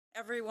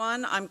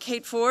Everyone, I'm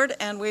Kate Ford,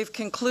 and we've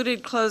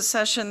concluded closed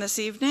session this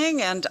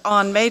evening. And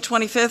on May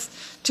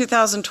 25th,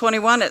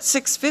 2021 at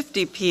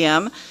 6:50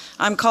 p.m.,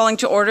 I'm calling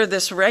to order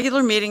this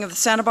regular meeting of the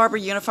Santa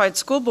Barbara Unified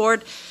School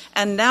Board.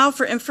 And now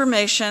for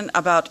information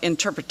about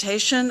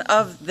interpretation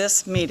of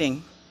this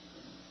meeting.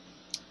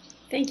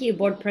 Thank you,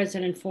 Board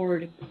President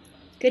Ford.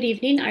 Good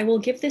evening. I will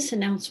give this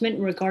announcement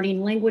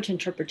regarding language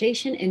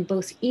interpretation in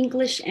both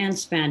English and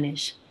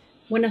Spanish.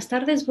 Buenas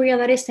tardes, voy a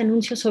dar este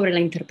anuncio sobre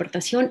la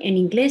interpretación en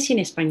inglés y en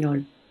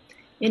español.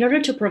 In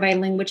order to provide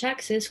language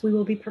access, we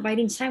will be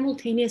providing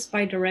simultaneous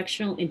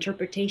bidirectional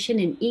interpretation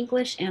in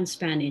English and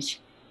Spanish.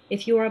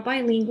 If you are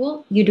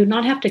bilingual, you do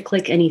not have to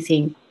click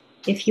anything.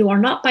 If you are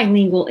not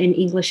bilingual in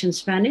English and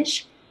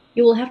Spanish,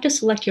 you will have to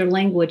select your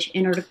language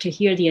in order to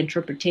hear the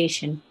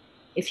interpretation.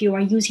 If you are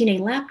using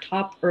a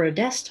laptop or a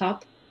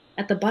desktop,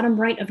 at the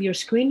bottom right of your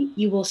screen,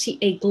 you will see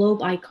a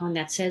globe icon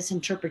that says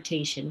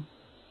interpretation.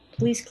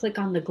 Please click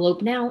on the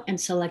globe now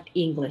and select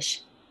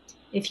English.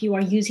 If you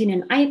are using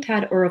an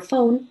iPad or a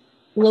phone,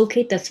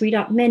 locate the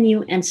three-dot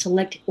menu and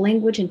select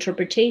language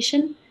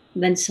interpretation,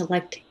 then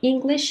select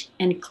English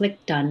and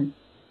click done.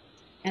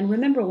 And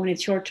remember, when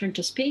it's your turn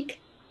to speak,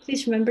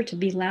 please remember to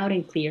be loud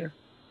and clear.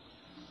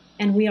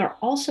 And we are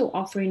also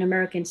offering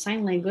American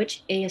Sign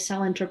Language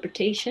ASL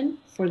interpretation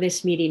for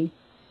this meeting.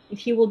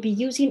 If you will be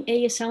using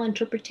ASL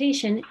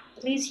interpretation,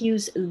 please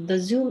use the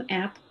Zoom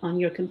app on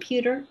your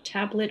computer,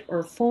 tablet,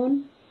 or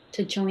phone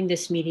to join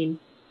this meeting.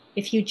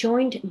 If you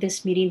joined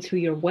this meeting through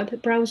your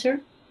web browser,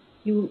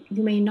 you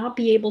may not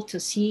be able to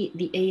see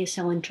the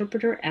ASL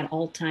interpreter at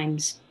all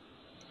times.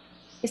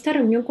 Esta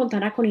reunión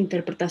contará con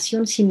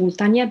interpretación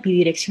simultánea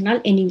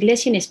bidireccional en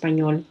inglés y en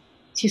español.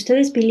 Si usted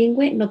es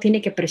bilingüe, no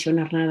tiene que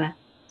presionar nada.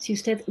 Si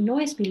usted no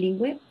es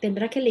bilingüe,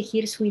 tendrá que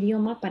elegir su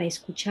idioma para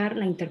escuchar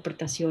la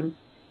interpretación.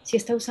 Si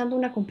está usando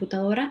una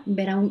computadora,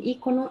 verá un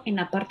icono en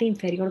la parte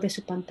inferior de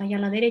su pantalla a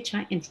la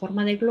derecha en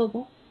forma de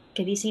globo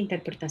que dice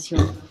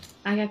interpretación.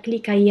 Haga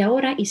clic ahí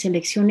ahora y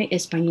seleccione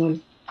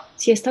español.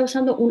 Si está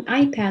usando un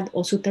iPad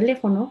o su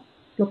teléfono,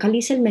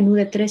 localice el menú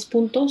de 3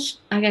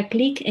 puntos, haga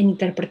clic en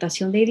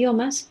interpretación de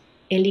idiomas,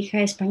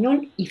 elija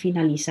español y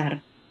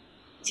finalizar.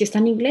 Si está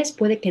en inglés,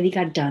 puede que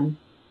diga done.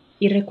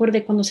 Y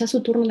recuerde, cuando sea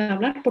su turno de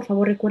hablar, por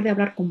favor recuerde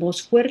hablar con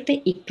voz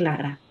fuerte y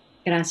clara.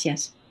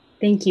 Gracias.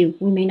 Thank you.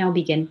 We may now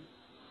begin.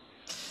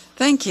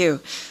 Thank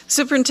you.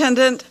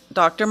 Superintendent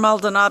Dr.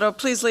 Maldonado,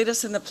 please lead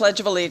us in the Pledge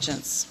of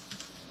Allegiance.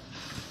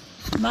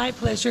 My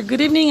pleasure. Good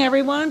evening,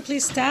 everyone.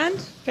 Please stand,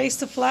 face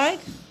the flag.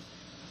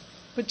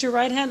 Put your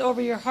right hand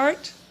over your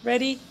heart.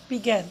 Ready,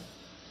 begin.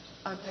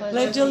 I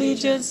pledge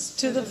allegiance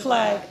to the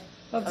flag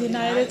of the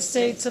United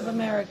States of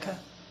America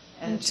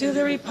and to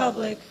the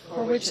republic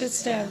for which it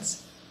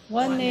stands,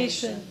 one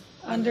nation,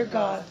 under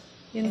God,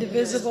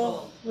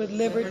 indivisible, with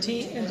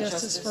liberty and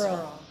justice for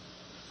all.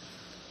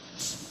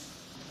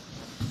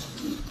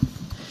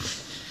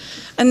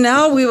 And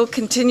now we will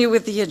continue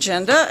with the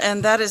agenda,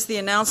 and that is the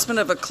announcement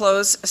of a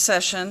closed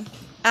session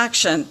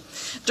action.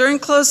 During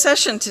closed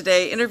session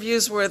today,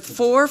 interviews with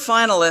 4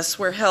 finalists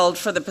were held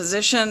for the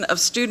position of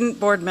student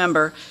board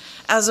member.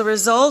 As a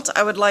result,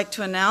 I would like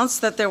to announce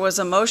that there was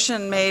a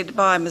motion made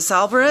by Ms.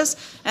 Alvarez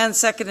and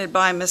seconded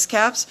by Ms.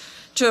 Capps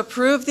to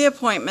approve the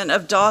appointment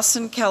of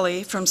Dawson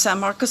Kelly from San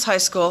Marcos High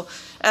School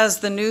as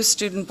the new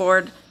student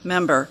board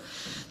member.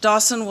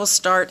 Dawson will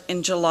start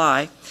in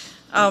July.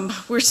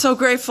 We're so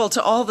grateful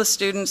to all the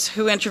students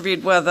who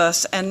interviewed with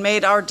us and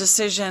made our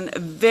decision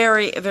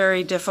very,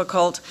 very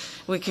difficult.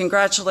 We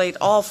congratulate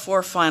all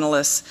 4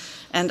 finalists.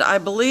 And I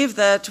believe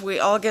that we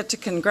all get to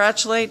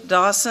congratulate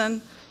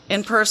Dawson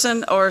in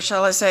person, or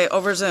shall I say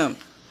over Zoom?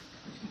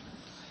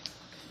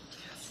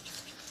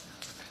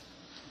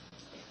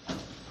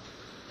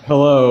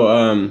 Hello,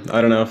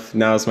 I don't know if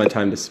now is my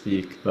time to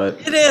speak, but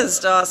It is,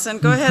 Dawson.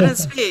 Go ahead and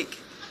speak.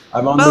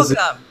 I'm on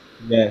Welcome.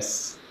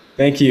 Yes,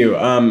 thank you.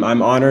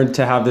 I'm honored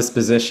to have this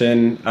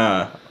position.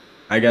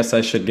 I guess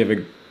I should give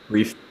a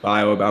brief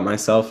bio about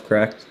myself,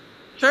 correct?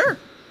 Sure.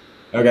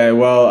 Okay,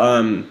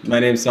 well, my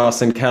name's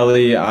Dawson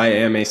Kelly. I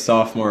am a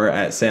sophomore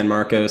at San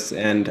Marcos,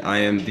 and I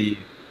am the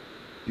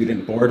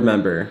student board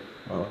member.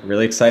 Well,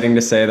 really exciting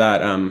to say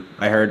that.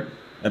 I heard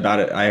about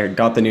it. I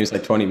got the news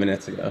like 20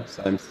 minutes ago,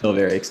 so I'm still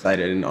very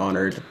excited and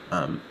honored.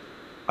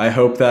 I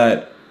hope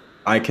that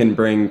I can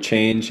bring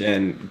change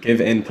and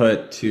give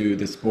input to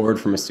this board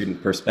from a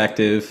student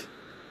perspective.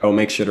 I will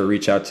make sure to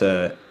reach out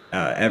to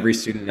every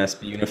student in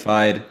SB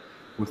Unified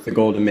with the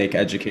goal to make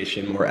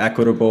education more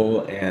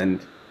equitable and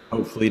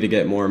hopefully to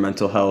get more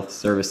mental health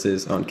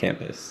services on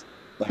campus.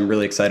 I'm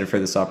really excited for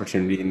this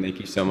opportunity, and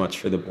thank you so much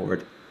for the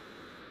board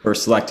for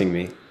selecting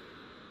me.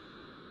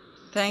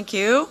 Thank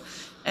you.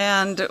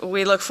 And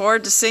we look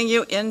forward to seeing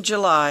you in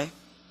July.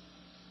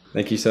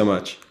 Thank you so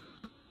much.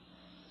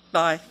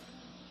 Bye.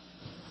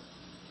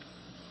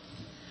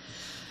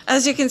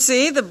 As you can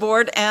see, the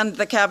board and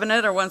the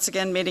cabinet are once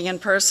again meeting in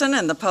person,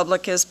 and the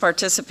public is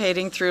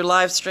participating through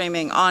live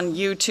streaming on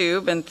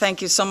YouTube. And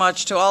thank you so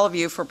much to all of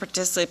you for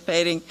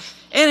participating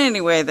in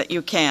any way that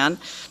you can.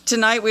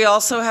 Tonight, we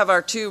also have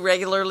our 2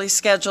 regularly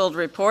scheduled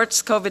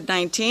reports,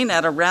 COVID-19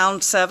 at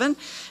around 7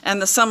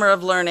 and the Summer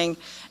of Learning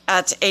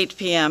at 8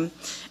 p.m.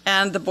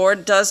 And the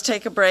board does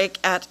take a break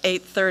at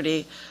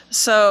 8:30.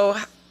 So,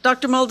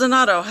 Dr.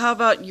 Maldonado, how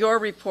about your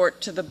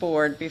report to the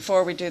board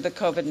before we do the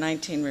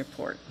COVID-19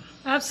 report?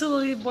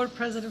 Absolutely, Board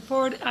President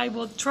Ford. I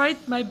will try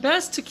my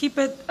best to keep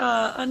it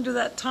under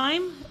that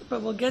time,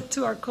 but we'll get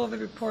to our COVID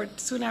report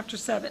soon after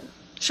 7.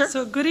 Sure.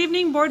 So good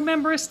evening, board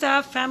members,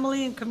 staff,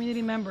 family, and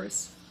community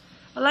members.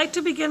 I'd like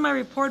to begin my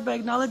report by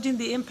acknowledging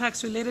the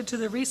impacts related to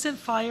the recent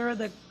fire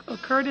that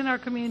occurred in our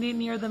community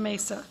near the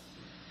Mesa.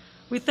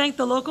 We thank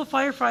the local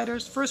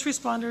firefighters, first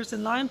responders,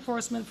 and law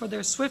enforcement for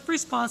their swift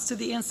response to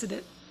the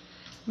incident.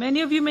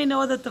 Many of you may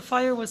know that the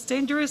fire was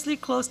dangerously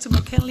close to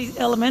McKinley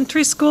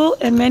Elementary School,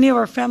 and many of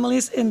our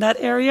families in that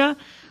area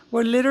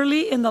were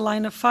literally in the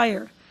line of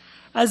fire.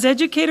 As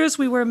educators,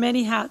 we wear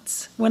many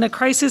hats. When a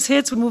crisis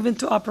hits, we move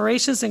into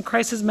operations and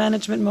crisis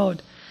management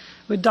mode.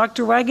 With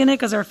Dr.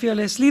 Wagenik as our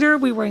fearless leader,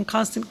 we were in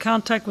constant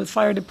contact with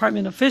fire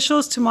department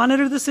officials to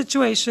monitor the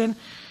situation,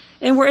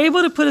 and were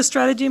able to put a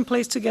strategy in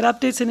place to get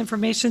updates and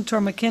information to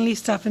our McKinley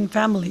staff and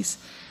families.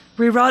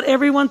 We route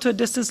everyone to a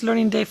distance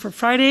learning day for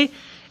Friday,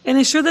 and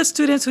ensure that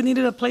students who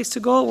needed a place to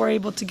go were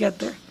able to get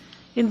there.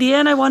 In the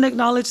end, I want to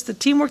acknowledge the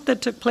teamwork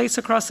that took place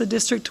across the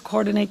district to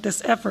coordinate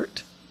this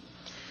effort.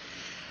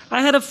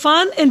 I had a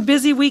fun and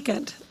busy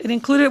weekend. It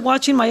included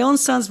watching my own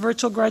son's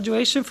virtual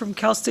graduation from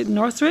Cal State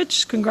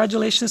Northridge.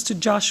 Congratulations to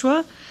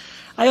Joshua.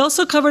 I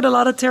also covered a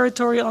lot of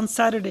territory on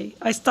Saturday.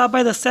 I stopped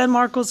by the San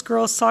Marcos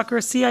Girls Soccer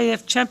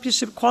CIF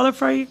Championship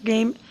qualifier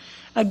game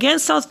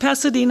against South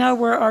Pasadena,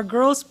 where our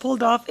girls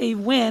pulled off a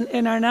win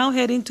and are now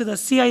heading to the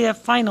CIF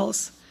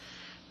finals.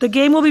 The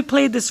game will be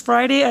played this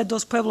Friday at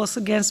Dos Pueblos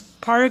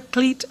against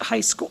Paraclete High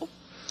School.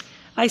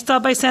 I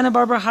stopped by Santa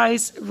Barbara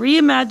High's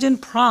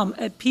reimagined prom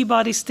at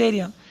Peabody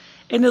Stadium,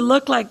 and it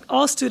looked like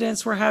all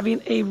students were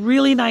having a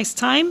really nice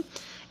time,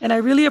 and I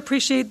really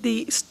appreciate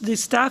the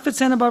staff at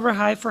Santa Barbara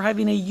High for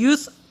having a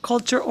youth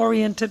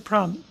culture-oriented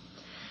prom.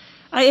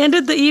 I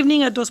ended the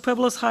evening at Dos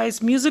Pueblos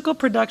High's musical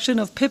production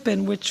of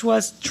Pippin, which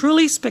was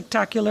truly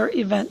spectacular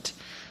event.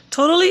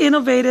 Totally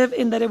innovative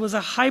in that it was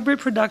a hybrid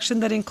production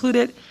that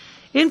included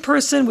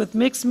in-person with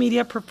mixed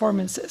media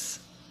performances.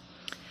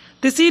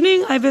 This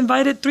evening, I've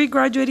invited 3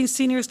 graduating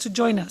seniors to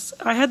join us.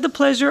 I had the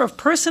pleasure of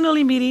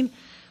personally meeting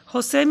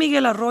Jose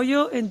Miguel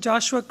Arroyo and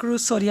Joshua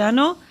Cruz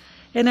Soriano,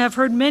 and have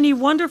heard many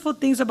wonderful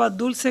things about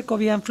Dulce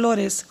Cobian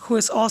Flores, who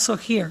is also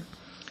here.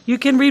 You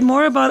can read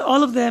more about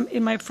all of them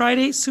in my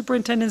Friday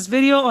superintendent's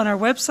video on our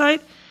website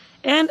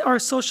and our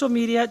social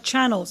media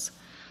channels.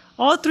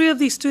 All 3 of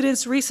these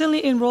students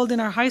recently enrolled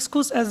in our high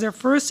schools as their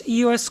first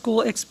U.S.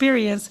 school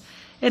experience,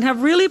 and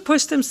have really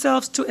pushed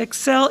themselves to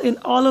excel in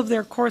all of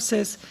their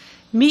courses,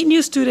 meet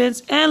new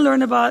students, and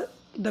learn about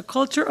the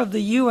culture of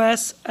the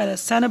U.S. at a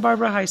Santa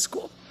Barbara high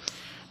school.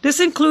 This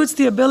includes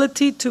the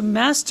ability to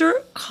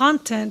master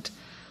content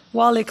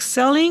while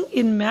excelling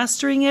in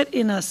mastering it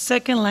in a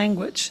second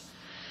language.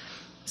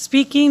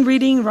 Speaking,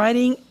 reading,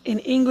 writing in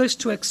English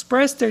to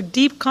express their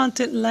deep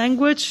content and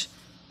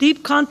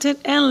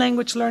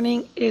language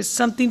learning is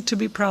something to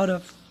be proud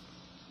of.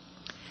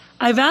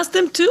 I've asked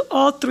them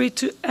all 3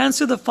 to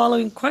answer the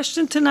following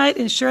question tonight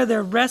and share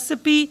their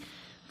recipe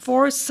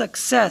for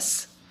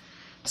success.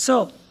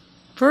 So,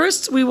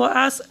 first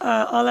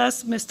I'll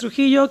ask Ms.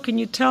 Trujillo, can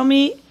you tell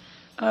me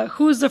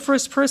who's the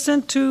first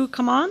person to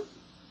come on?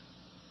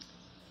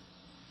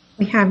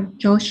 We have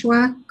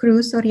Joshua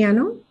Cruz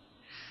Soriano.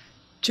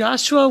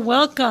 Joshua,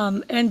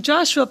 welcome. And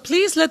Joshua,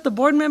 please let the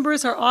board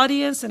members, our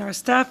audience, and our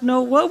staff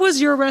know what was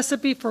your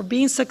recipe for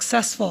being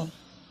successful?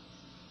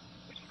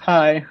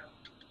 Hi.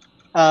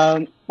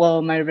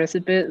 Well, my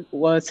recipe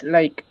was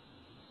like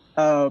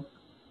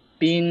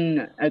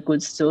being a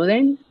good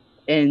student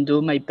and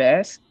do my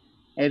best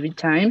every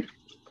time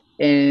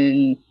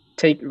and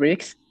take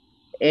risks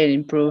and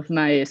improve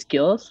my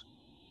skills.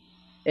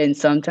 And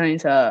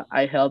sometimes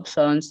I help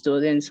some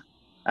students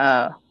who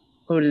are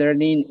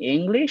learning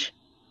English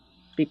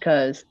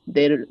because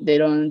they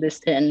don't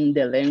understand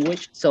the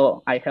language,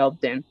 so I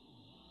help them.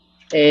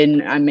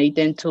 And I make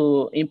them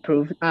to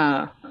improve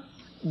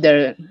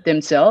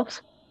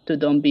themselves, to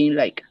don't be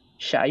like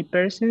shy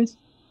persons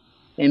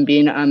and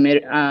being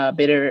a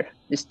better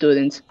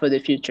students for the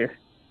future.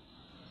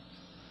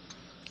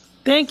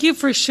 Thank you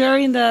for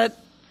sharing that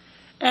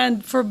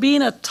and for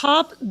being a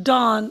top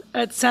don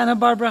at Santa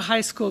Barbara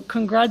High School.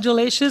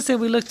 Congratulations, and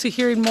we look to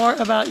hearing more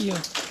about you.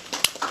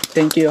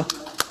 Thank you.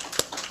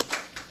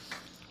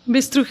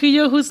 Ms.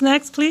 Trujillo, who's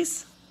next,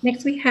 please?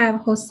 Next, we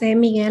have Jose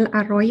Miguel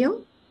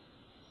Arroyo.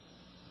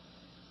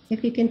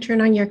 If you can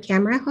turn on your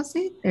camera,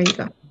 Jose, there you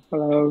go.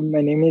 Hello,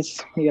 my name is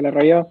Miguel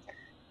Arroyo.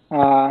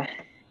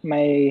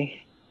 My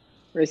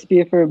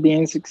recipe for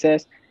being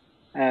success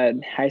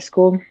at high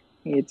school,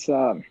 it's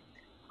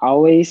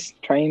always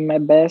trying my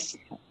best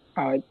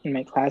in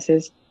my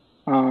classes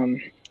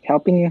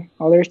helping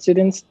other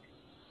students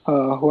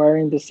who are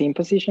in the same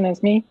position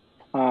as me.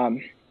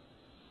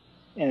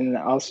 And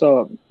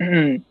also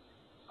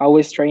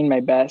always trying my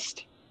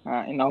best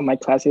in all my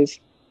classes.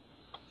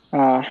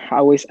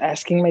 Always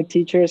asking my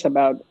teachers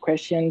about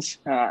questions,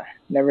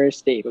 never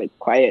stay like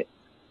quiet.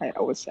 I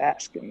always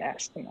ask and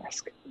ask and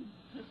ask.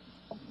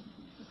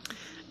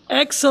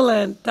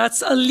 Excellent.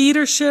 That's a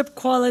leadership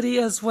quality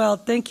as well.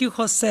 Thank you,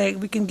 Jose.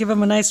 We can give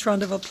him a nice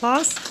round of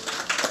applause.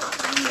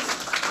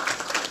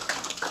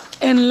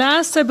 And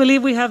last, I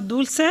believe we have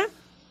Dulce,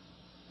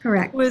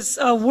 Correct. who is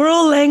a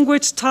world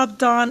language top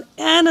Don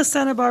and a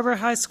Santa Barbara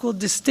High School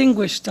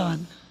distinguished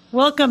Don.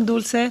 Welcome,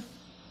 Dulce.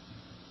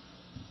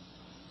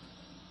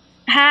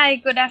 Hi,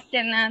 good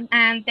afternoon,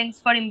 and thanks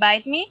for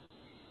inviting me.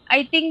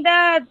 I think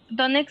that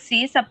don't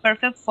exist a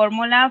perfect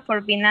formula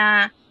for being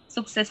a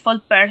successful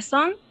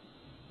person,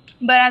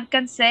 but I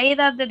can say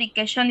that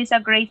dedication is a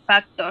great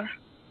factor.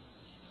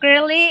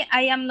 Clearly,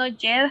 I am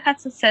not yet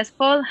as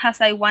successful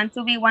as I want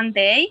to be one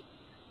day,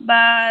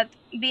 but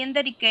being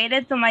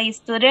dedicated to my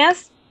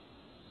students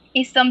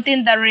is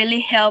something that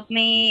really helped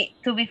me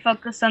to be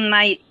focused on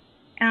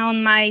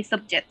my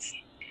subjects.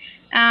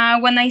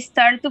 When I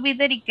start to be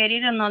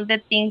dedicated on all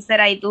the things that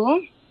I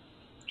do,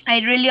 I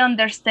really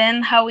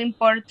understand how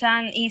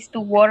important it is to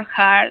work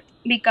hard,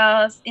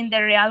 because in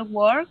the real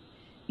world,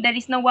 there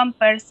is no one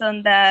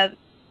person that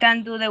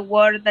can do the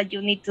work that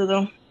you need to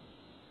do.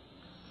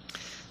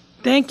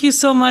 Thank you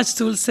so much,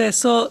 Dulce.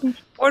 So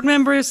board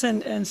members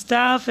and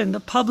staff and the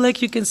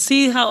public, you can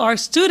see how our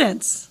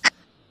students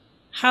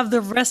have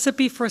the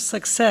recipe for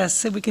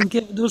success. And we can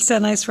give Dulce a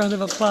nice round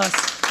of applause.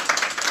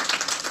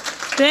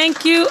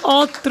 Thank you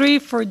all three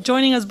for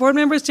joining us. Board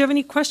members, do you have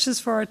any questions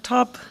for our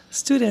top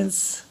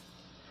students?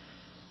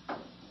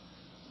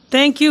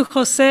 Thank you,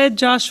 Jose,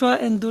 Joshua,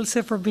 and Dulce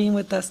for being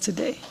with us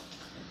today.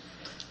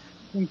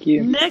 Thank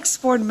you. Next,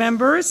 board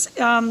members,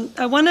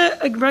 I want to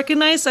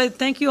I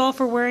thank you all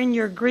for wearing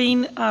your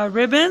green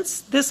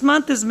ribbons. This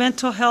month is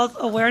Mental Health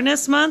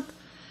Awareness Month.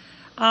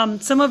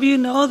 Some of you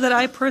know that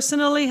I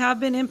personally have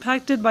been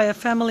impacted by a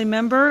family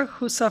member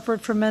who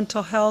suffered from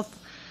mental health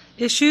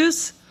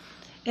issues.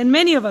 And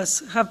many of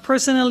us have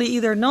personally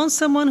either known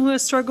someone who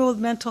has struggled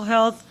with mental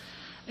health,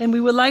 and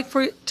we would like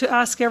to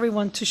ask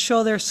everyone to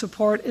show their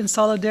support and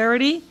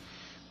solidarity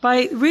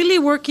by really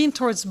working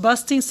towards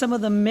busting some of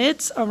the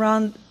myths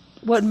around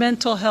what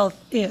mental health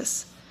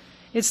is.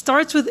 It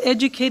starts with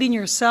educating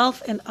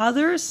yourself and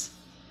others,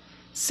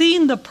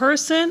 seeing the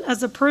person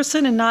as a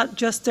person and not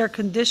just their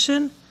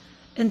condition,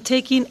 and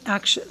taking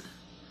action.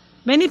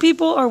 Many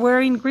people are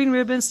wearing green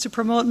ribbons to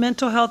promote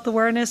mental health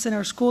awareness in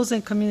our schools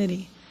and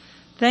community.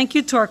 Thank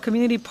you to our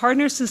community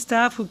partners and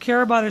staff who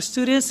care about our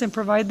students and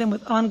provide them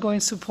with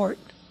ongoing support.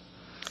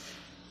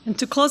 And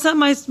to close out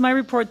my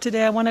report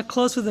today, I want to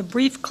close with a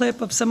brief clip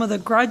of some of the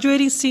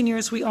graduating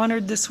seniors we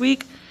honored this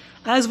week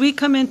as we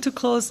come in to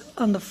close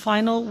on the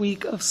final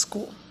week of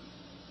school.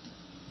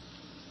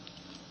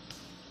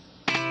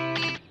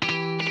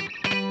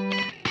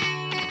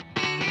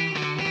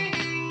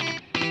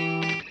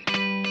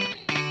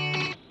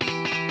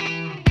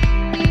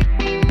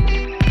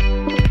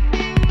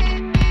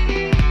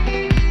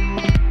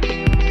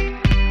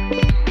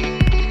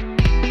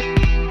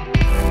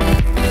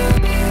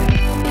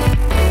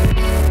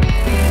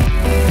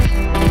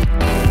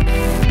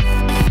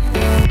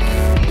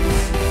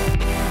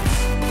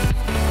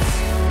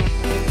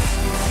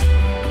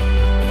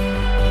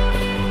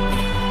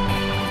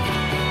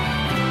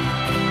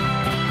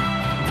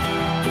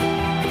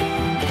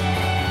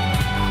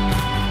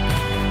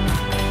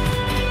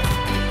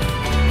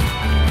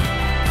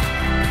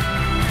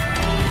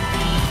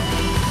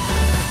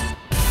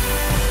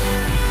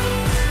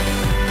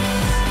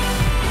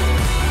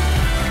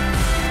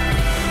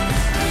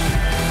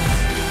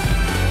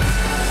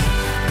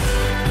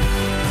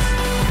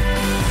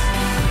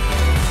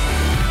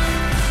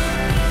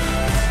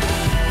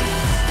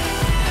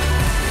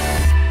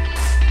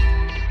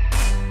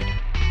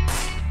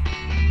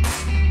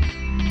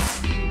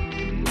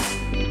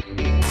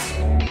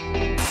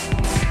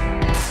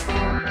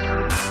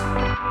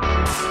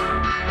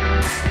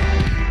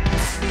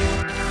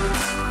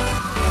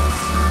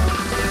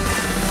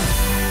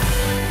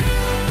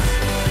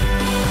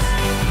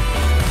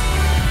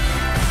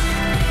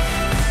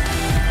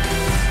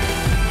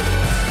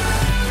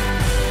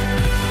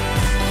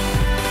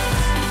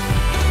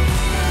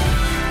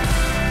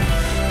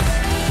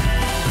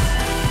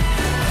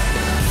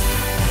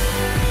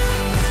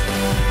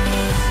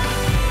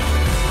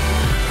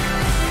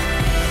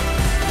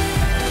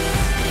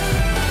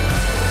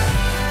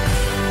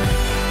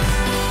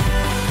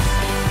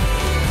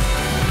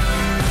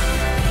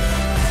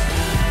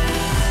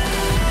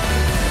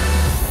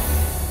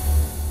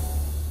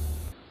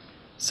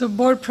 So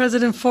Board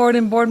President Ford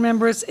and board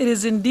members, it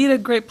is indeed a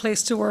great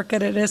place to work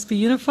at SB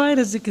Unified.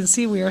 As you can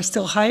see, we are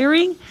still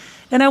hiring.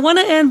 And I want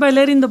to end by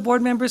letting the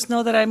board members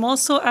know that I'm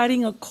also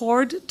adding a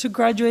cord to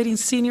graduating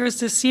seniors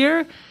this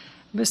year.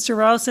 Mr.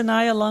 Rouse and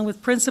I, along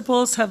with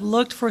principals, have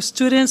looked for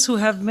students who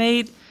have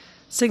made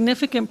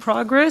significant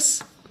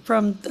progress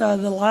from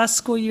the last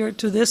school year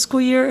to this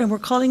school year, and we're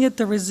calling it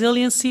the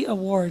Resiliency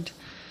Award.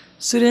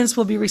 Students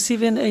will be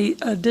receiving an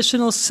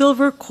additional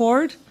silver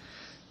cord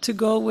to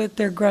go with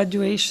their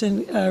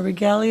graduation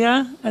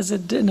regalia as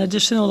an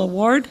additional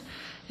award.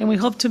 And we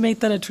hope to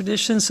make that a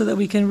tradition so that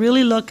we can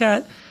really look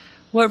at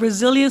what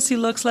resiliency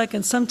looks like.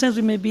 And sometimes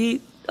we may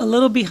be a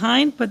little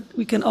behind, but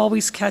we can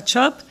always catch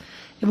up.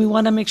 And we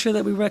want to make sure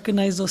that we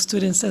recognize those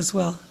students as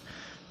well.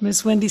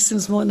 Ms. Wendy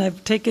Sims-Moten,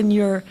 I've taken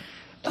your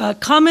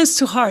comments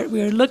to heart.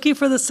 We are looking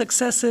for the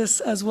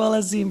successes as well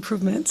as the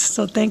improvements.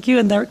 So thank you,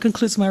 and that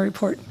concludes my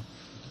report.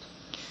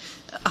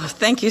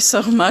 Thank you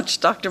so much,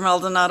 Dr.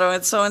 Maldonado.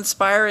 It's so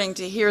inspiring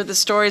to hear the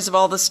stories of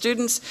all the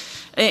students,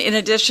 in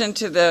addition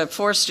to the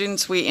 4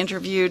 students we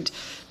interviewed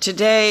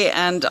today,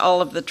 and all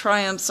of the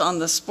triumphs on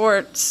the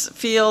sports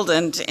field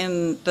and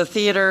in the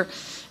theater,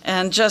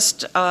 and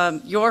just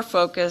your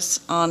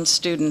focus on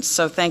students.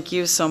 So thank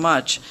you so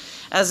much.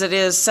 As it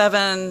is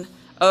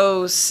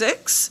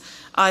 7:06,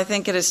 I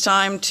think it is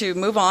time to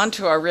move on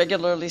to our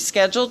regularly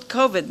scheduled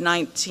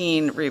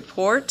COVID-19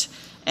 report.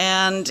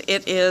 And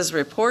it is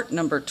report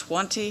number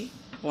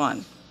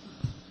 21.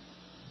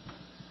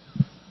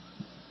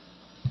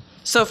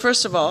 So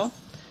first of all,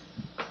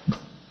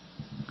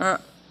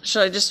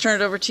 should I just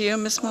turn it over to you,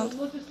 Ms. Muld?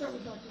 We'll just start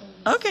with Dr.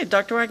 Wagner. Okay,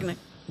 Dr. Wagner.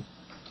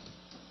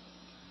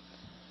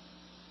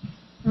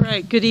 All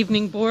right, good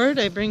evening, board.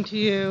 I bring to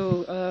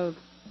you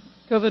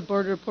COVID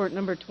board report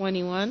number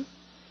 21.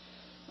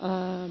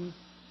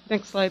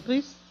 Next slide,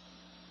 please.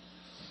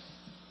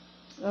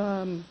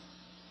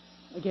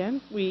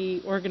 Again,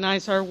 we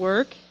organize our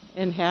work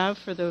and have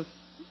for the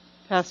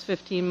past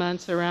 15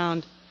 months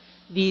around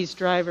these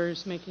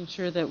drivers, making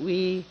sure that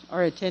we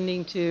are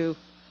attending to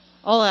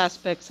all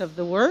aspects of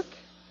the work.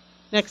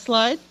 Next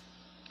slide.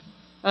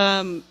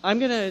 I'm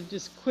going to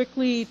just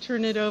quickly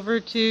turn it over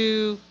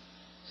to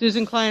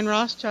Susan Klein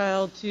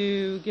Rothschild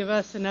to give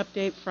us an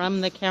update from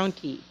the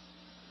county.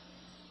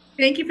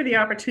 Thank you for the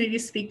opportunity to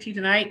speak to you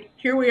tonight.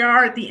 Here we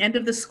are at the end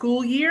of the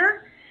school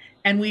year,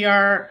 and we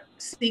are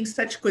seeing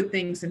such good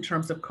things in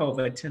terms of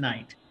COVID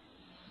tonight.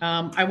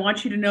 I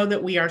want you to know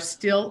that we are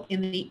still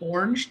in the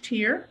orange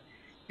tier.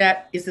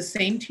 That is the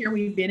same tier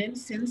we've been in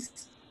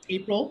since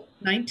April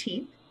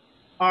 19th.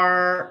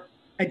 Our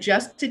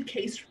adjusted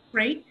case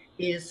rate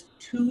is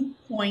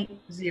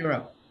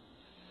 2.0.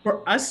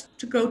 For us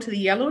to go to the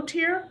yellow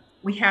tier,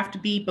 we have to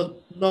be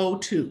below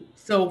 2.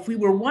 So if we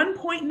were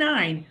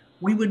 1.9,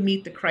 we would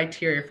meet the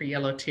criteria for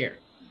yellow tier.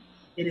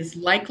 It is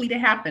likely to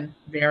happen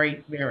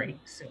very, very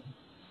soon.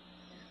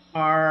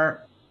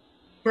 Our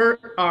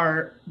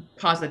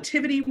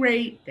positivity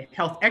rate, the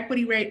health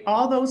equity rate,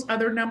 all those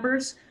other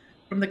numbers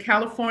from the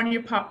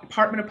California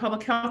Department of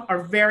Public Health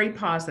are very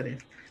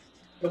positive.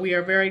 So we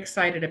are very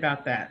excited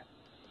about that.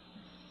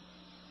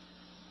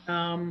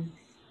 Well,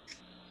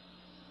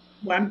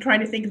 I'm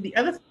trying to think of the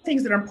other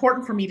things that are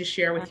important for me to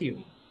share with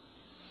you.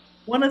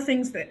 One of the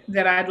things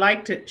that I'd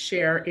like to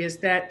share is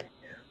that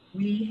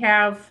we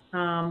have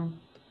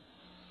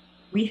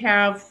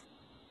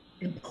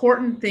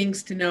important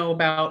things to know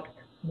about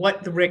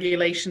what the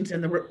regulations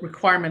and the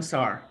requirements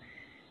are.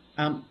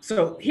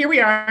 So here we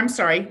are. I'm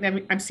sorry,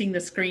 I'm seeing the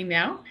screen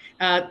now.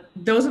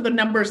 Those are the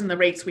numbers and the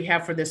rates we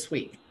have for this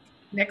week.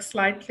 Next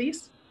slide,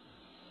 please.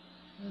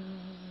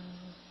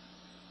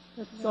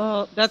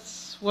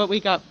 That's what we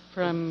got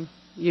from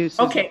you,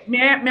 Susan. Okay,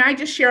 may I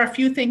just share a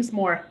few things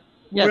more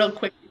real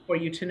quick for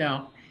you to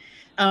know.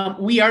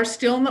 We are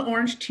still in the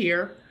orange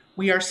tier.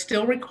 We are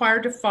still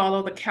required to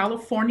follow the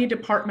California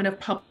Department of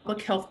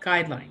Public Health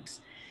guidelines.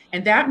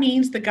 And that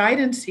means the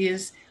guidance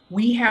is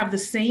we have the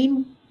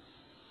same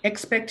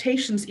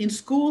expectations in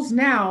schools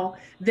now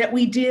that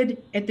we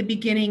did at the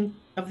beginning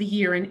of the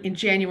year in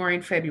January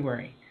and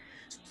February.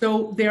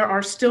 So there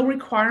are still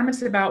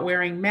requirements about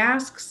wearing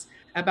masks,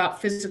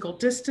 about physical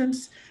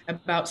distance,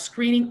 about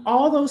screening.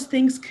 All those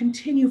things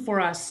continue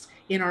for us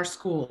in our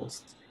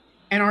schools.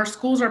 And our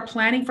schools are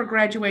planning for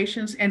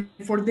graduations, and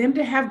for them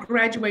to have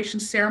graduation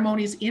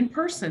ceremonies in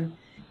person,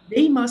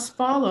 they must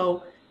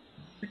follow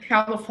the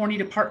California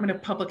Department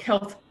of Public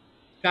Health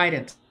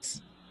guidance,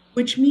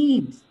 which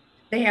means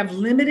they have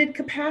limited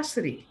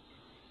capacity.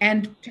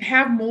 And to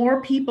have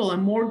more people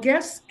and more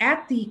guests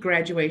at the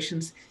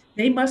graduations,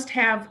 they must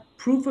have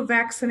proof of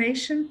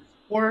vaccination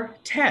or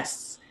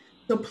tests.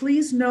 So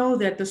please know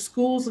that the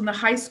schools and the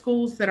high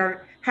schools that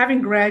are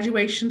having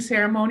graduation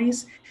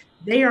ceremonies,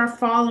 they are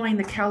following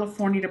the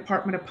California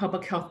Department of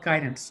Public Health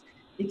guidance.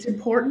 It's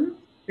important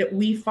that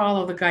we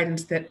follow the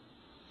guidance that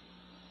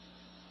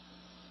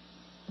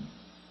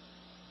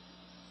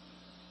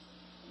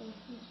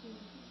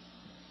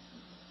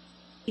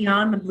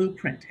beyond the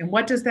blueprint. And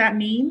what does that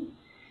mean?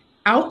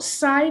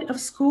 Outside of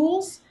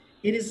schools,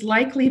 it is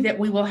likely that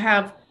we will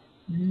have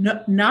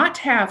not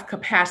have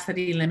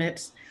capacity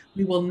limits.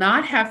 We will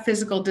not have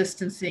physical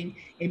distancing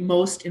in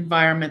most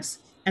environments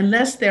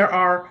unless there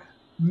are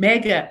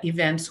mega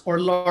events or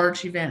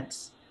large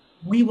events.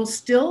 We will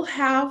still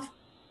have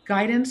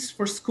guidance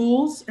for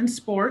schools and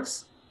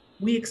sports.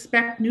 We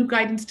expect new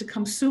guidance to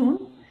come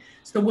soon.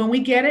 So when we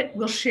get it,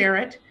 we'll share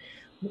it.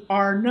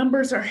 our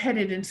numbers are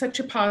headed in such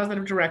a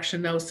positive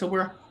direction, though, so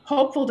we're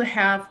hopeful to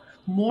have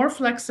more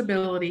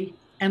flexibility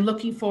and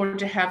looking forward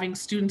to having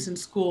students in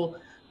school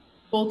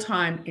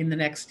full-time in the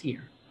next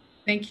year.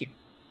 Thank you.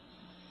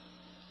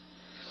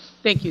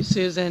 Thank you,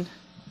 Susan.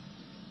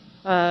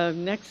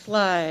 Next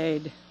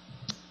slide.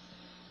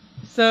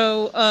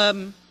 So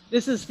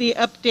this is the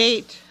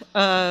update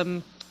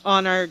on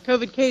our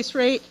COVID case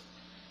rate.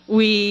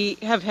 We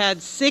have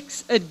had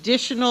 6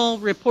 additional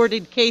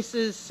reported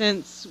cases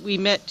since we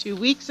met 2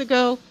 weeks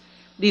ago.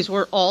 These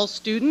were all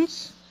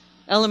students.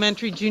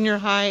 Elementary, junior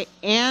high,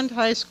 and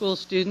high school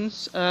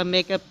students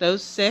make up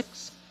those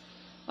 6.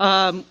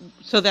 So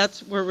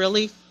we're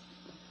really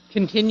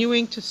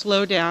continuing to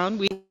slow down.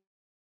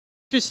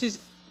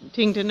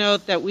 Interesting to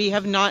note that we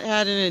have not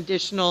had an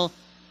additional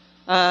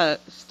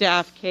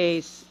staff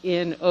case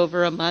in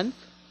over a month,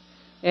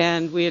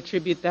 and we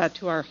attribute that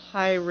to our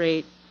high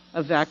rate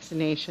of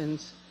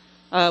vaccinations.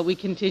 We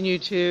continue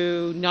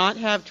to not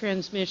have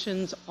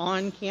transmissions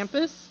on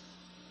campus,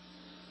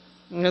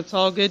 and that's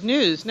all good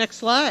news. Next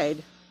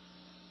slide.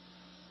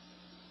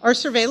 Our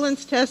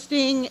surveillance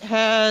testing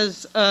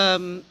has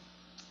gone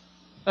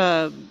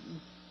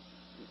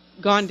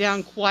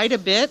down quite a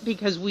bit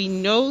because we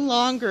no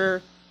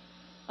longer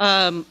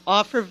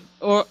offer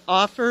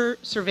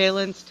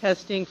surveillance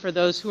testing for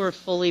those who are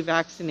fully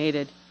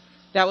vaccinated.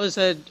 That was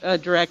a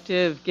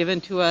directive given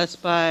to us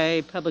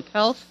by Public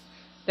Health,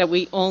 that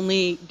we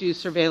only do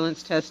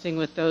surveillance testing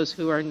with those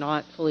who are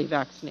not fully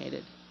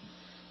vaccinated.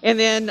 And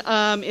then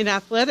in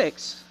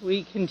athletics,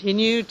 we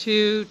continue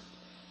to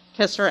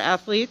test our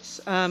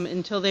athletes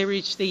until they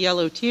reach the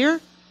yellow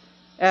tier.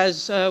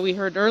 As we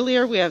heard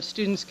earlier, we have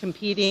students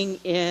competing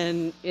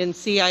in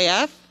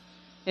CIF,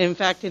 in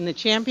fact, in the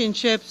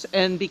championships.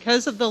 And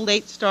because of the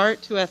late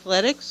start to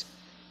athletics,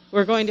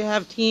 we're going to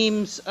have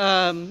teams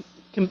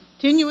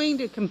continuing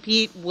to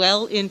compete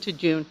well into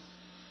June.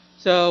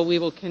 So we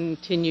will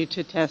continue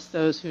to test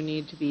those who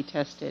need to be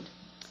tested.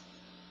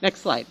 Next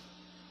slide.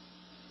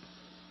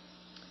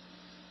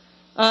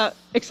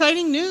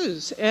 Exciting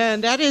news,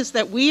 and that is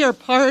that we are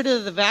part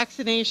of the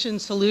vaccination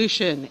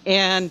solution.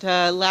 And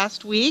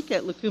last week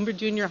at LaCumber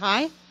Junior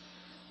High,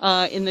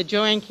 in the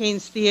Joanne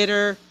Keynes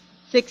Theater,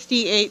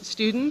 68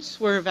 students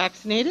were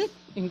vaccinated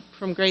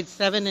from grades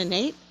 7 and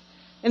 8.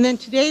 And then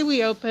today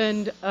we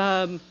opened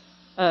a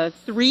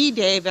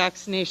 3-day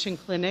vaccination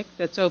clinic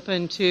that's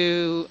open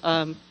to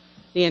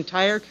the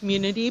entire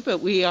community, but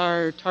we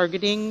are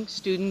targeting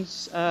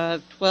students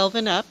 12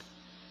 and up.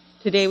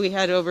 Today we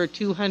had over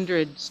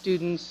 200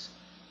 students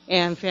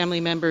and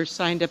family members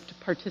signed up to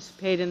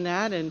participate in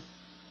that, and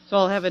so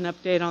I'll have an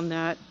update on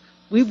that.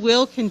 We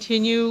will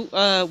continue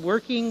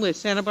working with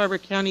Santa Barbara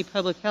County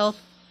Public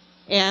Health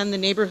and the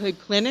neighborhood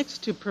clinics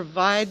to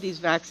provide these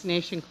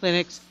vaccination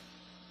clinics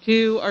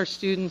to our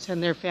students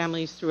and their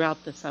families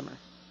throughout the summer.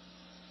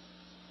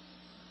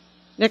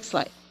 Next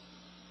slide.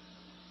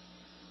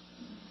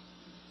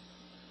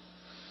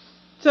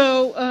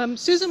 So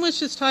Susan was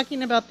just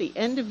talking about the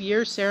end of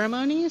year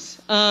ceremonies.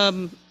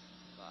 I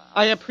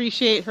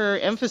appreciate her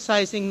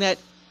emphasizing that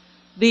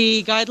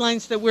the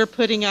guidelines that we're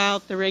putting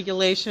out, the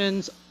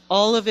regulations,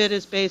 all of it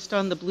is based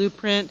on the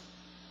blueprint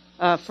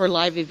for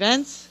live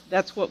events.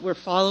 That's what we're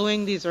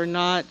following. These are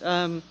not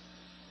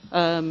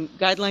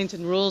guidelines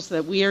and rules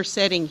that we are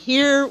setting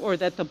here or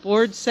that the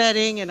board's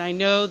setting. And I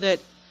know that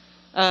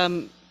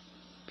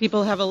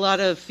people have a lot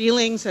of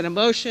feelings and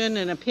emotion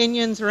and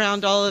opinions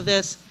around all of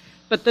this.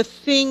 But the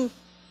thing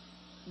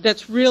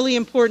that's really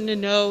important to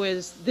know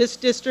is this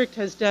district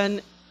has done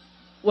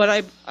what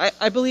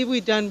I believe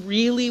we've done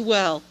really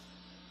well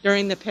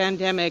during the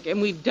pandemic.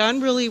 And we've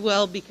done really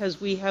well because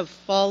we have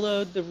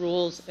followed the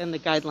rules and the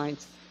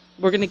guidelines.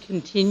 We're going to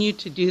continue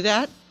to do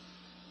that.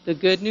 The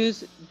good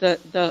news,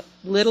 the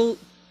little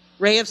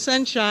ray of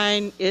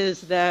sunshine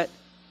is that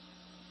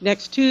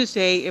next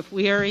Tuesday, if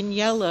we are in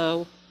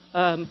yellow,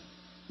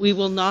 we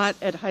will not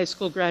at high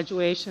school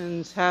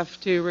graduations have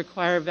to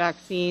require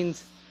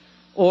vaccines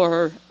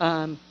or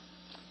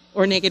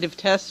negative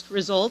test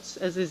results,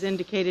 as is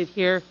indicated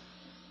here.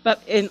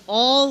 But in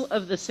all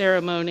of the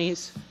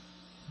ceremonies,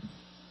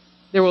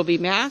 there will be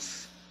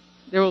masks,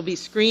 there will be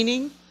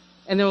screening,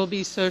 and there will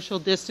be social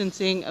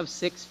distancing of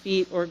 6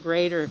 feet or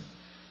greater.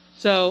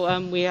 So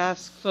we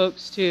ask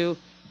folks to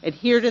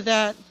adhere to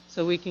that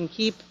so we can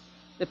keep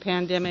the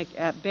pandemic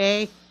at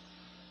bay.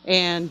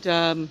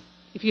 And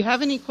if you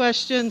have any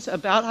questions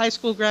about high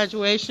school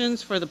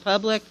graduations for the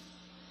public,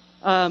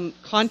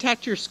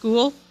 contact your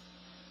school.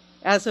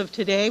 As of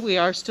today, we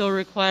are still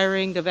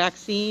requiring the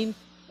vaccine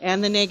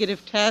and the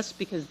negative test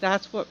because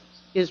that's what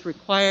is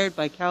required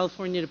by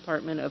California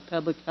Department of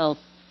Public Health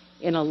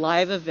in a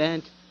live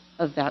event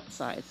of that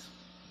size.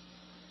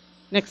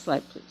 Next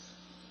slide, please.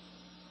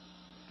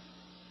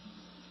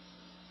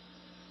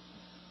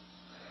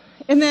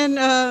 And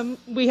then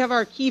we have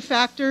our key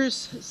factors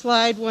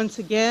slide once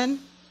again.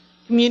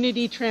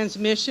 Community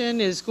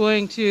transmission is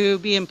going to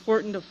be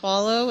important to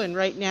follow, and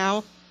right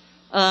now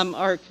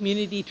our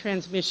community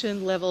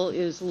transmission level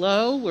is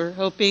low. We're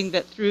hoping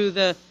that through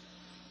the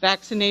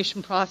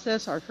vaccination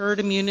process. Our herd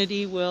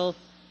immunity will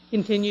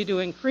continue to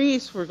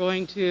increase. We're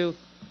going to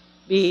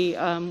be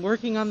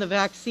working on the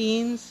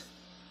vaccines.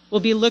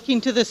 We'll be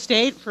looking to the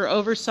state for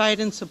oversight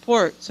and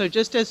support. So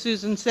just as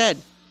Susan said,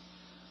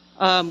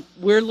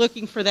 we're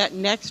looking for that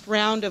next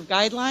round of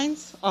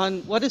guidelines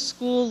on what does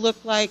school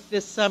look like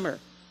this summer?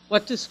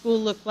 What does school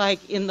look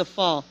like in the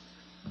fall?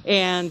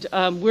 And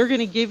we're going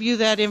to give you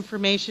that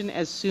information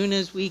as soon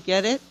as we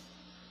get it.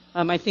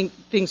 I think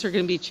things are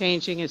going to be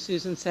changing, as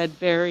Susan said,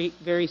 very,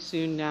 very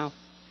soon now.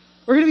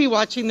 We're going to be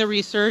watching the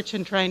research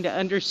and trying to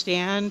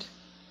understand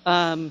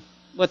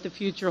what the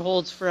future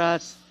holds for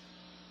us.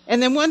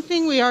 And then one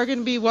thing we are going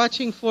to be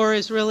watching for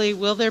is really,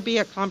 will there be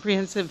a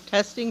comprehensive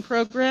testing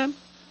program,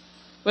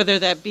 whether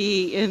that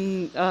be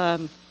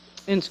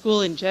in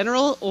school in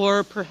general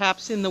or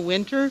perhaps in the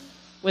winter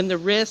when the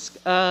risk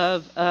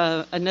of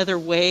another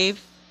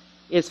wave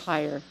is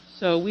higher.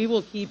 So we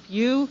will keep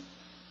you,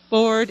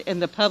 board,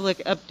 and the public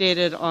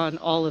updated on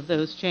all of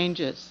those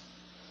changes.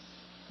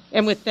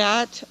 And with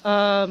that,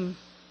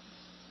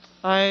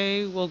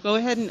 I will go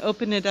ahead and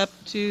open it up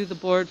to the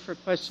board for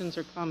questions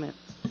or comments.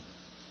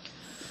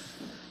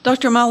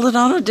 Dr.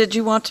 Maldonado, did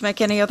you want to make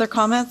any other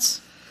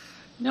comments?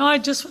 No, I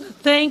just want to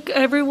thank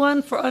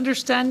everyone for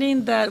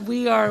understanding that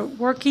we are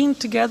working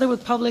together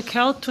with public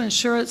health to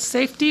ensure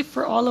safety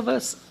for all of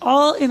us,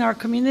 all in our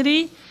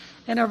community,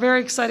 and are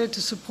very excited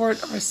to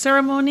support our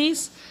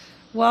ceremonies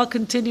while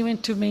continuing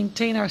to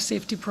maintain our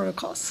safety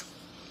protocols.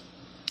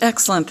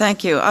 Excellent,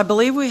 thank you. I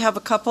believe we have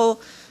a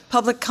couple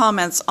public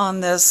comments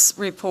on this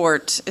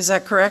report. Is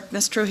that correct,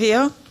 Ms.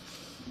 Trujillo?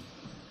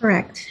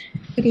 Correct.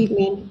 Good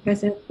evening,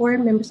 President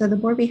Ford, members of the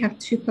board. We have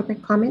two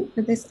public comment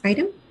for this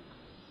item.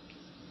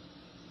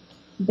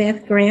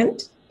 Beth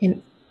Grant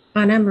and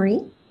Ana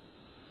Marie.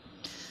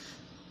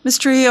 Ms.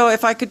 Trujillo,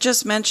 if I could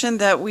just mention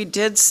that we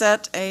did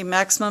set a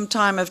maximum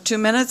time of 2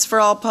 minutes for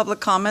all public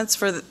comments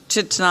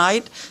to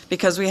tonight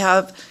because we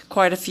have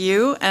quite a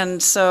few,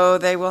 and so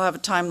they will have a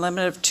time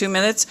limit of 2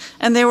 minutes,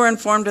 and they were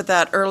informed of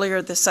that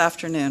earlier this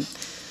afternoon.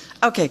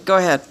 Okay, go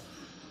ahead.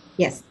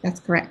 Yes, that's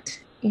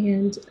correct.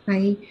 And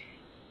I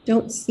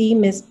don't see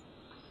Ms.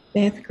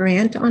 Beth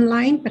Grant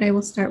online, but I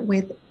will start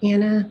with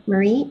Ana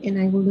Marie, and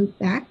I will loop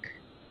back.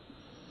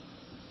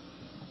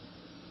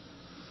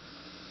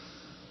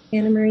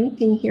 Ana Marie,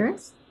 can you hear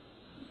us?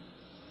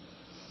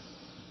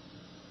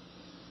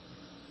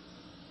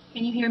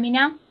 Can you hear me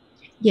now?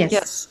 Yes.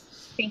 Yes.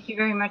 Thank you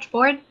very much,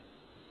 board.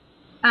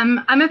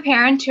 I'm a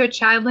parent to a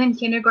child in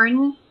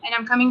kindergarten, and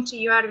I'm coming to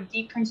you out of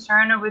deep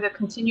concern over the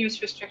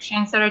continuous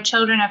restrictions that our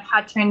children have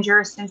had to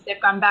endure since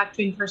they've gone back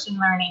to in-person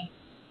learning.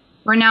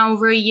 We're now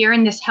over a year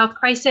in this health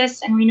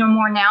crisis, and we know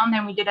more now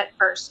than we did at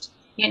first.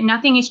 Yet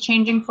nothing is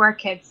changing for our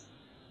kids.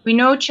 We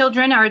know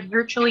children are at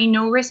virtually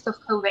no risk of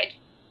COVID.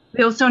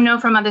 We also know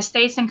from other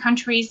states and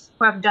countries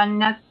who have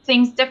done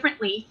things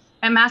differently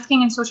that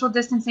masking and social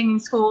distancing in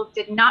school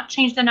did not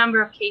change the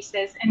number of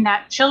cases and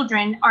that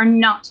children are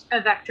not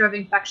a vector of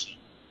infection.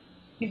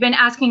 We've been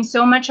asking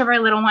so much of our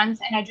little ones,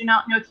 and I do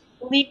not know if you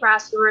fully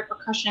grasp the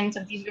repercussions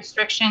of these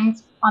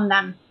restrictions on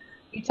them.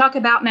 You talk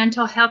about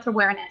mental health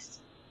awareness.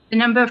 The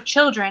number of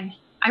children,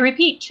 I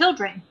repeat,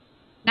 children,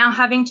 now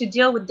having to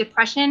deal with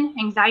depression,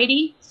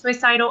 anxiety,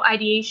 suicidal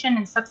ideation,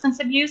 and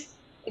substance abuse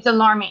is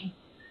alarming.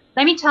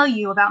 Let me tell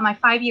you about my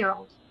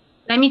 5-year-old.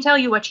 Let me tell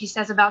you what she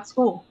says about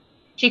school.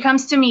 She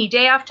comes to me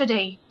day after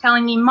day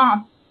telling me,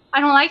 Mom,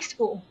 I don't like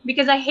school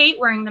because I hate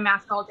wearing the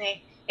mask all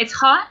day. It's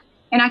hot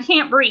and I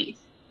can't breathe.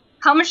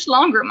 How much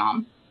longer,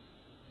 Mom?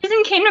 She's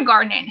in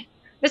kindergarten.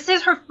 This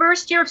is her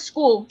first year of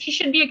school. She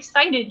should be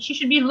excited. She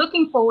should be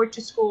looking forward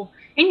to school.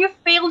 And you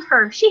failed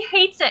her. She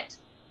hates it.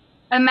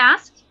 A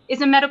mask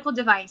is a medical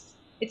device.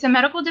 It's a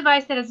medical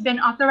device that has been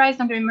authorized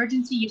under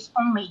emergency use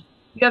only.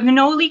 You have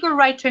no legal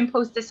right to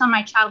impose this on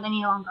my child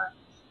any longer.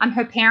 I'm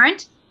her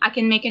parent. I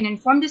can make an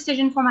informed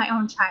decision for my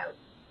own child.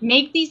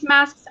 Make these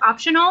masks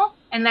optional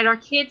and let our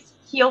kids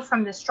heal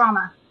from this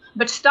trauma.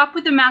 But stop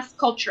with the mask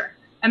culture.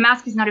 A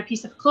mask is not a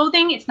piece of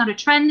clothing. It's not a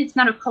trend. It's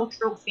not a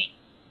cultural thing.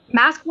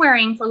 Mask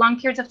wearing for long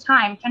periods of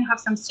time can have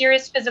some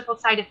serious physical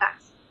side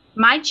effects.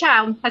 My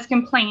child has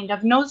complained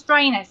of nose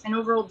dryness and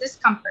overall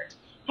discomfort,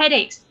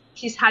 headaches.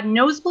 She's had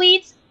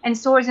nosebleeds and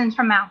sores in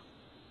her mouth.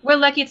 We're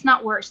lucky it's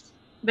not worse,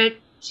 but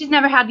she's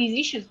never had these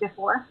issues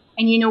before.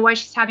 And you know why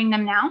she's having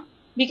them now?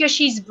 Because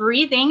she's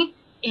breathing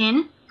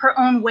in her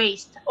own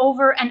waste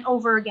over and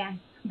over again,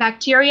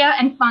 bacteria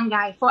and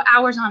fungi for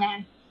hours on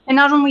end. And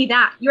not only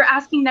that, you're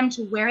asking them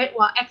to wear it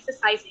while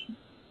exercising.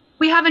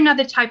 We have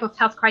another type of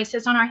health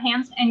crisis on our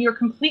hands, and you're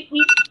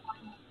completely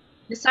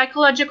the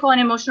psychological and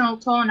emotional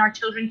toll on our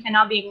children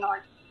cannot be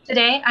ignored.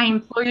 Today, I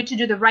implore you to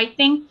do the right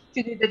thing,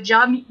 to do the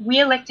job we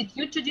elected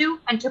you to do,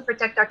 and to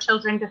protect our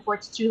children before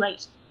it's too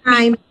late.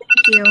 Thank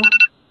you.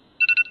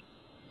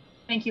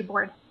 Thank you,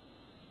 board.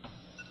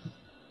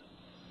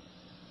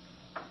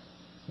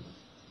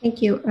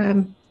 Thank you.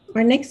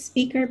 Our next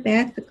speaker,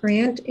 Beth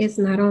Grant, is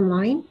not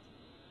online.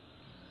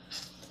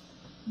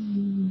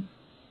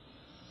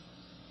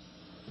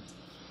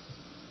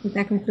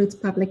 That concludes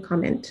public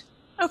comment.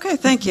 Okay,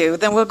 thank you.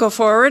 Then we'll go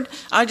forward.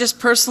 I just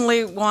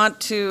personally want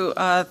to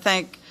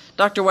thank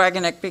Dr.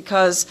 Wagenknecht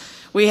because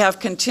we have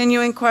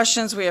continuing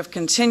questions, we have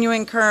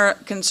continuing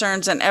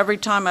concerns, and every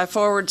time I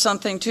forward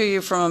something to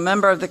you from a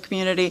member of the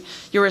community,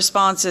 your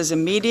response is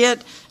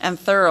immediate and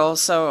thorough.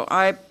 So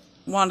I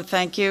want to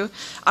thank you.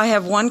 I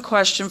have one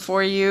question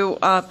for you.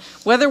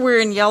 Whether we're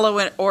in yellow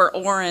or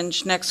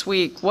orange next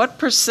week, what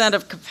 %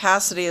 of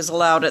capacity is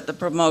allowed at the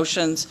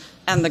promotions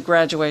and the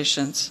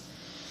graduations?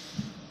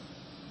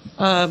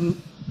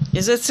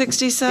 Is it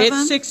 67?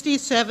 It's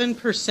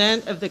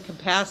 67% of the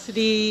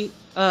capacity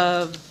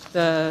of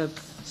the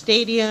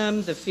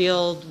stadium, the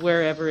field,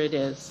 wherever it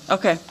is.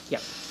 Okay.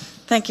 Yep.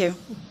 Thank you.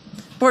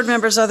 Board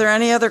members, are there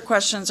any other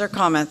questions or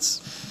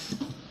comments?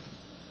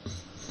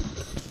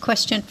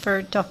 Question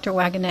for Dr.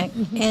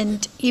 Wagenknecht.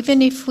 And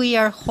even if we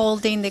are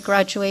holding the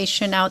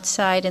graduation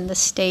outside in the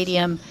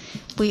stadium,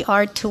 we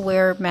are to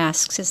wear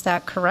masks. Is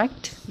that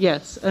correct?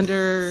 Yes,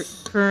 under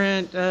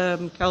current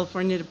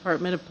California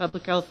Department of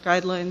Public Health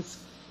guidelines,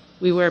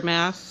 we wear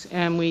masks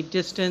and we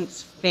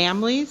distance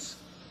families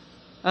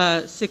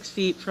 6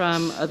 feet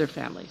from other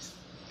families.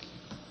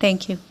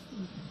 Thank you.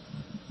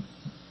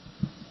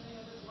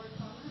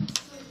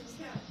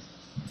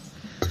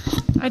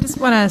 I just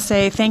want to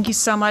say thank you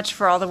so much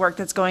for all the work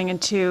that's going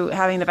into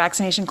having the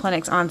vaccination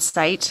clinics on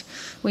site.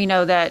 We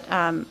know that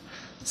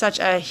such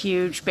a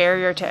huge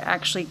barrier to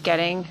actually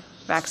getting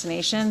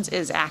vaccinations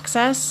is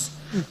access.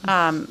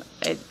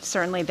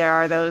 Certainly there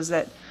are those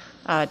that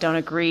don't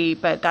agree,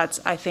 but that's,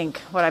 I think,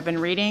 what I've been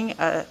reading,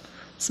 a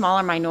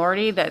smaller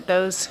minority, that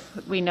those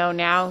we know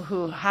now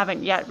who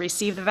haven't yet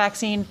received the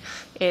vaccine,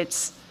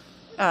 it's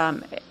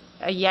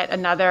yet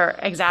another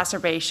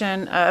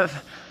exacerbation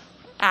of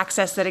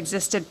access that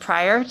existed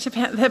prior to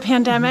the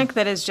pandemic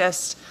that is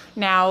just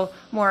now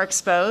more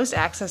exposed,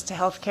 access to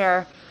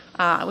healthcare.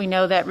 We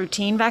know that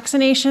routine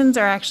vaccinations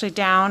are actually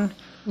down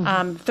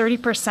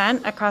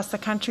 30% across the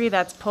country.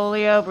 That's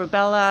polio,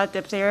 rubella,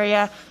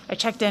 diphtheria. I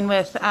checked in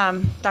with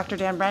Dr.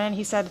 Dan Brennan.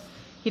 He said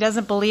he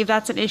doesn't believe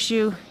that's an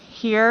issue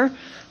here,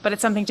 but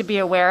it's something to be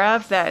aware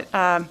of,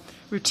 that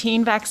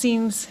routine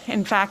vaccines,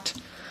 in fact,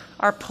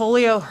 our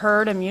polio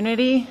herd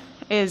immunity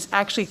is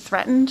actually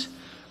threatened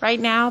right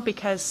now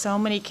because so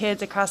many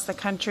kids across the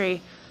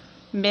country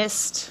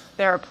missed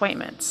their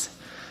appointments.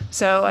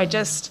 So I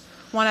just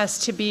want us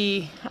to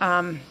be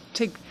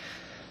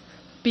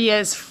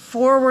as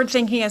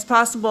forward-thinking as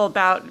possible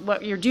about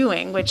what you're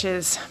doing, which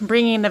is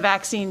bringing the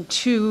vaccine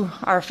to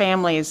our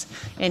families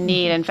in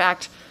need. In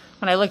fact,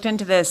 when I looked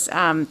into this,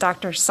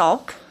 Dr.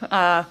 Salk,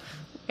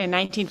 in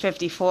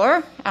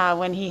 1954,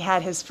 when he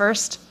had his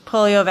first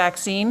polio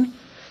vaccine,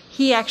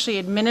 he actually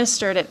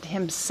administered it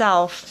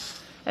himself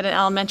at an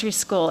elementary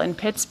school in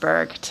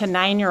Pittsburgh to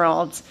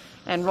 9-year-olds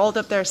and rolled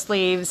up their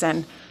sleeves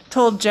and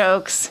told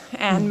jokes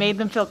and made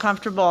them feel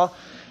comfortable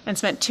and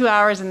spent 2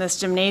 hours in this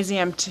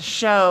gymnasium to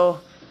show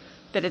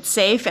that it's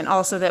safe and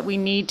also that we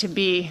need to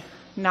be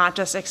not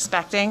just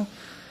expecting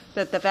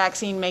that the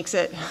vaccine makes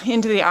it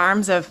into the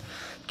arms of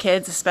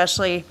kids,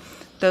 especially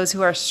those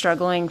who are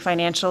struggling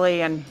financially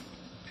and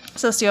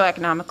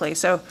socioeconomically.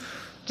 So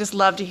just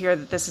love to hear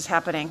that this is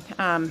happening.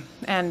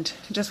 And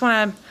just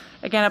want to,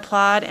 again,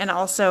 applaud and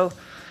also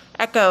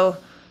echo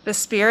the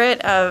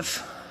spirit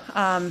of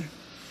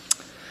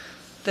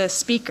the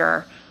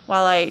speaker.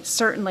 While I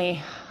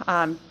certainly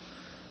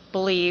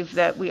believe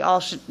that we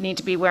all should need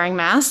to be wearing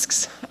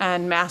masks,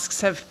 and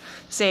masks have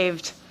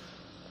saved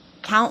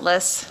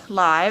countless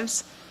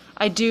lives,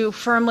 I do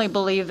firmly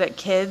believe that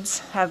kids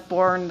have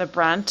borne the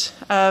brunt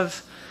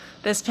of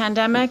this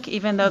pandemic,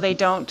 even though they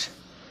don't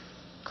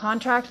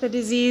contract the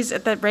disease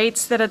at the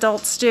rates that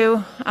adults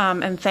do,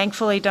 and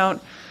thankfully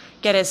don't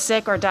get as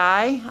sick or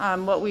die.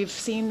 What we've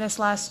seen this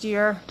last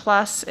year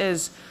plus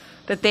is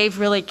that they've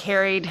really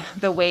carried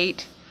the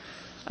weight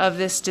of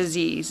this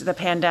disease, the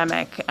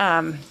pandemic,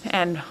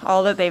 and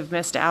all that they've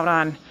missed out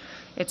on.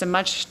 It's a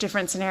much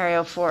different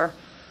scenario for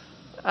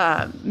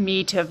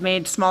me to have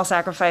made small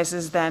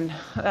sacrifices than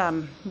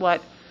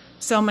what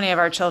so many of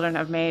our children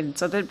have made.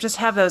 So to just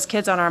have those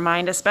kids on our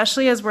mind,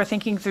 especially as we're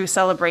thinking through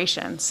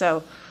celebration.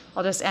 So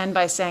I'll just end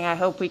by saying I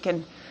hope we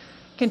can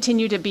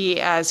continue to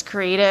be as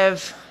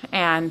creative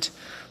and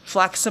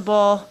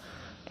flexible.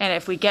 And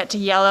if we get to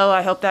yellow,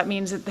 I hope that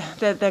means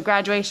that the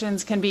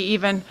graduations can be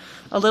even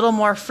a little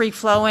more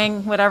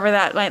free-flowing, whatever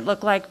that might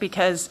look like,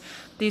 because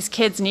these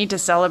kids need to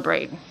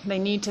celebrate. They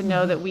need to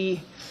know that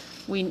we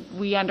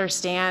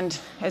understand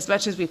as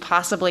much as we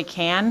possibly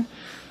can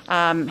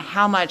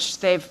how much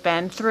they've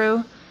been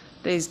through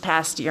these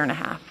past year and a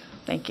half.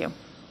 Thank you.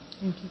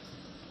 Thank you.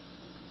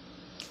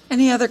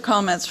 Any other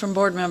comments from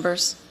board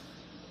members?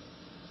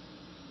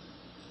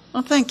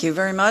 Well, thank you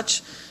very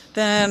much.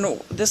 Then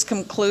this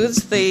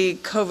concludes the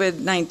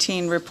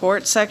COVID-19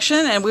 report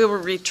section, and we will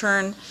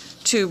return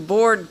to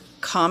board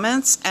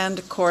comments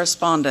and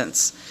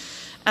correspondence.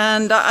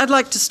 And I'd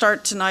like to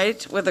start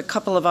tonight with a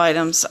couple of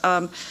items.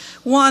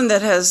 One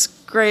that has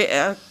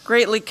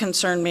greatly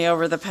concerned me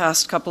over the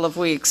past couple of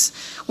weeks.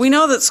 We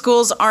know that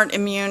schools aren't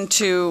immune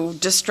to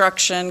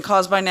destruction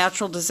caused by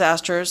natural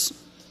disasters,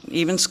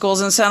 even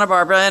schools in Santa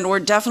Barbara, and we're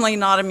definitely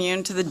not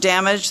immune to the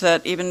damage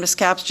that even Ms.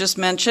 Capps just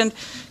mentioned,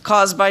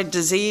 caused by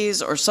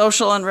disease or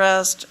social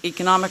unrest,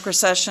 economic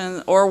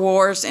recession, or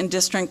wars in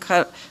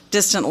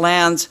distant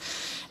lands.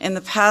 In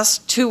the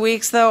past 2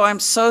 weeks, though, I'm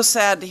so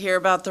sad to hear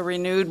about the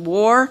renewed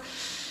war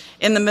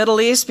in the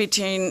Middle East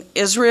between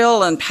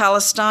Israel and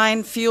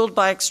Palestine, fueled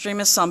by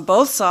extremists on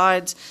both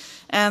sides,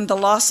 and the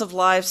loss of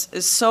lives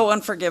is so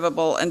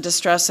unforgivable and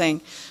distressing.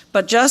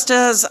 But just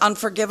as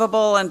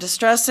unforgivable and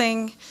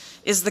distressing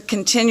is the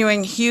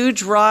continuing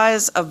huge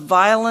rise of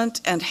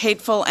violent and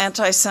hateful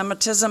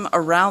anti-Semitism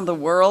around the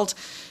world,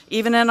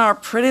 even in our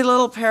pretty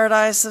little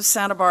paradise of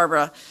Santa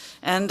Barbara.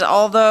 And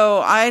although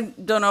I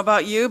don't know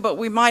about you, but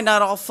we might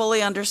not all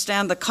fully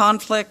understand the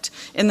conflict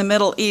in the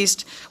Middle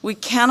East, we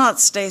cannot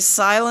stay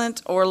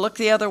silent or look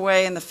the other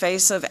way in the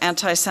face of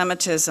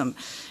anti-Semitism.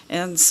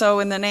 And so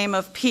in the name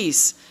of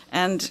peace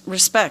and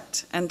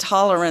respect and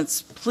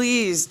tolerance,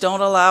 please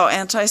don't allow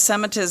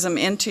anti-Semitism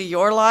into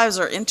your lives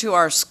or into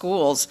our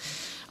schools.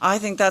 I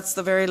think that's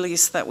the very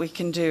least that we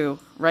can do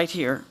right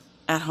here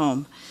at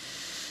home.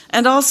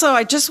 And also,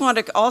 I just want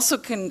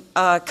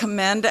to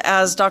commend,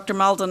 as Dr.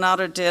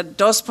 Maldonado did,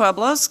 Dos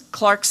Pueblos,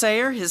 Clark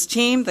Sayer, his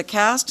team, the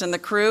cast, and the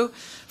crew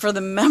for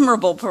the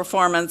memorable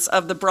performance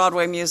of the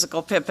Broadway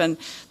musical Pippin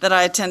that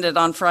I attended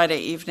on Friday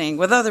evening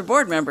with other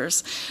board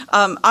members.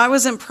 I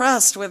was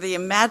impressed with the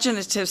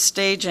imaginative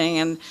staging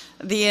and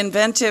the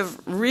inventive,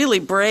 really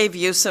brave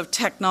use of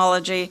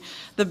technology,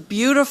 the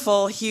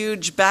beautiful,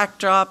 huge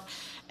backdrop,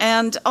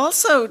 and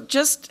also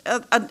just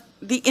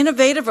the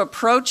innovative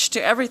approach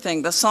to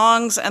everything, the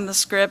songs and the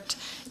script.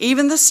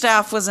 Even the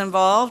staff was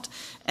involved,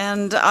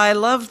 and I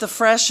loved the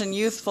fresh and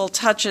youthful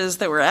touches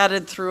that were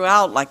added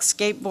throughout, like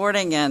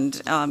skateboarding and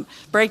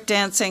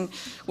breakdancing,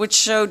 which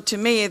showed to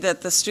me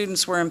that the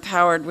students were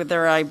empowered with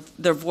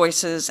their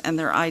voices and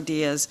their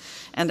ideas.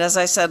 And as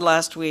I said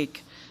last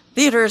week,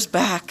 theater is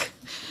back.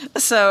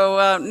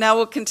 So now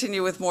we'll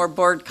continue with more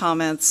board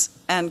comments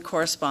and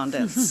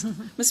correspondence.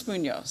 Ms.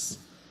 Munoz.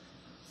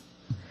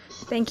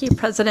 Thank you,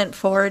 President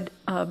Ford.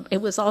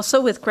 It was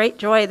also with great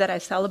joy that I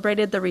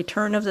celebrated the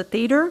return of the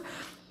theater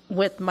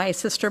with my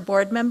sister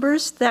board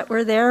members that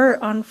were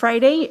there on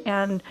Friday,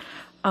 and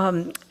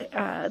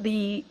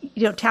the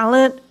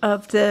talent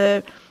of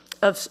the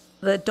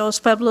Dos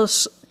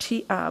Pueblos,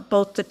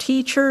 both the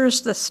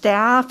teachers, the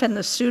staff, and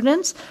the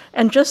students,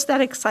 and just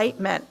that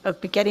excitement of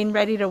getting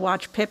ready to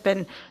watch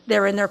Pippin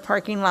there in their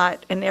parking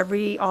lot, and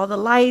all the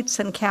lights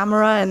and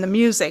camera and the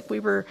music. We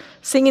were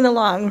singing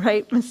along,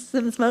 right, Mrs.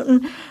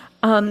 Sims-Moten?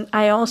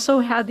 I also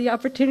had the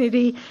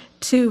opportunity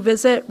to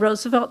visit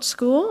Roosevelt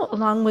School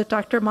along with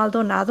Dr.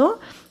 Maldonado,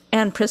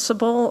 and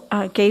Principal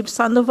Gabe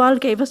Sandoval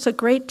gave us a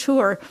great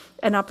tour,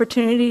 an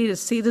opportunity to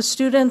see the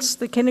students,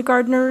 the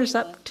kindergartners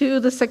up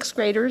to the sixth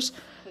graders.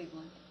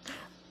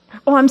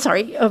 Oh, I'm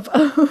sorry, of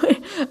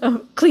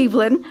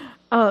Cleveland.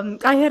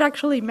 I had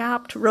actually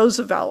mapped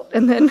Roosevelt,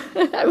 and then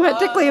I went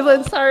to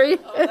Cleveland, sorry.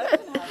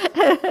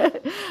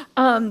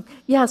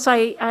 Yes,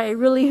 I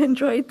really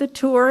enjoyed the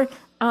tour.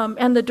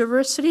 And the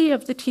diversity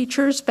of the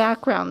teachers'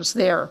 backgrounds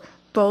there,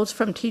 both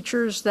from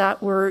teachers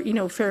that were,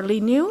 fairly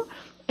new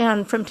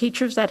and from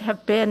teachers that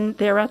have been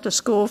there at the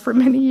school for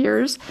many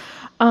years.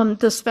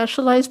 The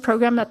specialized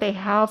program that they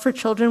have for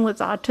children with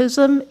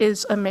autism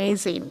is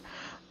amazing.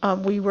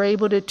 We were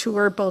able to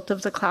tour both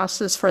of the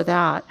classes for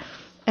that.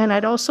 And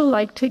I'd also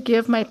like to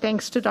give my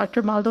thanks to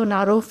Dr.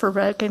 Maldonado for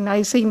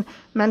recognizing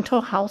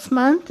Mental Health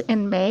Month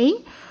in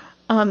May.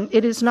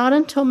 It is not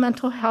until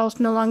mental health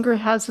no longer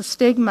has a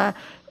stigma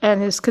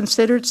and is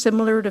considered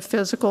similar to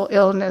physical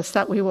illness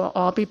that we will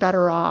all be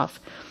better off.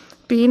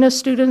 Being a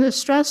student is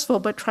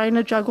stressful, but trying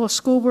to juggle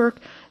schoolwork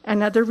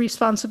and other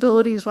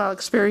responsibilities while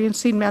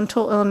experiencing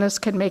mental illness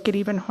can make it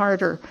even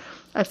harder.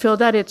 I feel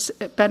that it's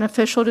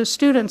beneficial to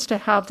students to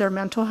have their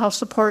mental health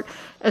support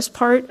as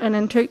an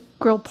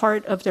integral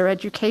part of their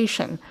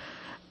education.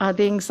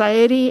 The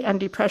Anxiety and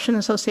Depression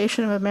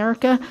Association of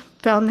America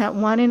found that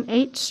 1 in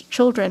 8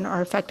 children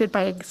are affected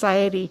by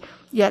anxiety,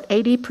 yet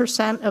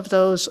 80% of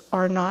those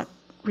are not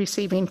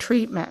receiving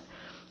treatment.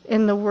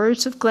 In the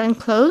words of Glenn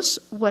Close,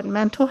 what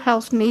mental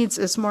health needs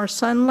is more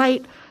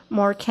sunlight,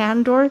 more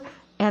candor,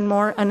 and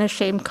more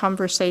unashamed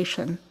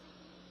conversation.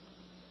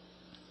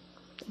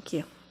 Thank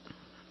you.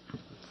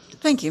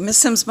 Thank you. Ms.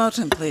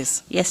 Sims-Moten,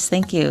 please. Yes,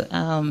 thank you.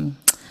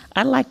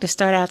 I'd like to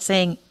start out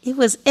saying it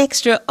was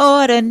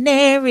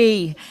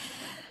extraordinary.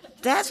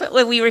 That's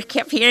what we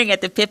kept hearing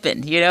at the Pippin,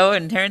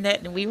 and hearing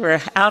that, and we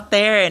were out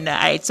there, and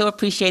I so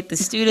appreciate the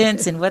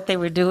students and what they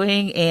were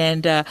doing,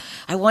 and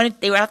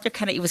they were out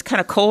there it was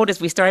kind of cold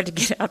as we started to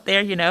get out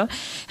there, and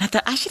I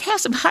thought I should have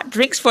some hot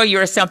drinks for you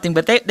or something,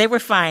 but they were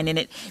fine, and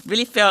it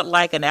really felt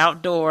like an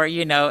outdoor,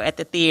 at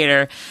the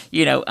theater,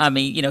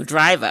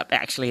 drive up,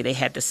 actually. They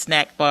had the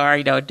snack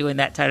bar, doing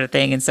that type of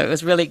thing, and so it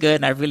was really good,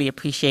 and I really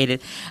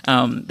appreciated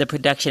the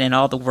production and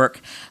all the work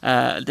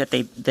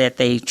that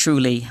they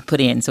truly put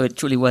in, so it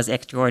truly was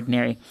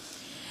extraordinary.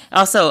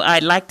 Also,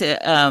 I'd like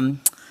to,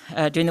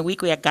 during the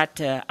week, we got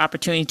the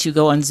opportunity to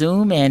go on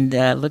Zoom and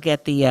look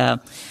at the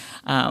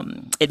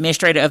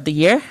Administrator of the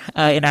Year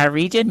in our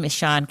region, Ms.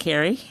 Sean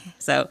Carey.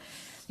 So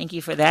thank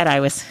you for that. I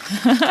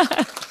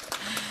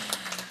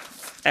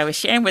was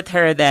sharing with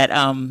her that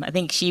I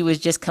think she was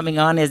just coming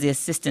on as the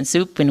assistant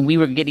soup, and we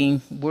were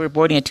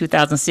boarding in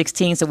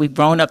 2016, so we've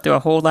grown up through a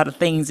whole lot of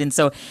things. And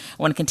so I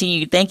want to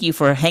continue to thank you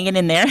for hanging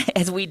in there,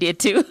 as we did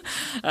too,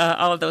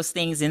 all of those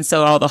things, and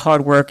so all the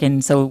hard work.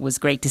 And so it was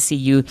great to see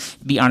you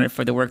be honored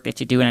for the work that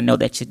you do, and I know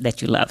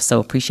that you love. So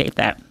appreciate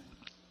that.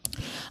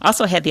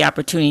 Also had the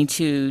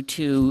opportunity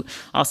to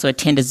also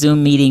attend a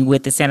Zoom meeting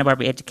with the Santa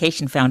Barbara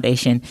Education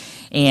Foundation,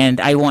 and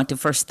I want to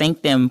first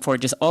thank them for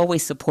just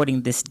always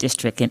supporting this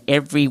district in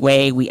every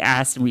way we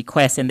ask and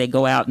request, and they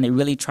go out and they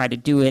really try to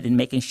do it and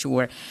making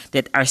sure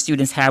that our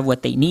students have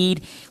what they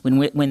need.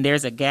 When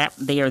there's a gap,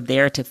 they are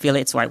there to fill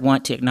it, so I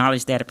want to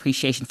acknowledge that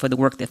appreciation for the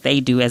work that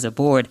they do as a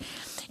board.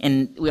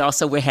 And we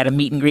had a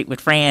meet and greet with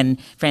Fran.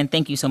 Fran,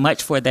 thank you so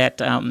much for that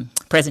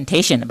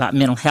presentation about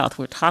mental health.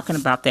 We're talking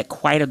about that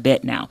quite a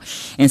bit now.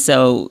 And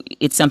so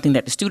it's something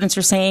that the students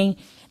are saying,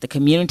 the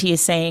community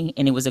is saying,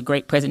 and it was a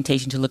great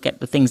presentation to look at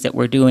the things that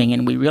we're doing.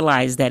 And we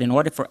realized that in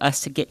order for us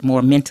to get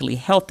more mentally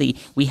healthy,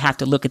 we have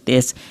to look at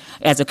this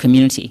as a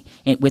community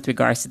with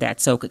regards to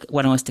that. So I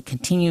want us to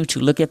continue to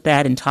look at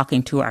that and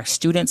talking to our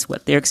students,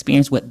 what their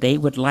experience, what they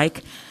would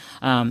like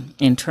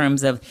in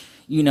terms of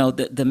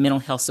the mental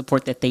health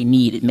support that they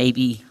need. It may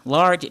be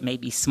large, it may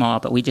be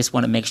small, but we just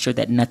want to make sure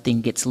that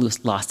nothing gets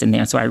lost in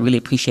there. So I really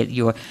appreciate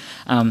your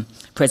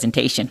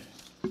presentation.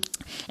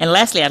 And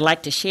lastly, I'd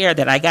like to share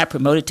that I got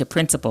promoted to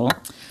principal.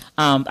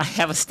 I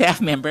have a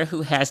staff member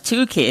who has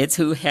 2 kids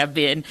who have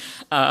been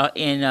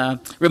in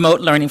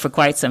remote learning for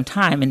quite some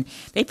time, and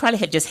they probably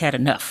had just had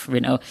enough,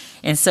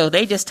 And so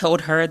they just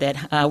told her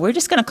that we're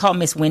just going to call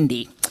Miss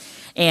Wendy.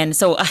 And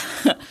so,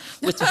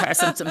 which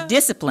has some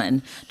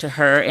discipline to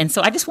her. And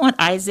so I just want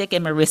Isaac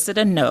and Marissa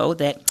to know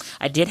that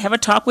I did have a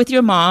talk with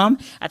your mom.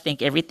 I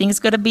think everything's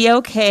going to be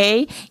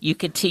okay. You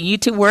continue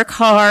to work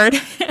hard.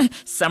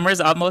 Summer's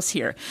almost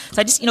here.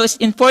 So I just, it's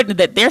important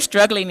that they're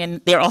struggling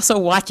and they're also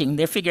watching.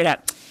 They're figured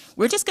out,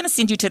 we're just going to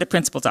send you to the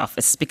principal's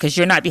office because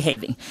you're not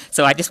behaving.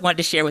 So I just wanted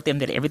to share with them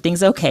that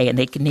everything's okay and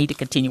they need to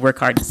continue to work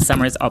hard.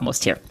 Summer is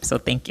almost here. So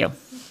thank you.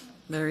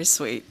 Very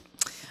sweet.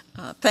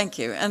 Thank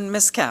you. And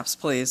Ms. Capps,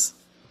 please.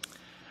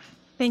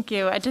 Thank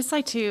you. I'd just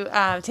like to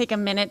take a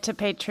minute to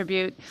pay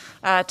tribute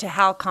to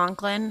Hal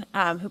Conklin,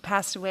 who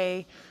passed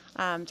away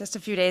just a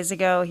few days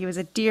ago. He was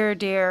a dear,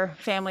 dear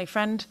family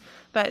friend,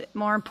 but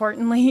more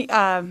importantly,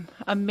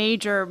 a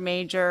major,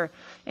 major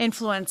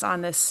influence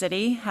on this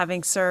city,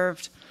 having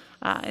served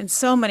in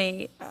so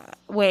many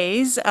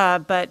ways,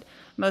 but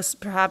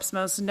perhaps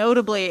most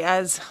notably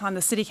as on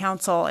the city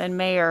council and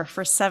mayor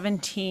for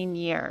 17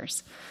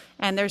 years.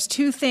 And there's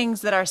 2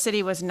 things that our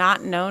city was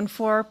not known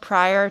for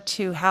prior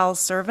to Hal's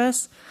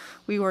service.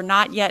 We were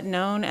not yet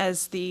known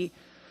as the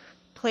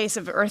place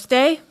of Earth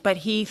Day, but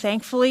he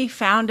thankfully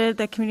founded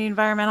the Community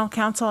Environmental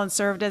Council and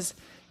served as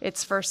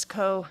its first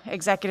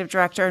co-executive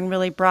director and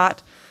really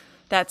brought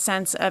that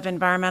sense of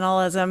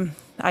environmentalism.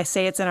 I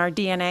say it's in our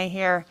DNA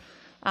here,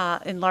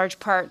 in large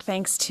part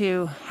thanks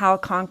to Hal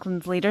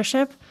Conklin's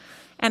leadership.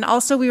 And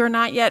also we were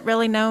not yet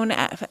really known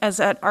as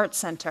an art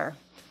center.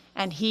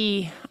 And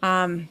he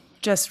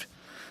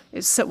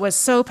was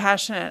so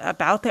passionate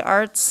about the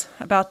arts,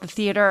 about the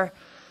theater,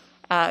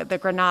 the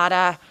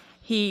Granada.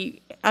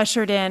 He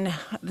ushered in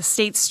the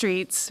State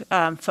Street's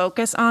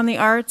focus on the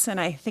arts, and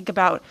I think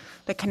about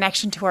the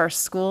connection to our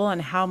school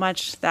and how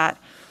much that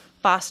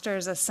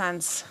fosters a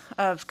sense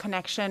of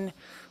connection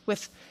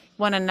with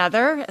one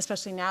another,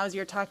 especially now as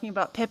you're talking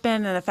about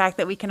Pippin and the fact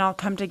that we can all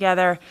come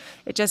together.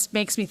 It just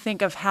makes me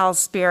think of Hal's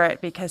spirit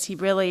because he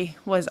really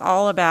was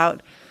all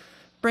about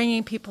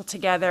bringing people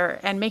together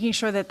and making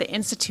sure that the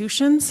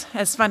institutions,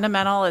 as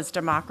fundamental as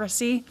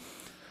democracy,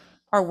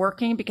 are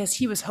working, because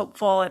he was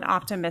hopeful and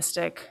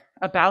optimistic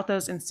about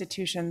those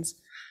institutions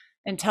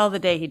until the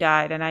day he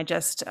died. And I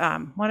just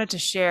wanted to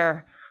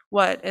share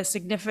what a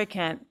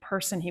significant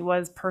person he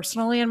was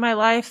personally in my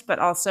life, but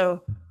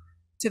also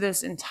to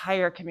this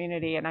entire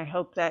community. And I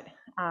hope that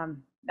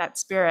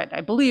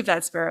I believe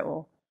that spirit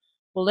will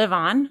live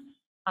on.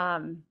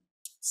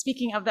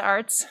 Speaking of the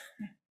arts,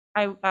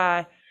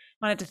 I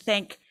wanted to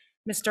thank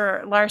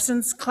Mr.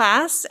 Larson's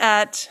class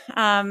at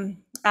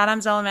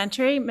Adams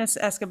Elementary. Miss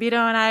Escobedo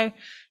and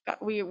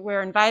we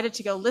were invited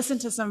to go listen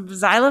to some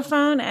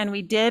xylophone, and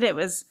we did. It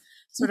was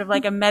sort of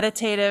like a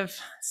meditative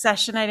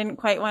session. I didn't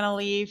quite want to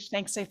leave.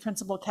 Thanks to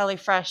Principal Kelly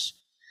Fresh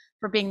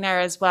for being there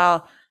as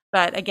well.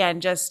 But again,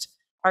 just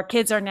our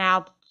kids are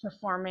now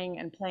performing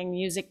and playing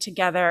music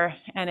together,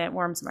 and it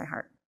warms my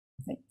heart.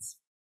 Thanks.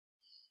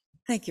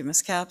 Thank you,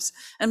 Ms. Capps.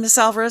 And Ms.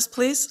 Alvarez,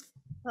 please.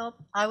 Well,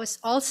 I was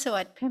also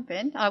at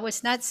Pimpin. I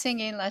was not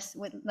singing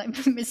with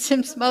Ms.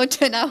 Sims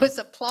Moten. I was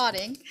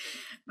applauding,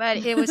 but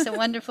it was a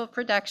wonderful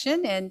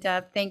production. And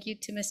thank you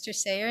to Mr.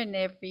 Sayer and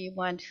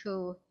everyone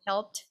who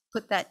helped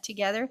put that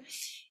together.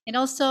 And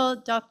also,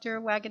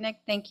 Dr. Wagenek,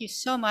 thank you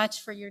so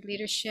much for your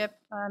leadership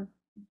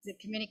the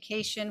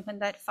communication when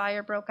that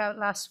fire broke out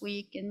last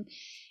week and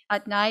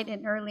at night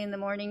and early in the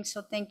morning.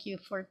 So thank you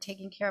for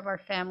taking care of our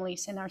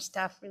families, and our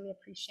staff really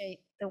appreciate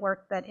the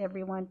work that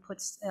everyone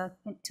puts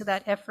into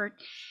that effort.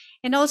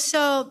 And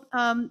also,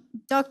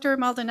 Dr.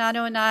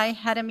 Maldonado and I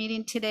had a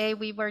meeting today.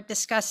 We were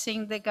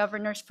discussing the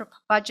governor's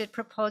budget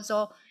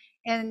proposal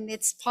and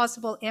its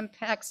possible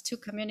impacts to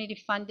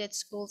community-funded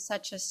schools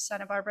such as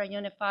Santa Barbara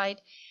Unified.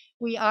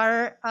 We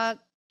are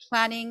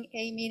planning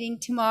a meeting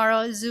tomorrow,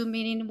 a Zoom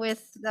meeting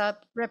with the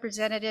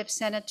Representative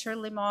Senator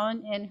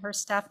Limon and her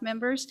staff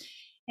members.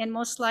 And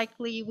most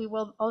likely we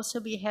will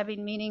also be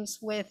having meetings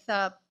with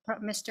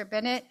Mr.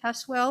 Bennett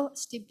as well,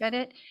 Steve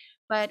Bennett,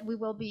 but we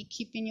will be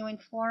keeping you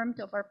informed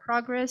of our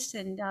progress.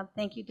 And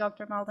thank you,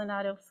 Dr.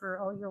 Maldonado, for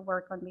all your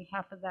work on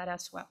behalf of that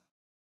as well.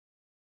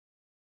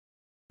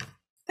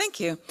 Thank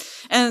you.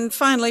 And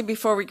finally,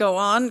 before we go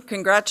on,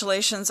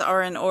 congratulations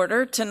are in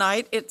order.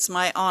 Tonight, it's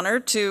my honor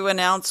to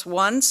announce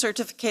one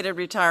certificated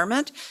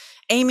retirement.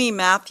 Amy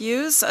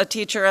Matthews, a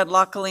teacher at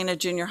La Colina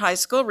Junior High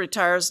School,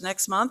 retires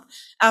next month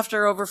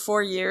after over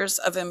 4 years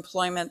of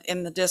employment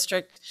in the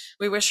district.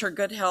 We wish her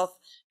good health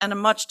and a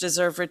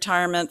much-deserved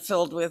retirement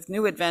filled with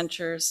new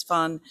adventures,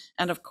 fun,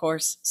 and of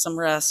course, some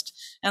rest.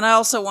 And I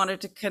also wanted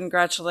to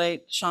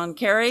congratulate Sean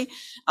Carey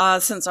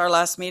since our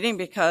last meeting,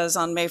 because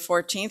on May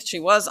 14th, she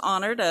was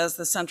honored as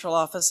the Central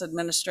Office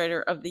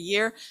Administrator of the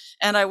Year.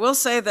 And I will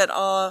say that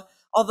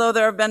although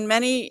there have been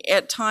many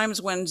at times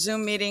when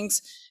Zoom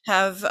meetings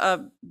have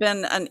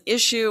been an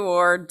issue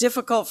or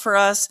difficult for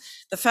us,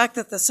 the fact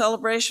that the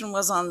celebration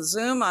was on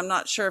Zoom, I'm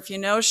not sure if you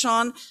know,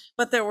 Sean,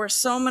 but there were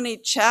so many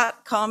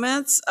chat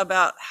comments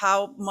about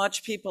how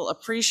much people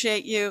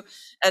appreciate you,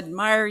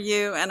 admire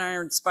you, and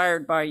are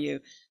inspired by you.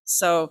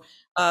 So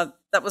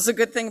that was a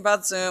good thing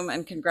about Zoom,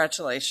 and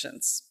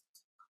congratulations.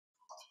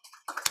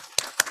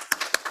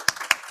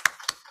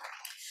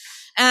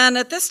 And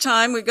at this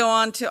time, we go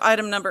on to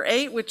item number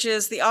 8, which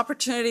is the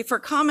opportunity for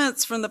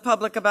comments from the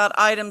public about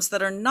items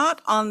that are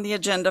not on the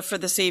agenda for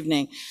this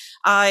evening.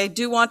 I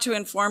do want to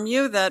inform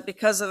you that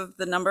because of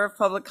the number of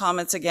public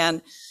comments,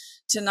 again,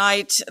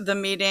 tonight, the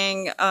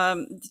meeting,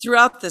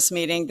 throughout this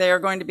meeting, they are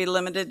going to be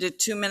limited to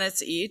 2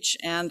 minutes each.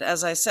 And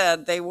as I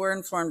said, they were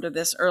informed of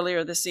this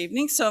earlier this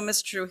evening. So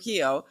Ms.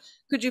 Trujillo,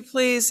 could you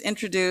please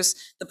introduce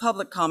the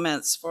public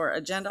comments for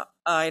agenda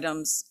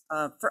items,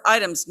 for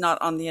items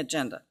not on the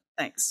agenda?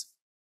 Thanks.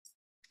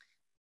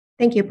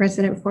 Thank you,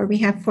 President Ford. We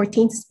have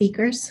 14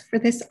 speakers for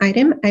this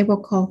item. I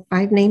will call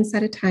 5 names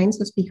at a time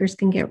so speakers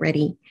can get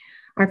ready.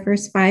 Our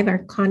first 5 are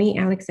Connie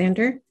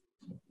Alexander,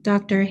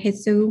 Dr.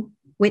 Jesus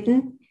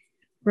Witten,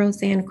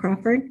 Roseanne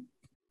Crawford,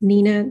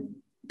 Nina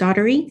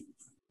Daughtery,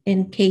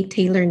 and Kay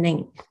Taylor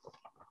Nang.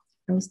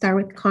 I will start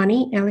with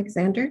Connie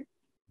Alexander.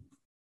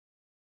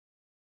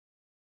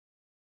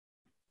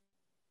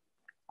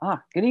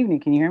 Good evening.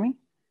 Can you hear me?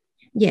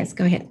 Yes,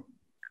 go ahead.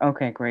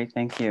 Okay, great.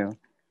 Thank you.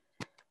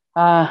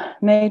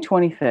 May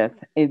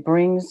 25th, it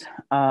brings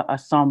a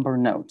somber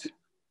note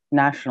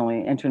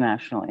nationally,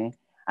 internationally,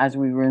 as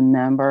we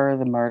remember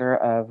the murder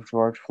of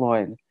George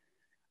Floyd.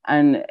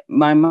 And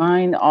my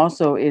mind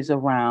also is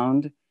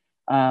around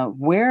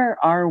where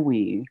are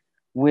we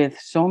with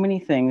so many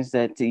things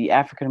that the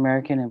African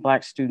American and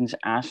Black students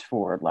asked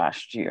for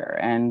last year.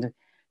 And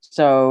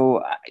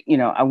so, you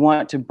know, I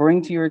want to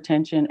bring to your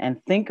attention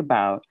and think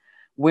about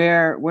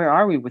where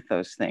are we with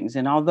those things.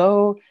 And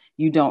although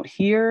you don't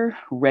hear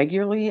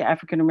regularly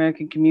African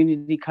American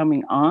community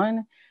coming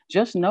on,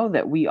 just know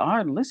that we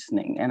are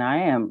listening, and I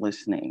am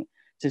listening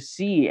to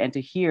see and to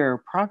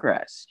hear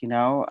progress.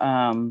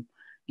 I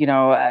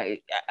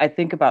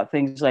think about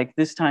things like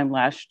this time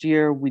last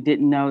year, we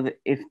didn't know that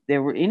if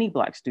there were any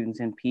Black students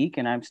in Peak,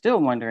 and I'm still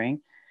wondering,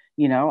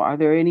 are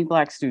there any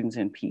Black students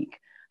in Peak?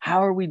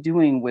 How are we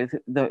doing with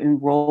the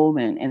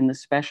enrollment in the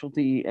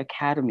specialty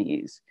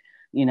academies?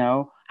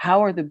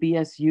 How are the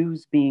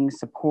BSUs being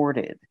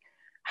supported?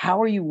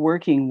 How are you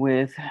working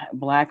with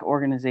Black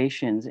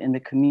organizations in the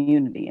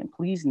community? And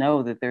please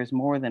know that there's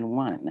more than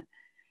one.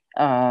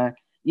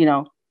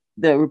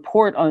 The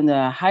report on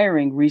the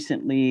hiring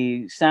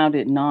recently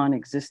sounded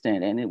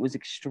non-existent, and it was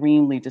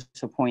extremely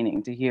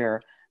disappointing to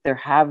hear there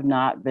have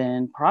not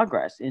been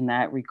progress in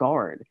that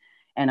regard.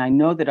 And I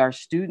know that our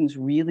students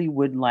really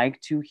would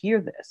like to hear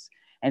this.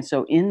 And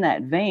so in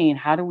that vein,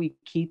 how do we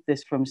keep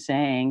this from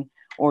saying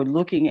or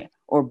looking at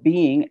or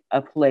being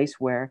a place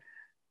where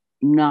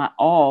not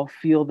all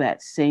feel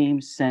that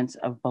same sense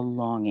of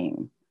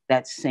belonging,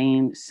 that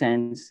same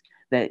sense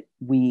that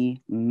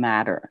we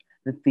matter,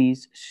 that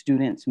these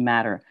students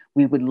matter.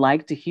 We would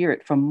like to hear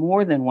it from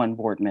more than one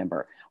board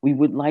member. We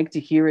would like to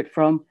hear it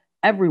from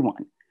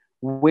everyone.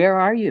 Where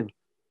are you?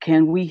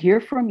 Can we hear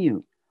from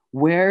you?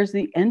 Where's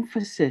the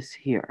emphasis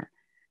here?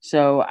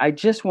 So I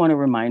just want to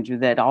remind you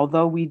that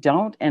although we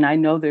don't, and I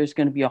know there's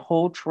going to be a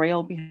whole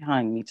trail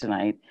behind me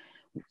tonight,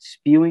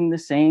 spewing the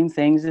same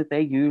things that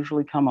they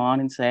usually come on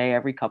and say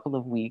every couple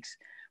of weeks,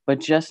 but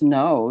just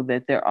know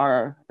that there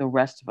are the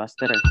rest of us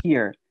that are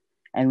here,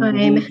 and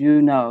we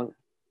do know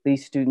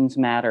these students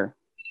matter.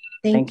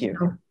 Thank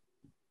you.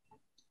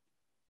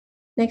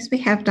 Next, we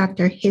have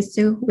Dr.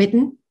 Hisu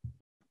Witten.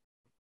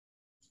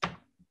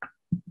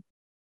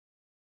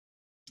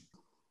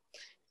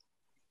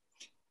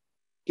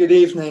 Good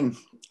evening.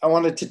 I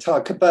wanted to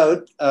talk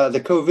about the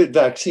COVID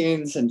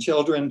vaccines in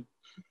children.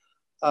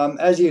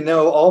 As you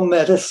know, all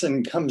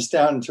medicine comes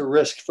down to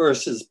risk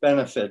versus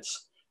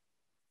benefits.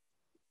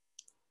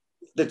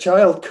 The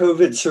child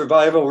COVID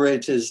survival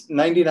rate is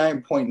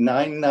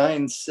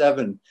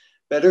 99.997,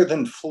 better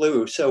than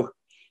flu. So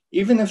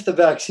even if the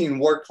vaccine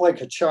worked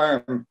like a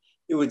charm,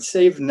 it would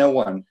save no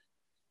one.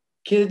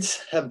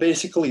 Kids have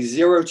basically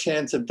zero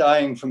chance of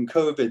dying from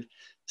COVID,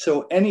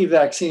 so any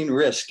vaccine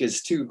risk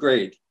is too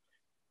great.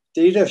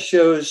 Data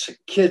shows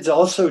kids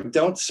also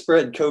don't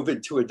spread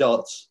COVID to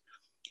adults.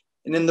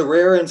 And in the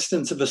rare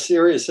instance of a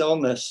serious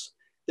illness,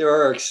 there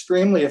are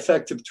extremely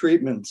effective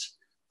treatments.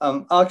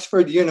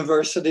 Oxford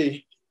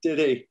University did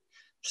a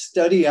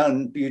study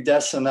on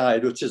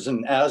budesonide, which is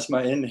an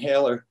asthma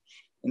inhaler,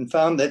 and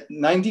found that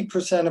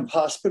 90% of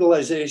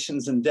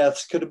hospitalizations and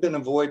deaths could have been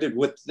avoided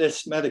with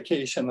this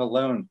medication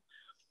alone.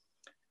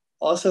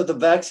 Also, the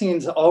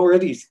vaccine's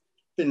already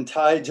been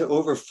tied to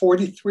over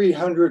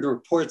 4,300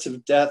 reports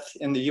of death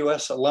in the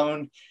US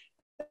alone.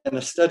 And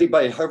a study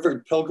by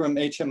Harvard Pilgrim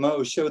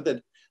HMO showed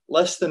that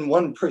less than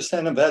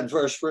 1% of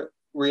adverse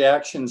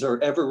reactions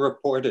are ever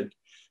reported.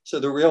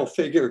 So the real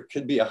figure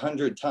could be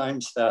 100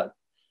 times that.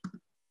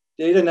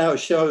 Data now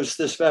shows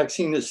this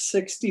vaccine is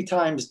 60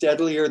 times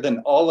deadlier than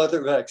all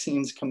other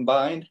vaccines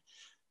combined.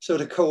 So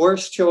to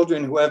coerce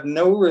children who have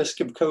no risk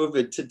of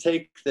COVID to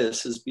take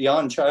this is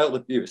beyond child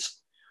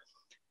abuse.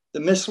 The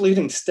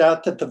misleading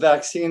stat that the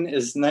vaccine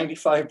is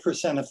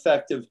 95%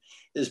 effective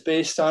is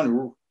based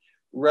on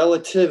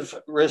relative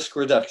risk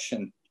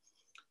reduction.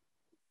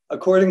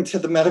 According to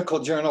the medical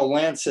journal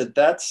Lancet,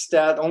 that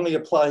stat only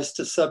applies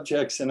to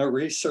subjects in a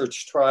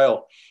research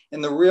trial.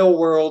 In the real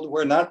world,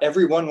 where not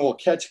everyone will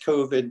catch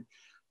COVID,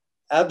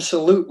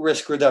 absolute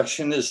risk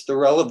reduction is the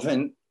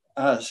relevant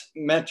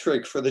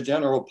metric for the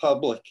general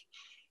public.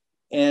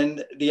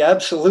 And the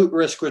absolute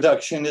risk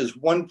reduction is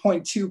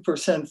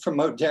 1.2% for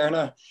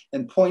Moderna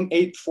and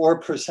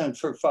 0.84%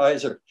 for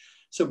Pfizer.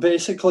 So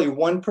basically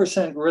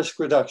 1% risk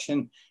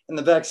reduction, and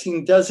the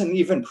vaccine doesn't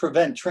even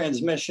prevent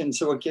transmission,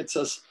 so it gets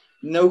us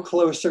no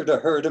closer to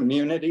herd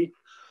immunity.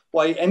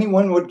 Why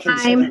anyone would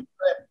consider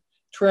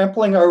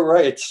trampling our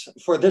rights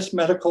for this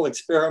medical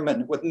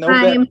experiment with no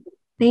benefit.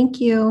 Thank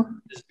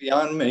you. Is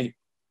beyond me.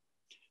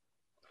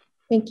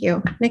 Thank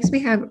you. Next,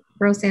 we have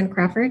Roseanne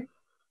Crawford.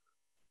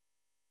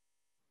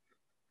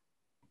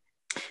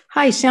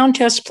 Hi, sound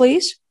test,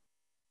 please.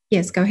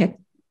 Yes, go ahead.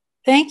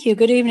 Thank you.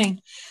 Good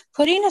evening.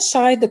 Putting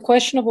aside the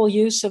questionable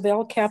use of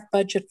LCAP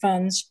budget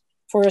funds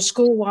for a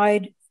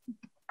school-wide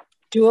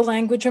dual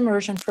language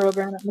immersion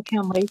program at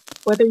McKinley,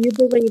 whether you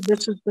believe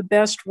this is the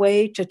best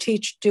way to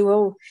teach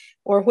dual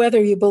or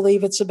whether you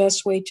believe it's the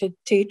best way to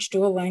teach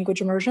dual language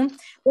immersion,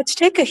 let's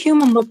take a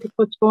human look at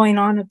what's going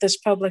on at this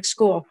public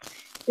school.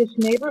 This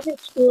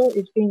neighborhood school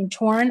is being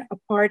torn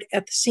apart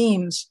at the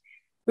seams.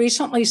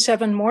 Recently,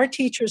 7 more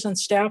teachers and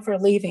staff are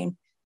leaving.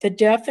 The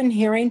deaf and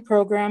hearing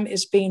program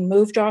is being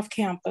moved off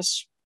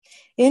campus.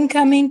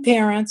 Incoming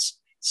parents,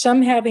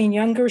 some having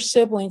younger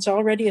siblings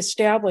already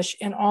established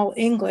in all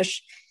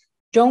English,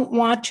 don't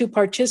want to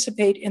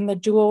participate in the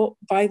dual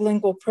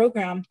bilingual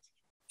program,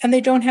 and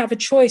they don't have a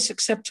choice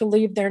except to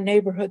leave their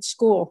neighborhood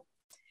school.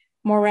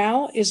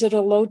 Morale is at a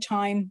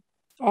all-time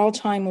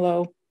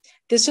low.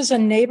 This is a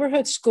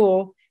neighborhood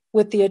school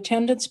with the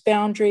attendance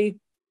boundary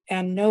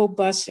and no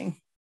busing.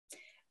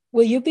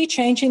 Will you be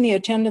changing the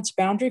attendance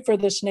boundary for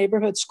this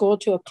neighborhood school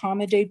to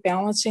accommodate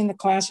balancing the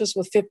classes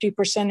with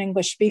 50%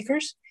 English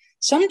speakers?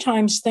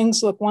 Sometimes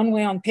things look one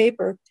way on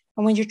paper,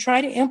 and when you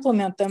try to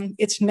implement them,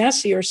 it's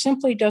messy or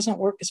simply doesn't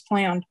work as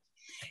planned.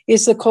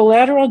 Is the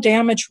collateral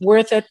damage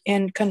worth it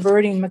in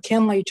converting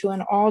McKinley to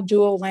an all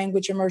dual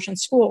language immersion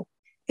school?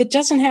 It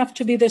doesn't have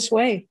to be this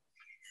way.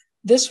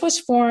 This was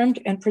formed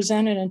and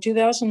presented in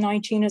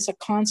 2019 as a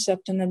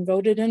concept and then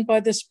voted in by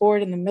this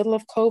board in the middle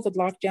of COVID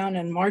lockdown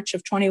in March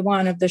of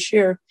 21 of this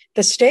year.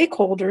 The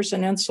stakeholders,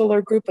 an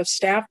insular group of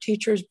staff,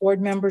 teachers,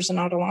 board members, and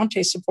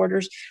Adelante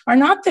supporters, are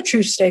not the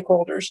true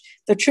stakeholders.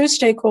 The true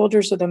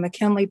stakeholders are the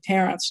McKinley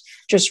parents,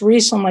 just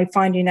recently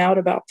finding out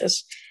about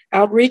this.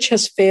 Outreach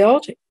has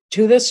failed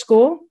to this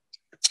school,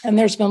 and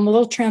there's been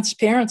little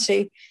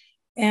transparency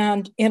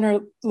and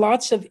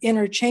lots of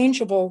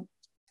interchangeable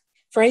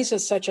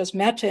phrases such as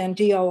META and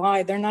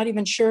DLI. They're not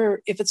even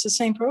sure if it's the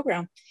same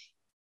program.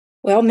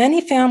 Well,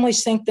 many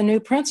families think the new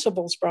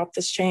principals brought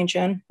this change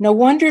in. No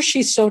wonder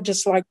she's so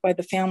disliked by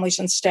the families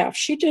and staff.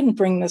 She didn't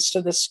bring this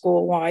to the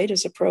school-wide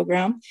as a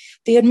program.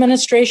 The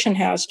administration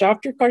has.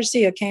 Dr.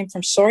 Garcia came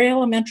from Soria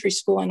Elementary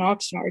School in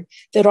Oxnard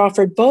that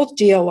offered both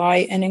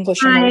DLI and English.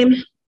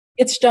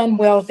 It's done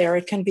well there.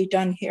 It can be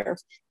done here.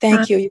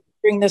 Thank you. You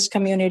bring this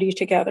community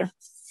together.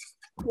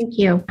 Thank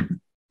you.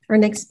 Our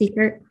next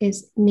speaker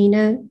is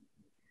Nina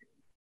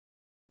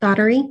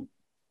Daughtery.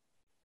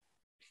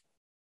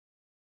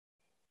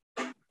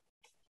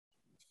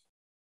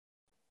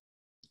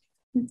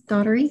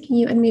 Daughtery, can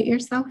you unmute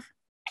yourself?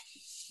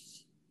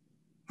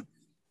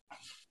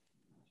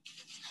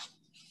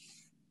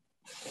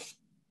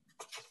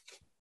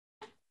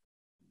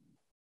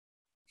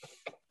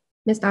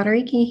 Ms.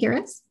 Daughtery, can you hear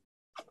us?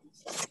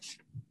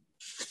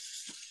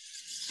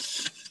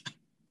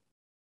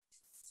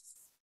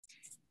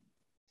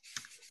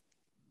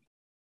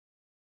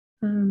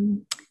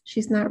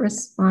 She's not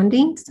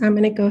responding, so I'm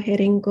going to go ahead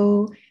and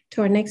go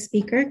to our next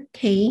speaker,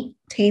 Kay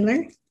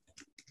Taylor.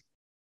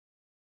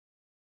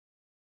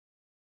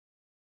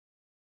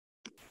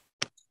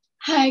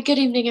 Hi, good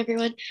evening,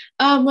 everyone.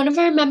 One of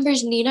our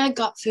members, Nina,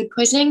 got food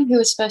poisoning, who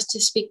was supposed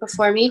to speak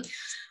before me.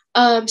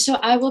 So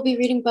I will be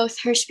reading both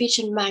her speech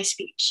and my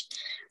speech.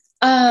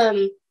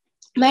 My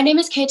name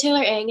is Kay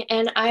Taylor Ng,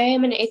 and I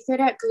am an 8th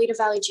grader at Goleta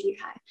Valley Junior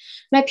High.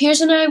 My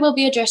peers and I will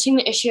be addressing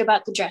the issue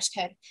about the dress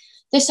code.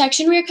 The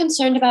section we are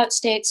concerned about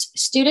states,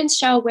 students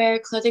shall wear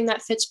clothing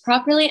that fits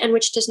properly and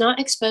which does not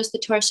expose the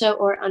torso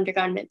or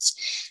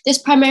undergarments. This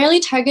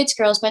primarily targets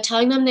girls by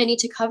telling them they need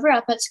to cover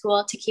up at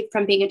school to keep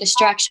from being a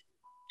distraction.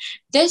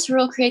 This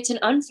rule creates an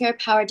unfair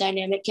power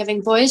dynamic, giving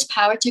boys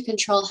power to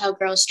control how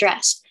girls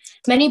dress.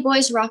 Many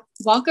boys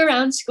walk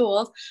around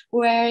school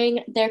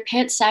wearing their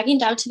pants sagging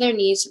down to their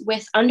knees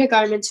with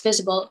undergarments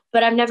visible,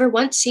 but I've never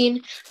once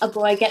seen a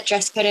boy get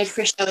dress coded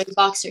for showing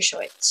boxer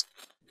shorts.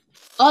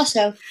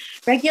 Also,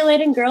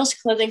 regulating girls'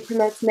 clothing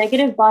promotes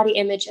negative body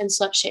image and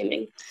slut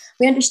shaming.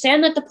 We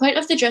understand that the point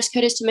of the dress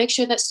code is to make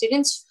sure that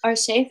students are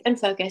safe and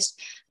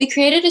focused. We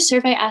created a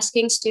survey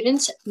asking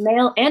students,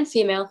 male and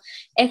female,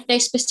 if they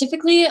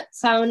specifically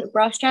found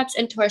bra straps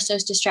and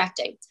torsos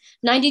distracting.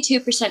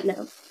 92%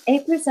 no.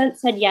 8%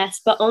 said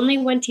yes, but only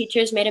when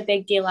teachers made a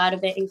big deal out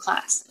of it in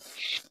class.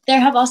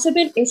 There have also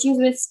been issues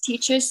with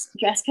teachers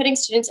dress coding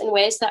students in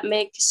ways that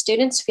make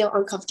students feel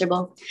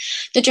uncomfortable.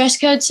 The dress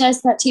code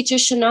says that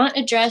teachers should not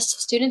address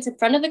students in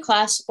front of the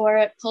class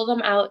or pull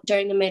them out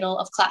during the middle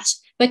of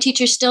class, but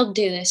teachers still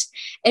do this.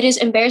 It is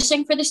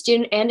embarrassing for the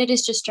student and it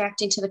is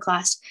distracting to the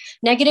class,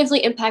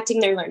 negatively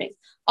impacting their learning.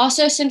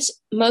 Also, since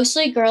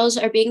mostly girls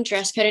are being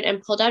dress coded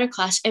and pulled out of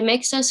class, it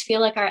makes us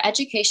feel like our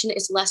education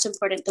is less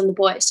important than the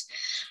boys.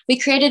 We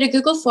created a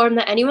Google form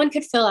that anyone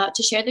could fill out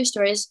to share their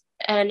stories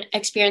and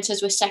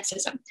experiences with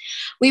sexism.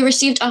 We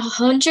received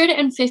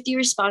 150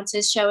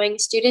 responses showing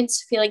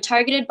students feeling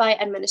targeted by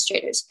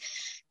administrators.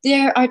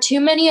 There are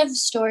too many of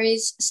these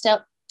stories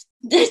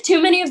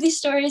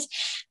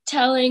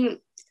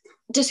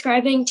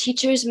describing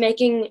teachers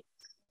making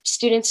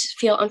students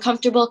feel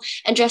uncomfortable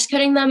and dress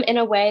coding them in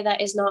a way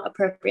that is not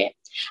appropriate.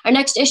 Our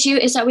next issue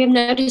is that we have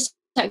noticed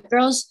that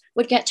girls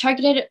would get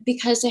targeted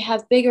because they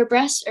have bigger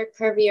breasts or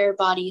curvier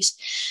bodies.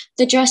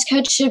 The dress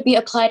code should be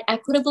applied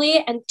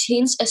equitably, and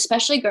teens,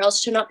 especially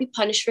girls, should not be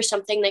punished for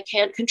something they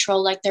can't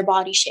control, like their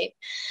body shape.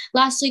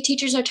 Lastly,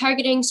 teachers are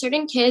targeting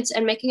certain kids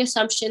and making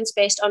assumptions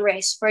based on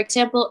race. For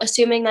example,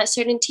 assuming that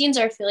certain teens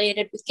are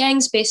affiliated with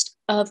gangs based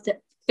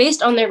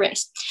on their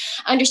race.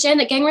 I understand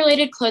that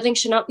gang-related clothing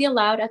should not be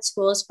allowed at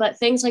schools, but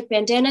things like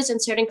bandanas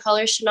and certain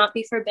colors should not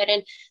be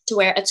forbidden to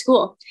wear at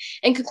school.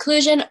 In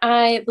conclusion,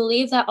 I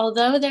believe that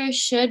although there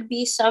should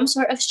be some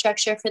sort of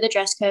structure for the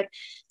dress code,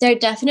 there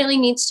definitely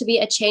needs to be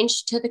a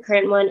change to the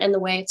current one and the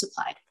way it's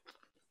applied.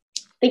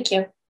 Thank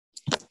you.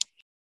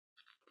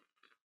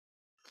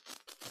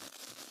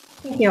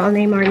 Thank you. I'll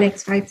name our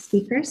next 5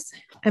 speakers: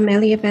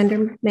 Amelia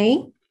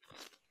Vandermay,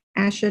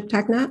 Asher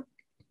Tagnat,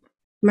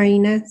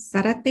 Marina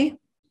Zarate,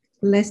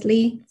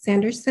 Leslie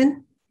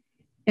Sanderson,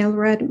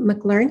 Elrod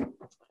McLearn.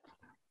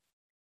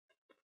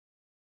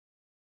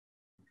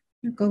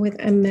 I'll go with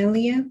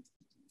Amelia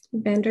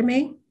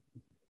Vandermay.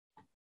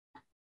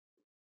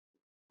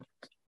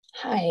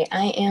 Hi,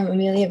 I am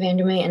Amelia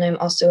Vandermay, and I'm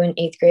also an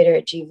 8th grader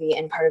at GV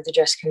and part of the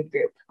dress code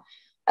group.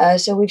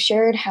 So we've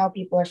shared how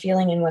people are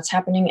feeling and what's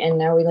happening, and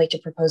now we'd like to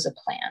propose a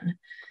plan.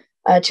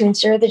 To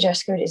ensure the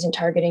dress code isn't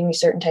targeting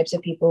certain types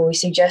of people, we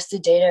suggest the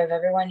data of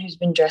everyone who's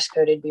been dress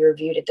coded be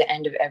reviewed at the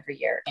end of every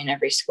year in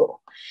every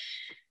school.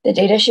 The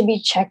data should be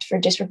checked for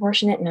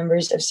disproportionate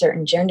numbers of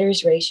certain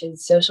genders,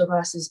 races, social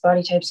classes,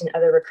 body types, and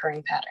other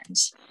recurring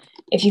patterns.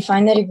 If you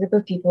find that a group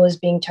of people is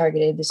being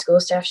targeted, the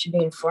school staff should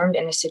be informed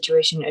and a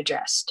situation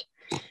addressed.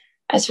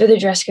 As for the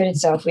dress code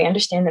itself, we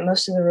understand that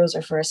most of the rules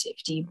are for our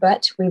safety,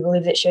 but we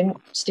believe that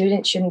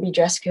students shouldn't be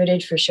dress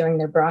coded for showing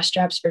their bra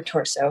straps or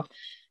torso,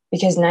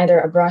 because neither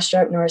a bra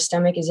strap nor a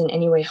stomach is in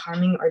any way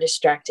harming or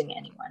distracting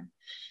anyone.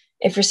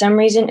 If for some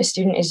reason a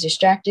student is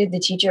distracted, the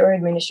teacher or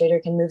administrator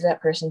can move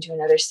that person to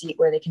another seat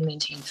where they can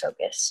maintain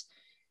focus.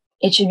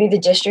 It should be the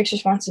district's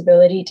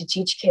responsibility to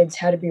teach kids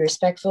how to be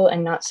respectful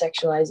and not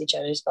sexualize each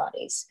other's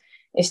bodies.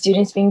 If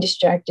students being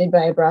distracted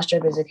by a bra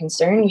strap is a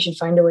concern, you should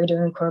find a way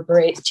to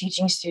incorporate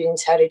teaching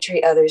students how to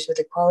treat others with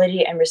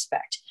equality and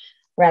respect,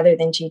 rather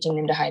than teaching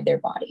them to hide their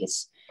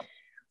bodies.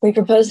 We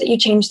propose that you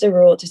change the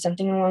rule to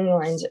something along the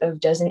lines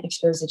of doesn't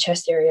expose the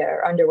chest area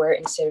or underwear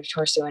instead of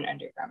torso and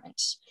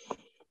undergarments.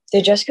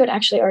 The dress code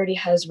actually already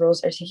has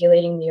rules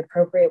articulating the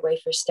appropriate way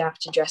for staff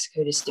to dress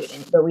code a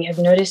student, but we have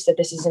noticed that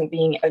this isn't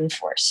being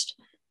enforced.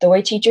 The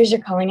way teachers are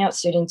calling out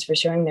students for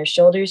showing their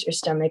shoulders or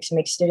stomachs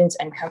makes students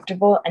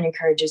uncomfortable and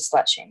encourages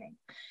slut shaming.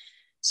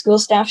 School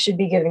staff should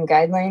be given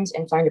guidelines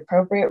and find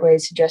appropriate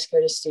ways to dress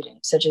code a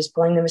student, such as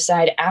pulling them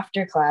aside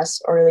after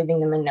class or leaving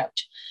them a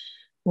note.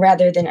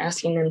 rather than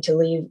asking them to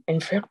leave in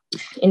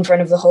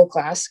front of the whole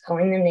class,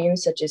 calling them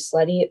names such as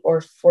slutty, or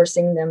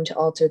forcing them to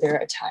alter their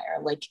attire,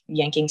 like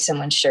yanking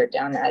someone's shirt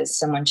down, as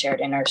someone shared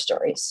in our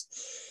stories.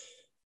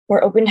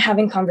 We're open to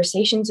having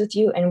conversations with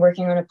you and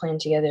working on a plan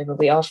together, but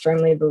we all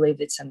firmly believe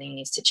that something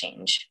needs to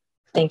change.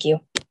 Thank you.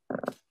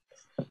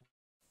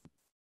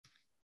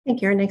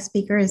 Thank you. Our next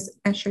speaker is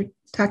Asher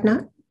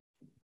Taknot.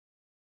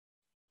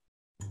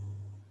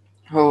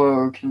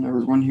 Hello, can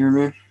everyone hear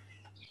me?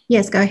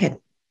 Yes, go ahead.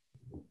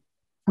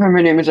 Hi,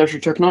 my name is Asher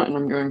Teknot, and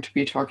I'm going to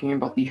be talking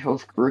about the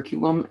health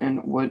curriculum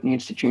and what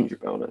needs to change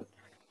about it.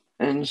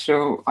 And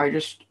so I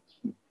just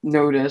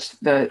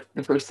noticed that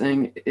the first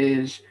thing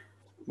is,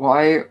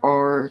 why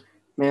are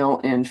male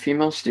and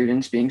female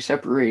students being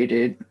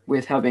separated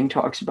with having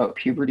talks about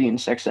puberty and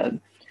sex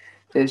ed?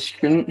 This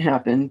shouldn't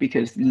happen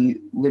because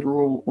the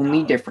literal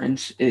only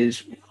difference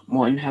is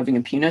one having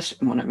a penis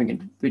and one having a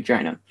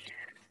vagina.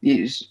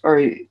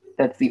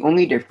 That's the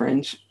only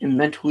difference, and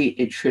mentally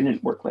it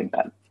shouldn't work like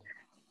that.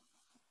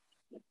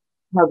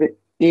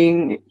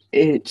 Having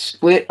it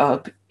split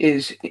up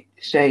is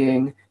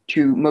saying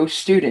to most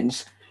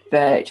students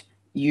that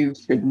you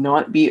should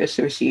not be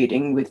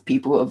associating with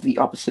people of the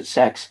opposite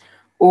sex,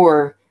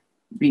 or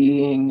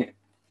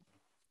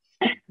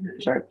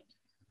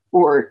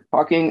or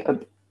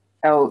talking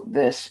about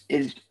this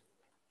is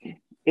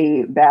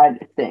a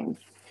bad thing.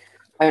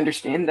 I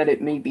understand that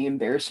it may be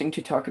embarrassing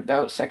to talk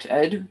about sex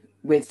ed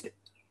with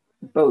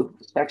both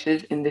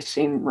sexes in the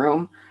same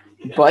room,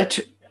 but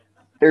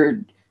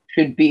there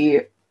should be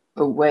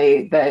a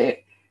way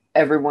that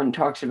everyone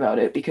talks about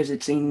it, because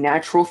it's a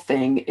natural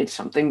thing. It's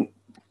something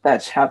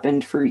that's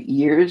happened for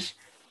years,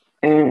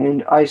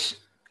 and I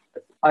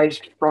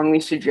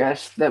strongly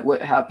suggest that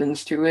what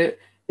happens to it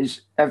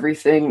is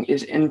everything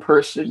is in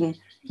person,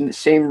 in the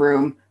same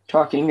room,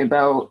 talking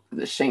about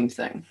the same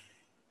thing.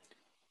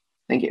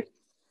 Thank you.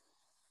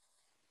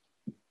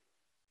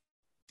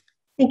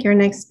 Thank you. Our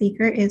next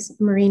speaker is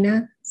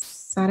Marina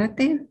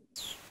Zárate.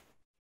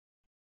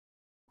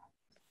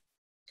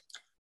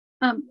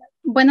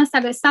 Buenas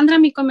tardes. Sandra,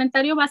 mi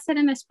comentario va a ser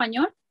en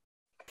español.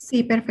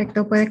 Sí,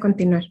 perfecto. Puede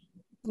continuar.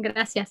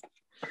 Gracias.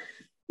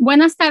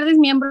 Buenas tardes,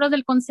 miembros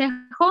del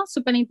Consejo,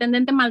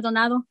 Superintendente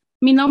Maldonado.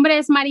 Mi nombre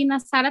es Marina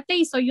Zárate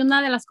y soy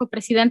una de las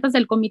copresidentas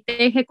del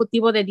Comité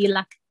Ejecutivo de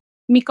DILAC.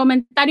 Mi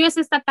comentario es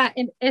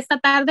esta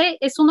tarde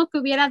es uno que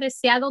hubiera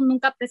deseado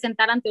nunca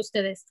presentar ante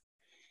ustedes.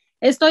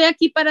 Estoy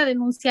aquí para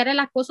denunciar el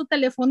acoso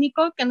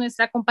telefónico que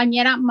nuestra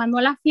compañera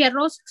Manuela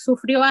Fierros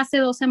sufrió hace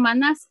 2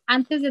 semanas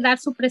antes de dar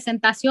su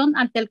presentación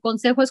ante el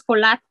Consejo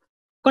Escolar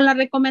con las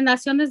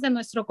recomendaciones de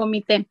nuestro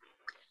comité.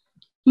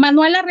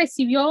 Manuela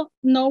recibió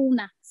no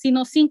una,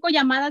 sino 5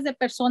 llamadas de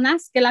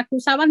personas que la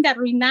acusaban de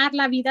arruinar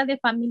la vida de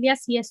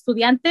familias y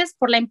estudiantes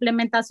por la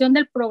implementación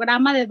del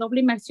programa de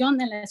doble inmersión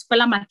en la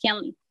escuela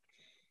McKinley.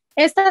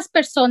 Estas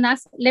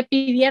personas le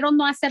pidieron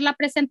no hacer la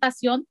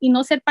presentación y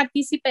no ser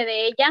partícipe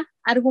de ella,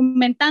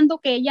 argumentando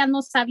que ella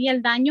no sabía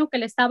el daño que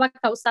le estaba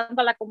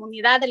causando a la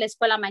comunidad de la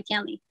escuela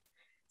McKinley.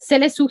 Se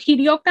le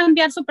sugirió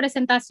cambiar su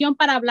presentación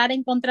para hablar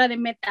en contra de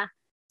Meta.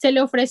 Se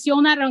le ofreció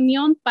una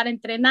reunión para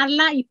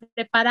entrenarla y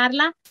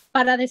prepararla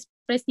para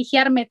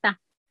desprestigiar Meta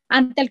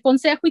ante el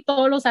consejo y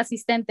todos los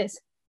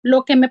asistentes,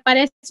 lo que me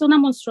parece una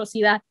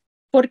monstruosidad,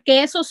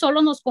 porque eso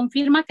solo nos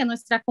confirma que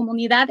nuestra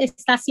comunidad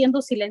está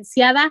siendo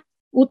silenciada,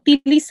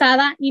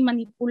 utilizada y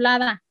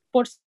manipulada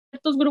por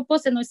ciertos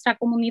grupos de nuestra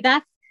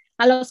comunidad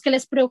a los que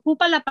les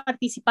preocupa la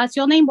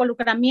participación e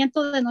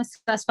involucramiento de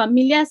nuestras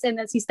familias en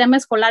el sistema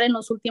escolar en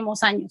los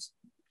últimos años.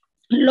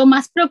 Lo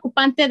más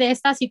preocupante de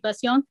esta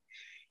situación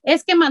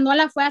es que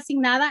Manuela fue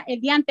asignada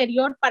el día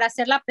anterior para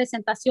hacer la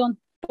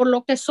presentación, por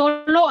lo que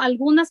solo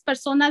algunas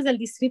personas del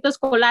distrito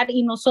escolar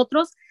y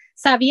nosotros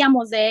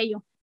sabíamos de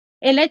ello.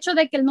 El hecho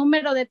de que el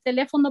número de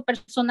teléfono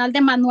personal de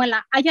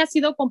Manuela haya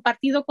sido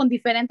compartido con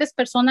diferentes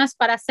personas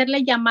para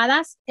hacerle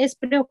llamadas es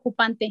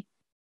preocupante.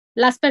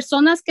 Las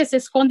personas que se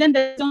esconden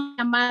de una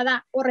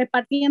llamada o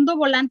repartiendo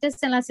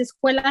volantes en las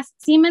escuelas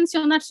sin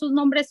mencionar sus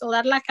nombres o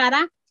dar la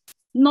cara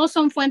no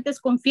son fuentes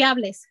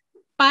confiables.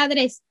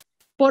 Padres,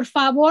 por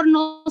favor,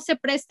 no se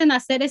presten a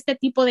hacer este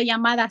tipo de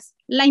llamadas.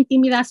 La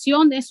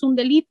intimidación es un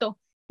delito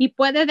y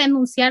puede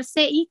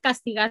denunciarse y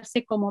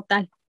castigarse como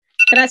tal.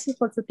 Gracias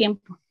por su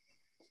tiempo.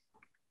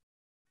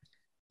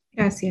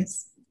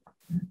 Gracias.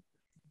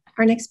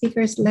 Our next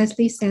speaker is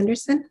Leslie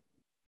Sanderson.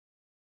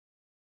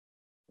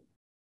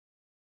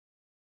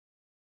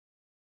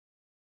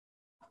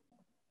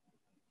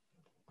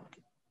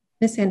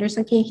 Ms.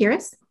 Sanderson, can you hear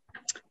us?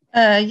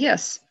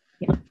 Yes.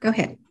 Yeah, go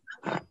ahead.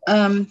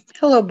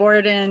 Hello,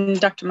 board and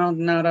Dr.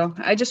 Maldonado.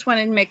 I just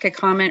wanted to make a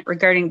comment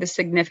regarding the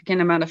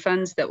significant amount of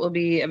funds that will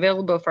be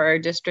available for our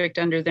district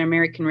under the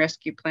American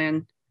Rescue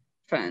Plan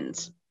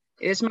funds.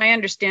 It is my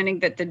understanding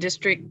that the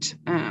district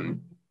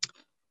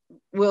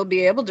will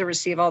be able to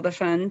receive all the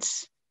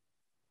funds,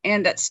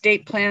 and that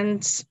state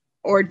plans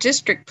or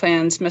district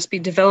plans must be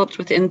developed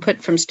with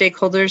input from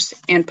stakeholders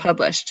and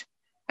published.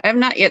 I have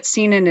not yet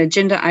seen an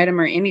agenda item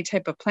or any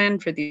type of plan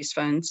for these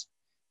funds.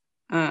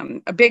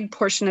 A big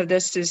portion of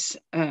this is,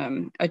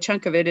 a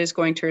chunk of it is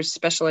going towards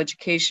special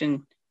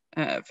education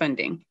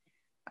funding.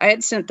 I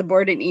had sent the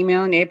board an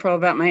email in April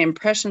about my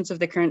impressions of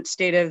the current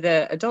state of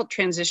the adult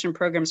transition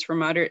programs for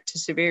moderate to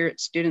severe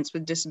students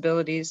with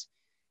disabilities,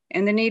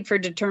 and the need for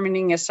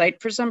determining a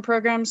site for some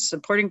programs,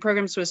 supporting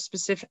programs with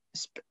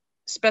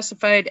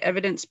specified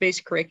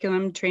evidence-based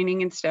curriculum,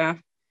 training, and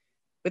staff.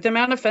 With the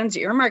amount of funds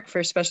earmarked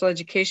for special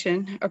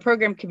education, a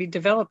program can be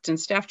developed and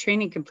staff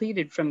training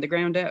completed from the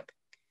ground up.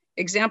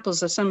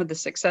 Examples of some of the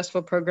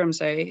successful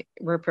programs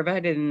were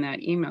provided in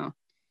that email.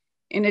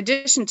 In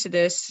addition to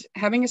this,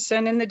 having a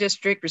son in the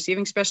district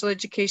receiving special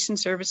education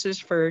services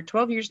for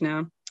 12 years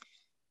now,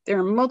 there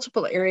are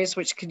multiple areas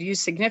which could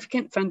use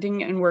significant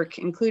funding and work,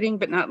 including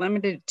but not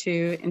limited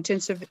to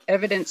intensive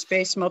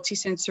evidence-based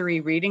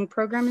multisensory reading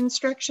program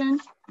instruction,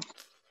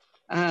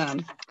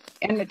 and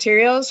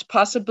materials,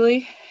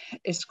 possibly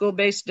a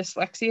school-based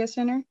dyslexia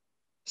center,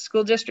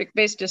 school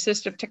district-based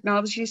assistive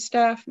technology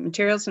staff,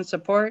 materials and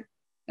support,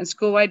 and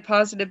school-wide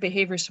positive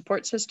behavior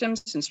support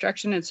systems,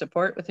 instruction and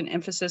support with an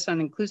emphasis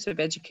on inclusive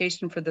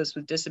education for those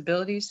with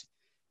disabilities,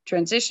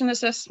 transition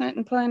assessment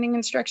and planning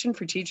instruction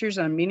for teachers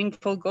on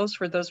meaningful goals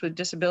for those with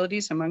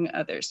disabilities, among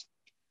others.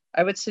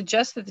 I would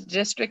suggest that the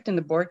district and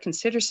the board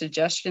consider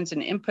suggestions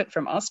and input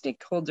from all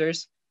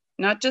stakeholders,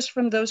 not just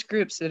from those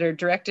groups that are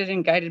directed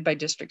and guided by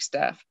district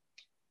staff.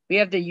 We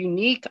have the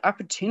unique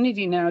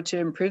opportunity now to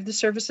improve the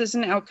services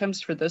and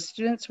outcomes for those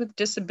students with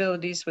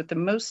disabilities with the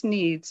most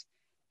needs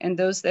and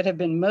those that have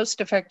been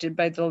most affected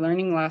by the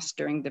learning loss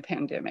during the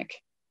pandemic.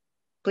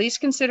 Please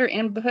consider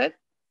input,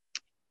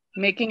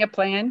 making a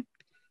plan,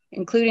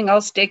 including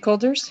all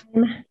stakeholders,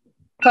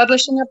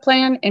 publishing a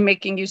plan, and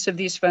making use of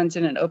these funds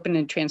in an open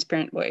and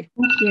transparent way.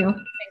 Thank you.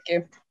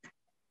 Thank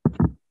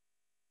you.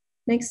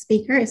 Next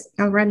speaker is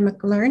Elred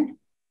McLaurin.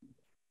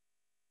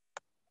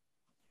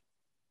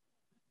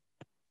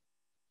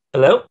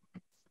 Hello?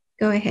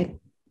 Go ahead.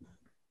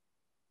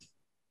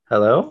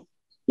 Hello?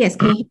 Yes,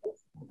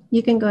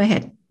 you can go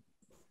ahead.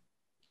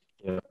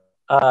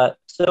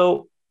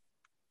 So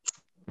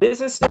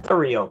businesses are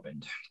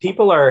reopened.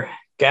 People are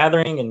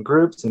gathering in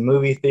groups in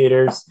movie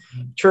theaters,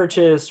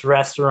 churches,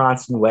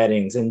 restaurants, and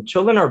weddings, and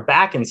children are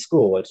back in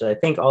school, which I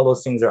think all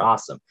those things are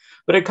awesome.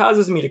 But it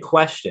causes me to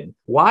question,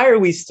 why are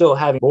we still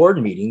having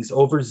board meetings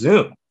over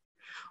Zoom?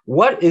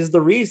 What is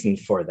the reason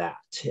for that?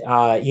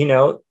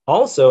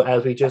 Also,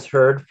 as we just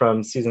heard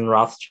from Susan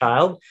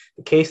Rothschild,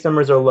 the case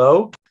numbers are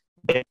low.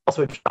 They're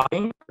also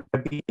dropping, to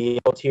be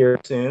able to hear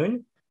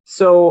soon.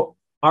 So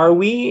are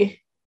we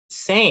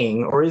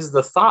saying, or is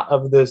the thought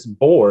of this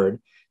board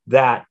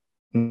that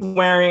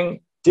wearing,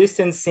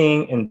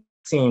 distancing, and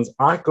vaccines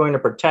aren't going to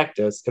protect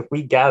us if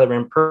we gather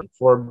in person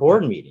for a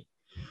board meeting?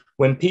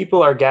 When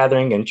people are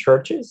gathering in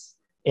churches,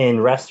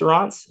 in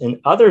restaurants, and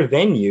other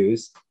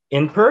venues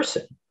in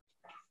person?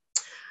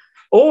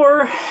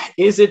 Or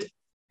is it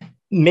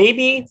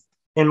maybe,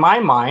 in my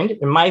mind,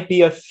 it might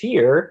be a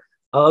fear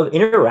of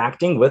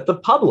interacting with the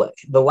public?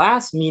 The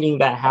last meeting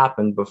that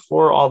happened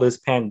before all this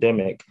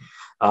pandemic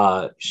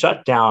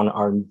shut down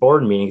our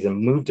board meetings and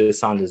moved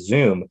us onto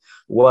Zoom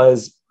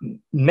was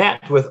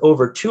met with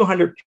over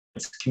 200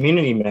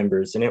 community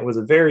members, and it was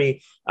a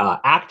very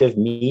active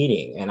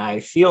meeting. And I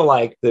feel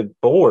like the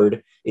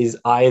board is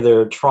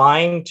either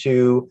trying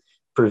to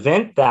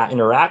prevent that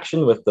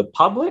interaction with the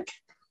public,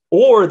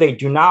 or they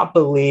do not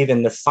believe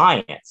in the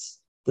science.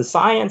 The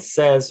science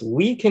says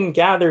we can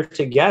gather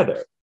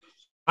together.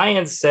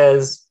 Science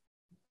says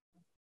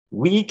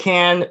we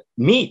can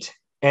meet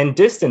and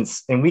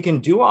distance and we can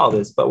do all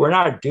this, but we're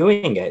not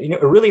doing it.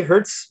 It really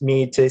hurts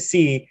me to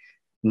see,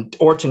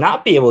 or to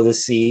not be able to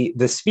see,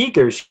 the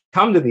speakers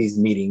come to these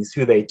meetings,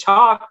 who they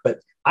talk,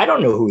 but I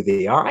don't know who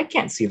they are. I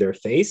can't see their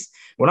face.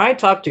 When I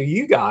talk to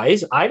you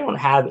guys, I don't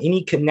have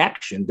any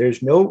connection.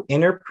 There's no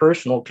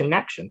interpersonal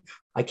connection.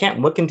 I can't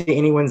look into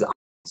anyone's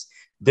eyes.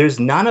 There's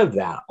none of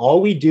that. All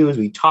we do is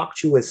we talk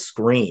to a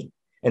screen,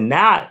 and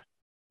that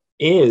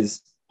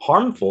is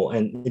harmful,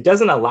 and it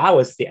doesn't allow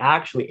us to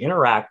actually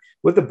interact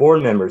with the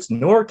board members,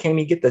 nor can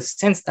we get the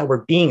sense that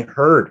we're being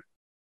heard.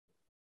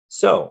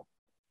 So,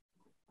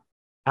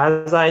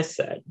 as I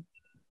said,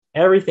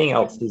 everything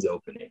else is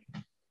opening.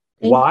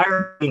 Why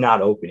are we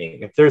not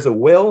opening? If there's a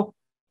will,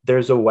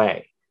 there's a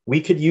way.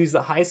 We could use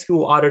the high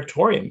school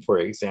auditorium, for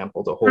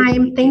example, to hold.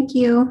 Time, thank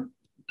you.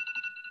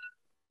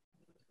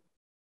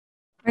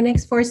 Our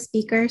next four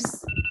speakers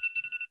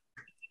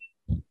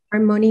are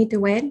Moni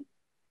DeWitt,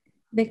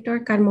 Victor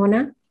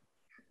Carmona,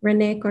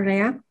 Renee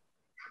Correa,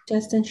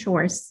 Justin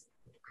Shores.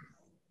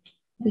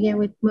 Begin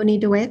with Moni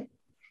DeWitt.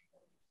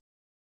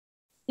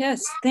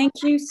 Yes, thank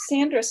you,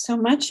 Sandra, so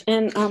much.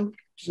 And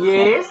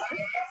yes.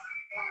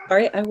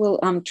 Sorry, I will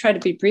try to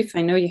be brief.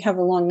 I know you have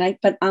a long night,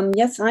 but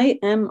yes, I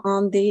am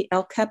on the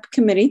LCAP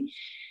committee.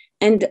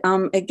 And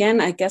again,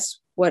 I guess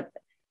what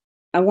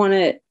I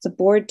wanted the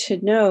board to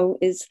know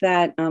is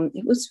that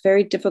it was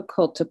very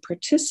difficult to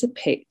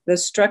participate. The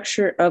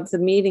structure of the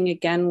meeting,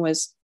 again,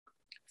 was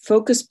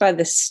focused by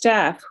the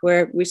staff,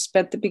 where we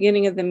spent the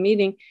beginning of the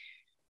meeting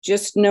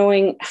just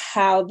knowing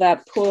how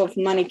that pool of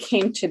money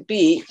came to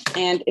be.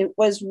 And it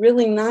was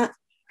really not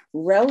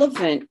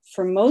relevant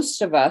for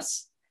most of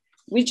us.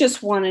 We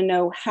just want to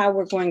know how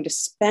we're going to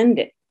spend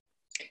it.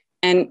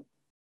 And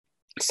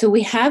so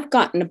we have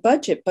gotten a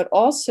budget, but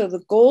also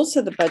the goals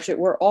of the budget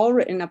were all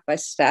written up by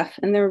staff,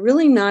 and they're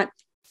really not,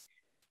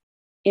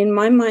 in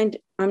my mind,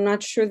 I'm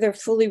not sure they're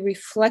fully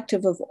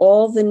reflective of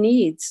all the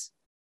needs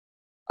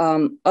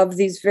of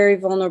these very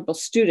vulnerable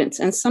students.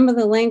 And some of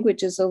the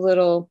language is a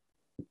little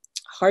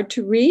hard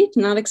to read,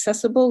 not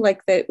accessible.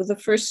 Like the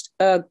first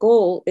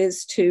goal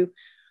is to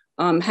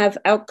have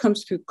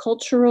outcomes through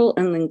cultural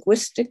and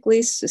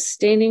linguistically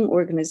sustaining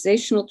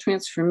organizational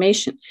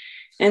transformation.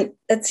 And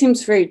that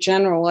seems very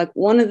general. Like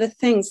one of the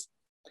things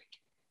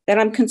that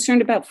I'm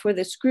concerned about for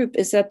this group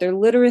is that their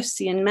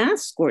literacy and math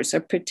scores are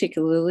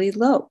particularly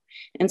low.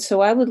 And so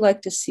I would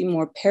like to see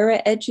more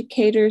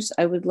paraeducators.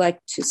 I would like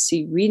to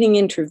see reading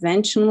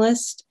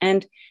interventionists,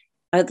 and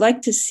I'd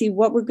like to see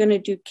what we're going to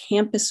do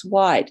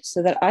campus-wide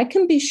so that I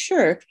can be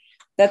sure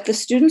that the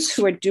students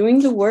who are doing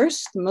the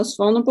worst, the most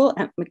vulnerable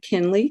at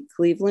McKinley,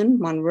 Cleveland,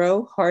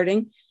 Monroe,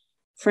 Harding,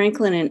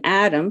 Franklin, and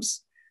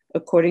Adams,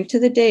 according to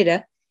the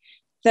data,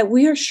 that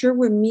we are sure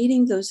we're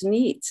meeting those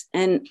needs.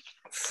 And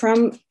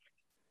from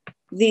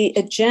the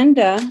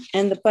agenda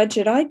and the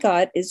budget I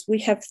got is we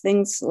have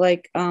things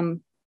like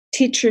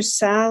teachers'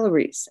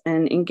 salaries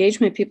and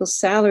engagement people's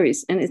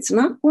salaries, and it's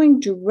not going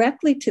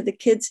directly to the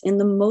kids in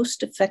the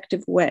most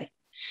effective way.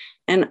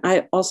 And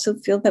I also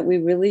feel that we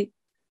really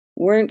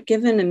weren't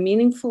given a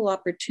meaningful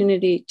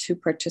opportunity to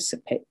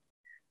participate.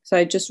 So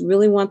I just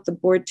really want the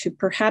board to,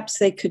 perhaps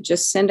they could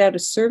just send out a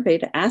survey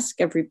to ask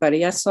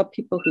everybody. I saw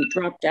people who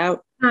dropped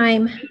out.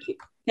 Time.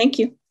 Thank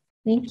you.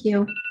 Thank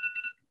you.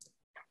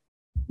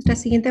 Nuestra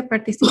siguiente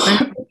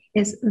participante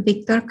es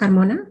Víctor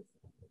Carmona.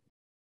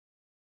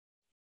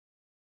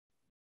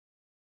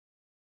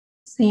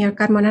 Señor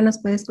Carmona, ¿nos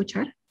puede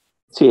escuchar?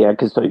 Sí,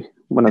 aquí estoy.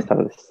 Buenas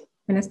tardes.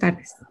 Buenas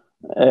tardes.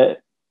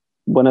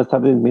 Buenas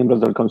tardes, miembros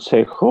del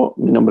Consejo.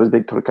 Mi nombre es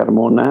Víctor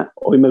Carmona.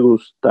 Hoy me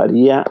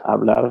gustaría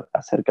hablar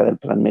acerca del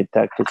Plan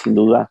Meta, que sin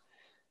duda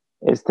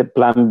este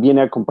plan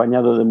viene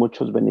acompañado de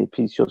muchos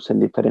beneficios en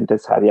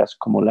diferentes áreas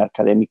como la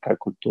académica,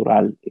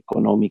 cultural,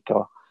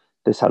 económica,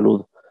 de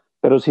salud.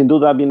 Pero sin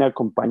duda viene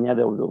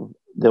acompañado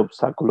de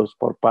obstáculos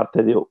por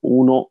parte de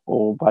uno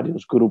o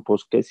varios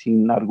grupos que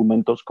sin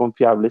argumentos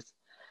confiables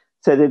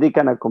se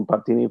dedican a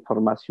compartir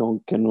información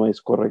que no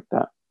es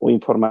correcta o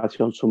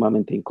información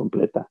sumamente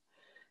incompleta.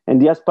 En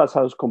días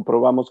pasados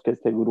comprobamos que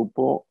este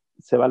grupo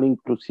se vale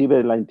inclusive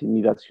de la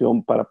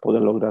intimidación para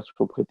poder lograr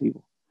su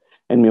objetivo.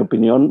 En mi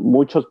opinión,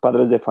 muchos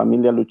padres de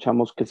familia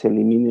luchamos que se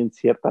eliminen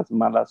ciertas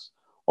malas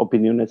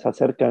opiniones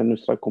acerca de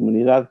nuestra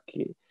comunidad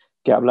que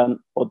hablan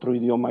otro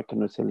idioma que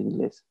no es el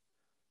inglés.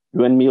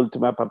 Yo en mi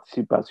última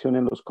participación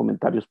en los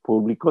comentarios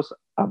públicos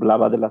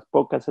hablaba de las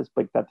pocas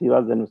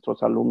expectativas de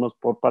nuestros alumnos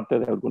por parte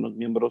de algunos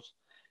miembros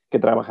que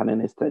trabajan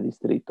en este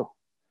distrito.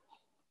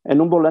 En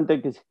un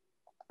volante que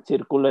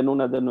circula en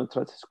una de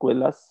nuestras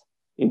escuelas,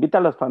 invita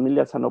a las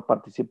familias a no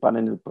participar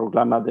en el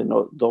programa de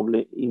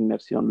doble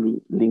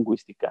inmersión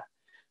lingüística.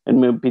 En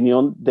mi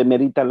opinión,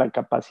 demerita la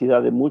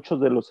capacidad de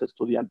muchos de los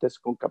estudiantes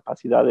con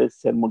capacidades de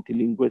ser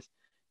multilingües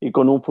y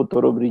con un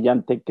futuro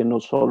brillante que no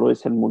solo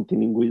es el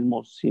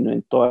multilingüismo, sino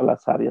en todas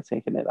las áreas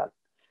en general.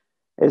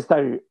 Esta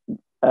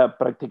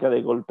práctica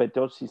de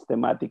golpeteo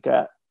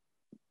sistemática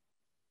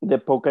de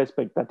poca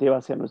expectativa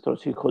hacia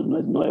nuestros hijos no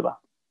es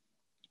nueva.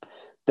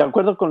 De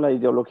acuerdo con la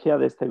ideología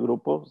de este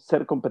grupo,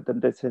 ser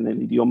competentes en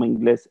el idioma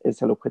inglés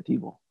es el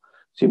objetivo,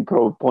 sin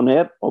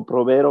proponer o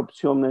proveer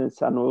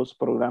opciones a nuevos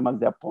programas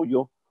de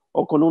apoyo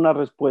o con una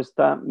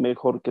respuesta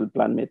mejor que el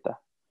Plan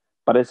Meta.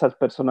 Para esas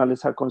personas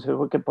les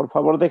aconsejo que por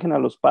favor dejen a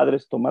los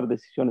padres tomar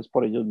decisiones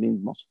por ellos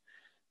mismos.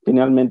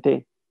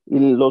 Finalmente,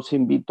 los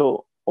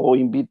invito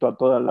a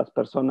todas las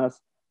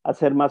personas a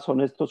ser más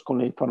honestos con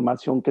la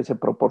información que se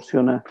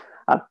proporciona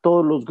a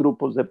todos los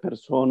grupos de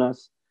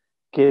personas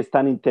que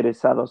están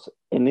interesados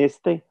en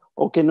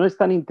o que no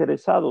están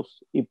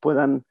interesados y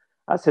puedan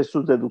hacer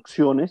sus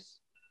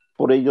deducciones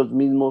por ellos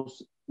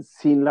mismos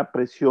sin la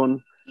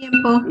presión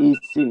y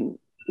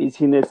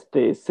sin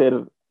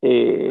ser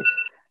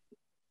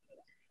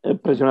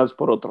presionados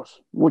por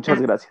otros.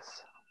 Muchas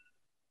gracias.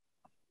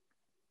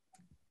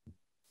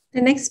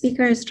 The next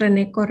speaker is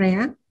René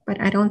Correa,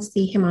 but I don't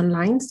see him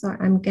online, so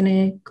I'm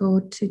gonna go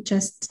to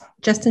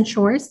Justin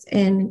Shores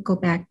and go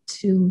back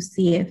to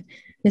see if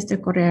Mr.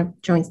 Correa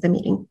joins the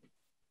meeting.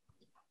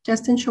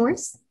 Justin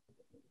Shores?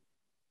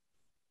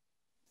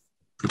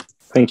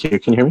 Thank you.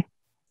 Can you hear me?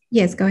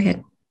 Yes, go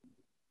ahead.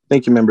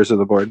 Thank you, members of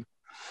the board.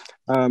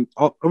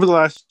 Over the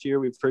last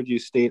year, we've heard you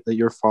state that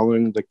you're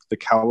following the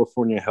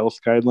California health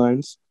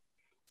guidelines.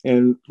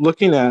 And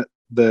looking at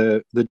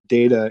the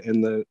data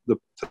and the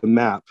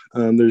map,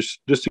 there's,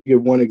 just to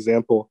give one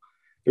example,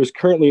 there's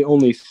currently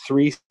only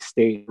 3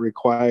 states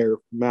require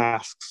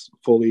masks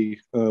fully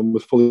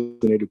with fully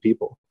vaccinated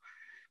people.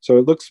 So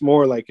it looks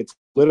more like it's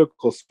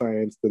political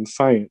science than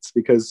science,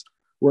 because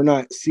we're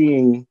not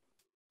seeing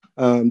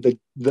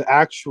the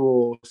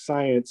actual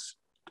science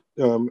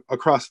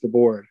across the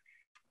board.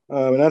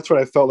 And that's what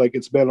I felt like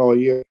it's been all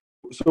year.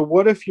 So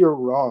what if you're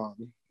wrong?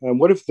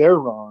 What if they're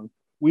wrong?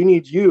 We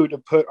need you to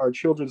put our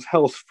children's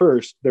health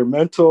first, their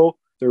mental,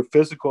 their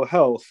physical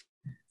health.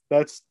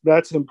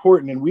 That's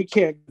important. And we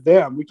can't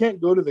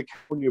go to the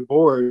California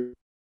board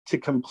to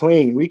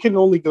complain. We can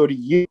only go to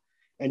you,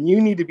 and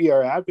you need to be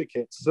our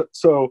advocates.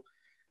 So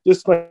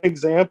just like an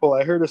example,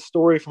 I heard a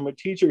story from a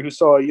teacher who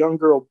saw a young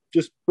girl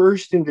just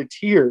burst into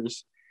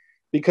tears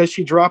because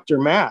she dropped her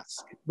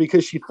mask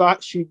because she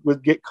thought she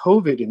would get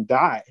COVID and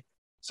die.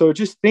 So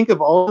just think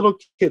of all little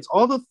kids,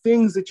 all the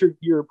things that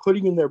you're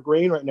putting in their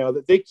brain right now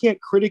that they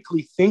can't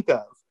critically think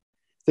of,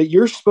 that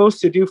you're supposed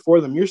to do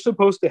for them. You're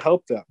supposed to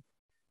help them.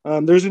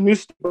 There's a new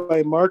study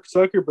by Mark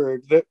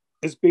Zuckerberg that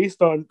is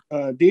based on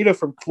data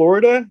from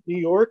Florida, New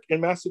York, and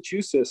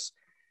Massachusetts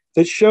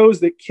that shows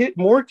that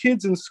more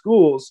kids in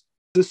schools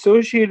is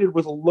associated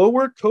with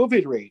lower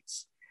COVID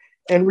rates,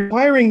 and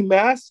requiring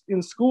masks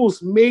in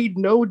schools made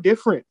no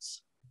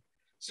difference.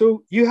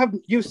 So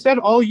you've said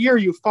all year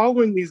you're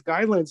following these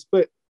guidelines,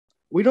 but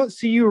we don't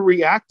see you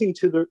reacting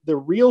to the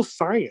real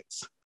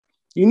science.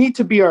 You need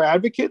to be our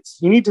advocates.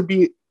 You need to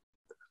be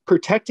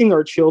protecting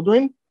our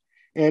children.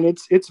 And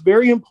it's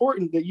very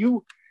important that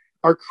you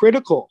are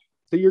critical,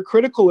 that you're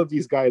critical of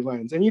these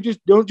guidelines, and you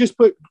just don't just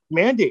put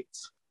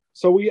mandates.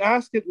 So we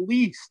ask at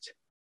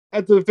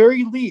the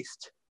very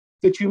least,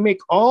 that you make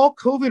all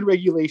COVID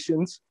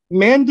regulations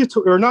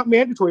mandatory, or not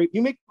mandatory,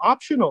 you make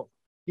optional.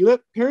 You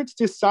let parents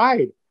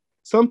decide.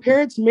 Some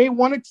parents may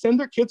want to send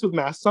their kids with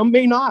masks, some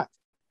may not.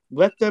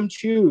 Let them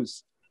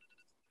choose.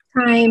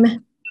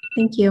 Time.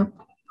 Thank you.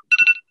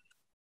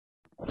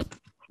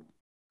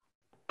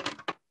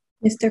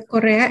 Mr.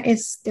 Correa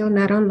is still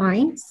not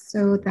online,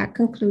 so that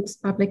concludes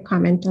public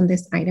comment on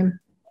this item.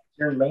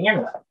 Your man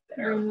up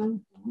there.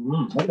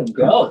 Let him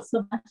go.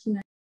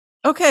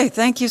 Okay,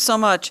 thank you so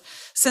much.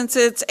 Since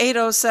it's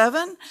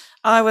 8:07,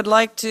 I would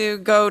like to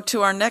go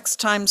to our next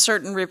time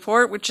certain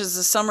report, which is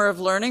the Summer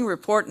of Learning,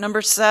 report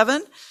number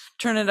 7.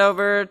 Turn it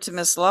over to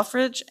Ms.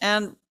 Loffridge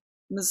and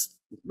Ms.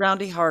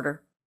 Roundy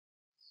Harder.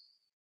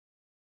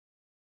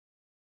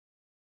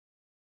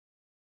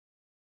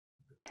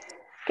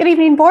 Good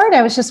evening, board.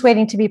 I was just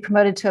waiting to be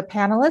promoted to a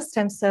panelist.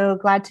 I'm so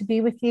glad to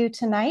be with you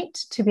tonight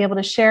to be able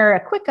to share a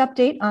quick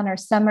update on our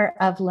Summer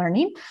of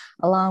Learning,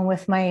 along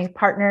with my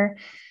partner,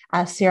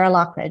 Sierra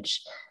Lockridge.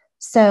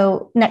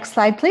 So next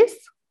slide, please.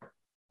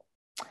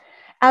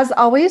 As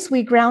always,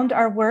 we ground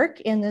our work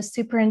in the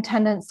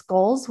superintendent's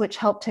goals, which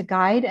help to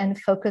guide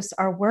and focus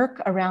our work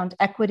around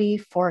equity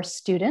for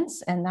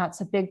students. And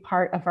that's a big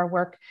part of our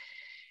work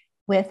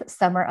with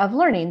Summer of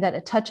Learning, that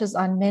it touches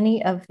on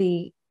many of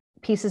the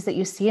pieces that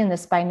you see in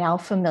this by now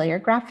familiar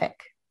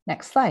graphic.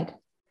 Next slide.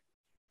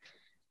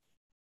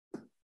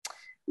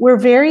 We're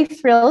very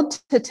thrilled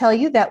to tell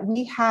you that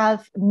we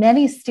have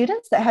many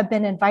students that have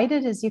been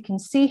invited. As you can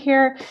see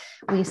here,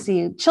 we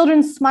see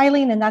children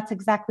smiling, and that's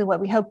exactly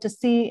what we hope to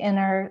see in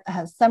our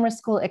summer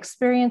school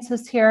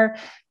experiences here,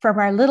 from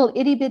our little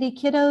itty bitty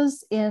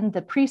kiddos in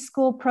the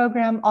preschool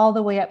program all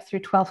the way up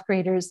through 12th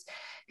graders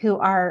who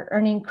are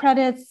earning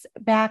credits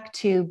back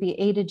to be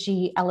A to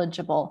G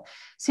eligible.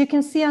 So you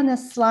can see on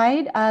this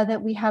slide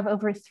that we have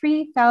over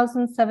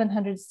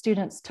 3,700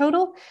 students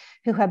total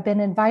who have been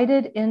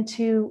invited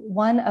into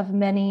one of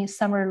many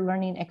summer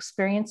learning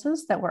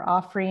experiences that we're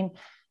offering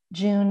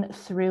June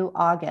through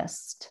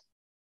August.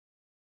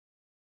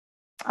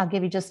 I'll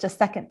give you just a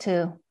second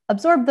to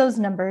absorb those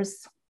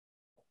numbers.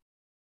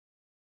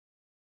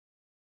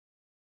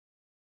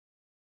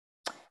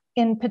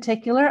 In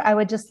particular, I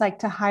would just like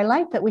to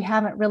highlight that we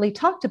haven't really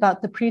talked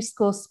about the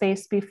preschool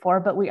space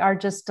before, but we are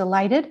just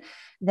delighted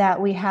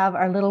that we have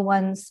our little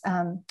ones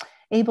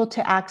able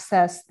to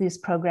access these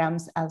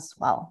programs as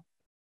well.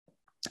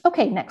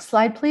 Okay, next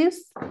slide,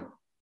 please.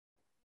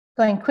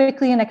 Going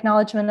quickly in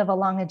acknowledgement of a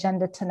long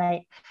agenda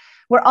tonight.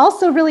 We're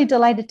also really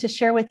delighted to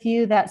share with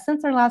you that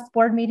since our last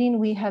board meeting,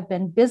 we have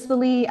been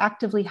busily,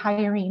 actively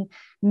hiring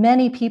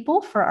many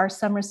people for our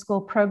summer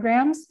school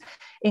programs,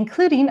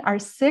 including our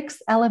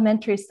 6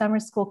 elementary summer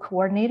school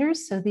coordinators.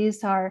 So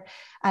these are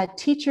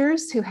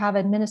teachers who have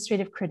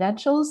administrative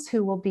credentials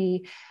who will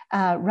be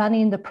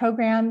running the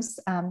programs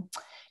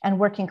and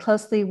working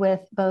closely with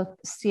both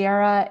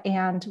Sierra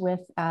and with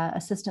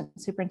Assistant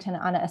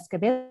Superintendent Ana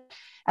Escobedo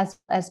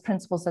as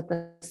principals at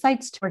the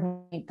sites to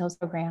coordinate those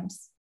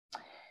programs.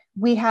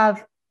 We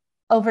have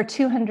over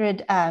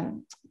 200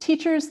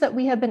 teachers that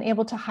we have been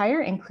able to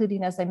hire,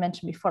 including, as I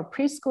mentioned before,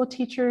 preschool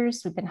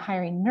teachers. We've been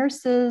hiring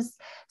nurses,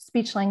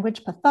 speech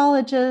language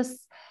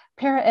pathologists,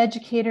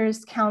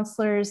 paraeducators,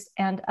 counselors,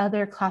 and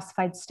other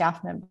classified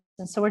staff members.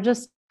 And so we're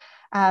just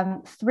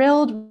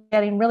thrilled,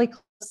 getting really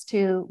close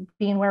to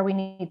being where we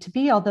need to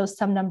be, although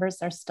some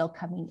numbers are still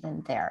coming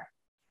in there.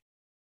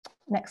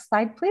 Next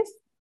slide, please.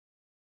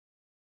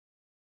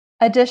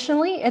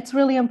 Additionally, it's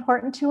really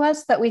important to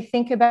us that we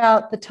think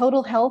about the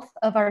total health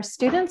of our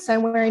students.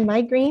 I'm wearing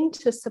my green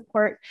to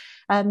support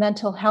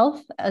mental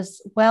health,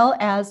 as well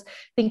as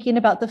thinking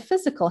about the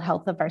physical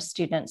health of our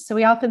students. So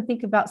we often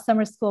think about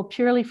summer school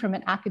purely from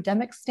an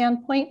academic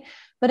standpoint,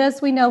 But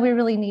as we know, we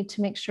really need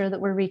to make sure that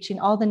we're reaching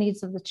all the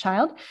needs of the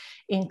child,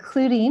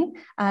 including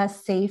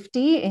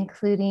safety,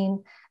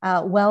 including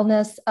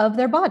wellness of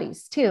their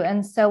bodies too.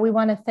 And so we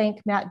want to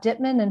thank Matt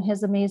Dittman and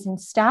his amazing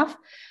staff.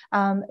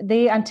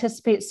 They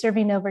anticipate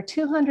serving over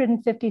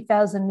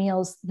 250,000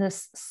 meals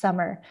this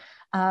summer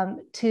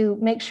to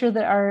make sure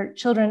that our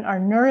children are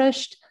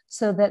nourished,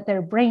 so that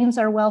their brains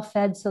are well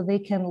fed, so they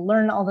can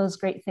learn all those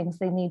great things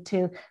they need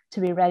to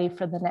be ready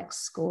for the next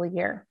school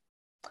year.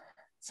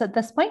 So at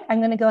this point, I'm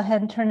going to go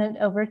ahead and turn it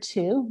over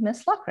to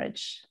Ms.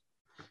 Lockridge.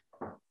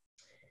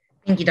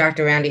 Thank you,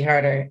 Dr. Randy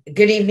Harder.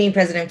 Good evening,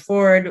 President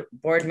Ford,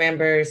 board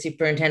members,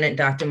 Superintendent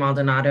Dr.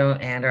 Maldonado,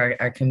 and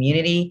our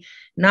community.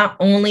 Not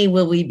only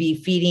will we be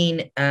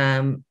feeding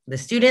the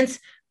students,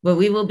 but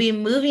we will be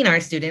moving our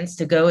students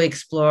to go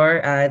explore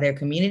their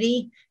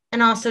community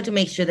and also to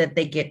make sure that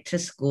they get to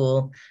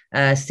school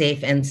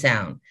safe and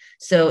sound.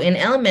 So in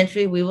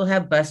elementary, we will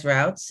have bus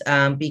routes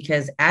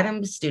because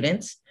Adams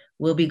students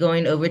will be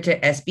going over to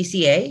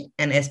SBCA,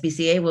 and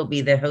SBCA will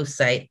be the host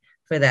site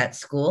for that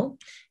school.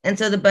 And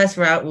so the bus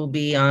route will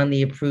be on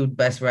the approved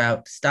bus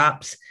route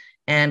stops.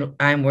 And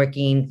I'm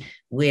working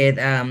with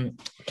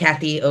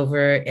Kathy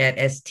over at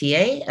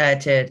STA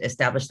to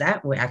establish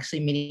that. We're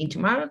actually meeting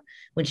tomorrow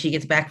when she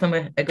gets back from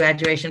a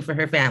graduation for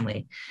her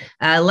family.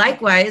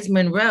 Likewise,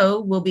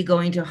 Monroe will be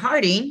going to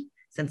Harding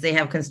since they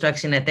have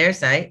construction at their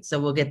site. So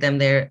we'll get them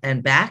there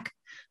and back.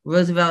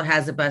 Roosevelt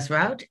has a bus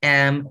route,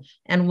 and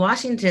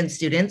Washington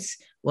students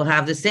will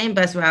have the same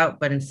bus route,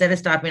 but instead of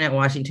stopping at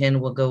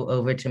Washington, we'll go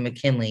over to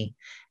McKinley.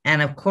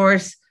 And of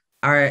course,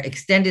 our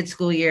extended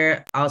school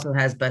year also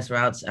has bus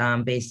routes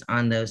based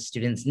on those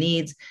students'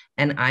 needs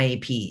and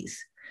IEPs.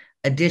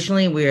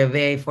 Additionally, we are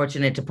very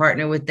fortunate to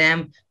partner with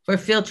them for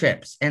field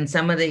trips, and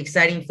some of the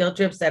exciting field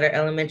trips that our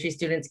elementary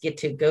students get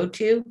to go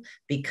to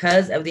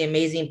because of the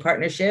amazing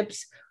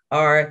partnerships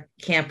are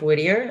Camp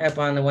Whittier up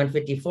on the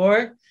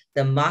 154,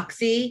 the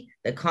Moxie,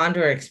 the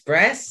Condor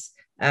Express,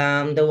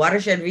 the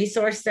Watershed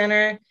Resource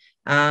Center,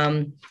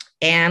 and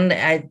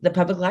the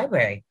public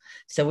library.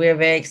 So we're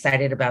very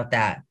excited about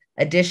that.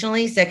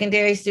 Additionally,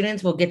 secondary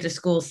students will get to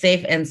school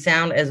safe and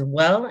sound as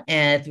well,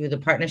 and through the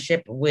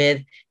partnership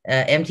with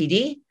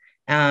MTD.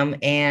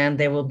 And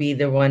there will be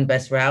the one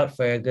bus route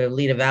for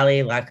Goleta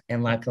Valley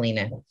and La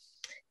Colina,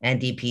 and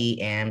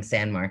DP and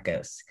San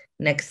Marcos.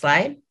 Next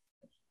slide.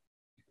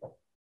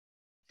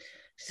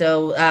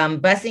 So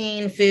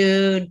busing,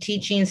 food,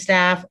 teaching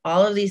staff,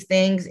 all of these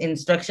things,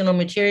 instructional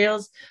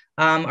materials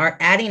are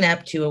adding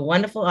up to a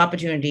wonderful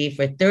opportunity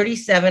for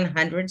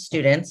 3,700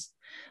 students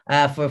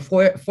for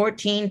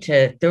 14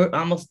 to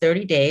almost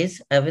 30 days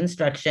of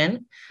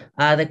instruction.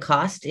 The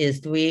cost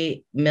is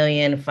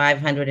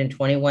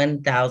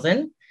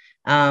 $3,521,000.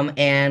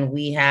 And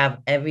we have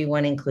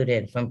everyone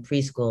included from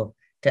preschool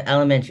to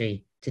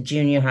elementary to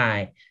junior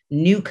high,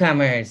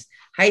 newcomers,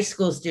 high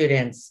school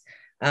students,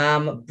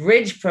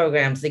 bridge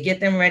programs to get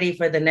them ready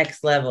for the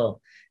next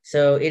level.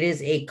 So it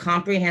is a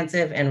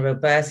comprehensive and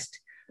robust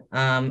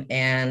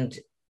and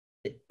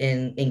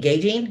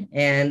engaging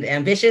and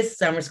ambitious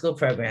summer school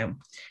program.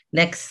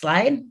 Next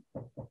slide.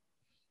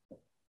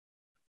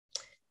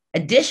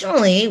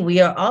 Additionally,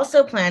 we are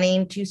also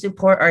planning to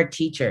support our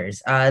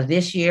teachers.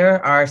 This year,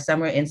 our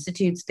Summer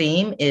Institute's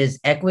theme is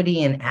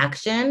Equity in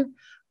Action.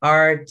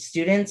 Our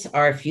students,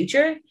 our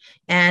future.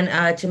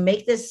 And to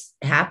make this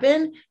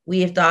happen,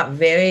 we have thought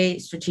very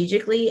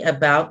strategically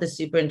about the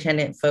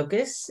superintendent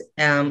focus,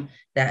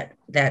 that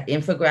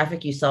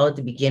infographic you saw at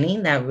the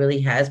beginning, that really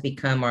has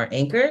become our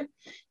anchor.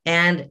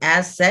 And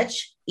as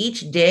such,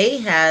 each day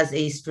has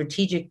a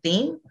strategic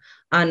theme.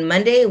 On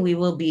Monday, we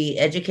will be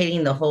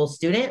educating the whole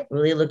student,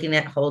 really looking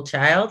at whole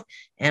child.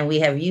 And we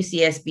have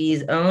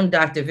UCSB's own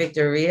Dr.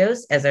 Victor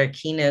Rios as our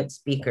keynote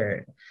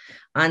speaker.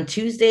 On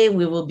Tuesday,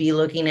 we will be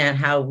looking at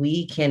how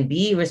we can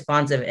be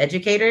responsive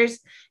educators.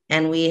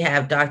 And we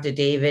have Dr.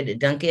 David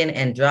Duncan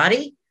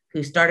Andrade,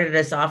 who started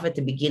us off at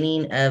the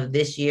beginning of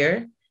this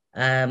year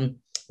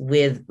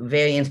with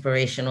very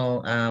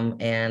inspirational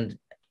and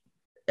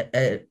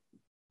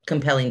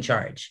compelling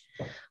charge.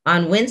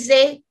 On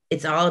Wednesday,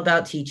 it's all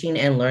about teaching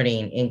and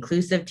learning,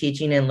 inclusive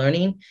teaching and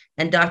learning.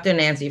 And Dr.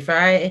 Nancy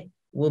Fry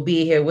will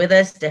be here with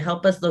us to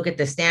help us look at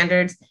the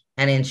standards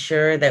and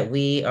ensure that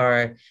we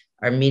are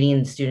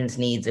meeting students'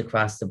 needs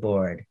across the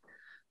board.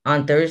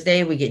 On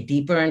Thursday, we get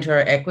deeper into our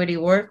equity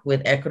work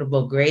with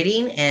equitable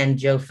grading and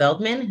Joe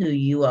Feldman, who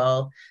you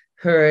all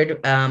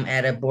heard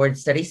at a board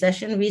study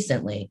session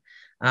recently.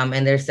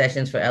 And there's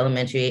sessions for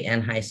elementary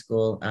and high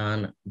school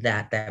on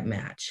that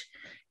match.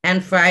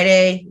 And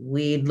Friday,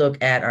 we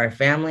look at our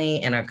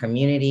family and our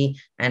community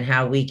and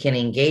how we can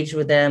engage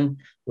with them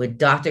with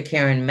Dr.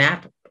 Karen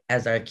Mapp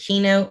as our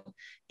keynote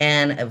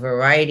and a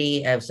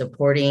variety of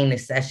supporting the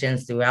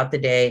sessions throughout the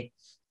day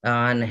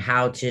on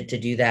how to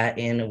do that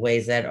in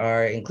ways that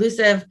are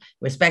inclusive,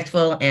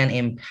 respectful, and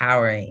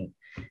empowering.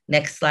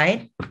 Next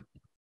slide.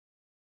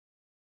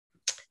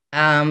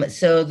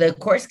 So the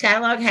course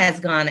catalog has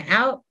gone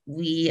out.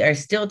 We are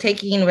still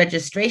taking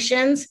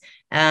registrations.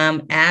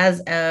 As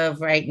of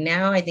right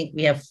now, I think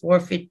we have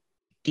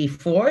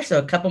 54, so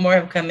a couple more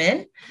have come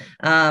in.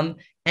 And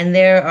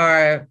there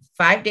are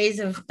 5 days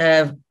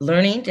of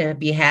learning to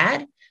be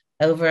had,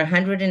 over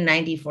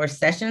 194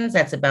 sessions.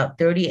 That's about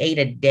 38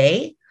 a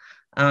day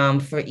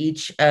for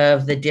each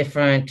of the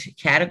different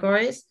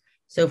categories.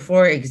 So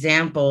for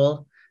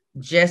example,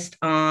 just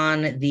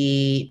on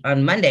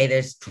Monday,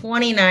 there's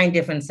 29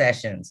 different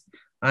sessions.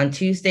 On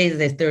Tuesdays,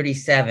 there's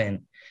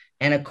 37.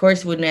 And of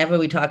course, whenever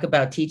we talk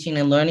about teaching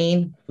and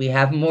learning, we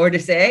have more to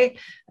say.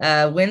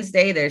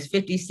 Wednesday, there's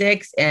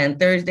 56, and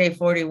Thursday,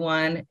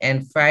 41,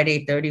 and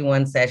Friday,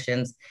 31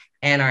 sessions.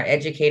 And our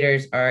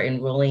educators are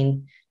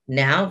enrolling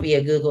now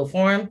via Google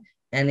Form,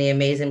 and the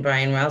amazing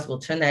Brian Rouse will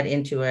turn that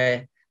into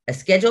a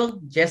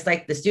schedule, just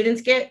like the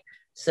students get,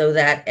 so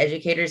that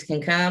educators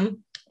can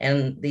come,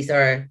 and these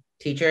are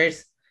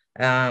teachers,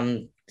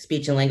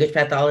 speech and language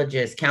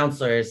pathologists,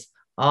 counselors,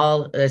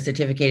 all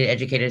certificated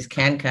educators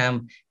can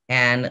come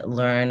and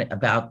learn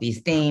about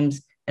these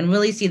themes and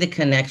really see the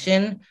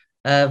connection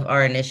of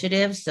our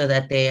initiatives so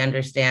that they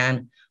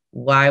understand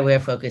why we're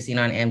focusing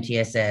on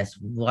MTSS,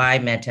 why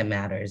Meta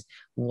matters,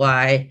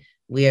 why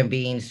we are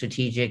being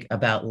strategic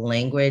about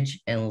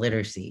language and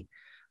literacy.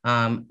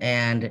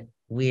 And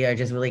we are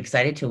just really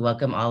excited to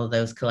welcome all of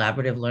those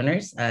collaborative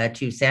learners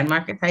to San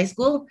Marcos High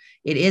School.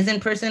 It is in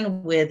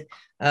person with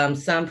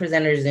some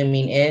presenters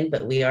zooming in,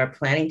 but we are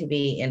planning to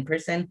be in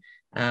person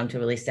to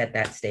really set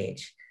that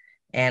stage.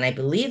 And I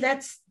believe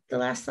that's the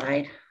last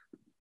slide.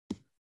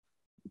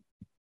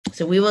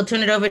 So we will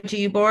turn it over to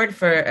you, board,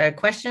 for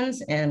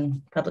questions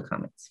and public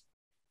comments.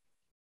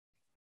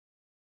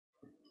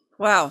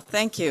 Wow,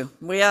 thank you.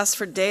 We asked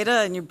for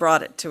data and you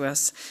brought it to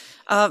us.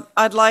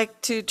 I'd like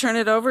to turn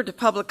it over to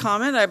public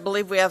comment. I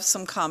believe we have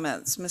some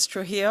comments. Ms.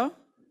 Trujillo?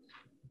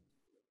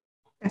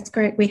 That's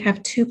correct. We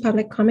have 2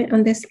 public comment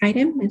on this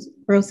item. Ms.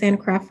 Roseanne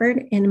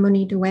Crawford and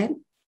Monique DeWitt.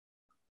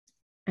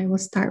 I will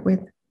start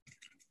with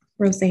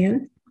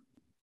Roseanne.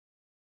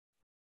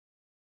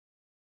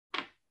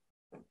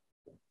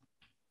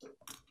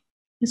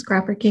 Ms.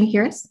 Crawford, can you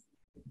hear us?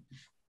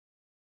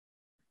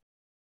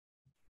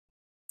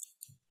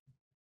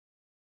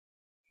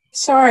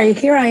 Sorry,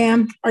 here I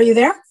am. Are you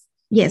there?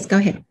 Yes, go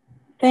ahead.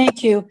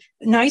 Thank you.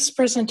 Nice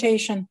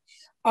presentation.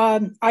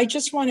 I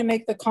just want to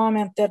make the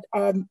comment that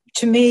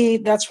to me,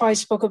 that's why I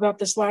spoke about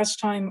this last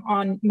time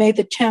on May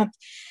the 10th.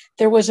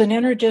 There was an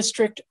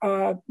interdistrict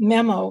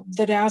memo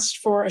that asked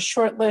for a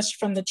short list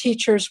from the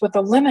teachers with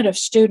a limit of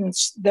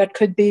students that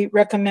could be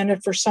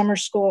recommended for summer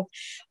school.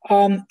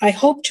 I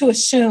hope to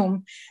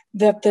assume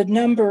that the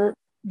number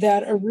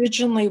that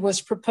originally was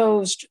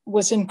proposed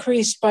was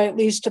increased by at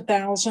least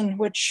 1,000,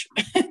 which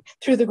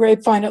through the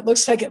grapevine, it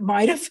looks like it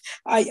might have.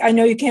 I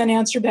know you can't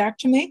answer back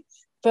to me,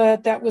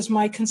 but that was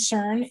my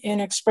concern in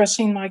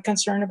expressing my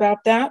concern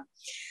about that.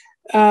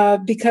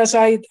 Because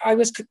I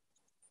was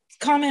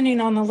commenting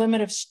on the limit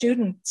of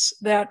students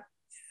that,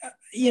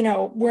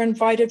 were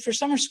invited for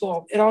summer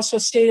school. It also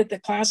stated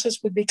that classes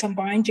would be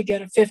combined to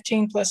get a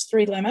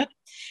 15+3 limit.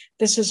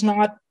 This is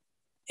not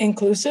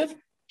inclusive.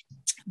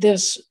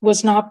 This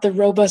was not the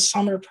robust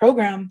summer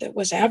program that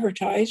was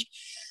advertised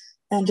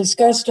and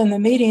discussed in the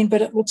meeting,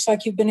 but it looks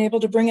like you've been able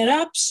to bring it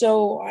up.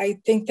 So I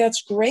think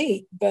that's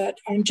great, but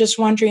I'm just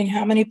wondering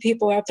how many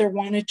people out there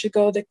wanted to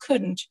go that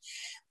couldn't.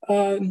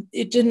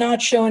 It did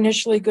not show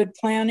initially good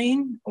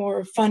planning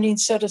or funding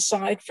set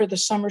aside for the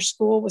summer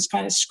school, was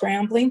kind of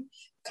scrambling,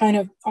 kind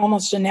of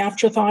almost an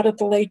afterthought at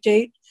the late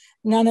date.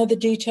 None of the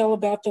detail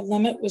about the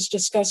limit was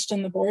discussed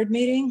in the board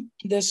meeting.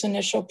 This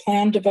initial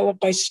plan developed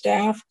by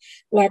staff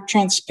lacked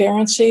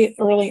transparency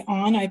early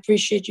on. I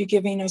appreciate you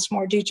giving us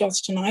more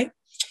details tonight,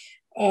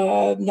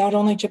 not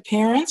only to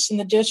parents in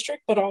the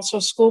district, but also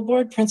school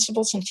board,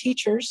 principals, and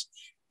teachers.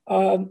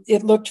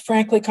 It looked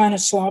frankly kind of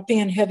sloppy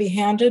and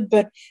heavy-handed,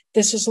 but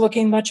this is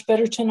looking much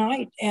better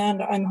tonight.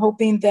 And I'm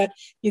hoping that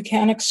you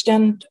can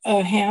extend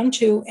a hand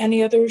to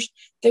any others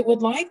that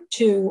would like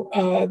to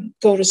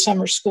go to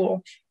summer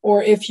school,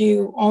 or if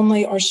you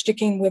only are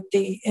sticking with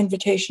the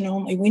invitation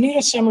only. We need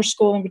a summer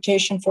school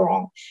invitation for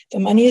all. The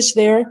money is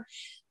there.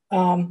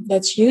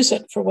 Let's use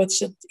it for what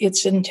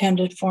it's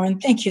intended for.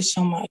 And thank you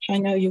so much. I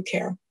know you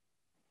care.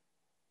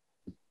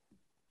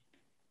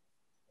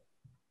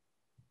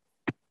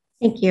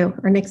 Thank you.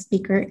 Our next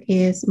speaker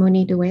is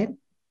Monique DeWitt.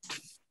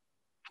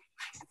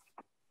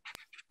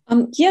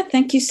 Yeah,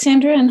 thank you,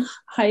 Sandra, and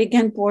hi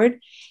again, board.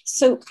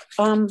 So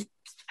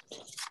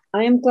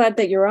I am glad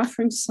that you're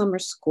offering summer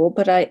school,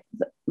 but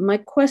my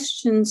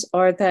questions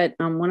are that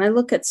when I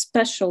look at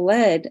special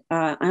ed,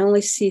 I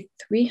only see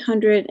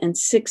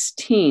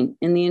 316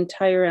 in the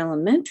entire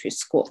elementary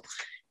school.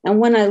 And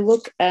when I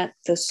look at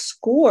the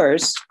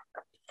scores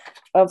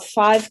of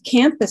 5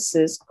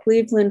 campuses,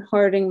 Cleveland,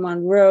 Harding,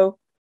 Monroe,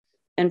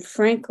 and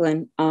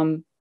Franklin,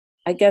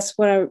 I guess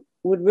what I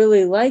would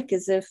really like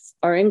is if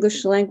our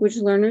English language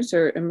learners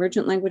or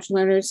emergent language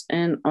learners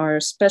and our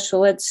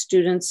special ed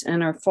students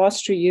and our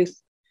foster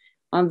youth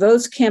on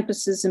those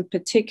campuses in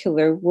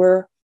particular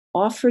were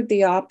offered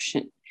the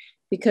option,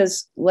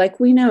 because like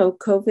we know,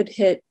 COVID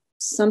hit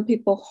some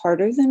people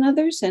harder than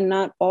others, and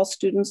not all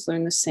students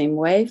learn the same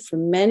way. For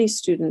many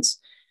students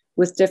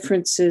with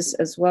differences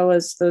as well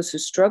as those who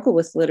struggle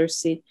with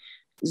literacy,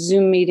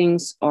 Zoom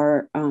meetings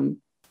are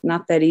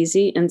not that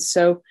easy. And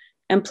so,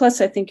 and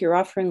plus I think you're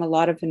offering a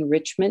lot of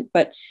enrichment,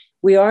 but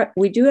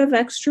we do have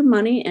extra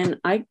money, and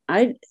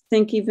I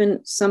think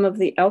even some of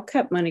the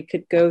LCAP money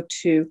could go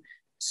to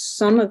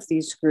some of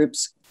these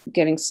groups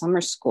getting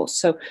summer school.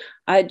 So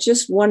I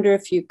just wonder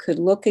if you could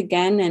look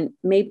again, and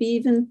maybe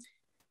even,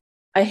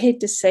 I hate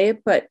to say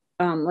it, but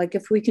like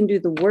if we can do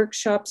the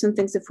workshops and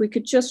things, if we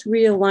could just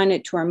realign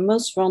it to our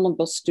most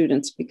vulnerable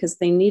students, because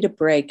they need a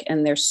break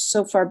and they're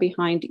so far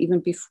behind even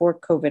before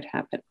COVID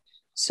happened.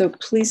 So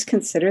please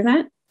consider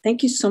that.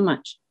 Thank you so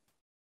much.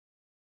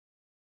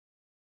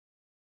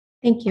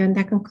 Thank you. And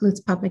that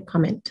concludes public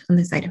comment on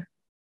this item.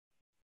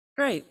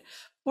 Great.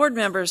 Board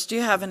members, do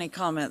you have any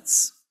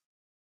comments?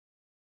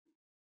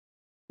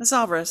 Ms.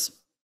 Alvarez.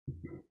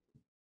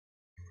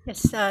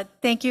 Yes,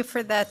 thank you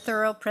for that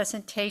thorough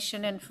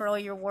presentation and for all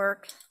your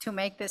work to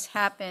make this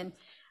happen.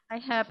 I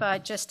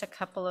have just a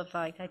couple of,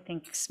 I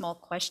think, small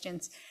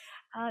questions.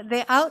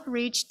 The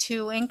outreach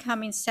to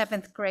incoming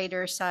 7th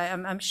graders,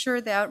 I'm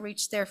sure the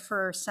outreach there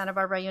for Santa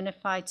Barbara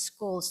Unified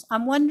Schools.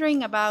 I'm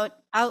wondering about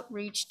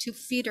outreach to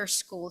feeder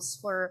schools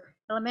for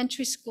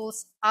elementary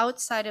schools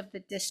outside of the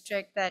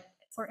district that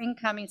for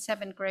incoming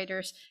 7th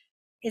graders.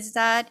 Is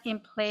that in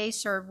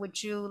place, or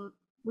would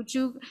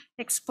you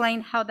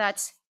explain how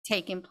that's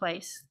taking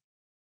place?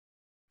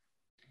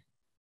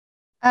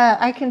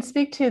 I can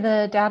speak to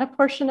the data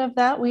portion of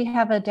that. We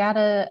have a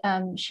data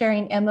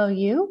sharing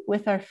MOU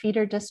with our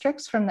feeder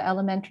districts from the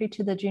elementary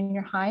to the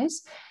junior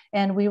highs.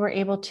 And we were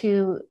able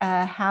to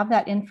have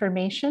that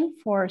information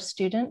for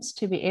students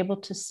to be able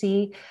to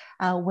see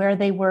where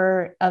they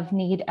were of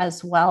need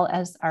as well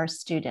as our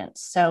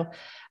students. So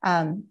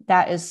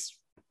that is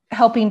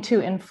helping to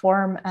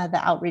inform the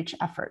outreach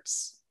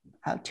efforts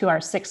to our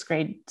 6th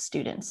grade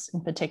students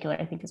in particular,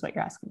 I think is what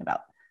you're asking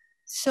about.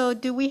 So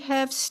do we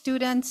have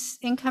students,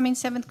 incoming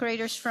 7th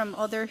graders from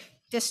other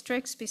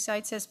districts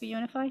besides SB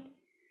Unified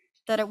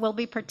that will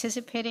be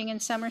participating in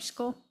summer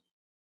school?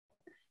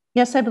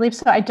 Yes, I believe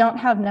so. I don't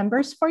have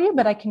numbers for you,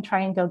 but I can try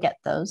and go get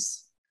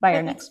those by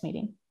our next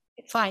meeting.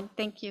 Fine,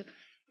 thank you.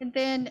 And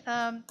then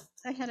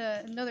I had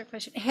another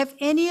question. Have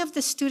any of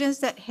the students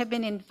that have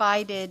been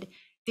invited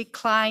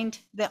declined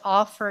the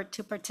offer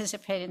to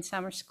participate in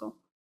summer school?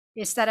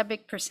 Is that a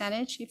big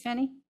percentage, if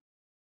any?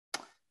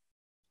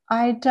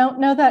 I don't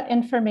know that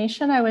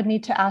information. I would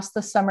need to ask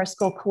the summer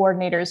school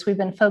coordinators. We've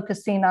been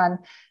focusing on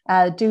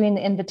doing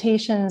the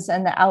invitations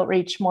and the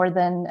outreach more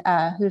than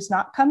who's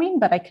not coming,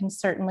 but I can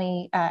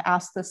certainly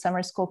ask the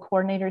summer school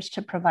coordinators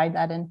to provide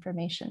that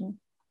information.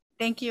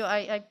 Thank you.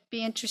 I'd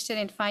be interested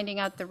in finding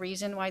out the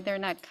reason why they're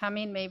not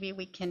coming. Maybe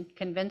we can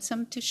convince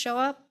them to show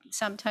up.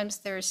 Sometimes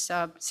there's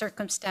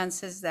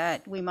circumstances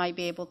that we might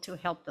be able to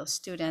help those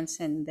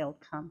students and they'll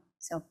come.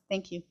 So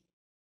thank you.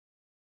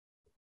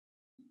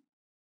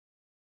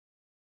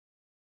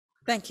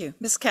 Thank you.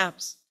 Ms.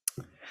 Capps.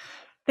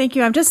 Thank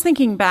you. I'm just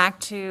thinking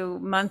back to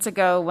months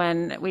ago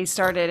when we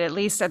started, at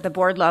least at the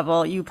board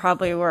level, you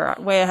probably were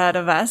way ahead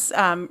of us,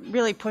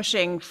 really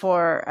pushing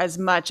for as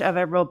much of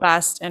a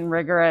robust and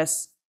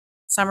rigorous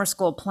summer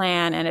school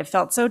plan. And it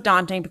felt so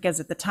daunting because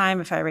at the time,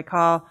 if I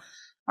recall,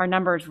 our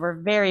numbers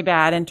were very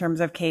bad in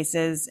terms of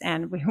cases,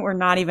 and we were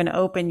not even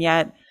open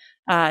yet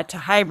to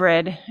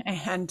hybrid.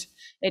 And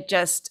it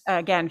just,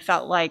 again,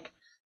 felt like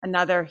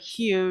another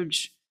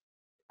huge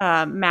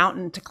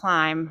mountain to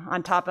climb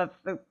on top of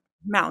the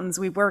mountains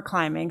we were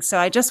climbing. So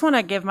I just want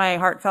to give my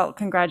heartfelt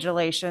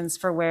congratulations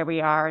for where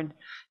we are. And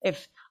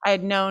if I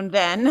had known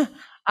then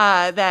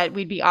that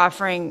we'd be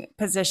offering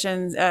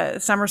positions,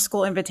 summer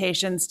school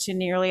invitations to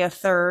nearly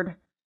 1/3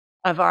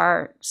 of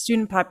our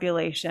student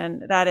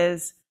population, that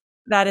is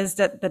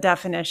the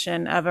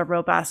definition of a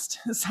robust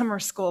summer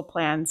school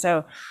plan.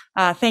 So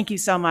thank you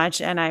so much.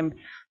 And I'm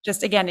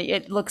just, again,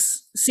 it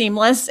looks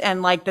seamless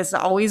and like this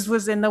always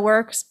was in the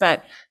works,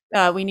 but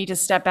we need to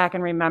step back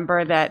and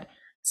remember that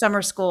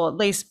summer school, at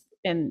least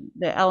in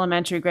the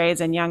elementary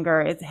grades and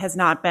younger, it has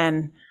not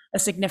been a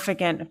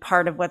significant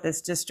part of what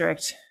this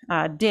district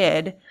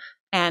did.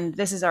 And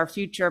this is our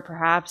future,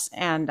 perhaps.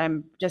 And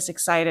I'm just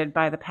excited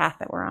by the path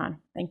that we're on.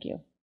 Thank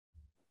you.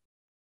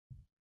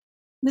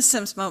 Ms.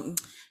 Sims-Moton.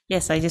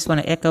 Yes, I just want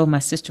to echo my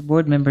sister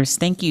board members.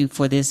 Thank you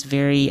for this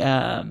very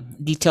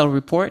detailed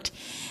report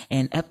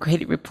and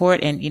upgraded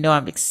report. And, you know,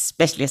 I'm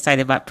especially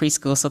excited about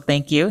preschool, so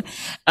thank you.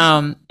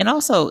 And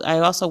also, I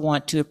also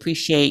want to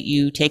appreciate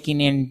you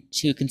taking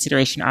into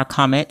consideration our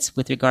comments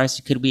with regards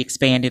to could we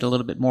expand it a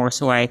little bit more.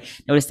 So I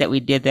noticed that we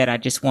did that. I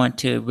just want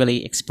to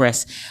really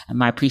express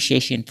my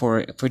appreciation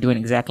for doing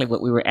exactly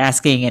what we were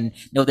asking, and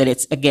know that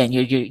it's, again,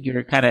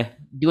 you're kind of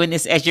doing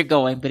this as you're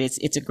going, but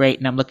it's a great,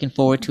 and I'm looking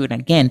forward to it.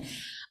 And again,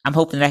 I'm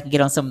hoping that I can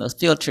get on some of those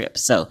field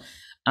trips. So,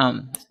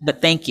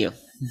 but thank you.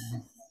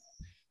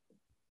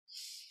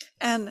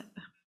 And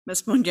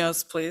Ms.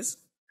 Munoz, please.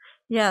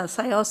 Yes,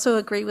 I also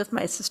agree with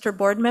my sister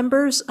board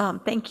members.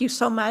 Thank you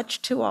so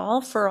much to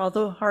all for all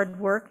the hard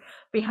work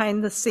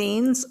behind the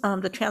scenes,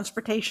 the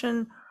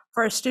transportation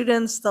for our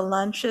students, the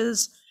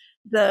lunches,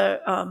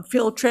 the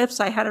field trips.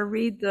 I had to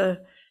read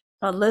the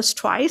list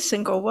twice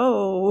and go,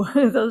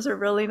 whoa, those are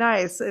really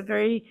nice. A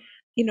very,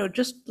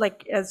 just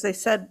like, as I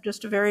said,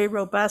 just a very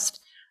robust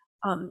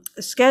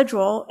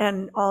schedule,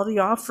 and all the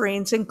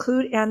offerings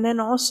include, and then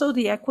also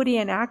the Equity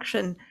in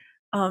Action,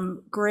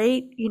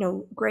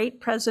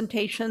 great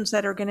presentations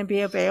that are going to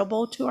be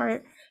available to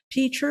our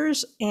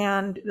teachers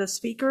and the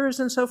speakers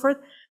and so forth.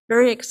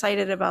 Very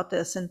excited about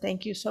this, and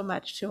thank you so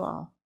much to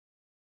all.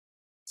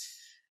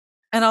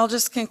 And I'll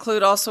just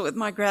conclude also with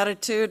my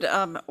gratitude,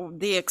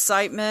 the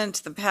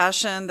excitement, the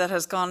passion that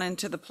has gone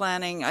into the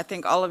planning. I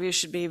think all of you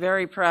should be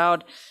very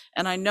proud.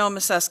 And I know,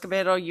 Ms.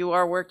 Escobedo, you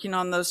are working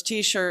on those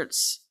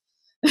t-shirts.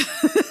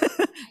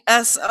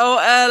 SOL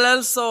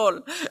El Sol.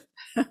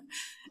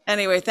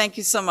 Anyway, thank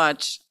you so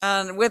much.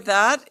 And with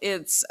that,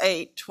 it's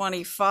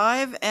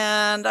 8:25,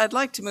 and I'd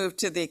like to move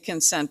to the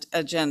consent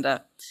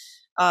agenda.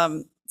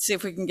 See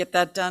if we can get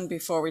that done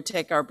before we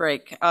take our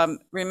break.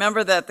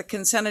 Remember that the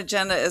consent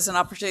agenda is an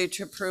opportunity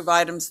to approve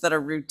items that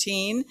are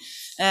routine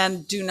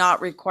and do not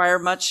require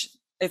much,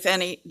 if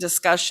any,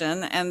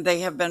 discussion, and they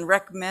have been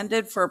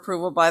recommended for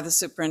approval by the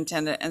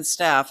superintendent and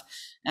staff.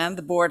 And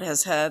the board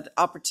has had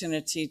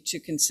opportunity to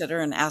consider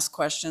and ask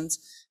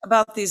questions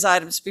about these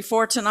items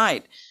before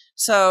tonight.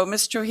 So,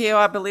 Ms. Trujillo,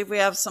 I believe we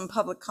have some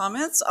public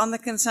comments on the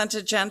consent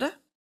agenda.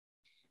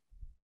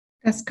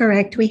 That's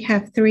correct. We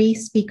have 3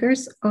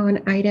 speakers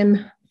on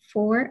item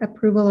 4,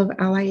 approval of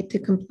Allied to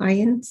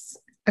Compliance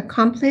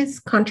Accomplice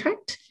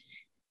contract.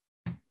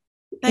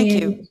 Thank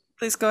you.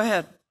 Please go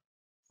ahead.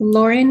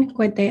 Lauren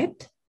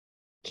Guadet,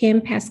 Kim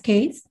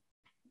Pasquez,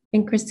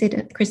 and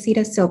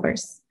Cressida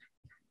Silvers.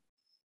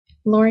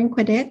 Lauren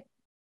Guadet.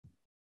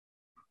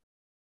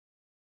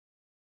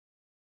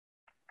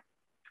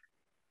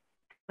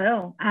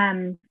 Hello,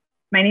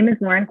 my name is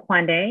Lauren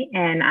Kwande,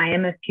 and I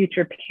am a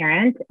future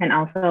parent and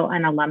also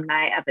an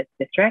alumni of this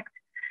district.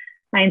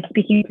 I am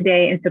speaking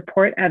today in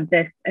support of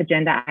this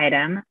agenda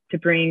item to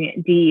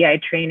bring DEI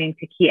training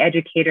to key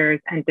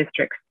educators and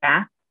district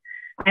staff.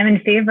 I'm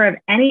in favor of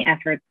any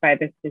efforts by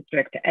this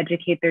district to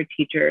educate their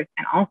teachers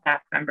and all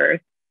staff members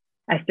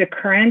as to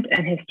current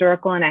and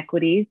historical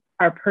inequities,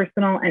 our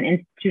personal and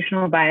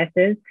institutional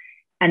biases,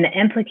 and the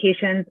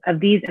implications of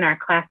these in our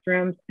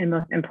classrooms, and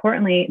most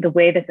importantly, the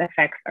way this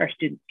affects our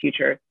students'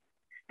 futures.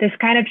 This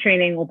kind of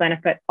training will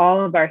benefit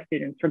all of our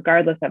students,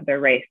 regardless of their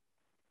race.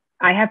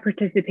 I have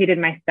participated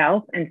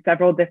myself in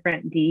several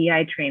different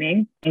DEI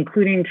trainings,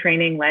 including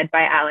training led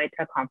by Allied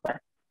to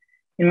Accomplice.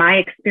 In my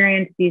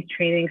experience, these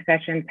training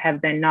sessions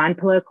have been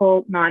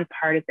non-political,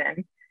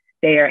 non-partisan.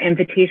 They are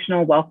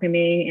invitational,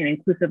 welcoming, and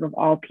inclusive of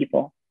all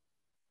people.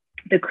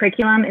 The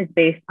curriculum is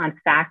based on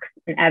facts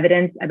and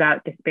evidence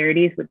about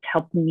disparities, which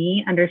helped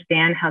me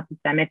understand how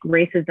systemic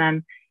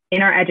racism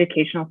in our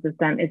educational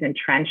system is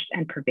entrenched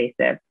and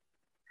pervasive.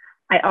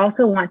 I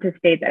also want to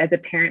state that as a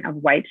parent of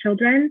white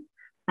children,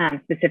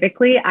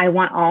 specifically, I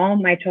want all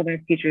my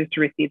children's teachers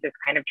to receive this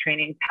kind of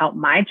training to help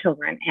my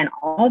children and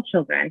all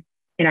children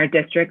in our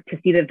district to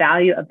see the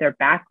value of their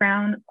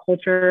background,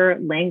 culture,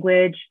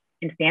 language,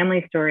 and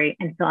family story,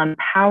 and feel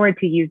empowered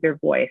to use their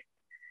voice.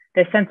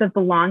 The sense of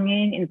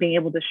belonging and being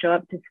able to show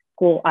up to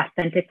school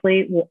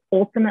authentically will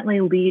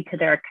ultimately lead to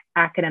their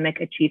academic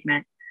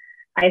achievement.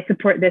 I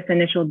support this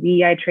initial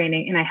DEI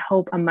training, and I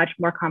hope a much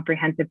more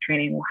comprehensive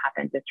training will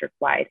happen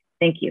district-wide.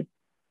 Thank you.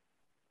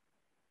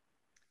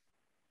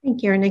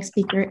 Thank you. Our next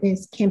speaker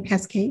is Kim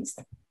Pasquez.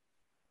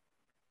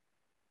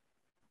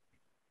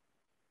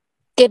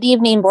 Good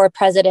evening, board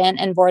president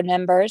and board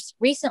members.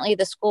 Recently,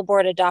 the school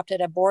board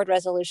adopted a board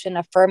resolution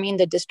affirming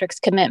the district's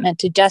commitment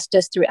to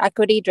justice through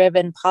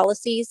equity-driven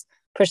policies,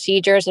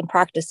 procedures, and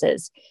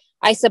practices.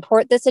 I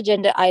support this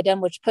agenda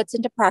item, which puts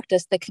into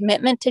practice the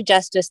commitment to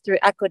justice through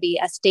equity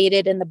as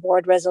stated in the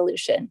board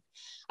resolution.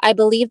 I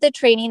believe the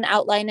training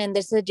outlined in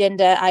this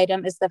agenda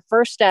item is the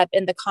first step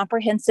in the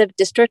comprehensive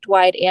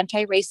district-wide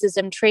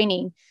anti-racism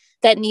training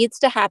that needs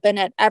to happen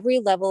at every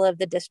level of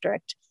the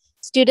district.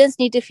 Students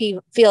need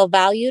to feel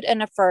valued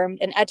and affirmed,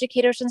 and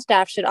educators and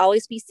staff should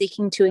always be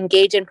seeking to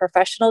engage in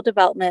professional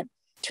development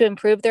to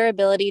improve their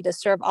ability to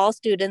serve all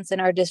students in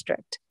our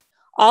district.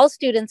 All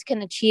students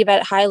can achieve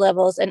at high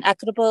levels, and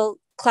equitable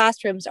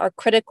classrooms are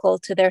critical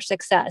to their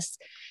success.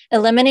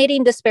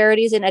 Eliminating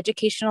disparities in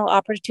educational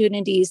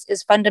opportunities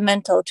is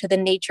fundamental to the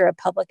nature of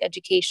public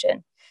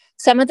education.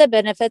 Some of the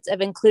benefits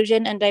of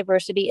inclusion and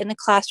diversity in the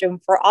classroom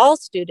for all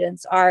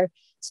students are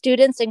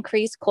students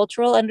increase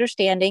cultural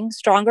understanding,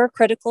 stronger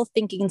critical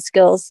thinking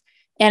skills,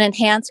 and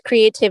enhance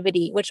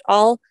creativity, which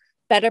all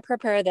better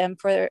prepare them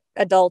for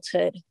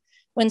adulthood.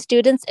 When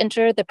students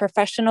enter the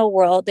professional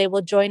world, they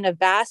will join a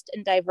vast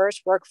and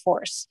diverse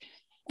workforce.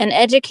 An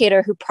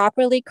educator who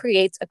properly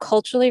creates a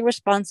culturally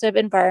responsive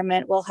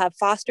environment will have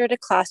fostered a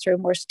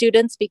classroom where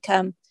students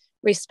become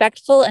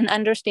respectful and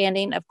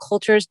understanding of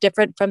cultures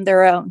different from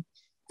their own.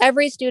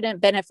 Every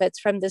student benefits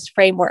from this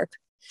framework.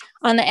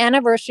 On the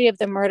anniversary of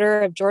the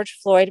murder of George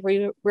Floyd,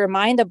 we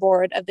remind the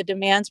board of the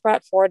demands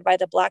brought forward by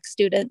the Black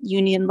Student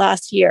Union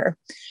last year.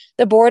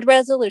 The board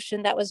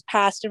resolution that was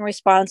passed in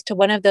response to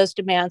one of those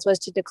demands was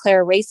to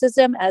declare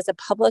racism as a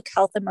public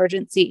health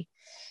emergency.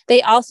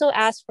 They also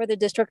asked for the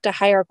district to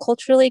hire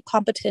culturally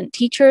competent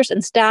teachers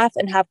and staff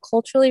and have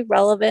culturally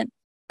relevant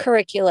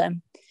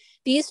curriculum.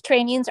 These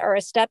trainings are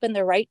a step in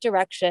the right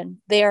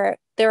direction. There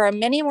are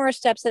many more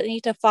steps that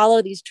need to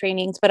follow these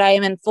trainings, but I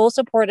am in full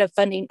support of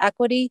funding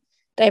equity,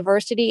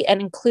 diversity, and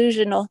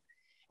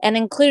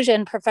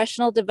inclusion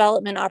professional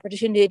development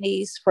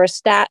opportunities for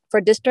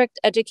district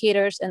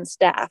educators and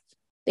staff.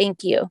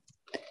 Thank you.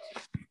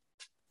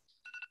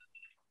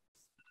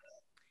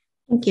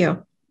 Thank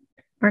you.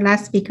 Our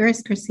last speaker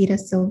is Cressida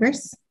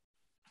Silvers.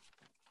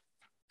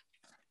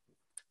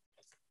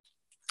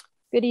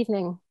 Good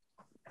evening.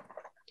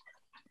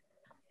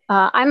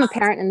 I'm a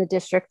parent in the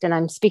district, and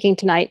I'm speaking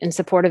tonight in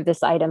support of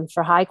this item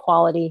for high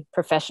quality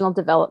professional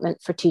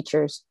development for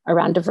teachers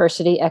around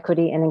diversity,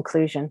 equity, and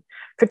inclusion.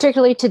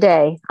 Particularly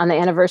today, on the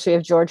anniversary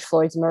of George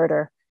Floyd's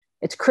murder,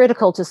 it's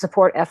critical to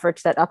support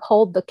efforts that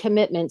uphold the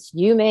commitments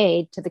you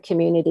made to the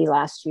community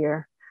last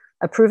year.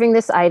 Approving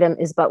this item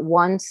is but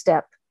one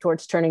step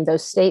towards turning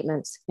those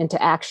statements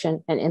into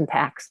action and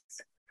impacts.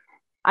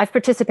 I've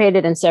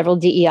participated in several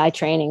DEI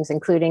trainings,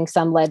 including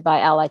some led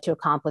by Ally to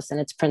Accomplice and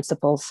its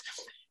principals.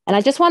 And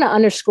I just want to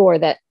underscore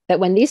that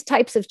when these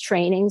types of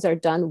trainings are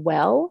done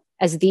well,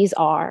 as these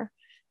are,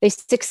 they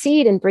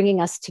succeed in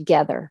bringing us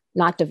together,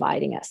 not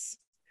dividing us.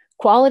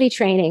 Quality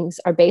trainings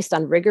are based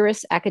on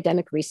rigorous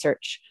academic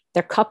research.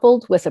 They're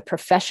coupled with a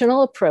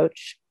professional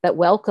approach that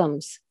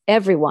welcomes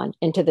everyone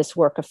into this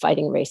work of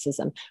fighting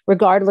racism,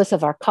 regardless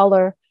of our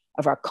color,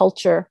 of our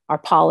culture, our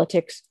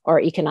politics, or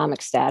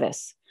economic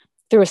status.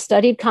 Through a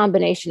studied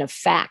combination of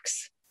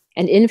facts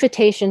and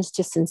invitations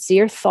to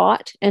sincere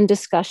thought and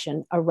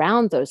discussion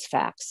around those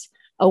facts,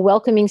 a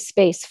welcoming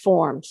space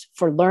forms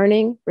for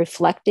learning,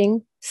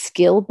 reflecting,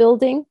 skill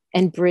building,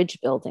 and bridge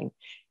building.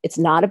 It's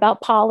not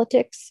about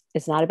politics.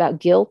 It's not about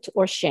guilt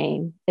or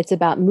shame. It's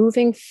about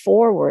moving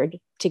forward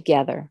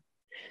together.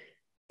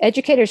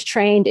 Educators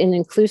trained in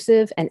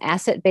inclusive and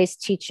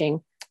asset-based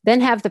teaching then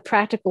have the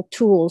practical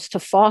tools to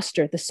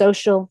foster the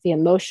social, the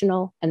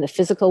emotional, and the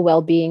physical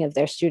well-being of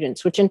their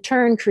students, which in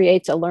turn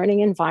creates a learning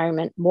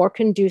environment more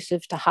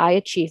conducive to high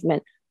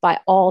achievement by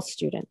all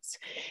students.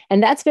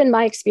 And that's been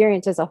my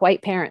experience as a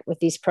white parent with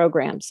these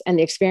programs and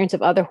the experience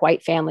of other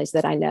white families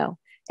that I know.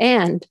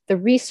 And the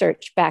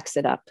research backs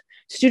it up.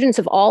 Students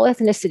of all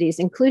ethnicities,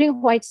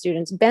 including white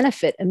students,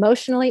 benefit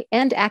emotionally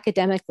and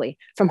academically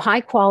from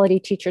high-quality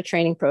teacher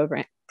training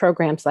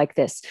programs like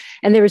this.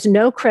 And there is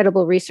no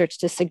credible research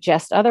to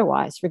suggest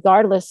otherwise,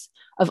 regardless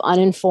of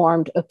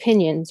uninformed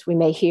opinions we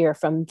may hear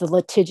from the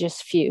litigious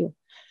few.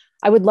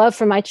 I would love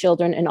for my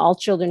children and all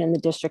children in the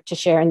district to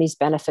share in these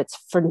benefits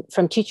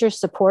from teachers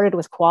supported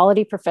with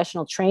quality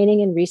professional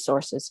training and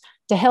resources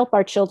to help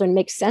our children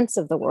make sense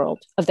of the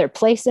world, of their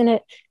place in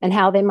it, and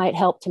how they might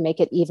help to make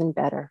it even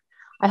better.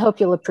 I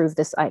hope you'll approve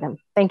this item.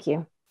 Thank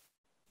you.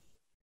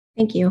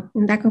 Thank you.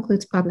 And that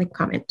concludes public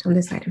comment on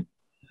this item.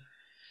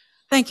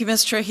 Thank you,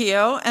 Ms.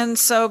 Trujillo. And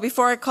so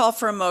before I call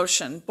for a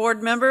motion,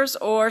 board members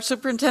or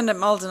Superintendent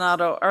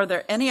Maldonado, are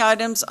there any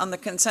items on the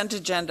consent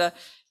agenda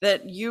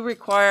that you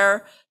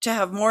require to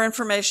have more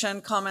information,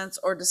 comments,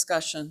 or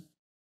discussion?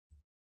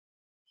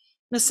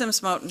 Ms.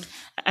 Sims-Moten.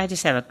 I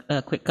just have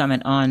a quick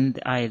comment on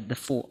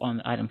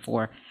item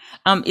 4.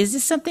 Is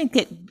this something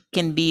that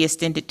can be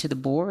extended to the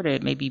board, or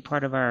it may be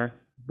part of our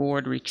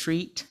board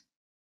retreat?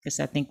 Because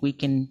I think we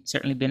can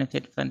certainly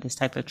benefit from this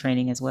type of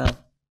training as well.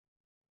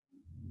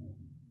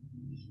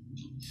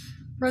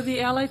 For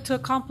the Ally to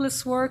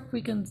Accomplice work,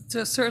 we can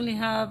certainly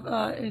have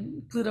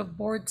include a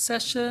board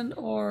session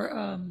or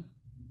a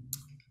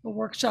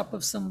workshop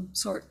of some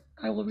sort.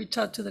 I will reach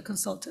out to the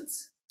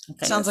consultants.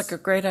 Okay, sounds like a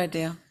great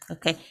idea.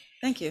 Okay.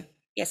 Thank you.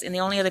 Yes, and the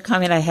only other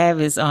comment I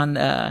have is on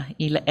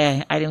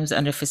items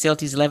under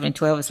facilities 11 and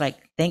 12. It's like,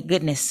 thank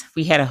goodness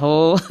we had a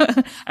whole,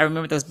 I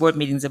remember those board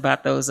meetings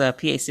about those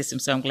PA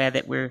systems, so I'm glad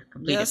that we're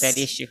completed that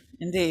issue.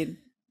 Indeed.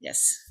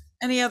 Yes.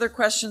 Any other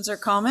questions or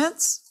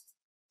comments?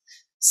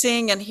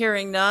 Seeing and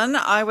hearing none,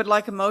 I would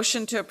like a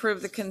motion to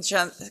approve the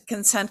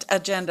consent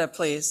agenda,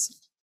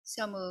 please.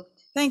 So moved.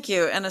 Thank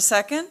you. And a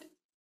second?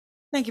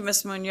 Thank you,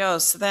 Ms.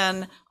 Munoz.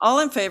 Then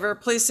all in favor,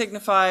 please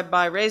signify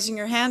by raising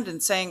your hand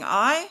and saying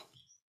aye.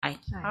 Aye.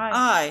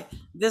 Aye.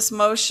 This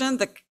motion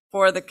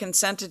for the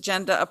consent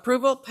agenda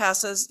approval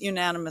passes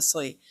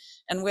unanimously.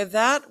 And with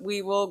that,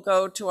 we will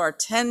go to our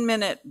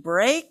 10-minute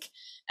break.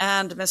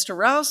 And Mr.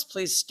 Rouse,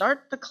 please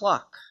start the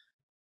clock.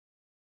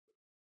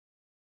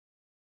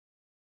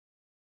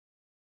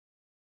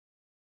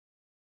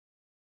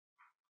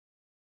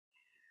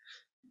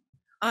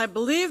 I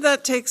believe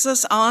that takes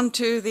us on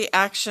to the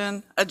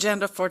action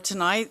agenda for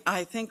tonight.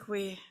 I think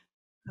we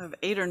have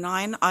 8 or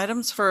 9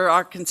 items for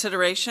our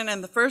consideration.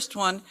 And the first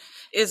one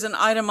is an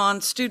item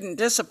on student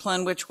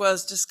discipline, which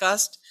was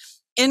discussed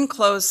in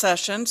closed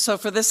session. So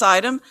for this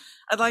item,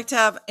 I'd like to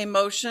have a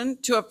motion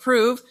to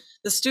approve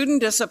the Student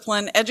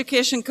Discipline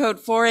Education Code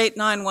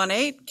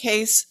 48918,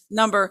 case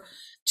number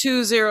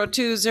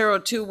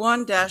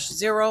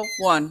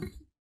 202021-01.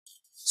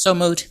 So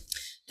moved.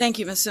 Thank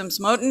you, Ms. Sims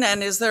Moten.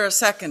 And is there a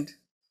second?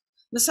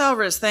 Ms.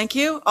 Alvarez, thank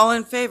you. All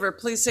in favor,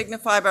 please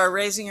signify by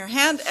raising your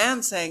hand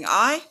and saying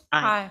aye.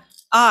 Aye.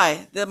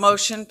 Aye. The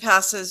motion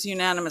passes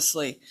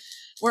unanimously.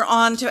 We're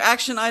on to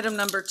action item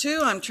number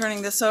 2. I'm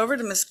turning this over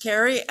to Ms.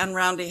 Carey and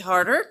Roundy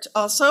Harder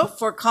also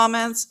for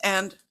comments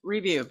and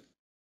review.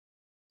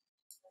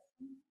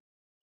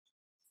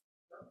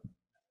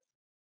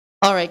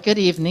 All right, good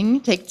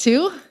evening. Take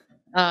 2.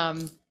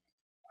 I'm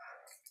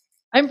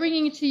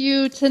bringing to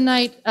you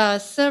tonight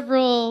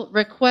several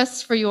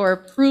requests for your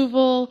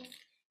approval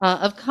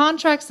of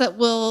contracts that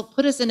will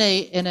put us in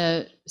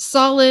a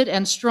solid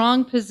and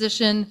strong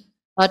position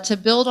to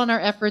build on our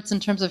efforts in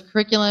terms of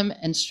curriculum,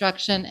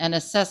 instruction, and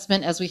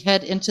assessment as we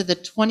head into the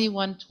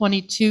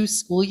 21-22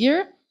 school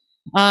year.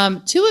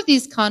 2 of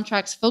these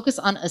contracts focus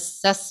on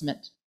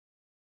assessment.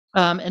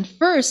 And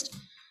first,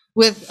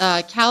 with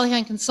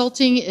Callahan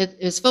Consulting, it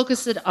is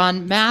focused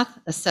on math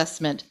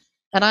assessment.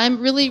 And I'm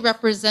really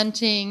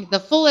representing the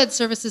full ed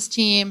services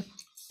team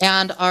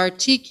and our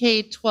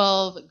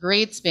TK-12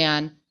 grade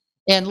span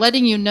and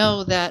letting you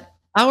know that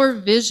our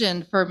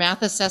vision for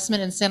math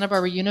assessment in Santa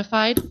Barbara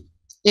Unified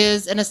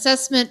is an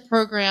assessment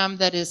program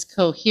that is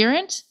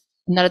coherent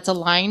and that it's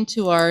aligned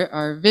to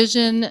our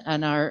vision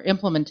and our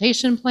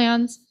implementation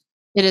plans.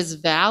 It is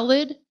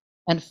valid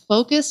and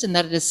focused and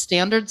that it is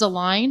standards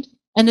aligned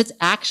and it's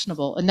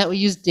actionable and that we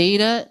use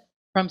data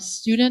from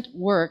student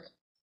work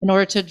in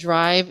order to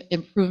drive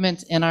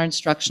improvements in our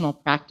instructional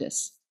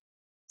practice.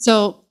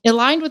 So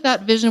aligned with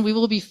that vision, we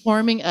will be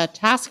forming a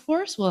task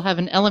force. We'll have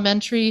an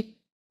elementary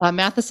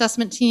math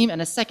assessment team and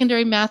a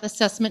secondary math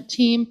assessment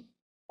team,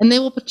 and they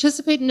will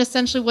participate in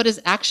essentially what is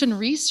action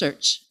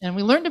research. And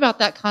we learned about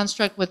that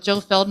construct with Joe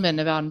Feldman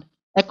about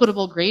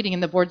equitable grading in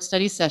the board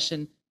study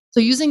session.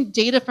 So using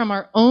data from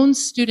our own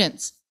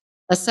students'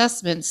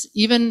 assessments,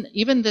 even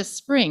this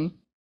spring,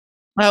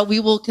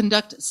 we will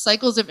conduct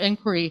cycles of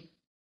inquiry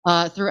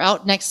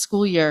throughout next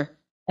school year.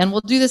 And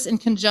we'll do this in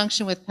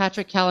conjunction with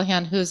Patrick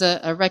Callahan, who's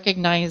a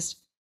recognized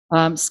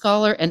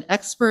scholar and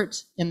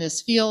expert in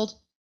this field.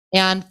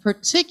 And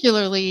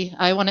particularly,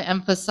 I want to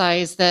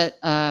emphasize that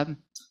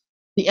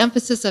the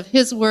emphasis of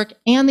his work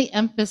and the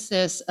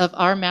emphasis of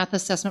our math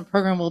assessment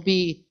program will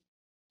be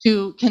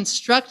to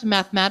construct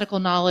mathematical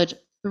knowledge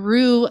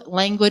through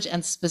language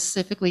and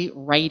specifically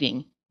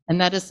writing. And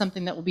that is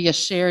something that will be a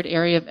shared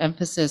area of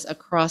emphasis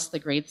across the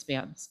grade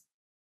spans.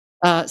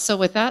 So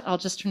with that, I'll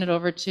just turn it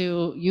over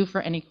to you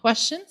for any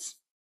questions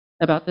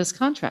about this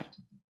contract.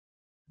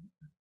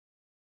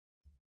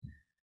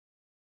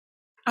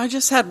 I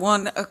just had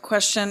one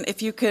question.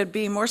 If you could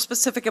be more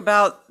specific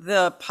about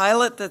the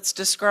pilot that's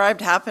described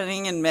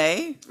happening in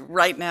May,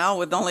 right now,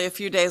 with only a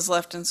few days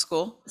left in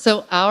school.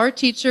 So our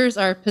teachers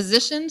are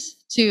positioned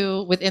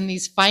to, within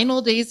these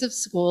final days of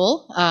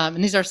school,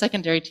 and these are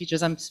secondary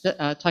teachers I'm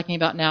talking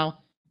about now,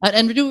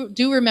 and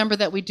do remember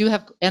that we do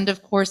have end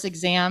of course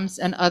exams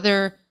and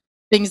other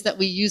things that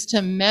we use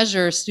to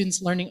measure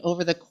students' learning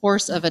over the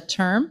course of a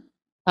term.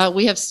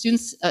 We have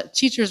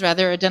teachers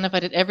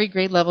identified at every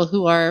grade level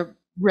who are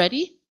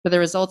ready for the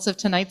results of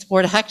tonight's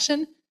board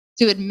action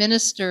to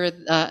administer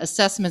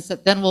assessments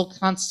that then will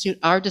constitute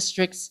our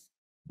district's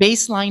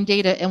baseline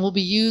data and will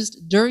be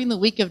used during the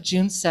week of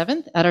June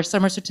 7th at our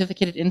Summer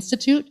Certificated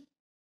Institute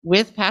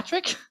with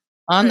Patrick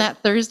on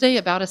that Thursday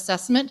about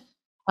assessment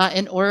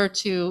in order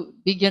to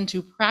begin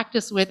to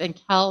practice with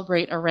and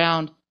calibrate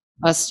around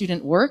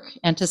student work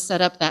and to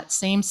set up that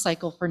same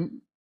cycle for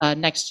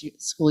next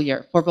school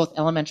year for both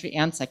elementary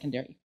and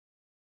secondary.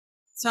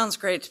 Sounds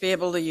great to be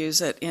able to use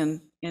it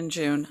in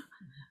June.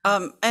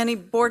 Any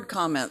board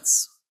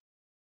comments?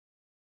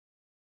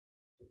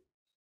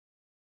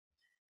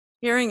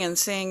 Hearing and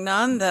seeing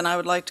none, then I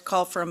would like to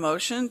call for a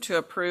motion to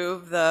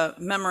approve the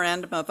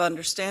Memorandum of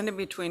Understanding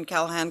between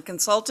Callahan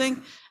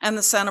Consulting and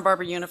the Santa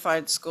Barbara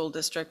Unified School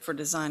District for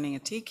designing a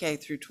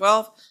TK through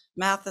 12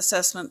 math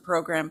assessment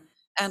program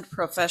and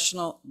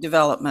professional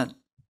development.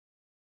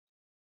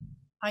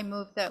 I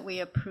move that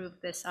we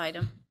approve this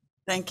item.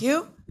 Thank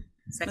you,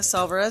 Ms.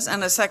 Alvarez,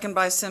 and a second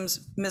by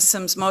Ms.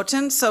 Sims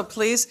Moten. So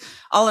please,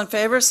 all in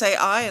favor, say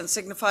aye and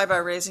signify by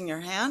raising your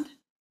hand.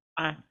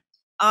 Aye.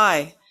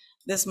 Aye.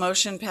 This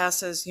motion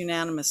passes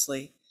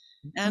unanimously.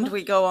 And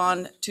we go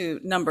on to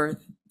number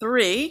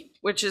 3,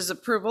 which is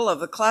approval of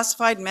the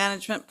classified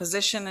management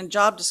position and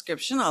job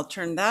description. I'll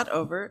turn that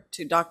over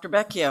to Dr.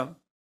 Becchio.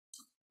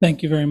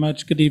 Thank you very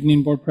much. Good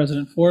evening, Board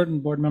President Ford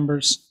and board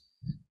members.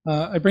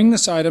 I bring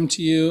this item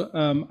to you.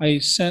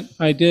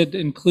 I did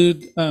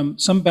include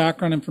some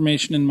background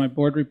information in my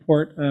board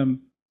report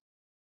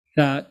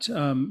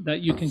that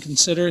you can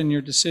consider in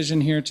your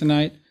decision here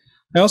tonight.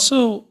 I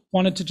also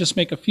wanted to just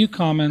make a few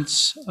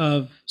comments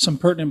of some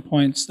pertinent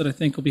points that I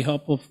think will be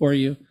helpful for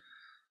you.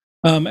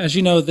 As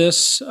you know,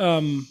 this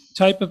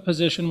type of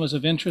position was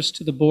of interest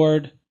to the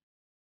board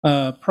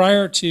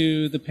prior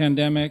to the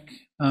pandemic.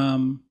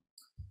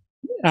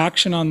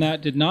 action on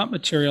that did not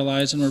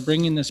materialize, and we're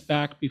bringing this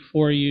back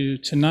before you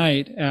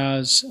tonight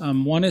as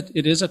one,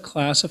 it is a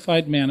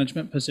classified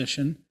management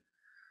position.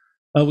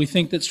 We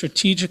think that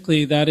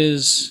strategically that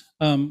is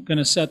going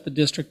to set the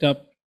district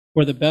up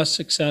for the best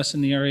success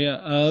in the area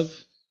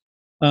of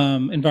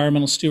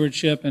environmental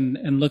stewardship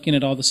and looking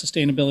at all the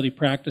sustainability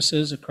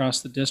practices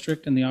across the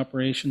district and the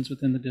operations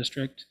within the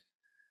district.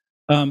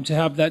 To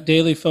have that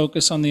daily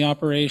focus on the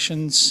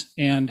operations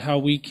and how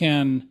we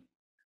can,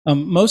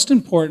 most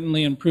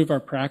importantly, improve our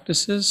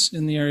practices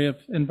in the area of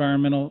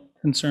environmental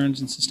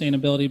concerns and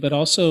sustainability, but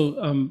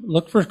also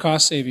look for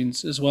cost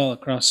savings as well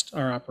across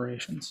our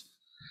operations.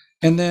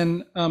 And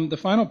then the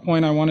final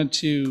point I wanted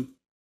to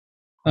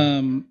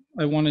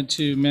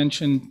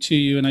mention to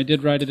you, and I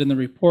did write it in the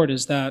report,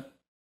 is that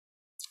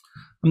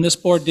this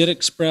board did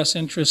express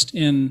interest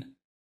in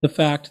the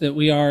fact that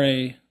we are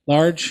a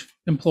large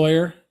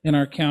employer in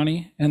our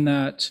county, and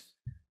that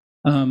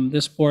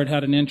this board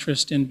had an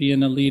interest in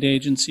being a lead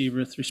agency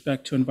with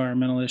respect to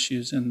environmental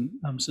issues and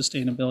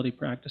sustainability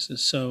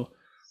practices. So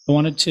I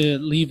wanted to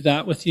leave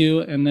that with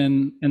you, and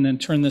then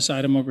turn this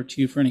item over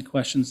to you for any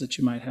questions that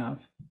you might have.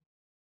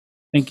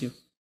 Thank you.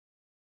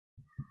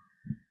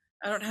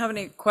 I don't have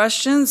any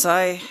questions.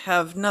 I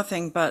have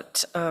nothing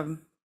but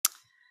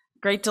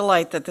great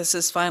delight that this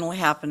is finally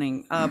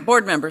happening.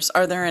 Board members,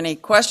 are there any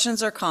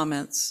questions or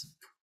comments?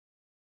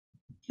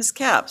 Ms.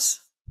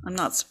 Capps, I'm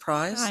not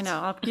surprised. I know,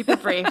 I'll keep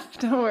it brief.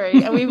 Don't worry.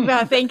 We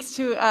thanks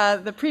to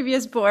the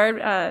previous board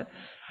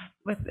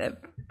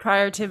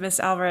prior to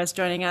Ms. Alvarez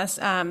joining us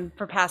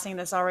for passing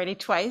this already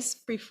twice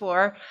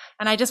before.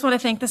 And I just want to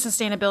thank the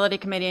Sustainability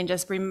Committee and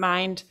just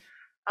remind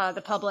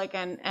the public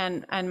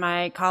and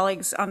my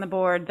colleagues on the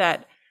board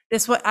that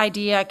this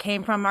idea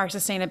came from our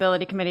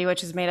Sustainability Committee,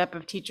 which is made up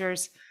of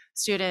teachers,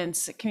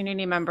 students,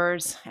 community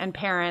members, and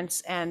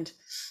parents. And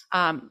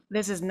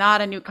this is not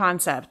a new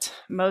concept.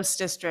 Most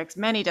districts,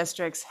 many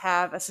districts,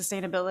 have a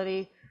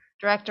sustainability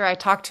director. I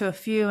talked to a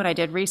few and I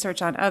did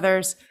research on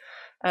others.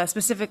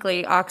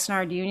 Specifically,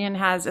 Oxnard Union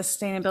has a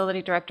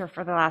sustainability director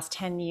for the last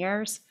 10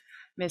 years.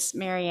 Miss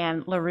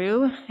Marianne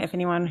LaRue, if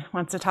anyone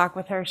wants to talk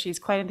with her, she's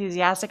quite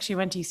enthusiastic. She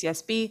went to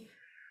UCSB.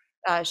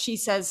 She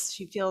says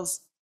she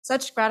feels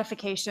such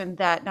gratification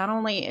that not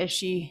only is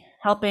she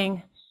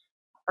helping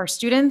our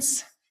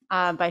students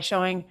by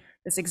showing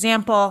this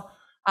example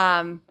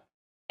and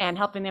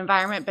helping the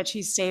environment, but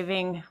she's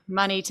saving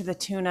money to the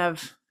tune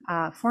of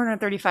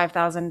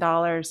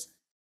 $435,000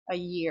 a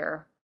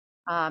year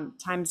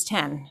times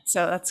 10.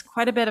 So that's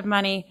quite a bit of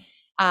money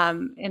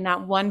in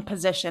that one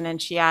position.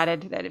 And she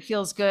added that it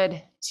feels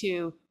good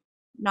to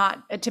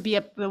be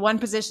the one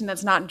position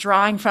that's not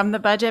drawing from the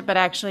budget, but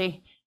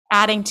actually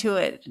adding to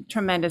it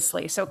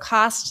tremendously. So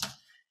cost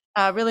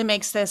really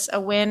makes this a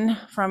win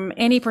from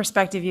any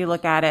perspective you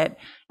look at it.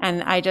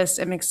 And I just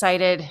am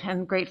excited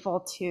and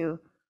grateful to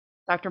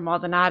Dr.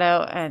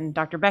 Maldonado and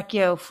Dr.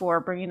 Becchio for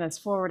bringing this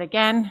forward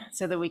again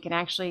so that we can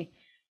actually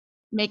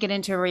make it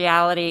into a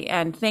reality,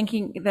 and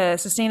thanking the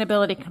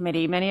Sustainability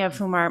Committee, many of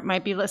whom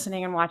might be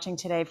listening and watching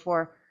today,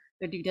 for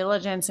their due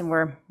diligence, and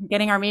we're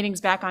getting our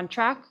meetings back on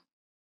track.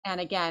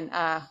 And again,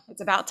 it's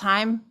about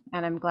time,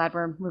 and I'm glad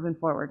we're moving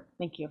forward.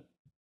 Thank you.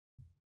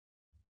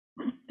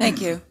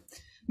 Thank you.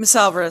 Ms.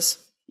 Alvarez.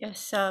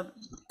 Yes, a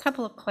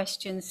couple of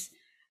questions.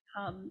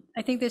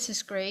 I think this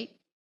is great.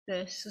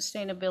 The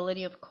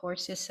sustainability, of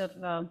course, is of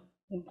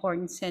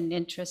importance and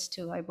interest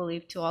to, I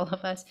believe, to all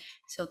of us.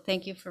 So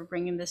thank you for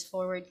bringing this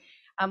forward.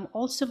 I'm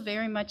also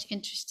very much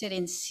interested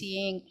in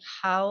seeing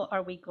how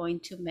are we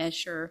going to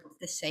measure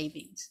the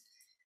savings.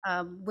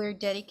 We're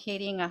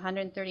dedicating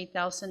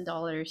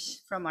 $130,000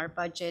 from our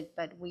budget,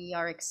 but we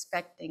are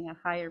expecting a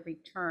higher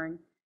return,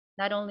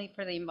 not only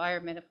for the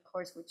environment, of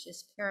course, which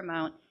is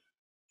paramount,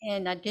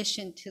 in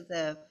addition to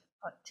the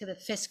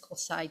fiscal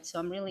side. So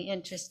I'm really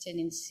interested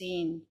in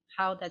seeing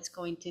how that's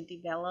going to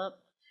develop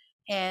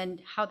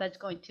and how that's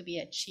going to be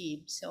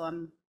achieved. So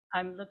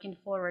I'm looking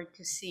forward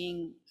to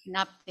seeing an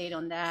update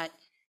on that,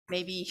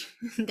 maybe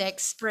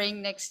next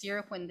spring, next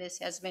year, when this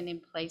has been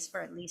in place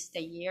for at least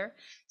a year.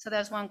 So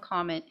that's one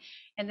comment.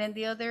 And then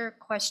the other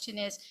question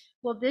is,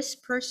 will this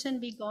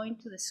person be going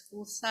to the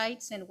school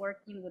sites and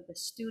working with the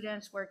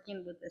students,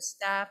 working with the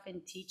staff,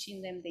 and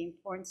teaching them the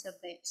importance of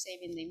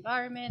saving the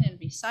environment and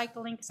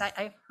recycling? Because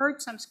I've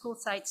heard some school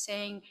sites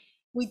saying,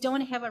 we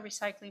don't have a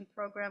recycling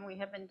program, we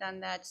haven't done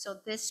that. So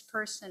this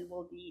person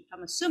will be,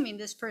 I'm assuming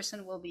this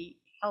person will be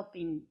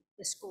helping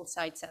the school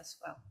sites as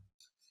well.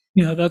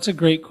 Yeah, that's a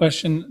great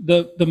question.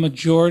 The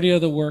majority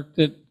of the work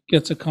that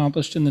gets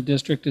accomplished in the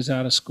district is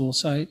at a school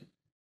site,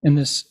 and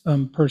this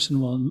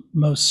person will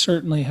most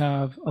certainly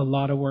have a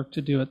lot of work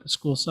to do at the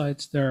school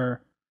sites. There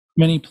are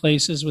many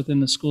places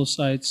within the school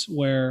sites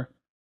where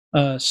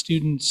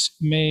students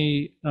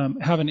may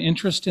have an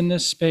interest in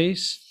this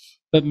space,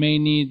 but may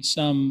need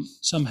some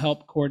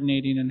help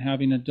coordinating and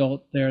having an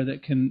adult there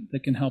that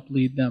can help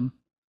lead them.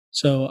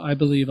 So I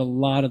believe a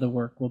lot of the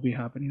work will be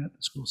happening at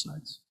the school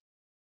sites.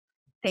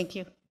 Thank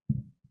you.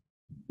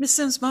 Ms.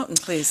 Sims-Moton,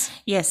 please.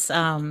 Yes,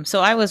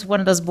 so I was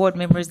one of those board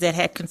members that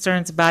had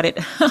concerns about it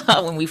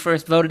when we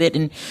first voted it,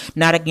 and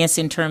not against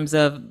in terms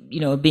of,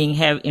 being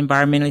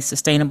environmentally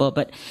sustainable,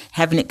 but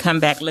having it come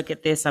back, look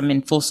at this, I'm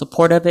in full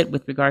support of it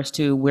with regards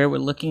to where we're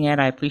looking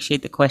at. I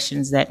appreciate the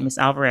questions that Ms.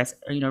 Alvarez,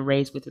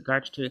 raised with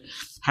regards to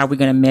how we're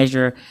going to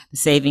measure the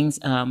savings,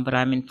 but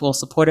I'm in full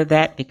support of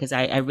that because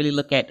I really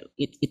look at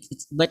it,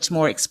 it's much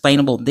more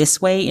explainable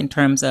this way in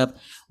terms of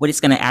what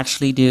it's going to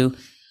actually do,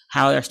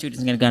 how our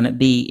students are going to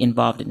be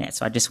involved in that.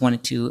 So I just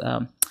wanted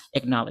to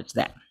acknowledge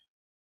that.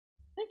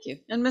 Thank you.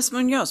 And Ms.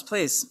 Munoz,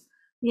 please.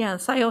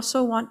 Yes, I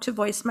also want to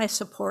voice my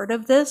support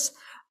of this.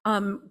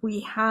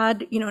 We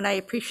had, and I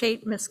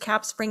appreciate Ms.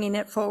 Capps bringing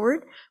it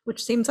forward,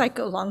 which seems like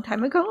a long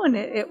time ago, and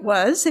it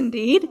was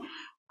indeed.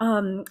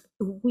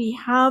 We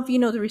have,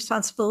 the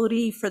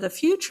responsibility for the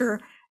future,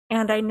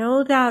 and I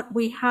know that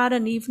we had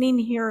an evening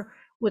here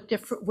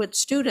with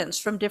students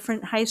from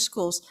different high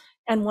schools,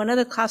 and one of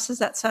the classes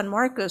at San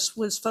Marcos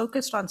was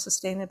focused on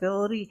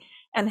sustainability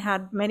and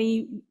had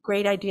many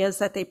great ideas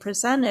that they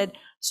presented.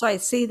 So I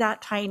see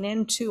that tying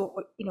into,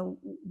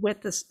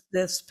 with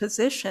this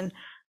position.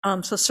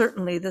 So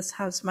certainly this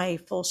has my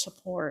full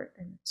support,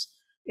 and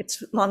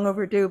it's long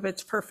overdue, but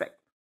it's perfect.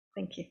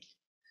 Thank you.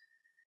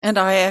 And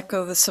I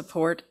echo the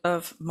support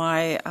of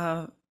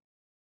my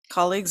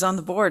colleagues on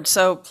the board.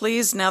 So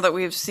please, now that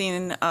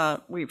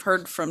we've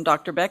heard from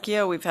Dr.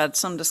 Becchio, we've had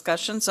some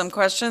discussion, some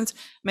questions.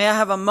 May I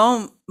have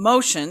a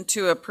motion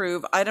to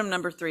approve item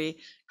number 3,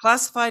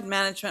 classified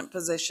management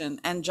position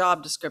and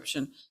job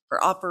description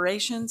for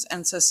operations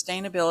and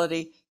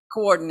sustainability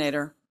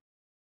coordinator?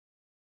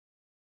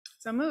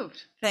 So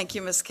moved. Thank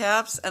you, Ms.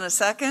 Capps. And a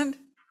second?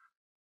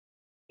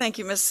 Thank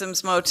you, Ms.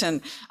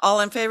 Sims-Moton. All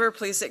in favor,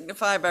 please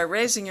signify by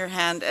raising your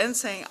hand and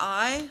saying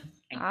aye.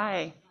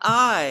 Aye.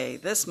 Aye.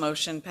 This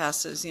motion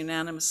passes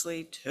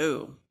unanimously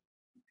too.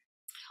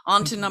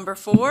 On to number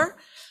 4.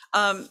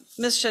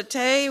 Ms.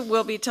 Chate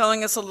will be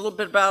telling us a little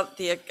bit about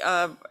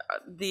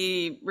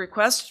the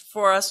request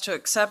for us to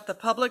accept the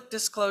public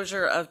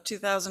disclosure of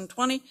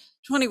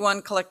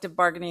 2020-21 collective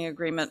bargaining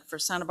agreement for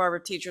Santa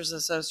Barbara Teachers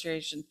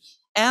Association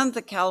and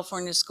the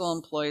California School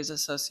Employees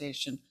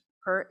Association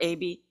per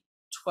AB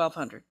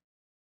 1200.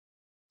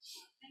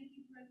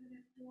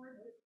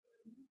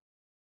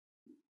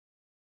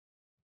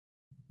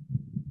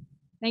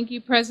 Thank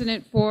you,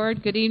 President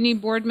Ford. Good evening,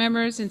 board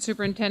members and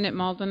Superintendent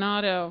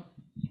Maldonado.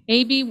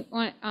 AB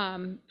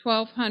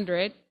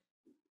 1200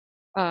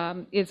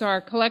 is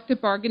our collective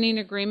bargaining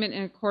agreement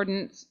in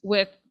accordance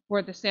with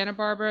for the Santa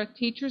Barbara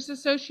Teachers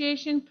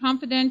Association,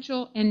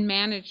 confidential and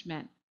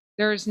management.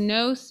 There is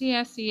no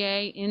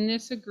CSEA in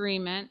this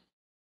agreement.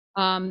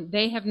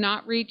 They have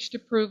not reached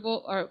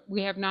approval, or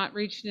we have not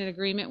reached an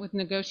agreement with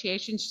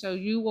negotiations, so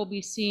you will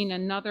be seeing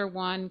another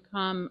one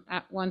come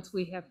once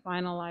we have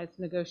finalized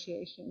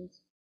negotiations.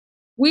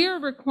 We are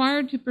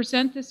required to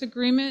present this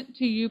agreement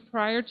to you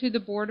prior to the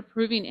board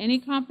approving any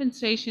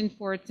compensation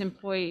for its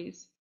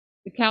employees.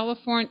 The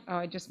California,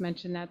 I just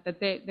mentioned that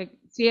the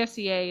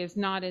CSEA is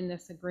not in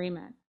this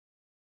agreement.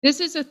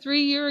 This is a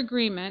 3-year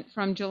agreement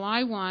from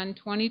July 1,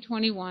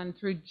 2021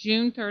 through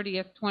June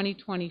 30th,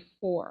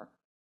 2024.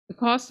 The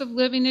cost of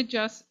living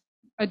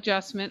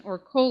adjustment, or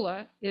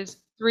COLA, is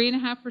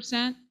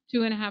 3.5%,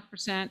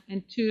 2.5%,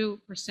 and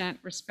 2%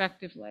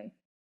 respectively.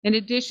 In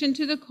addition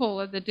to the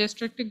COLA, the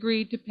district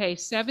agreed to pay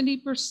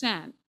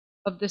 70%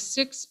 of the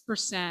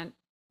 6%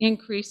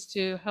 increase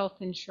to health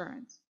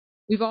insurance.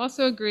 We've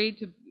also agreed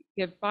to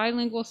give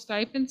bilingual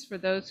stipends for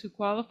those who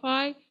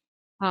qualify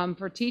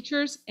for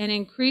teachers, and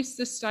increase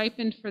the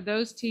stipend for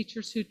those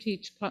teachers who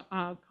teach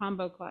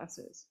combo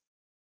classes.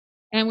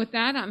 And with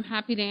that, I'm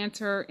happy to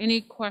answer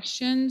any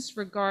questions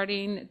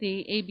regarding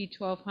the AB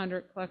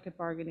 1200 collective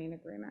bargaining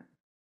agreement.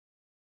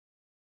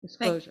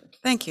 Disclosure.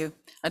 Thank you.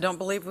 I don't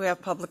believe we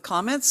have public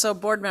comments. So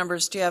board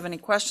members, do you have any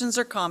questions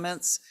or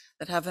comments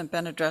that haven't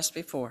been addressed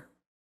before?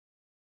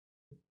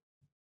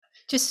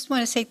 Just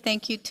want to say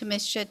thank you to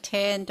Ms. Chate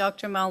and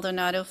Dr.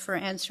 Maldonado for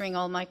answering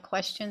all my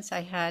questions.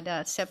 I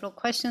had several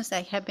questions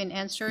that have been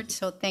answered,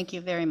 so thank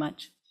you very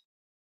much.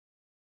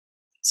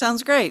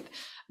 Sounds great.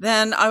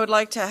 Then I would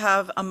like to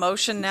have a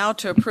motion now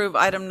to approve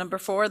item number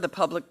 4, the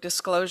public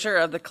disclosure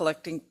of the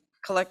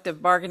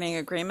collective bargaining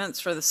agreements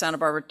for the Santa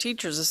Barbara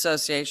Teachers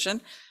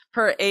Association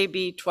per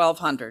AB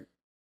 1200.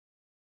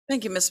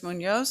 Thank you, Ms.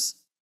 Munoz.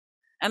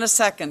 And a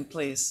second,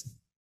 please.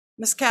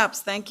 Ms. Capps,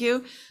 thank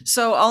you.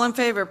 So all in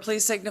favor,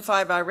 please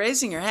signify by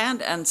raising your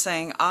hand and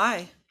saying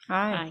aye.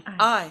 Aye. Aye.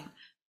 Aye.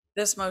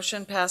 This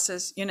motion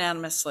passes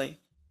unanimously.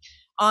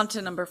 On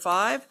to number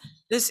 5.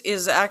 This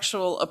is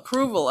actual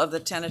approval of the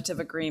tentative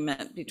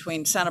agreement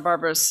between Santa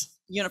Barbara's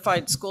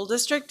Unified School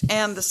District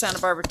and the Santa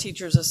Barbara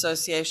Teachers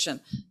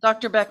Association.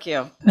 Dr.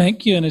 Becchio.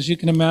 Thank you. And as you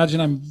can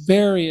imagine, I'm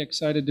very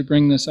excited to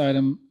bring this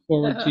item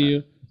forward to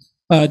you.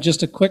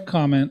 Just a quick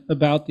comment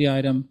about the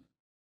item.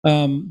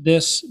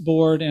 This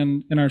board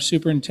and our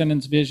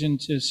superintendent's vision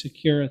to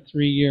secure a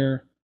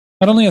 3-year,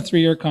 not only a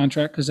 3-year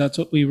contract, because that's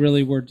what we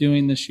really were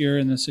doing this year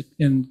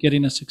in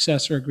getting a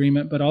successor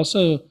agreement, but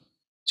also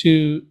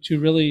to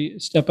really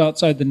step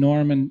outside the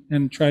norm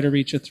and try to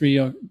reach a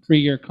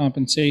three-year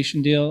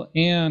compensation deal,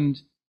 and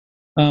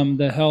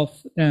the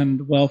health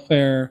and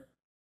welfare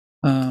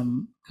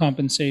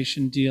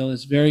compensation deal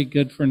is very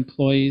good for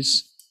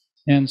employees.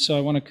 And so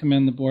I want to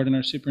commend the board and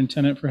our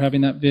superintendent for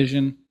having that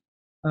vision.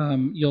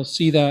 You'll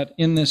see that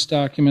in this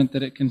document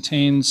that it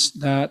contains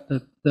that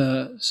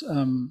the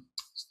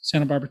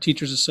Santa Barbara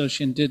Teachers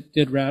Association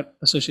did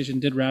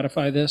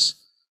ratify this.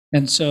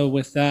 And so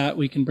with that,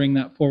 we can bring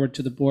that forward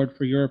to the board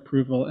for your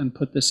approval and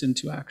put this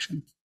into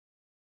action.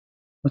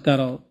 With that,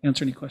 I'll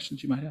answer any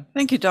questions you might have.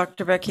 Thank you,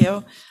 Dr.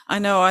 Vecchio. I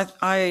know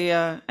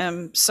I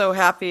am so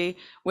happy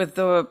with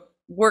the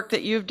work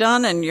that you've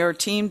done and your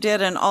team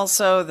did, and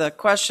also the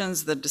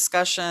questions, the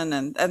discussion,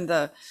 and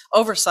the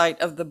oversight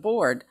of the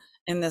board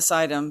in this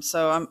item.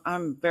 So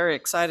I'm very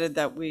excited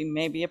that we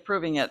may be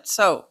approving it.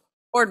 So,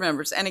 board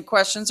members, any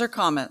questions or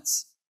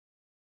comments?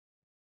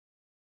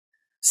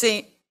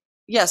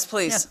 Yes,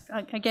 please.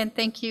 Yeah, again,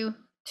 thank you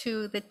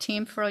to the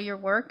team for all your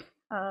work.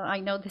 I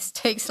know this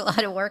takes a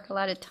lot of work, a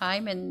lot of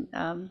time, and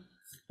a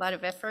lot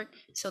of effort.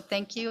 So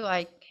thank you.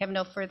 I have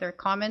no further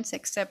comments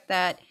except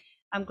that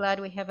I'm glad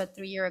we have a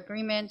 3-year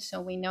agreement,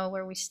 so we know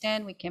where we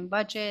stand, we can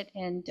budget,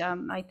 and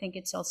I think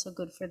it's also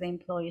good for the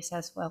employees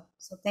as well.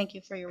 So thank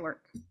you for your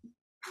work.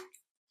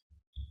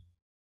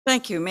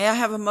 Thank you. May I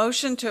have a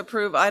motion to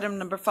approve item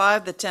number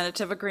 5, the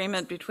tentative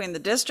agreement between the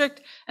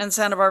district and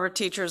Santa Barbara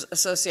Teachers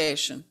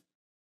Association?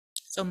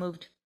 So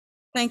moved.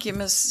 Thank you,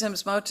 Ms.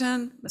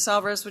 Sims-Moten. Ms.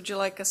 Alvarez, would you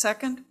like a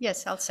second?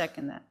 Yes, I'll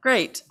second that.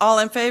 Great. All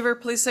in favor,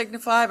 please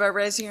signify by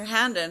raising your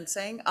hand and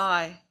saying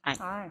aye. Aye.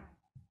 Aye.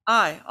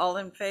 Aye. All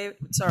in favor,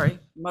 sorry,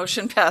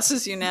 motion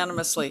passes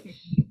unanimously.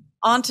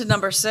 On to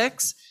number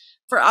 6.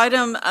 For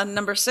item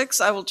number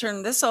 6, I will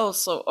turn this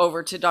also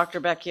over to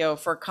Dr. Vecchio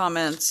for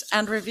comments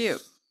and review.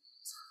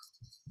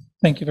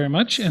 Thank you very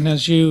much. And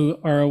as you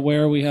are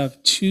aware, we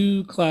have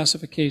 2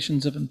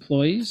 classifications of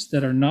employees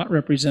that are not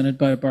represented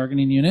by a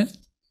bargaining unit.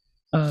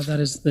 That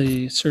is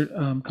the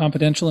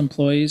confidential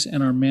employees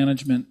and our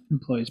management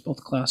employees,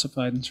 both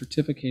classified and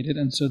certificated.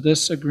 And so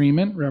this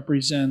agreement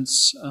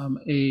represents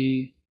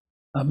a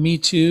Me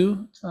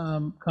Too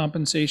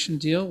compensation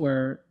deal,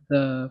 where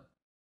the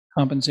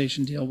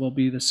compensation deal will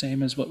be the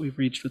same as what we've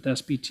reached with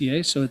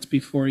SBTA. So it's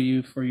before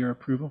you for your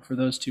approval for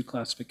those 2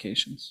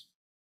 classifications.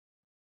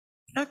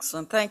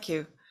 Excellent, thank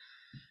you.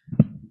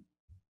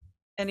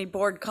 Any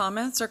board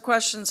comments or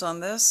questions on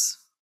this?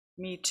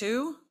 Me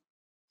Too?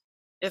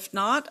 If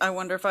not, I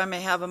wonder if I may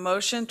have a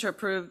motion to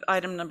approve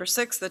item number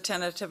 6, the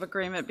tentative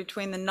agreement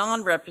between the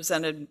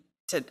non-represented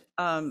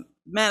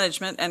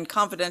management and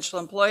confidential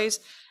employees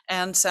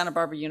and Santa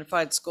Barbara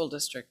Unified School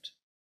District.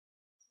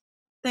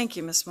 Thank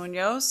you, Ms.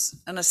 Munoz.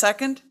 And a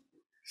second?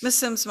 Ms.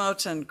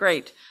 Sims-Moten,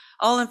 great.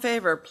 All in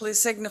favor, please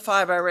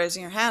signify by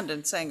raising your hand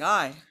and saying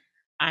aye.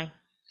 Aye.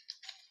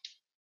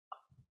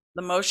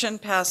 The motion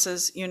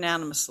passes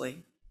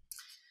unanimously.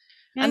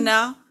 And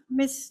now,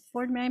 Ms.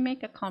 Ford, may I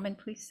make a comment,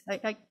 please?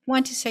 I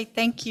want to say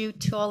thank you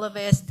to all of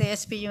us, the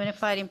SB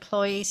Unified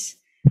employees,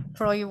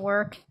 for all your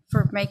work,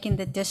 for making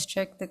the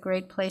district the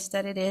great place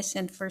that it is,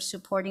 and for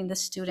supporting the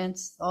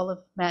students, all of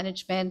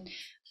management,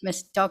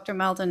 Ms. Dr.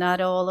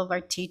 Maldonado, all of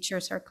our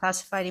teachers, our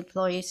classified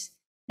employees.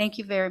 Thank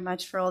you very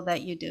much for all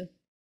that you do.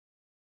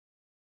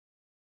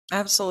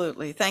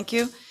 Absolutely, thank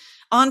you.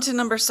 On to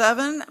number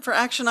 7. For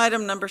action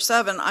item number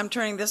 7, I'm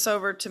turning this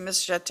over to Ms.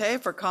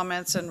 Jeté for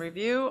comments and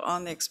review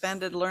on the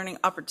Expanded Learning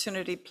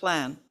Opportunity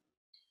Plan.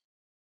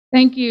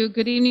 Thank you.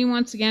 Good evening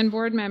once again,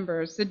 board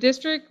members. The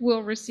district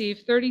will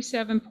receive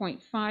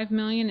 $37.5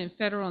 million in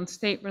federal and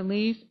state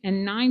relief,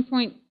 and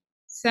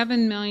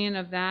 $9.7 million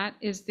of that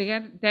is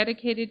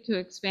dedicated to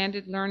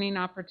Expanded Learning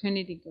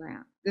Opportunity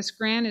Grant. This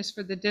grant is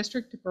for the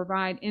district to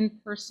provide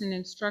in-person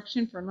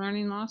instruction for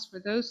learning loss for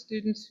those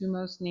students who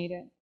most need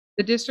it.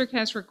 The district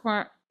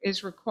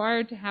is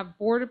required to have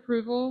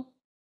board-approved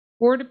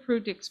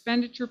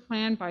expenditure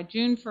plan by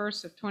June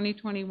 1st of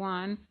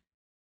 2021.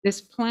 This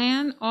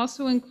plan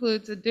also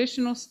includes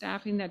additional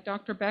staffing that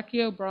Dr.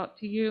 Vecchio brought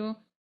to you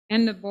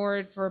and the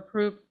board for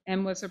approve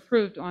and was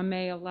approved on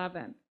May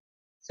 11th.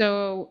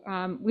 So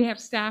we have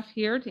staff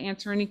here to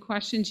answer any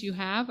questions you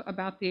have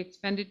about the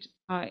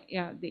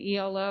the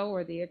ELO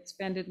or the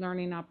Expanded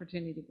Learning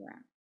Opportunity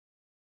Grant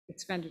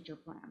expenditure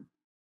plan.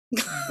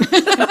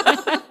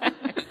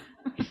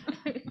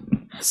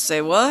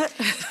 Say what?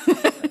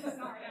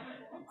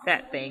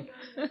 That thing.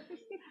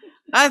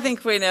 I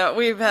think we know.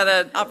 We've had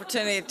an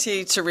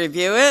opportunity to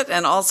review it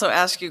and also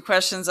ask you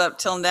questions up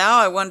till now.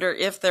 I wonder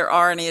if there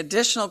are any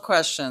additional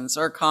questions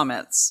or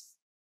comments.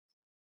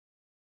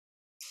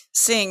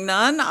 Seeing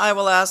none, I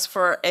will ask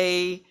for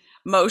a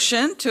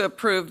motion to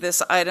approve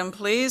this item,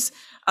 please.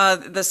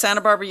 The Santa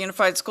Barbara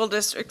Unified School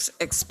District's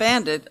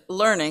Expanded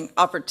Learning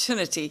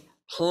Opportunity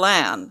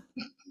Plan.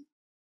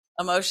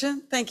 A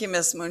motion? Thank you,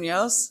 Ms.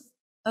 Munoz.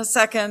 A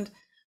second,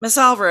 Ms.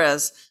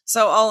 Alvarez.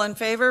 So all in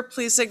favor,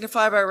 please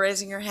signify by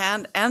raising your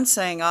hand and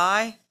saying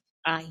aye.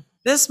 Aye.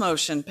 This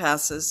motion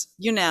passes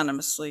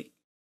unanimously.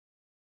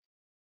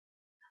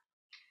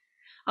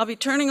 I'll be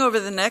turning over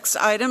the next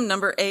item,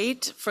 number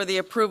 8, for the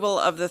approval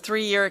of the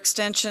 3-year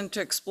extension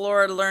to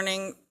Explore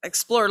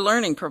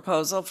Learning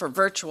proposal for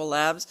virtual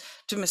labs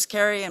to Ms.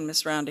 Carey and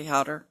Ms. Roundy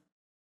Howder.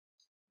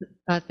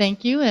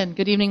 Thank you, and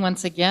good evening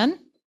once again.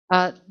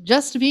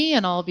 Just me,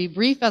 and I'll be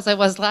brief as I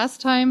was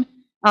last time.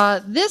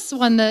 This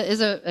one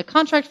is a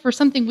contract for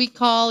something we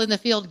call in the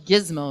field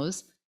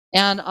gizmos,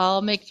 and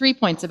I'll make 3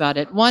 points about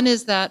it. One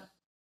is that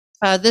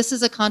this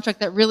is a contract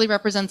that really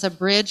represents a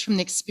bridge from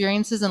the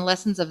experiences and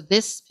lessons of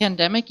this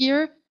pandemic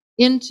year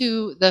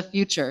into the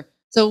future.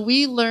 So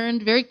we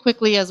learned very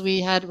quickly as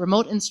we had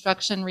remote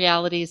instruction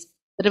realities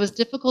that it was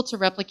difficult to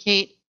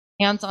replicate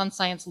hands-on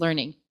science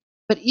learning.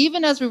 But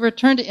even as we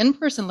return to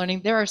in-person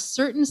learning, there are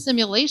certain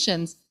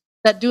simulations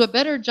that do a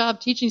better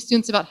job teaching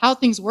students about how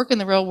things work in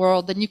the real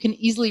world than you can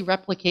easily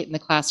replicate in the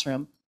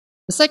classroom.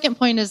 The second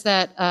point is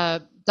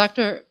that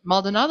Dr.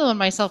 Maldonado and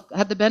myself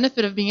had the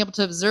benefit of being able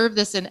to observe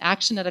this in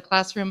action at a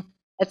classroom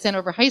at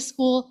Sanover High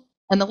School.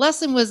 And the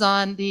lesson was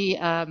on the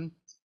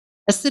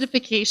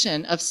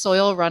acidification of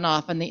soil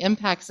runoff and the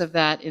impacts of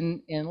that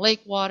in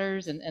lake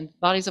waters and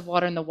bodies of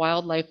water and the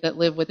wildlife that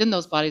live within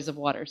those bodies of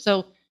water.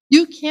 So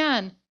you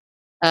can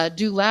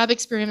do lab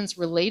experiments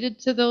related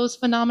to those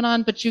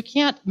phenomenon, but you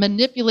can't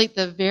manipulate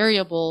the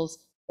variables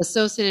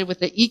associated with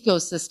the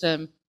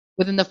ecosystem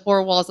within the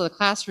 4 walls of the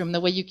classroom the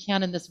way you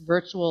can in this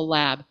virtual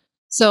lab.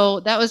 So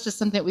that was just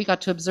something that we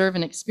got to observe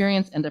and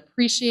experience and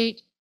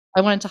appreciate.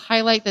 I wanted to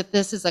highlight that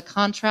this is a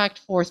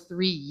contract for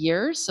 3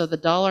 years. So the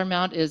dollar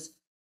amount is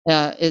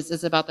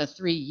about the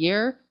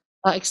 3-year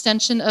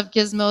extension of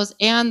gizmos,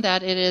 and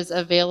that it is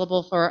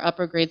available for our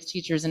upper grades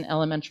teachers in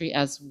elementary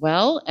as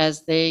well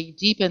as they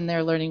deepen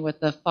their learning with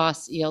the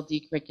FOSS ELD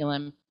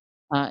curriculum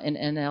in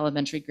an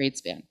elementary grade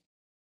span.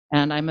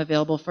 And I'm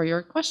available for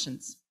your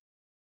questions.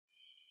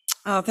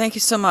 Thank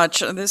you so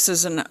much. This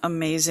is an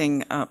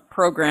amazing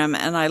program,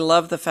 and I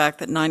love the fact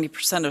that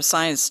 90% of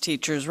science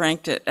teachers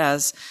ranked it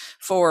as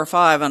 4 or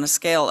 5 on a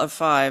scale of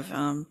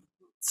 5.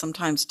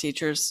 Sometimes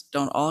teachers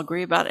don't all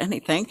agree about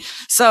anything,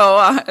 so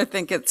I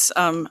think it's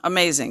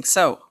amazing.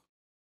 So,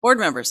 board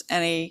members,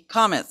 any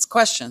comments,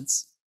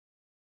 questions?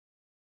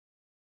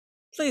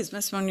 Please,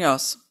 Ms.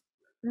 Munoz.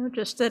 No,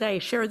 just that I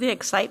share the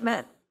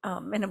excitement,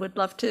 and I would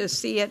love to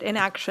see it in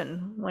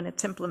action when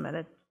it's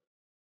implemented.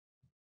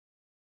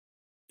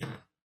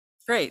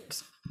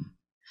 Great.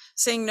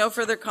 Seeing no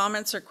further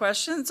comments or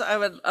questions, I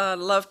would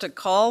love to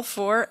call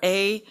for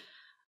a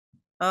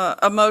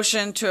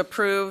motion to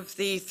approve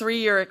the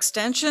 3-year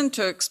extension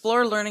to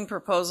Explore Learning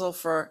proposal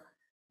for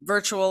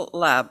virtual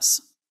labs.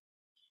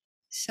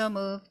 So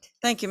moved.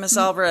 Thank you, Ms.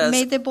 Alvarez.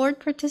 May the board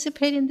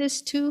participate in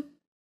this too,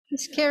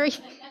 Ms. Carey?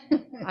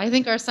 I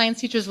think our science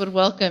teachers would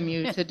welcome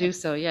you to do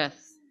so, yes.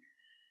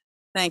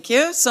 Thank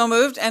you. So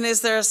moved. And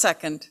is there a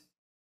second?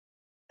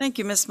 Thank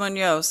you, Ms.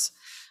 Munoz.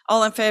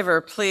 All in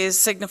favor, please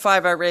signify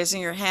by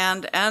raising your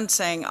hand and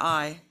saying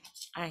aye.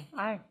 Aye.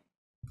 Aye.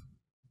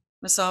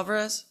 Ms.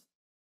 Alvarez?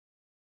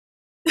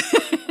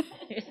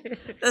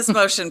 This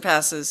motion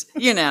passes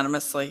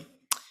unanimously.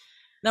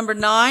 Number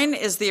 9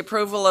 is the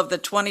approval of the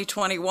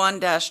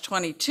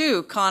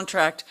 2021-22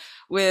 contract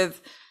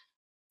with,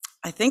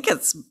 I think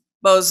it's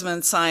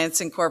Bozeman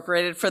Science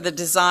Incorporated, for the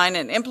design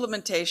and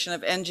implementation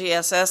of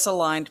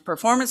NGSS-aligned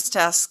performance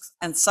tasks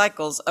and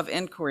cycles of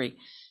inquiry.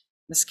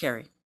 Ms.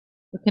 Carey.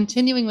 We're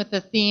continuing with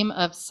the theme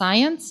of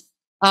science.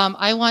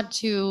 I want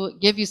to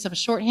give you some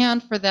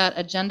shorthand for that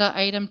agenda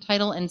item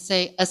title and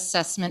say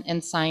Assessment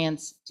in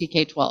Science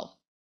TK-12.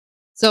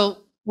 So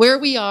where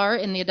we are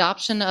in the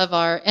adoption of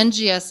our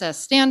NGSS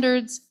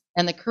standards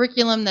and the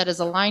curriculum that is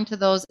aligned to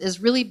those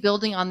is really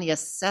building on the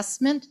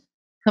assessment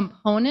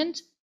component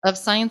of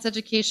science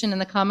education in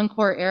the Common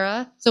Core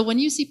era. So when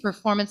you see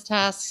performance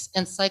tasks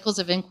and cycles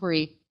of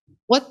inquiry,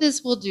 what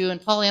this will do,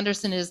 and Paul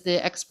Anderson is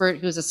the expert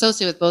who's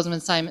associated with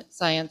Bozeman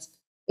Science,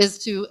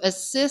 is to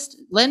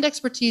lend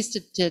expertise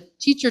to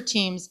teacher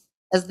teams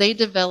as they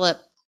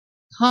develop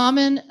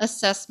common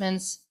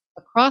assessments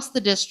across the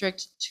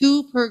district,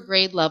 2 per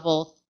grade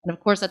level. And of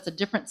course, that's a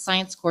different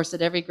science course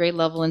at every grade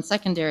level in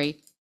secondary.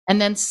 And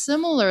then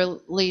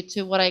similarly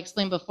to what I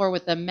explained before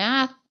with the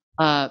math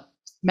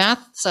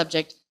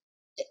subject,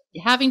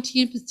 having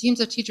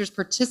teams of teachers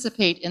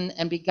participate in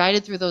and be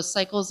guided through those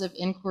cycles of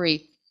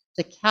inquiry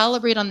to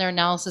calibrate on their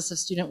analysis of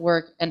student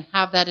work and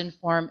have that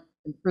inform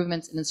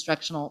improvements in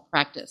instructional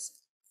practice.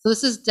 So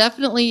this is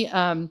definitely,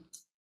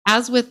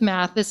 as with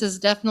math, this is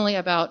definitely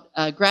about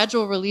a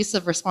gradual release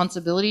of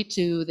responsibility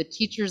to the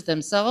teachers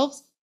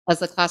themselves as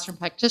the classroom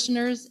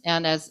practitioners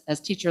and as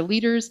teacher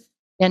leaders,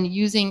 and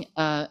using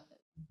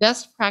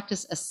best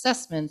practice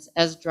assessments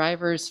as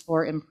drivers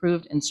for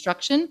improved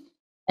instruction.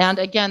 And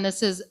again,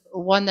 this is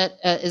one that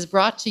is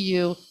brought to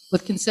you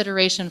with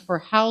consideration for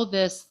how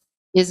this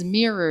is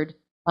mirrored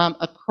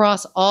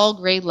across all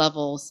grade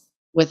levels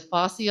with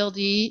FOSS ELD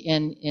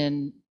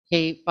in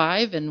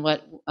K-5 and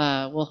what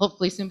will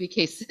hopefully soon be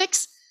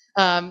K-6,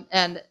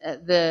 and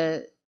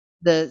the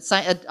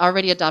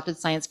already adopted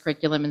science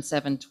curriculum in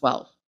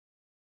 7-12.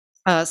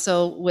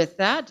 So with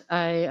that,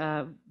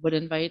 I would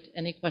invite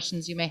any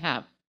questions you may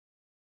have.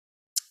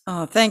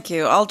 Oh, thank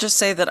you. I'll just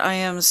say that I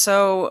am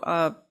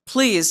so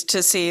pleased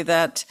to see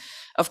that,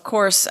 of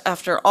course,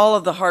 after all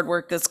of the hard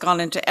work that's gone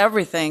into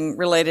everything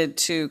related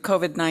to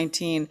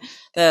COVID-19,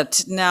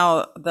 that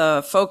now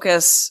the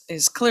focus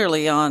is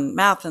clearly on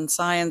math and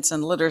science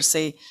and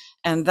literacy,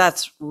 and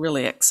that's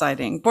really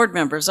exciting. Board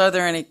members, are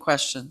there any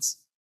questions?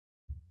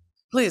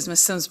 Please,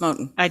 Ms.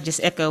 Sims-Moten. I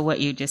just echo what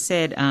you just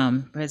said,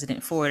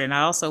 President Ford, and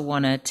I also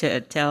wanted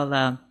to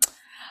tell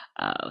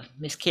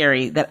Ms.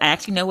 Carey that I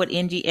actually know what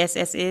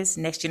NGSS is,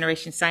 Next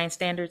Generation Science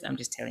Standards. I'm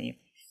just telling you,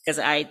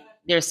 because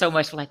there's so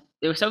much, like,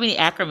 there were so many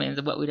acronyms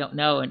of what we don't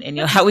know, and you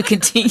know how we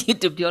continue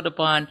to build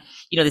upon,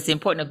 you know, this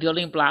important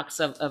building blocks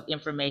of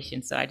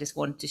information. So I just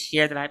wanted to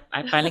share that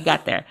I finally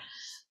got there.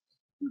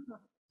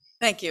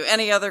 Thank you.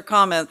 Any other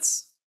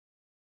comments?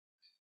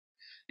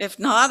 If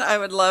not, I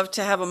would love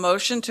to have a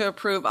motion to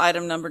approve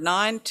item number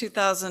 9,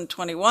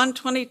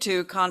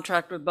 2021-22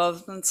 contract with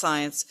Bozeman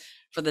Science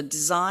for the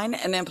design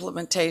and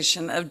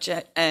implementation of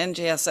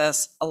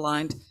NGSS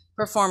aligned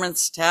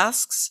performance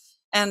tasks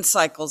and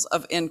cycles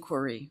of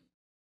inquiry.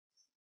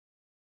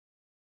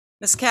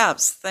 Ms.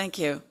 Capps, thank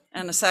you.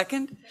 And a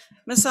second?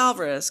 Ms.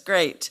 Alvarez,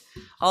 great.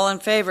 All in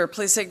favor,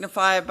 please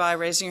signify by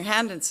raising your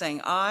hand and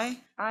saying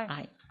aye.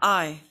 Aye.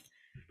 Aye.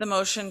 The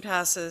motion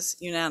passes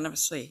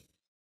unanimously.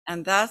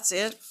 And that's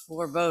it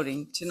for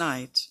voting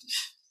tonight.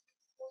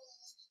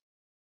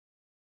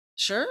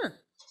 Sure.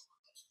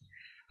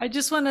 I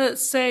just want to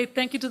say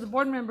thank you to the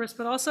board members,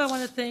 but also I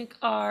want to thank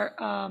our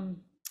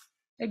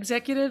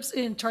executives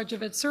in charge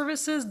of Ed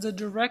Services, the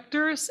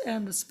directors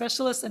and the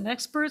specialists and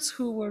experts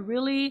who were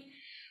really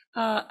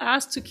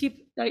asked to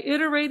keep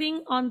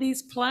iterating on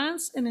these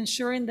plans and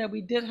ensuring that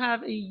we did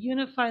have a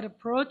unified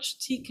approach,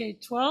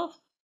 TK12,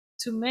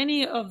 to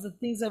many of the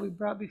things that we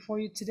brought before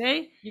you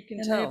today. You can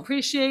and tell. I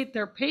appreciate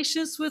their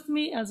patience with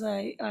me as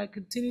I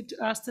continue to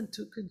ask them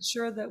to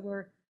ensure that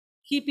we're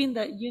keeping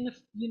that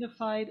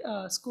unified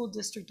school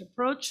district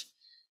approach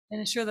and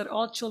ensure that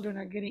all children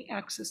are getting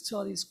access to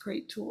all these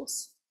great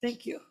tools.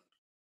 Thank you.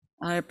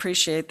 I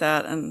appreciate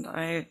that, and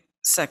I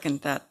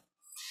second that.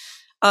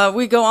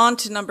 We go on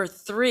to number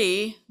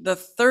 3, the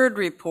third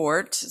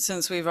report,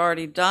 since we've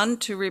already done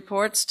 2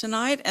 reports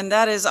tonight, and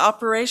that is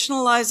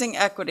Operationalizing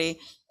Equity,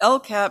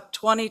 LCAP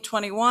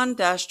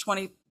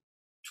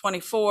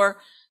 2021-2024,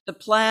 the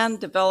Plan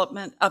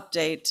Development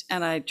Update.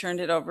 And I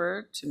turned it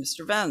over to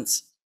Mr.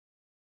 Venz.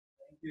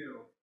 Thank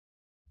you.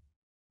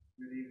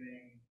 Good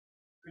evening.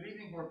 Good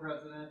evening, Board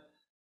President,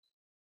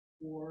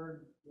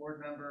 board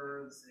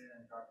members,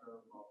 and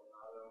Dr.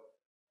 Maldonado.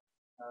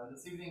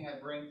 This evening I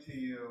bring to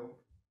you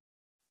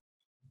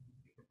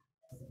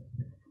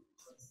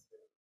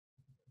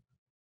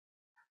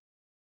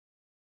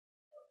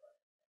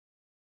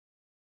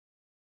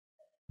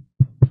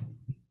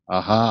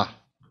Aha.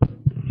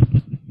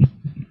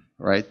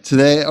 Right.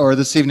 Today, or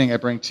this evening, I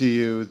bring to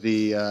you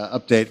the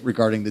update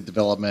regarding the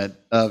development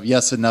of,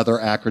 yes, another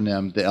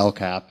acronym, the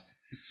LCAP,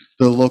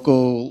 the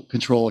Local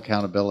Control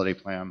Accountability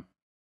Plan.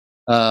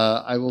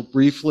 I will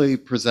briefly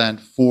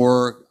present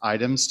 4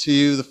 items to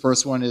you. The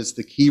first one is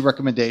the key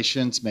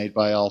recommendations made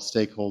by all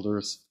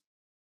stakeholders,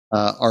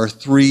 our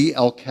 3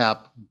 LCAP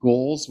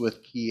goals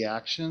with key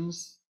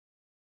actions,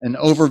 an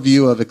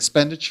overview of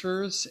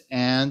expenditures,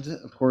 and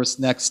of course,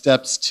 next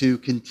steps to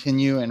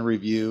continue and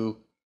review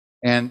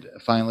and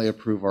finally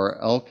approve our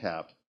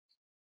LCAP.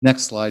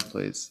 Next slide,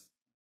 please.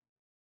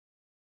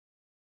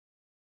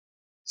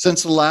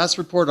 Since the last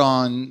report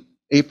on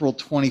April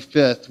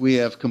 25th, we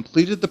have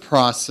completed the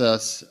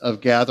process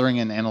of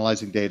gathering and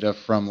analyzing data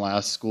from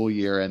last school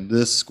year and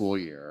this school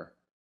year.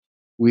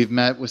 We've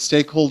met with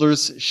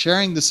stakeholders,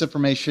 sharing this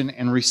information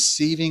and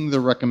receiving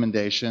the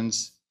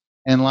recommendations.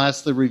 And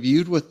lastly,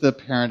 reviewed with the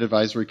Parent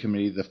Advisory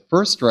Committee the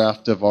first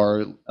draft of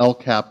our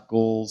LCAP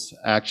goals,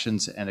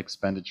 actions, and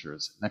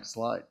expenditures. Next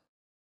slide.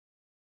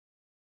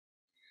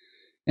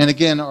 And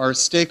again, our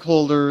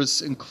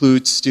stakeholders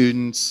include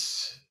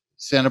students,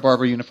 Santa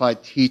Barbara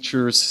Unified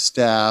teachers,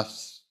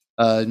 staff,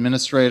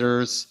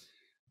 administrators,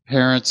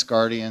 parents,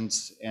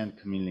 guardians, and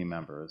community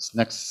members.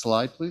 Next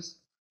slide, please.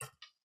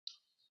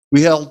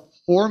 We held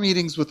 4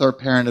 meetings with our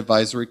Parent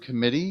Advisory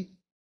Committee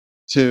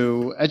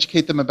to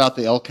educate them about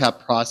the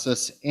LCAP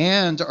process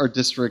and our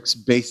district's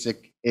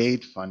basic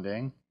aid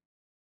funding.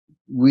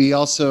 We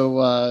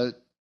also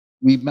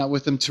we met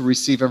with them to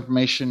receive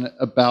information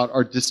about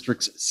our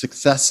district's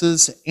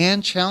successes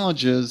and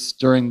challenges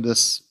during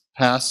this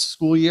past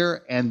school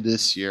year and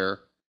this year,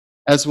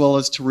 as well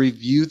as to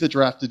review the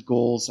drafted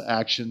goals,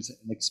 actions,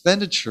 and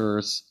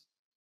expenditures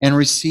and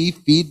receive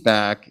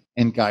feedback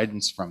and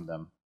guidance from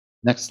them.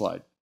 Next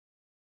slide.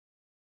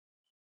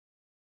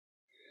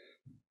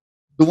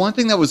 The one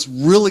thing that was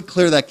really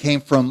clear that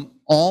came from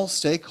all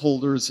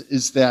stakeholders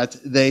is that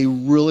they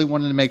really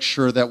wanted to make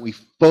sure that we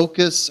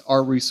focus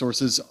our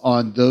resources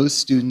on those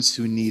students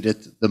who need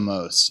it the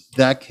most.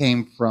 That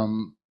came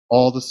from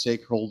all the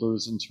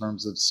stakeholders in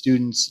terms of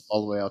students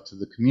all the way out to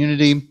the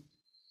community.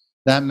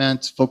 That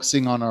meant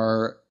focusing on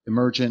our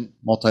emergent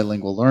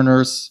multilingual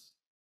learners,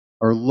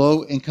 our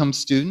low-income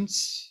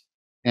students,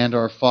 and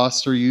our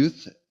foster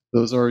youth.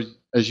 Those are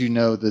as you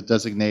know, the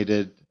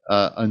designated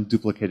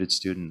unduplicated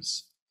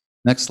students.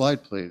 Next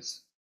slide,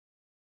 please.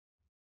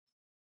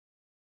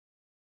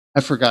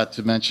 I forgot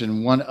to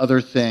mention one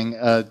other thing.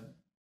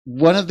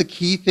 One of the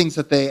key things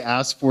that they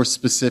asked for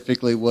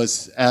specifically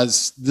was,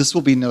 as this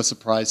will be no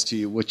surprise to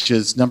you, which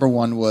is number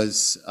one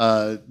was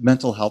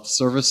mental health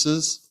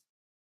services.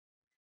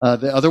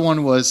 The other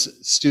one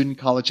was student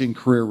college and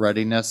career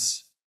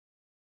readiness.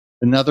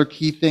 Another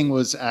key thing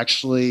was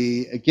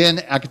actually, again,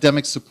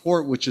 academic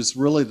support, which is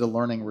really the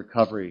learning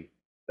recovery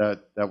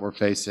that we're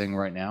facing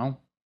right now.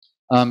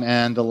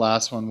 And the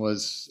last one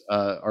was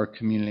our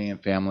community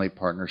and family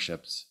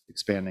partnerships,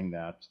 expanding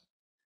that.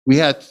 We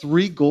had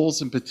 3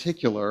 goals in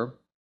particular.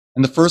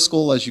 And the first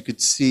goal, as you could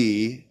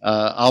see,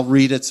 I'll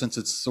read it since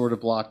it's sort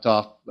of blocked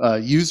off.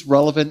 Use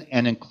relevant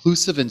and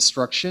inclusive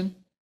instruction,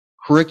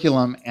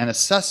 curriculum, and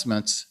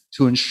assessments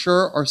to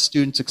ensure our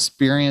students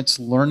experience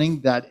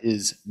learning that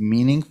is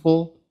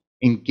meaningful,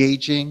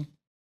 engaging,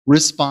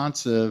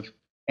 responsive,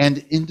 and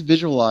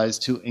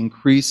individualized to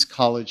increase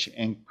college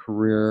and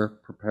career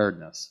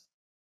preparedness.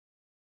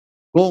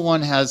 Goal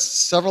 1 has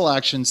several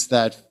actions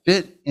that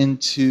fit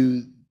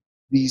into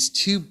these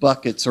 2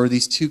 buckets, or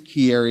these 2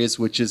 key areas,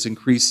 which is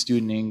increased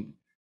student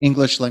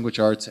English language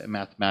arts and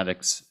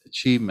mathematics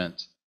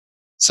achievement.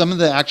 Some of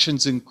the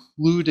actions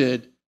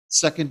included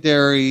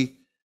secondary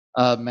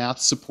math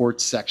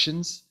support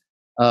sections,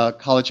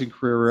 college and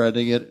career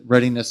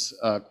readiness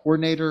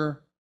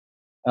coordinator.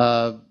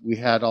 We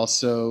had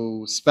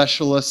also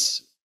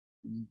specialists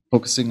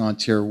focusing on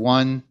tier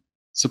 1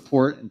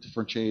 support and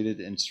differentiated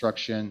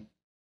instruction.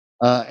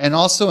 And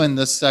also in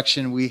this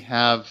section, we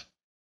have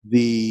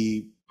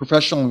the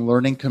professional and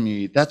learning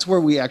community. That's where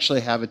we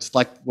actually have, it's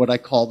like what I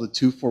call the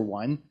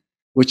 2-for-1,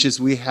 which is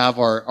we have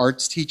our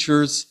arts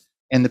teachers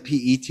and the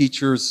PE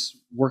teachers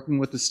working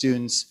with the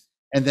students,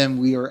 and then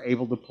we are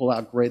able to pull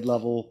out grade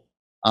level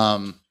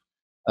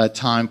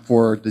time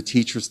for the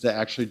teachers to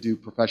actually do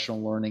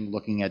professional learning,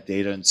 looking at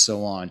data and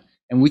so on.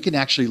 And we can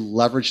actually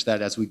leverage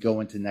that as we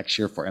go into next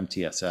year for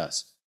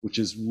MTSS, which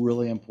is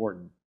really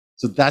important.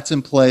 So that's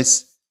in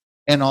place.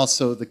 And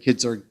also the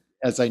kids are,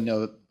 as I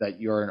know that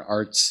you're an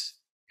arts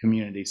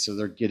community, so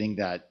they're getting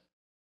that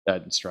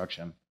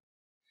instruction.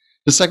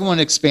 The second one,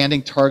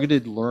 expanding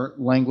targeted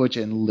language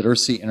and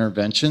literacy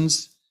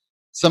interventions.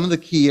 Some of the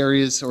key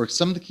areas, or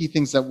some of the key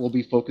things that we'll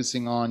be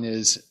focusing on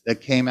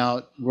that came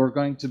out, we're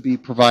going to be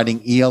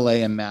providing ELA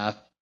and math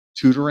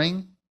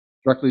tutoring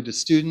directly to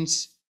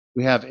students.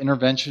 We have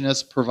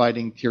interventionists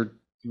providing tier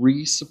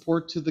 3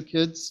 support to the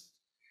kids.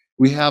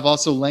 We have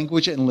also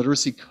language and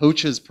literacy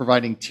coaches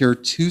providing tier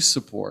 2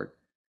 support.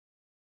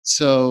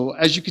 So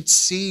as you could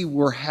see,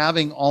 we're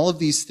having all of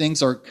these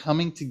things are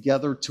coming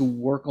together to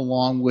work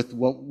along with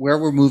where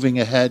we're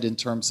moving ahead in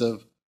terms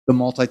of the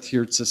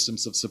multi-tiered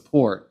systems of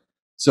support.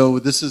 So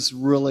this is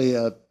really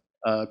a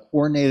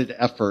coordinated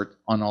effort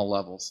on all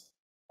levels.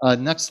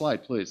 Next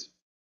slide, please.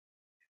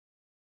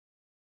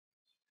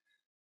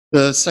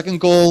 The second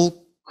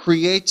goal,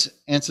 create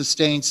and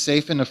sustain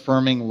safe and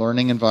affirming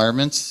learning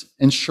environments,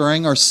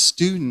 ensuring our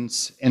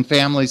students and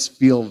families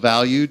feel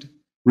valued,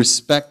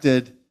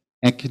 respected,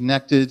 and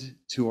connected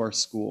to our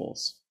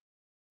schools.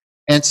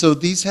 And so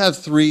these have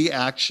 3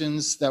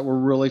 actions that we're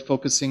really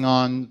focusing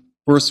on.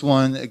 First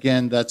one,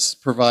 again, that's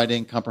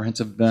providing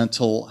comprehensive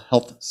mental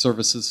health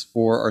services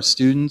for our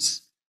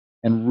students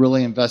and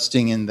really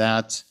investing in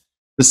that.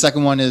 The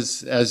second one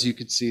is, as you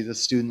could see, the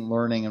student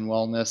learning and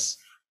wellness.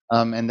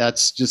 And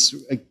that's just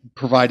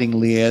providing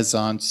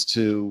liaisons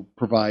to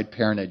provide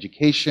parent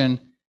education,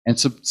 and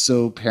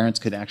so parents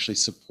could actually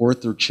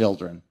support their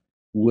children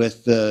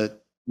with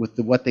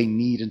what they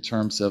need in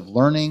terms of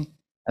learning,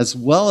 as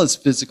well as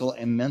physical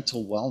and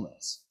mental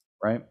wellness,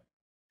 right?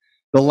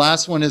 The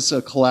last one is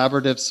a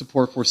collaborative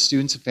support for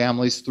students and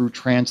families through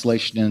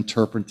translation and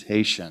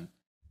interpretation.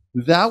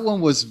 That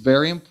one was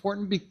very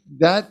important.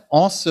 That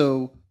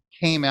also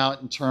came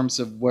out in terms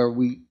of where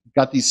we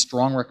got these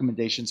strong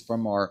recommendations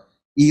from our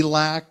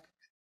ELAC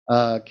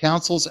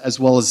councils, as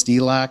well as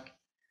DLAC,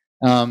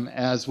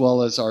 as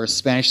well as our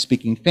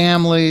Spanish-speaking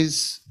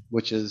families,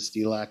 which is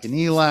DLAC and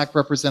ELAC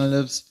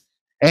representatives.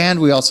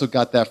 And we also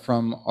got that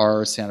from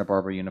our Santa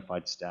Barbara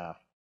Unified staff.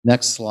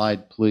 Next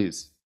slide,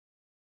 please.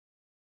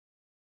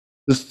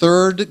 The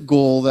third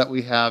goal that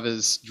we have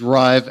is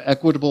drive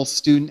equitable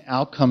student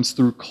outcomes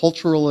through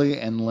culturally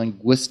and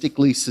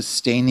linguistically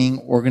sustaining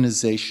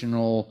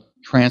organizational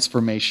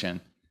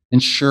transformation,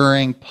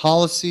 ensuring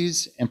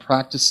policies and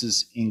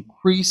practices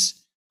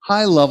increase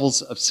high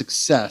levels of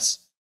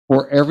success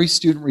for every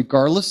student,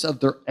 regardless of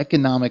their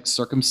economic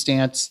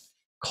circumstance,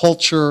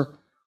 culture,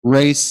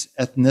 race,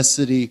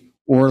 ethnicity,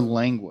 or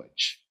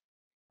language.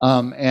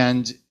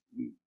 And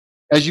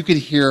as you could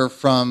hear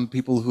from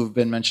people who have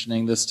been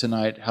mentioning this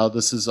tonight, how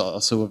this is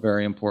also a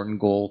very important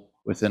goal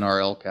within our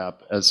LCAP,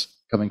 as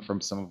coming from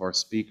some of our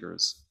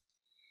speakers.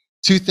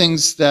 2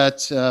 things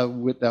that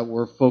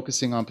we're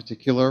focusing on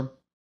particular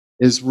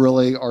is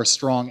really our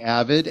strong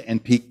AVID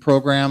and PEAK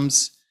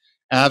programs.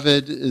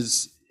 AVID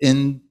is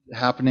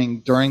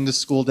happening during the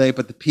school day,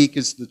 but the peak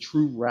is the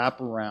true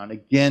wraparound.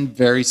 Again,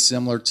 very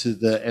similar to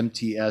the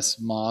MTS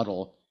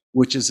model,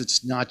 which is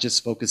it's not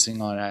just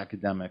focusing on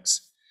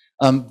academics.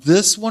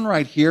 This one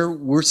right here,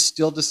 we're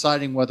still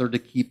deciding whether to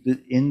keep it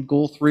in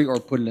goal 3 or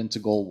put it into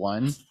goal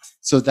 1.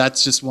 So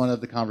that's just one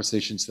of the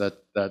conversations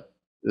that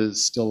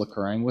is still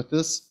occurring with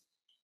this.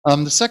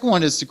 The second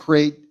one is to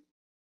create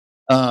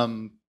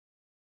and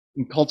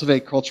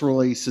cultivate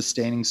culturally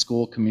sustaining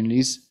school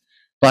communities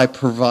by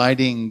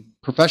providing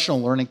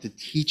professional learning to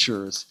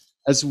teachers,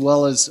 as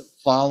well as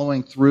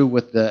following through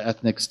with the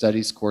ethnic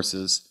studies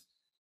courses.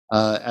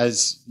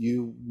 As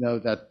you know,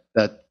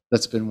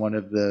 that's been one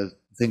of the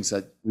things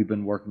that we've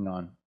been working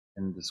on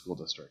in the school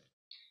district.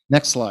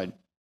 Next slide.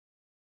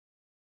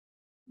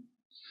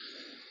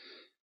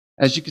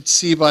 As you can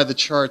see by the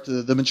chart,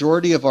 the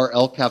majority of our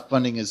LCAP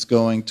funding is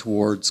going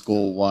towards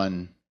goal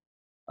 1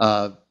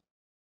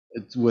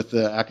 with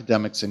the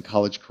academics and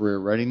college career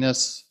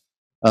readiness.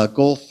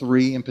 Goal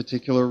 3 in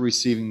particular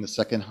receiving the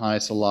second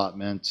highest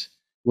allotment,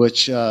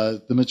 which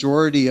the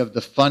majority of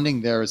the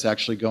funding there is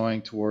actually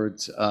going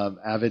towards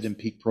AVID and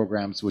PEAK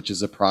programs, which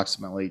is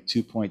approximately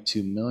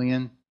 $2.2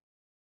 million.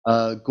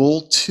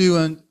 Goal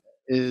 2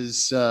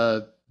 is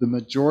the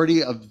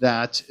majority of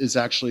that is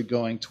actually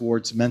going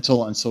towards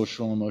mental and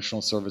social and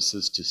emotional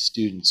services to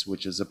students,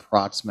 which is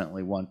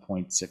approximately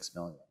 $1.6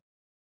 million.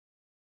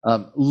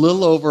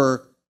 Little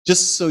over,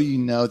 just so you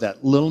know,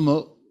 that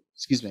little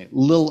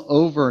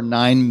over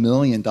 $9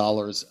 million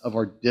of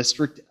our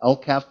district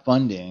LCAP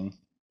funding,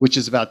 which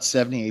is about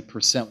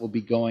 78%, will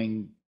be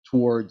going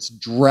towards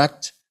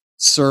direct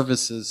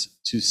services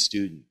to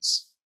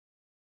students.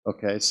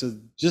 Okay, so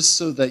just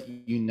so that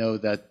you know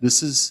that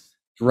this is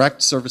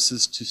direct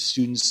services to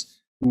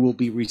students who will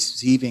be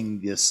receiving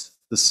these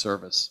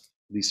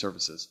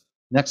services.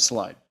 Next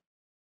slide.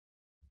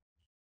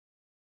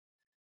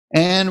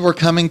 And we're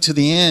coming to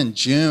the end,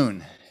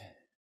 June.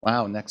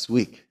 Wow, next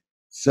week.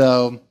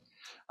 So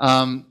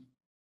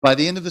by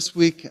the end of this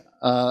week,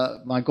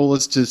 my goal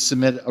is to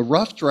submit a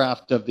rough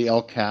draft of the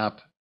LCAP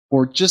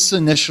for just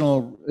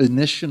initial,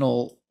 thank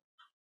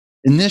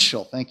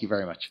you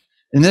very much,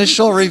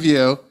 initial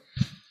review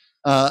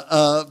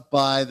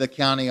by the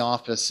county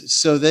office,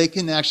 so they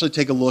can actually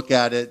take a look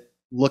at it,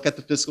 look at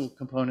the fiscal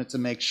components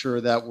and make sure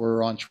that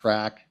we're on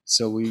track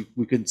so we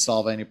can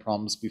solve any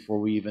problems before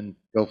we even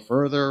go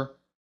further.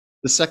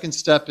 The second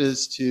step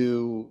is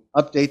to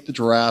update the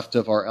draft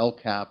of our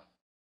LCAP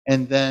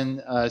and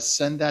then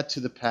send that to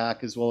the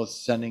PAC as well as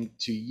sending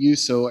to you,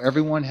 so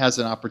everyone has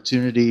an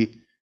opportunity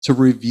to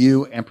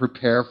review and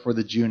prepare for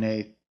the June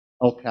 8th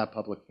LCAP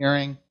public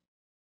hearing.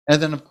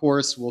 And then, of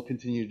course, we'll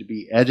continue to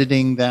be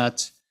editing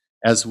that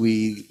as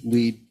we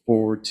lead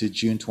forward to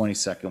June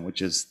 22nd,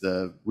 which is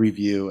the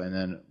review and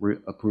then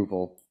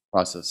approval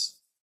process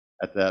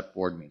at that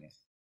board meeting.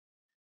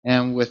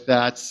 And with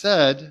that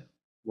said,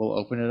 we'll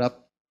open it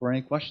up for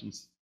any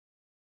questions.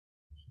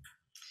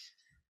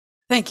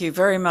 Thank you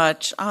very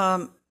much.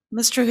 Mr.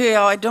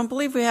 Huyao, I don't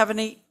believe we have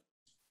any.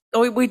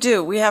 Oh, we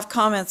do. We have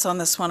comments on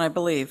this one, I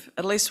believe.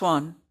 At least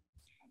one.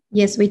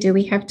 Yes, we do.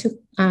 We have 2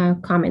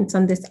 comments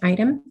on this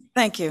item.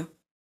 Thank you.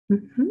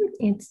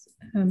 It's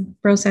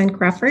Roseanne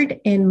Crawford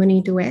and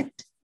Moni Duet.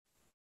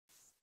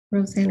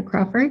 Roseanne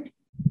Crawford.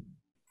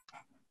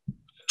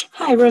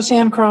 Hi,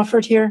 Roseanne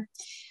Crawford here.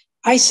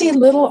 I see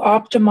little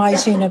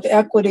optimizing of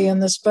equity in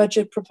this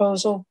budget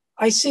proposal.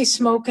 I see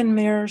smoke and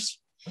mirrors.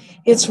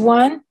 It's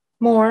one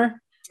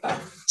more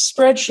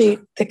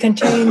spreadsheet that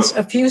contains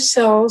a few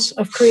cells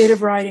of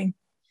creative writing.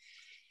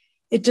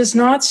 It does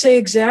not say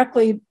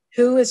exactly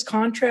who is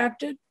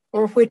contracted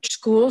or which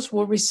schools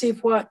will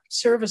receive what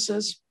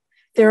services.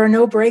 There are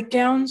no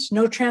breakdowns,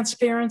 no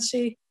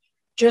transparency,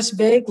 just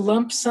vague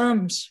lump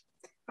sums.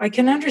 I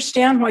can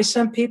understand why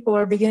some people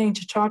are beginning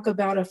to talk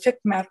about a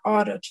FCMAT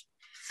audit.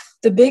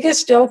 The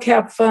biggest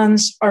LCAP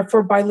funds are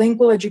for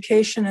bilingual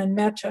education and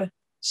META,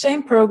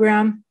 same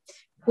program,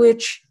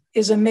 which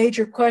is a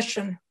major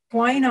question.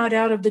 Why not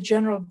out of the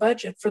general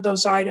budget for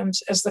those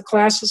items, as the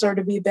classes are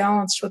to be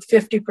balanced with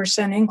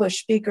 50%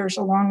 English speakers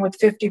along with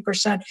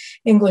 50%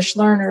 English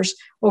learners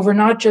over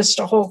not just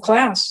a whole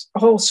class, a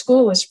whole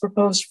school is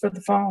proposed for the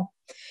fall.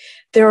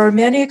 There are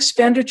many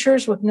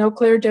expenditures with no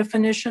clear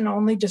definition,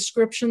 only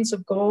descriptions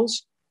of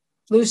goals.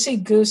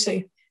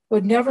 Loosey-goosey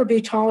would never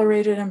be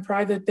tolerated in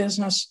private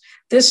business.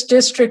 This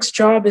district's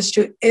job is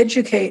to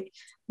educate,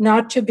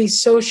 not to be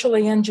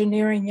socially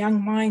engineering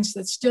young minds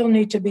that still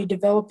need to be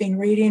developing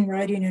reading,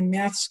 writing, and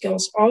math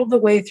skills all the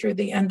way through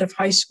the end of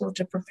high school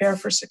to prepare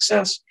for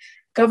success.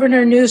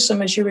 Governor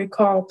Newsom, as you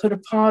recall, put a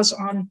pause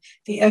on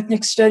the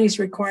ethnic studies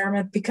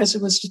requirement because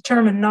it was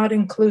determined not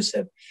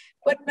inclusive.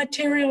 What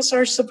materials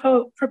are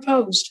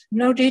proposed?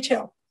 No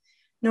detail.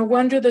 No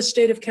wonder the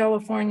state of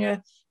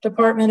California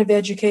Department of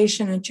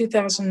Education in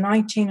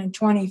 2019 and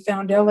 20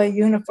 found LA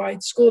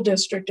Unified School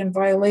District in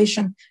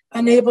violation,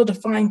 unable to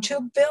find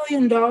 $2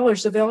 billion of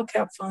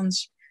LCAP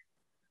funds.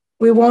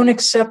 We won't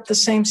accept the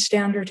same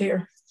standard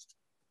here.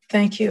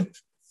 Thank you.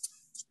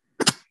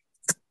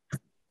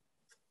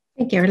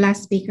 Thank you. Our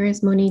last speaker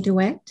is Moni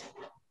Duet.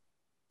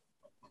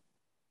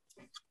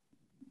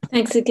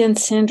 Thanks again,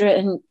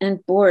 Sandra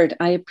and board.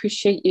 I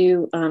appreciate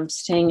you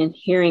staying and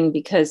hearing,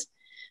 because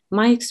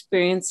my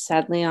experience,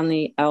 sadly, on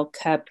the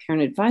LCAP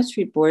Parent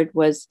Advisory Board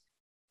was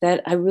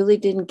that I really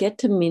didn't get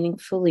to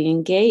meaningfully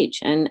engage.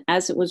 And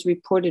as it was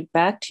reported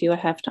back to you, I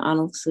have to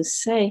honestly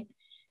say,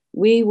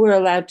 we were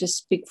allowed to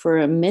speak for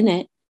a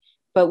minute,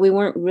 but we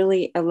weren't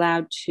really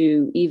allowed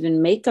to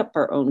even make up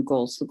our own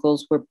goals. The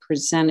goals were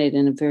presented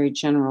in a very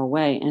general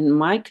way. And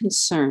my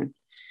concern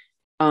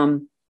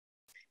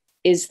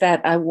is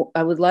that I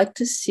would like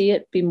to see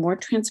it be more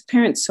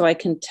transparent, so I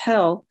can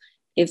tell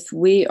if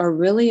we are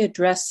really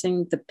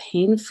addressing the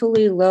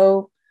painfully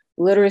low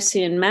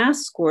literacy and math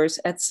scores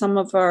at some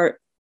of our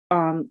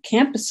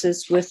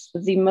campuses with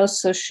the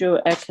most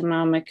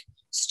socioeconomic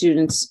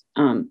students,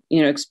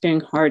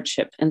 experiencing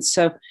hardship. And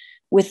so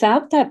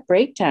without that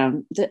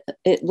breakdown,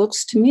 it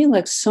looks to me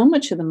like so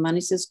much of the money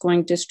is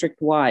going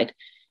district-wide.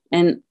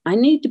 And I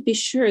need to be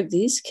sure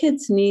these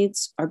kids'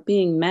 needs are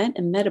being met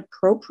and met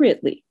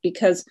appropriately,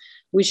 because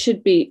we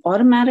should be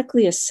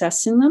automatically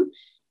assessing them,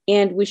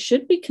 and we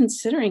should be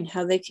considering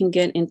how they can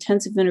get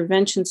intensive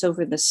interventions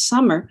over the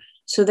summer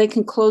so they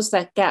can close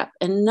that gap.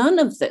 And none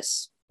of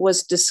this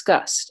was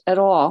discussed at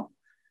all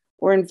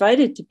or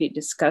invited to be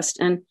discussed.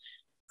 And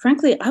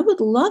frankly, I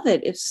would love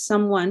it if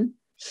someone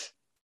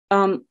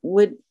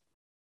would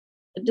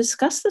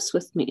discuss this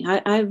with me.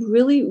 I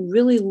really,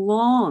 really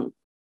long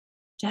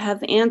to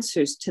have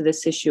answers to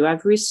this issue.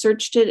 I've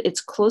researched it.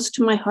 It's close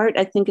to my heart.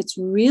 I think it's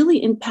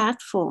really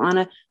impactful on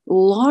a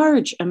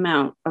large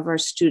amount of our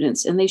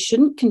students, and they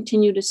shouldn't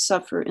continue to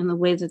suffer in the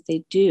way that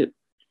they do.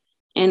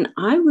 And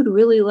I would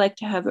really like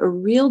to have a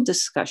real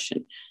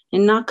discussion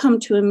and not come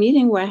to a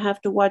meeting where I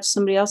have to watch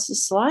somebody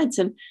else's slides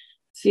and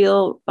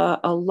feel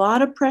a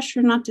lot of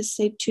pressure not to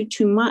say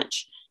too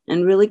much,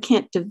 and really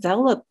can't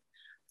develop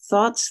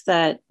thoughts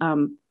that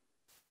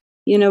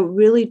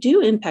really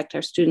do impact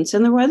our students.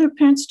 And there were other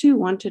parents too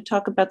want to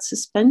talk about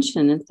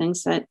suspension and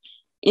things that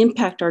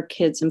impact our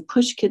kids and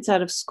push kids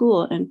out of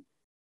school. And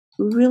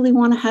we really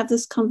want to have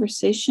this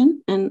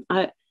conversation. And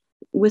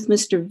with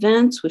Mr.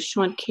 Vance, with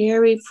Sean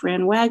Carey,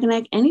 Fran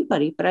Wagenack,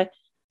 anybody, but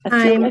I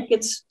feel like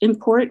it's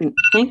important.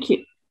 Thank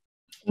you.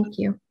 Thank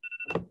you.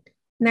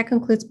 And that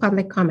concludes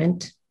public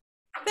comment.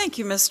 Thank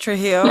you, Ms.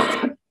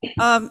 Trujillo.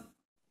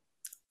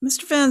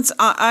 Mr. Vance,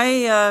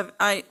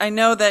 I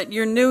know that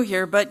you're new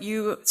here, but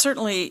you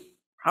certainly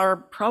are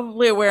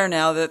probably aware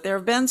now that there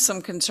have been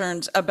some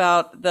concerns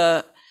about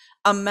the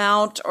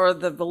amount or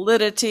the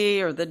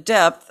validity or the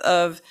depth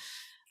of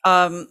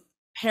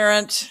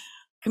parent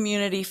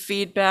community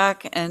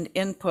feedback and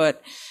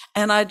input.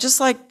 And I'd just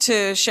like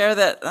to share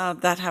that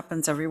that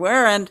happens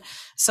everywhere. And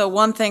so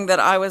one thing that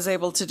I was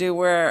able to do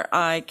where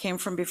I came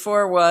from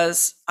before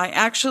was I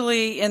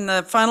actually, in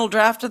the final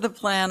draft of the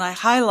plan, I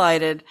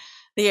highlighted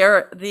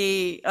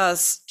the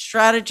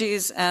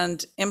strategies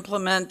and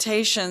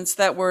implementations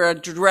that were a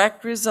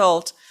direct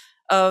result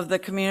of the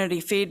community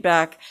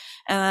feedback.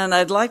 And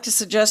I'd like to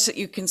suggest that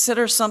you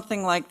consider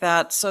something like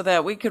that so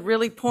that we could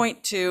really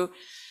point to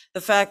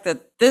the fact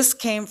that this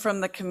came from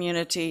the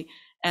community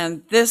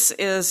and this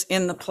is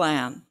in the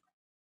plan.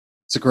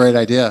 It's a great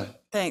idea.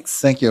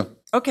 Thanks. Thank you.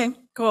 Okay,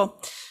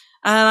 cool.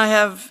 And I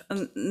have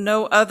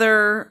no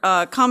other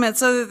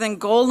comments other than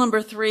goal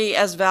number 3,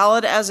 as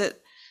valid as it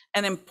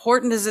and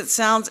important as it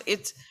sounds,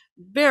 it's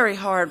very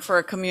hard for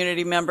a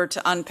community member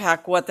to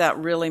unpack what that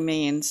really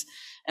means.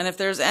 And if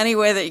there's any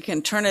way that you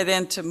can turn it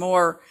into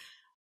more,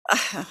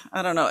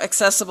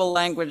 accessible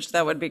language,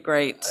 that would be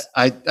great.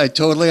 I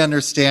totally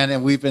understand.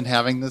 And we've been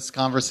having this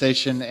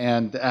conversation,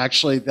 and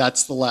actually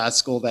that's the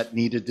last goal that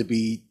needed to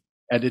be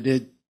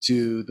edited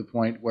to the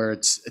point where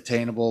it's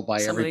attainable by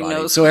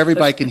everybody. So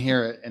everybody can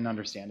hear it and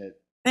understand it.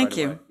 Thank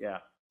you. Away. Yeah.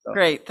 So,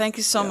 great. Thank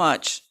you so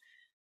much.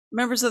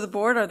 Members of the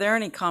board, are there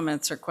any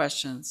comments or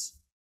questions?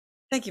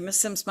 Thank you, Ms.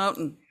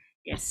 Sims-Moten.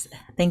 Yes,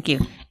 thank you.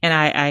 And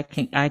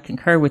I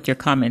concur with your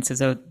comments, as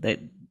though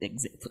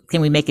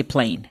can we make it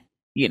plain,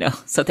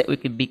 so that we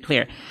can be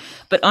clear.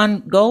 But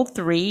on goal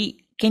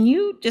 3, can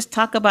you just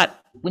talk about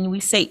when we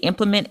say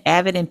implement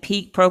AVID and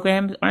PEAK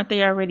programs, aren't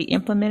they already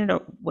implemented,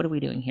 or what are we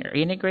doing here?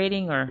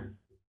 Integrating or?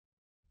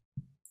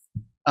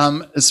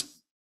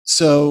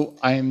 So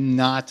I'm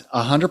not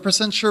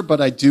 100% sure,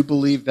 but I do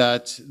believe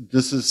that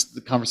this is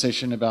the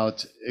conversation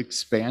about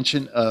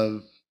expansion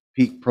of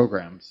PEAK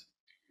programs.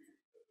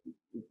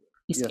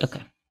 Yes.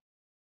 Okay.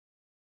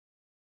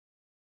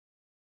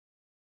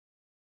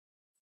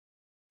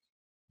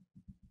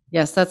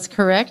 Yes, that's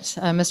correct.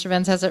 Mr.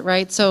 Vance has it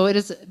right. So it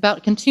is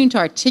about continuing to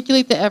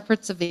articulate the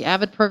efforts of the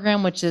AVID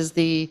program, which is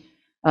the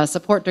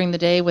support during the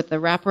day with the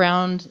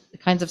wraparound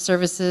kinds of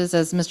services,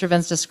 as Mr.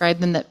 Vance described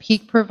them, that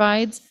PEAK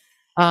provides.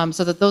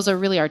 So that those are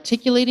really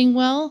articulating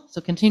well.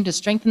 So continue to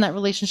strengthen that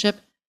relationship,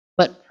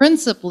 but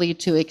principally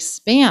to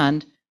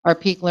expand our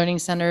PEAK learning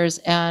centers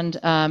and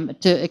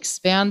to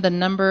expand the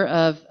number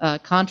of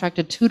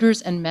contracted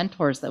tutors and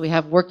mentors that we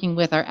have working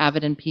with our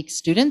AVID and PEAK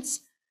students,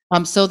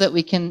 so that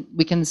we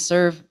can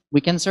serve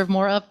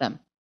more of them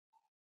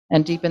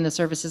and deepen the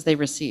services they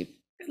receive.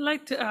 I'd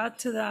like to add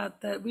to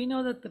that we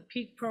know that the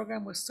PEAK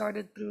program was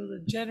started through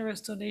the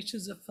generous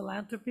donations of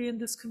philanthropy in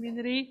this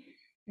community.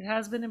 It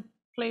has been in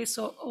place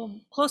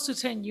close to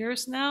 10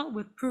 years now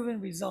with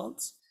proven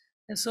results.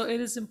 And so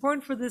it is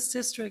important for this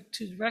district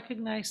to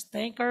recognize,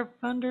 thank our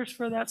funders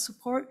for that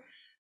support,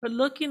 but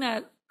looking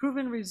at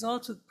proven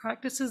results with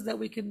practices that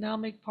we can now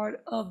make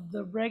part of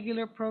the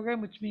regular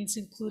program, which means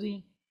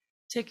including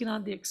taking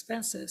on the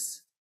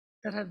expenses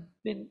that have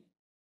been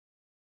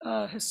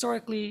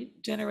historically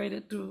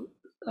generated through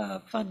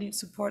funding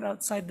support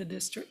outside the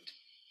district.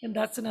 And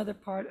that's another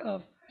part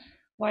of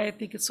why I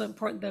think it's so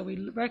important that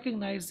we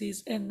recognize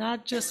these and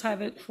not just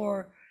have it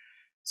for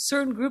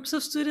certain groups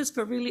of students,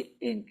 but really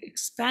in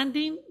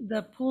expanding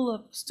the pool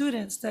of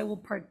students that will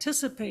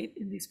participate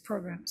in these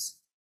programs.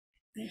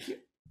 Thank you.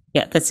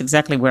 Yeah, that's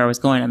exactly where I was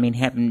going. I mean,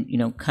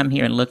 having, come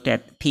here and looked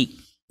at the PEAK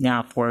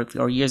now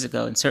 4 years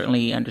ago, and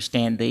certainly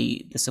understand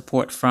the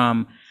support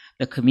from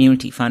the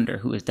community funder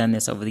who has done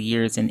this over the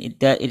years, and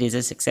it is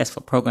a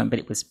successful program, but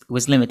it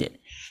was limited.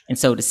 And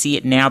so to see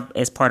it now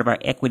as part of our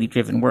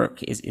equity-driven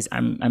work is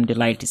I'm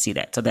delighted to see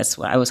that. So that's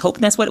what I was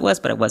hoping that's what it was,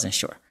 but I wasn't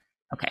sure.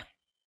 Okay.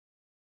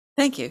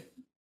 Thank you.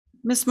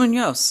 Ms.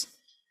 Munoz.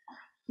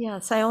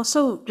 Yes, I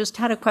also just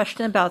had a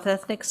question about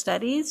ethnic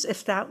studies,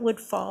 if that would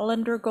fall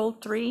under goal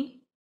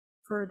 3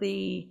 for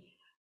the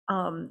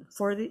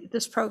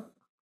LCAP.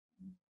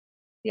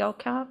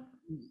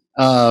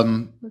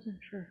 Wasn't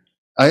sure.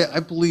 I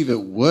believe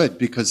it would,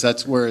 because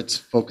that's where it's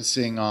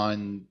focusing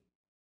on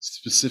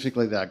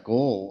specifically that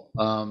goal.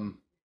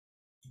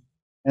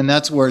 And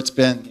that's where it's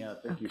been. Yeah,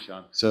 thank you,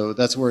 Sean. So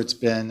that's where it's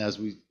been as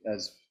we've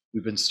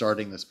been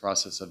starting this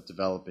process of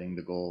developing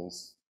the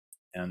goals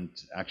and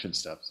action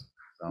steps.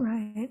 So,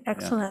 right.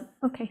 Excellent.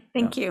 Yeah. Okay.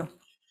 Thank you.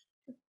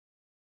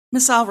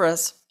 Ms.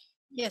 Alvarez.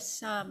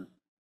 Yes.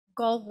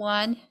 Goal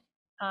 1.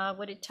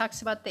 When it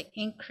talks about the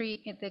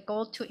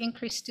goal to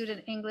increase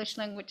student English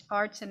language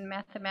arts and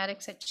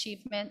mathematics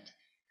achievement.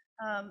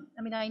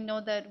 I mean, I know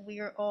that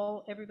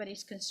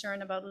everybody's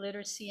concerned about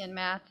literacy and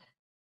math,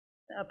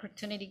 the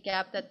opportunity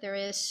gap that there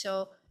is.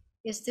 So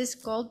is this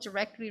goal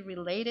directly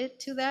related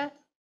to that?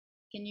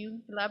 Can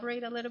you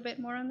elaborate a little bit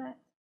more on that?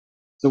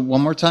 So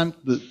one more time.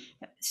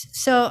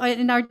 So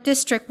in our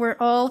district, we're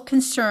all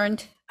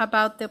concerned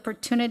about the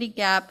opportunity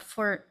gap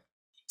for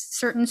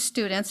certain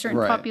students, certain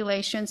right.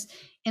 populations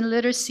in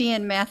literacy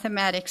and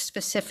mathematics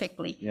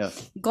specifically.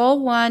 Yes.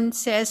 Goal 1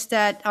 says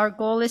that our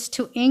goal is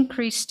to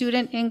increase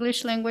student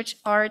English language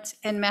arts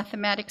and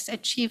mathematics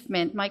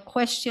achievement. My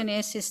question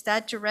is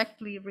that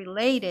directly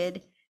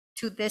related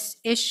to this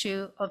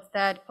issue of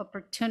that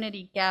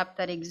opportunity gap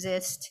that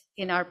exists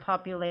in our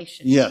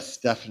population? Yes,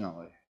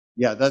 definitely.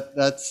 Yeah,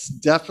 that's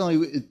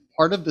definitely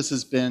part of this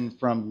has been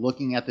from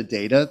looking at the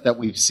data that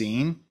we've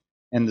seen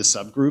and the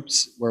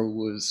subgroups where it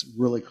was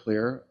really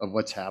clear of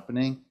what's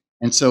happening.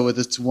 And so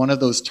it's one of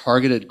those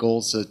targeted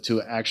goals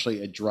to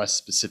actually address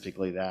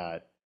specifically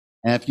that.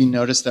 And if you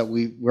notice that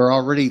we're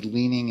already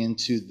leaning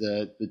into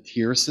the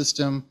tier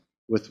system,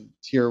 with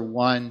tier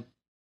 1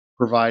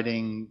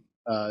 providing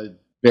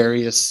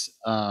various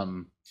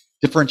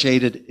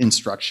differentiated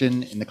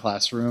instruction in the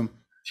classroom,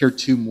 tier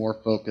 2 more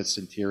focused,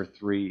 and tier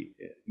 3,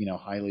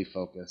 highly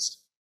focused.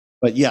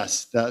 But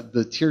yes,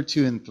 the tier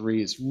 2 and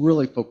 3 is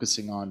really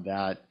focusing on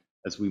that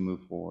as we move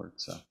forward.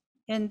 So.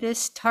 And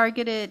this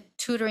targeted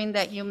tutoring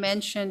that you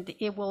mentioned,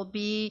 it will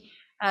be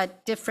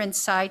at different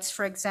sites,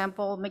 for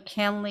example,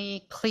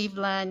 McKinley,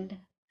 Cleveland,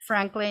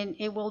 Franklin.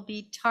 It will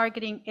be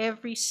targeting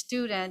every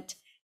student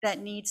that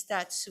needs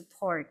that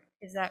support.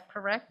 Is that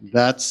correct?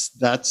 That's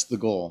the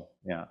goal,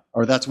 yeah.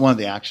 Or that's one of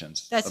the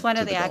actions. That's one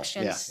of the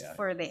actions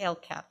for the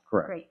LCAP.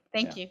 Correct. Great,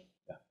 thank you.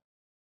 Yeah.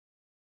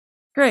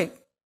 Great.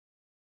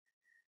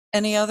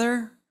 Any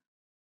other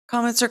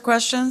comments or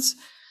questions?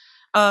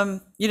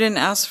 You didn't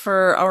ask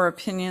for our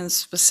opinions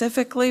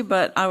specifically,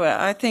 but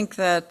I think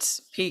that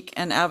PEAK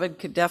and AVID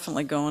could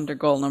definitely go under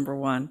goal number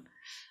 1.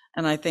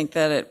 And I think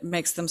that it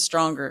makes them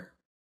stronger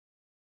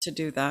to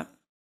do that.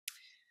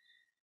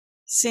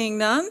 Seeing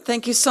none,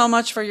 thank you so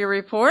much for your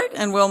report.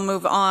 And we'll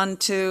move on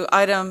to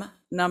item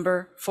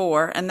number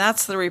 4. And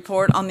that's the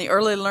report on the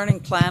early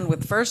learning plan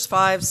with First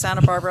 5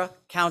 Santa Barbara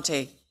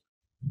County.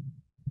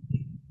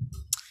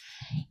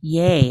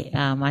 Yay.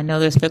 I know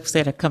there's folks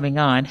that are coming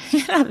on.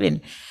 I've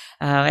been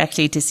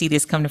actually, to see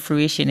this come to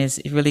fruition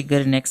is really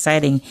good and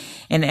exciting.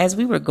 And as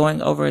we were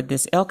going over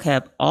this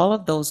LCAP, all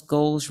of those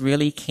goals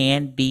really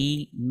can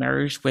be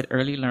merged with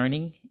early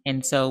learning.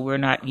 And so we're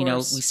not,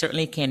 we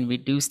certainly can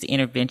reduce the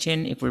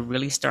intervention if we're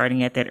really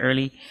starting at that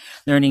early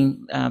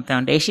learning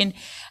foundation.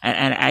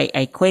 And I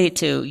equate it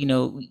to,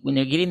 when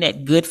they're getting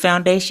that good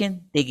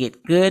foundation, they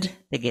get good,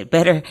 they get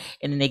better,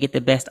 and then they get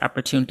the best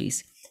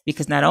opportunities.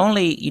 Because not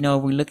only,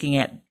 we're looking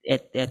at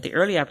the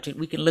early opportunity,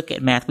 we can look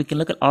at math, we can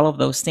look at all of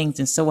those things.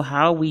 And so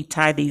how we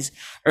tie these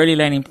early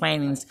learning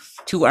plannings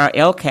to our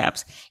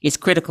LCAPs is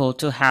critical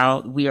to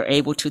how we are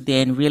able to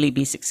then really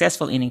be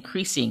successful in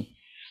increasing,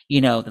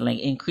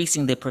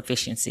 increasing the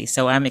proficiency.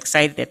 So I'm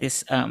excited that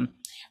this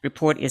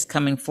report is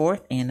coming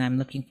forth, and I'm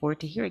looking forward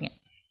to hearing it.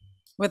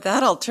 With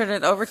that, I'll turn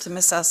it over to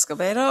Ms.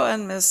 Escobedo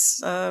and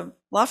Ms.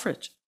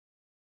 Loffridge.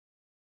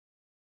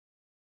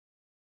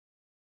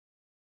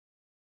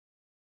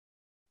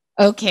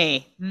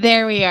 Okay,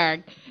 there we are.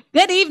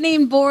 Good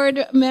evening,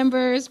 board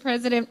members,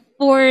 President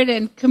Ford,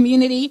 and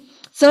community.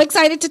 So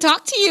excited to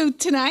talk to you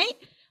tonight.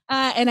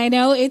 And I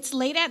know it's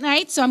late at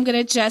night, so I'm going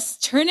to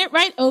just turn it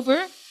right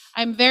over.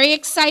 I'm very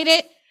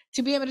excited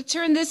to be able to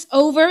turn this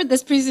over,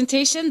 this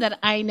presentation that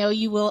I know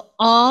you will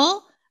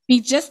all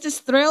be just as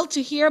thrilled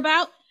to hear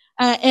about.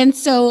 And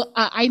so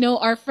I know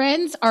our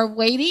friends are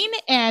waiting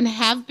and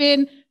have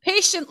been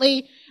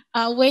patiently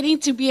waiting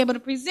to be able to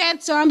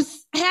present. So I'm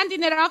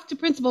handing it off to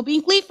Principal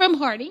Binkley from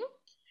Harding,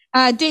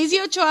 Daisy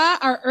Ochoa,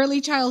 our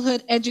early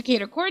childhood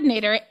educator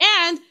coordinator,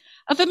 and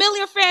a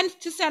familiar friend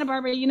to Santa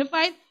Barbara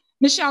Unified,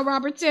 Michelle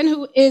Robertson,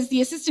 who is the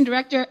Assistant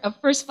Director of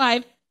First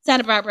Five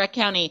Santa Barbara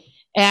County.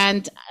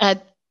 And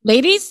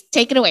ladies,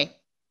 take it away.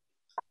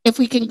 If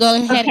we can go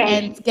ahead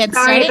and get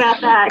started. Sorry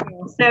about that.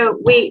 So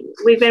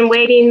we've been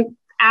waiting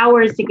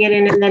hours to get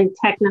in, and then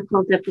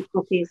technical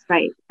difficulties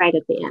right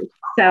at the end.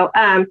 So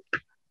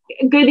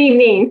good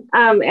evening,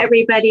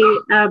 everybody,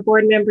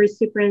 board members,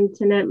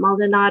 Superintendent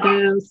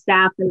Maldonado,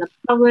 staff, and the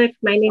public.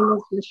 My name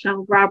is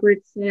Michelle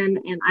Robertson,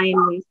 and I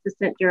am the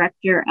Assistant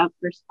Director of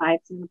First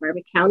Five Santa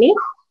Barbara County,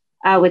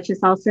 which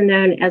is also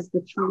known as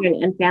the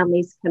Children and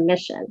Families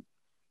Commission.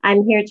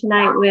 I'm here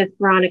tonight with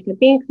Veronica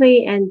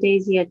Binkley and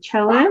Daisy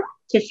Ochoa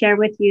to share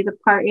with you the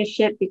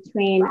partnership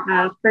between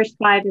First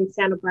Five and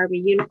Santa Barbara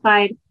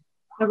Unified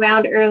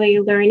around early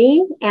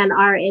learning and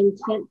our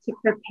intent to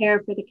prepare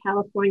for the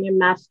California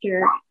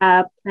Master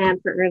Plan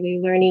for Early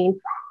Learning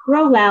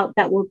rollout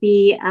that will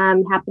be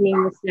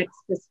happening this next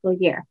fiscal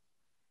year.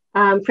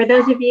 For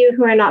those of you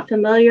who are not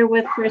familiar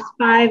with First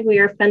Five, we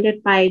are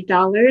funded by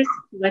dollars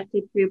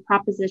collected through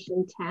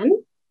Proposition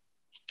 10,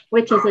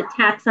 which is a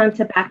tax on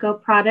tobacco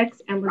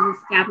products and was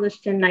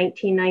established in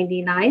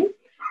 1999.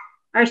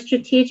 Our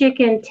strategic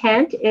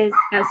intent is,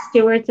 as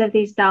stewards of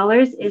these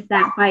dollars, is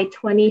that by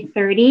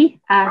 2030,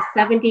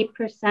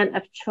 70%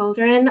 of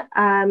children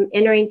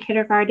entering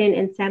kindergarten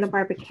in Santa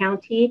Barbara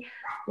County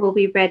will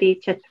be ready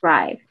to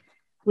thrive.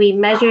 We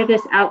measure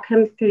this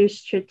outcome through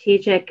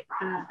strategic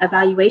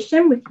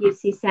evaluation with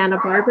UC Santa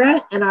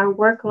Barbara, and our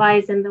work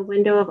lies in the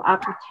window of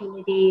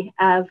opportunity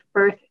of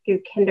birth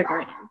through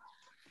kindergarten.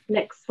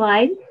 Next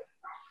slide.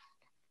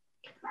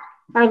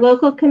 Our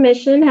local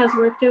commission has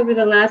worked over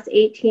the last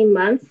 18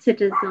 months to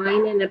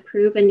design and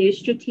approve a new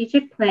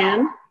strategic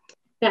plan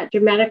that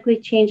dramatically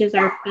changes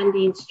our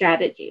funding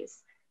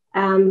strategies.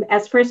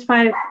 As First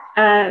Five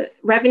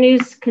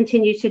revenues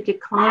continue to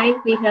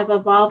decline, we have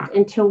evolved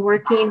into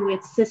working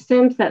with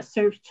systems that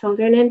serve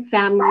children and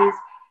families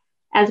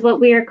as what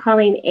we are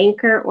calling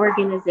anchor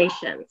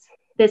organizations.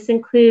 This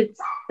includes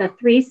the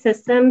three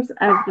systems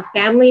of the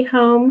family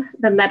home,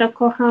 the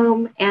medical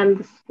home, and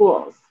the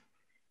schools.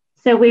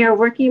 So we are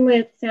working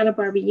with Santa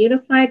Barbara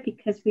Unified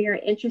because we are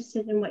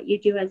interested in what you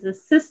do as a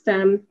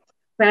system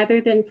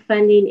rather than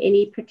funding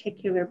any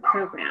particular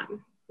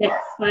program. Next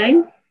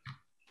slide.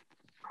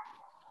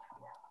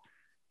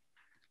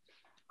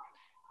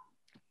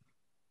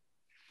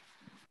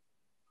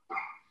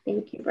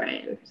 Thank you,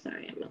 Brian.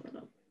 Sorry, I'm a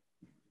little,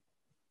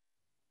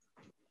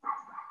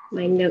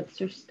 my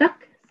notes are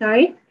stuck,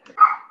 sorry.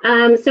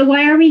 So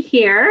why are we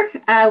here?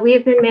 We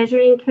have been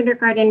measuring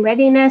kindergarten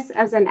readiness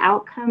as an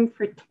outcome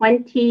for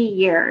 20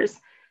 years.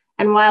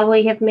 And while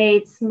we have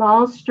made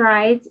small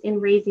strides in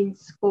raising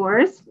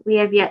scores, we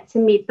have yet to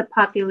meet the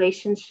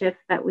population shift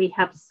that we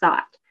have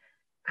sought.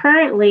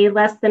 Currently,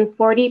 less than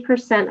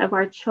 40% of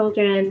our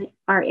children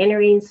are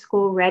entering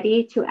school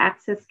ready to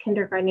access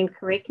kindergarten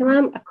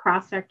curriculum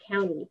across our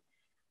county.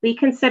 We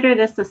consider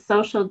this a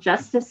social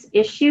justice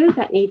issue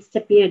that needs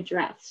to be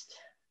addressed.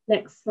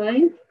 Next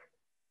slide.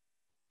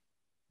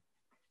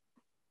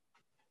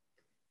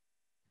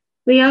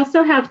 We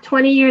also have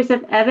 20 years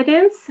of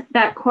evidence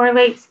that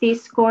correlates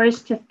these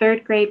scores to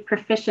third grade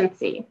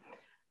proficiency.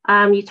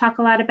 You talk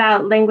a lot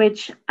about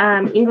language,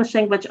 English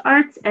language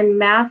arts and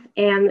math,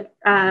 and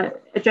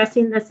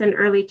addressing this in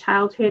early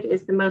childhood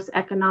is the most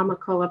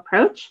economical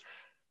approach.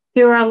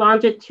 Through our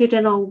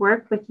longitudinal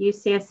work with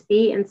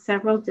UCSB in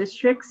several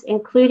districts,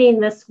 including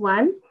this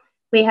one,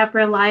 we have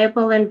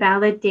reliable and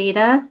valid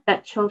data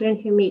that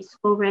children who meet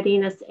school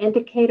readiness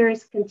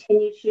indicators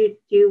continue to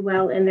do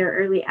well in their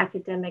early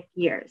academic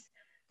years.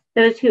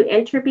 Those who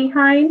enter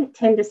behind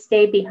tend to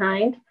stay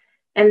behind,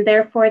 and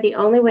therefore the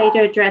only way to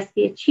address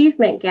the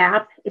achievement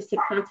gap is to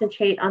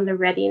concentrate on the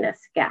readiness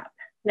gap.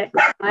 Next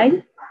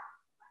slide.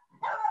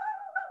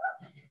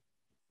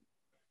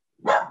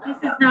 This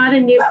is not a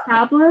new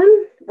problem.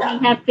 We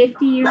have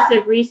 50 years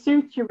of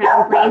research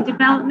around brain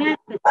development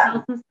that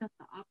tells us that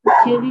the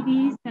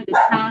opportunities that a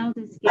child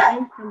is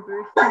given from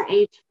birth through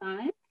age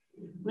 5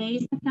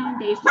 lays the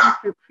foundation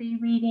for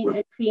pre-reading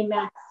and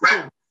pre-math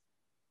skills.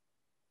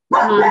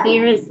 They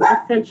are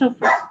essential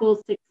for school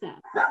success.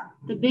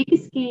 The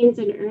biggest gains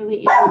in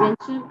early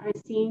intervention are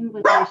seen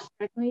with our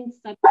struggling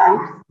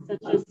subgroups,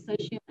 such as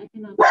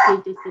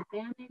socioeconomically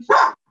disadvantaged,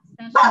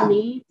 special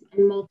needs,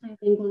 and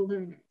multilingual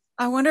learners.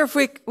 I wonder if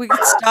we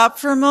could stop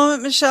for a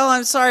moment, Michelle.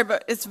 I'm sorry,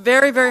 but it's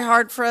very, very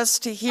hard for us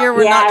to hear.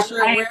 We're not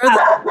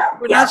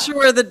sure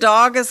where the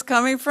dog is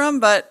coming from,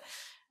 but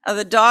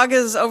the dog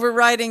is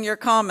overriding your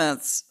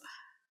comments.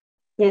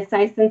 Yes,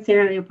 I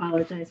sincerely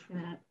apologize for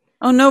that.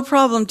 Oh, no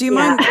problem. Do you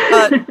mind?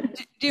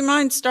 Do you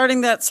mind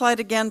starting that slide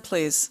again,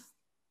 please?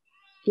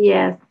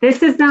 Yes,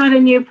 this is not a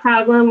new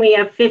problem. We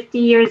have 50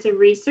 years of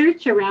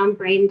research around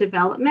brain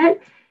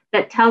development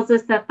that tells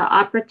us that the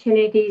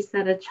opportunities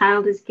that a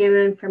child is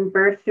given from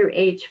birth through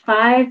age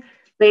 5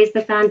 lays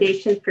the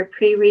foundation for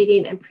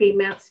pre-reading and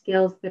pre-math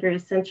skills that are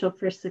essential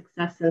for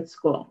success in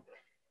school.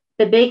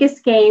 The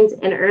biggest gains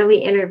in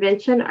early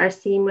intervention are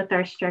seen with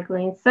our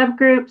struggling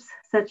subgroups,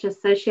 such as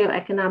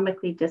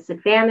socioeconomically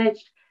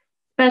disadvantaged,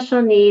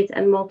 special needs,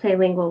 and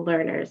multilingual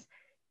learners.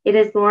 It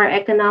is more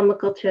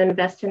economical to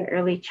invest in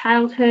early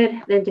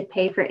childhood than to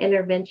pay for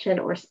intervention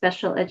or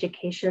special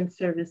education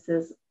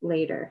services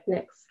later.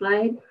 Next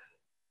slide.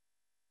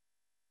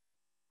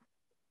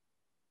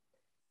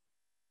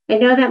 I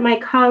know that my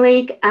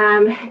colleague,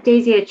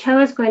 Daisy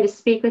Ochoa, is going to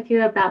speak with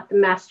you about the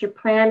master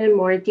plan in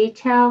more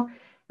detail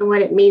and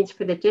what it means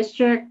for the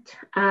district.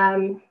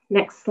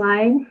 Next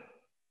slide.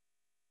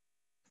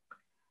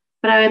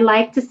 But I would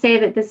like to say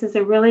that this is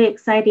a really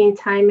exciting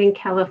time in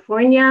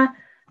California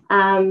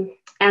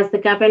as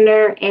the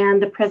governor and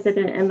the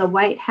president and the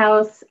White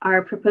House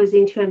are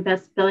proposing to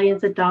invest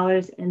billions of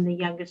dollars in the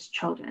youngest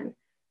children.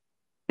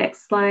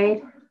 Next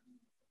slide.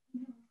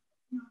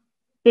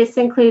 This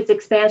includes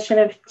expansion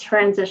of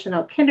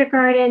transitional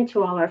kindergarten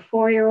to all our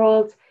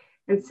 4-year-olds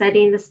and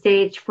setting the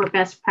stage for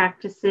best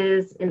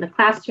practices in the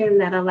classroom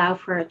that allow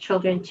for our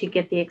children to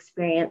get the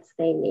experience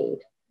they need.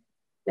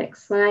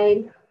 Next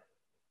slide.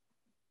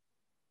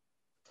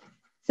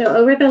 So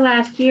over the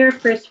last year,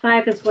 First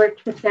Five has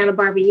worked with Santa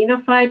Barbara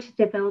Unified to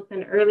develop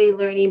an early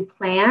learning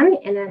plan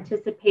in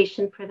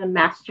anticipation for the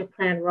master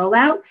plan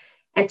rollout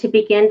and to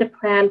begin to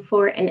plan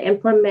for and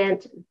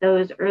implement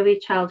those early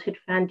childhood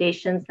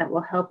foundations that will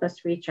help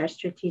us reach our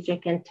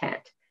strategic intent.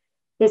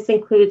 This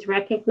includes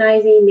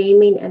recognizing,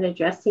 naming, and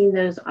addressing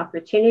those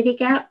opportunity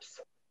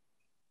gaps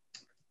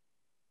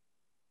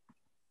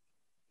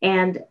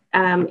and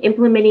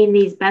implementing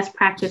these best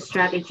practice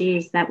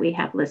strategies that we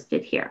have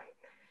listed here.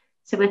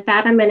 So with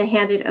that, I'm going to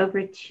hand it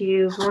over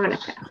to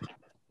Veronica.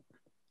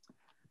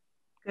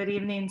 Good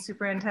evening,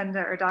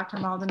 Superintendent or Dr.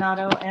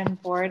 Maldonado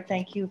and board.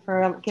 Thank you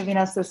for giving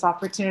us this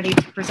opportunity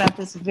to present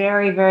this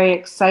very, very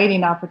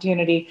exciting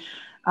opportunity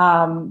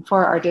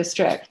for our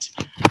district.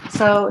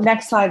 So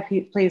next slide,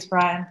 please,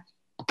 Brian.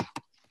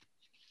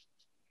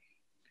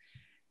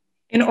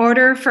 In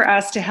order for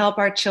us to help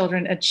our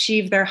children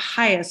achieve their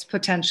highest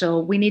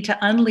potential, we need to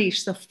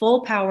unleash the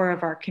full power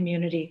of our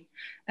community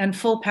and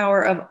full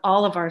power of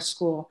all of our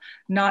school,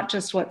 not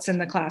just what's in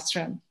the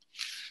classroom.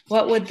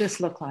 What would this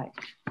look like?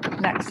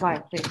 Next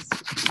slide, please.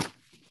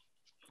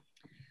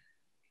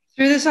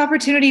 Through this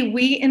opportunity,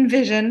 we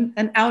envision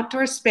an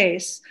outdoor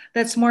space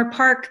that's more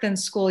park than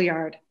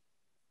schoolyard.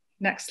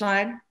 Next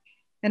slide.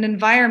 An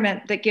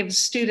environment that gives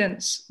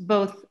students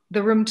both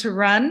the room to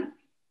run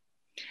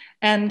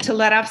and to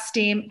let off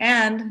steam,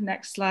 and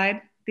next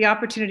slide, the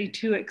opportunity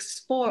to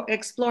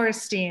explore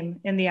STEAM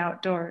in the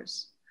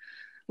outdoors.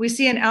 We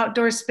see an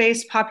outdoor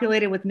space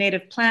populated with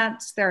native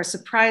plants. There are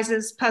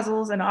surprises,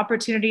 puzzles, and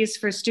opportunities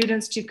for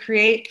students to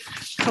create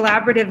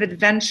collaborative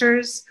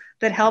adventures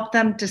that help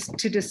them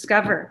to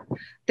discover.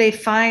 They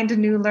find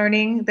new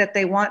learning that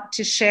they want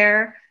to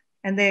share,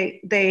 and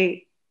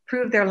they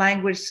improve their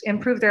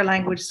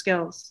language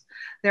skills.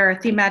 There are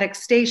thematic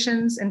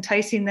stations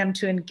enticing them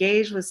to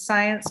engage with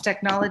science,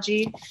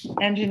 technology,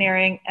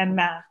 engineering, and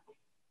math.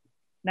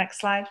 Next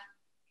slide.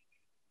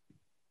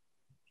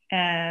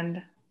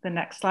 And the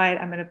next slide,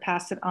 I'm going to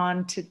pass it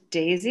on to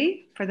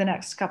Daisy for the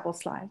next couple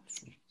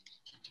slides.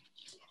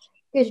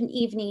 Good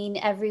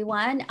evening,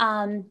 everyone.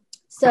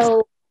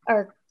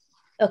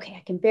 Okay,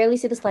 I can barely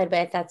see the slide,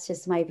 but that's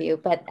just my view.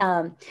 But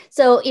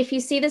so if you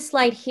see the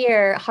slide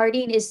here,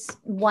 Harding is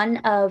one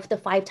of the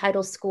 5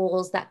 title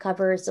schools that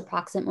covers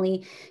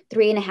approximately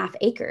 3.5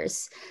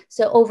 acres.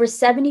 So over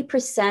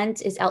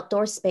 70% is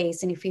outdoor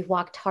space. And if you've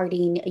walked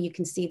Harding, you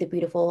can see the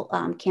beautiful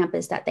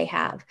campus that they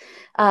have.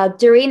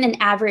 During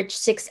an average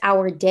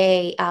 6-hour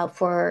day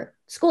for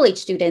school-age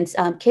students,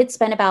 kids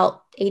spend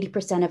about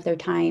 80% of their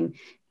time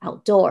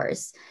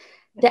outdoors.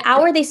 The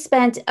hour they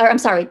spent, or I'm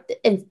sorry,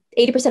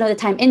 80% of the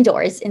time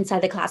indoors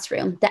inside the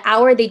classroom. The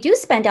hour they do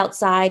spend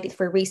outside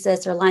for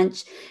recess or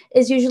lunch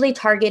is usually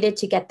targeted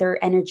to get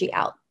their energy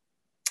out.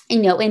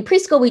 You know, in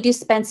preschool, we do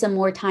spend some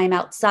more time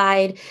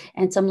outside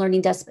and some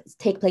learning does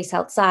take place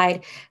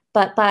outside.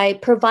 But by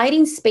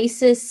providing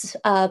spaces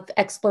of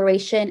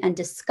exploration and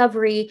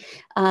discovery,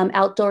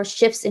 outdoor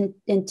shifts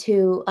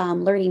into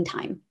learning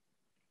time.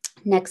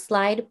 Next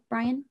slide,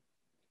 Brian.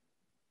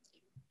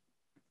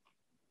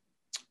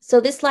 So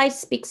this slide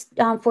speaks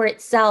for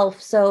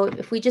itself. So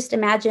if we just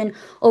imagine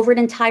over an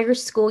entire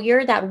school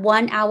year, that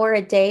 1 hour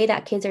a day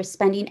that kids are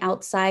spending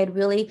outside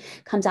really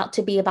comes out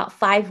to be about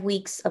 5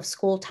 weeks of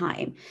school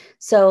time.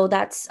 So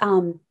that's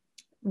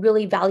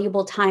really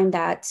valuable time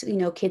that, you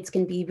know, kids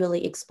can be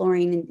really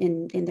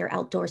exploring in their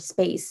outdoor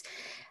space.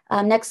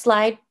 Next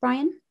slide,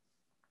 Brian.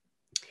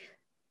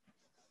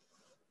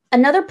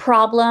 Another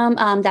problem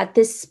that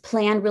this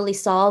plan really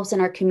solves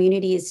in our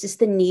community is just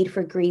the need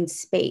for green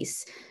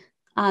space.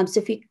 So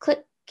if you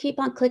keep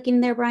on clicking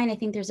there, Brian, I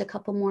think there's a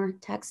couple more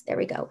text. There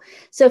we go.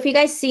 So if you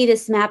guys see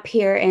this map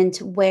here and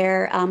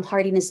where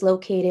Harding is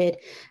located,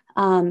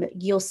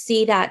 you'll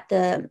see that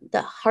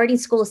the Harding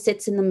School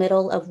sits in the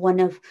middle of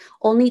one of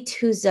only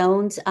 2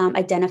 zones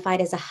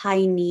identified as a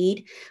high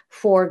need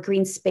for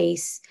green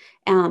space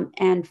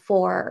and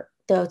for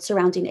the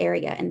surrounding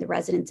area and the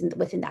residents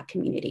within that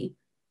community.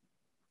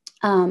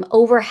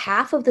 Over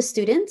half of the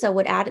students, I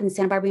would add, in the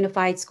Santa Barbara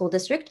Unified School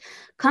District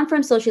come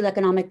from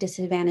socioeconomic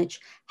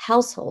disadvantaged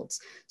households.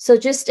 So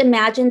just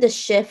imagine the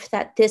shift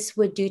that this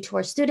would do to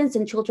our students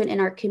and children in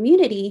our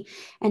community,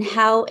 and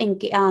how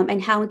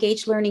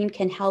engaged learning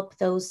can help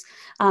those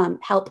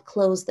help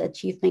close the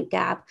achievement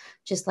gap,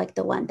 just like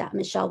the one that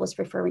Michelle was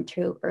referring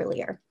to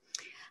earlier.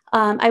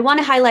 I want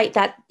to highlight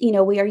that, you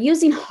know, we are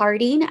using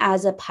Harding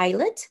as a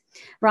pilot.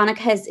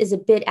 Veronica is a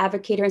big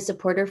advocate and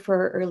supporter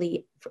for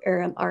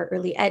our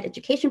early ed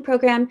education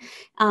program.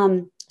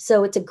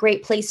 So it's a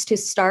great place to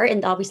start,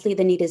 and obviously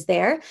the need is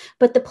there.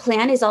 But the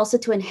plan is also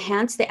to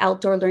enhance the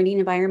outdoor learning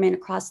environment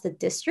across the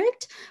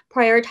district,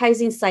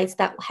 prioritizing sites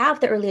that have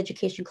the early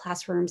education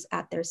classrooms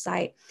at their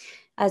site.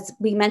 As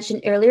we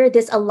mentioned earlier,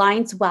 this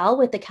aligns well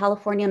with the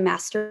California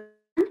Master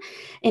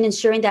in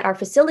ensuring that our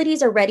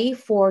facilities are ready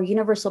for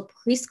universal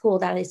preschool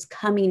that is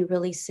coming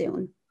really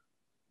soon.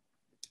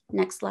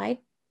 Next slide.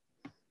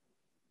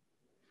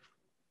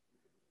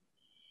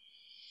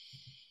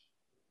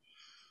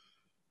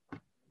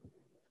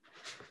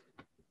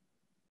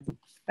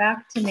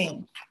 Back to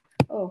me.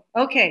 Oh,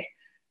 okay.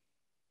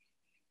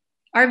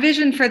 Our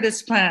vision for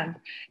this plan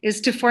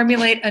is to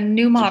formulate a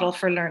new model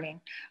for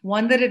learning,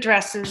 one that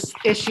addresses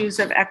issues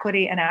of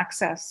equity and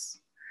access.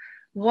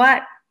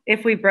 What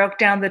if we broke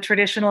down the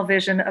traditional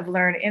vision of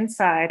learn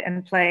inside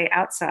and play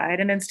outside,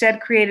 and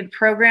instead created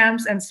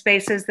programs and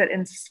spaces that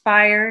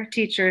inspire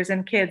teachers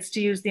and kids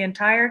to use the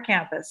entire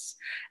campus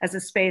as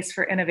a space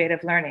for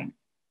innovative learning?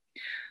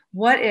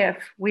 What if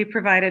we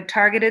provided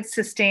targeted,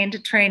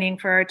 sustained training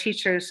for our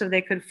teachers so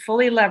they could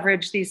fully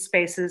leverage these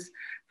spaces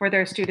for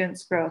their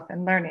students' growth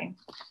and learning?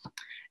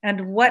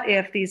 And what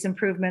if these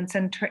improvements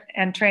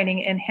and training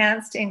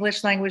enhanced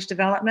English language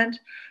development,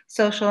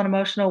 social and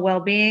emotional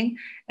well-being,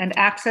 and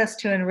access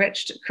to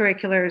enriched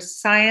curriculars,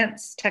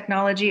 science,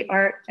 technology,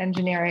 art,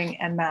 engineering,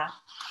 and math?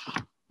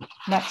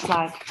 Next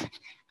slide.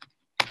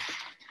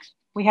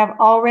 We have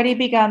already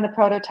begun the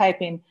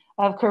prototyping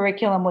of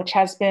curriculum, which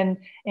has been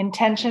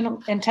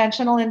intentional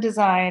in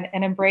design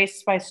and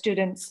embraced by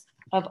students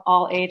of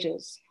all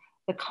ages.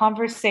 The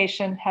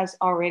conversation has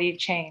already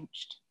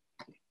changed.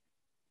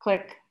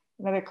 Click.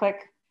 Another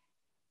click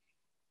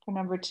for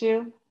number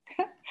 2.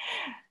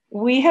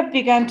 We have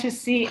begun to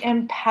see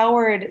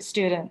empowered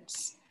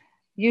students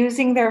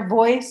using their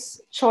voice,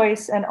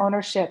 choice, and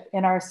ownership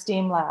in our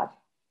STEAM lab.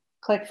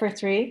 Click for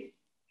 3.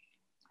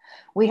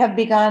 We have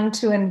begun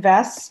to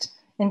invest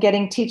in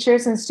getting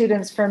teachers and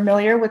students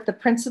familiar with the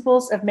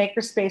principles of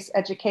makerspace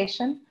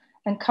education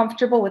and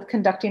comfortable with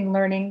conducting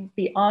learning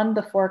beyond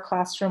the 4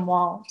 classroom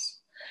walls.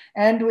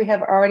 And we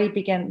have already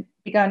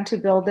begun to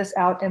build this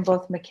out in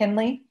both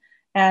McKinley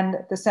and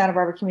the Santa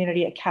Barbara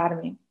Community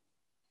Academy.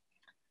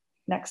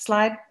 Next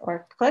slide,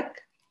 or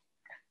click.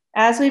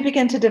 As we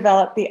begin to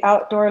develop the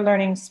outdoor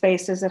learning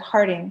spaces at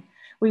Harding,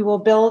 we will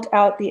build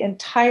out the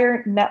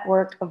entire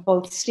network of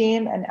both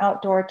STEAM and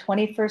outdoor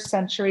 21st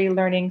century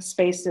learning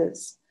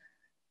spaces,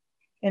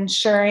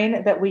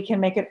 ensuring that we can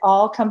make it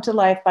all come to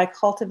life by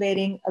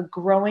cultivating a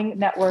growing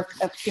network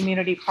of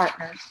community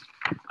partners.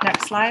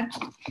 Next slide.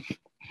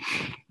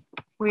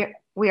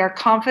 We are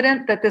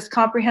confident that this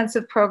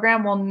comprehensive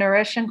program will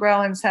nourish and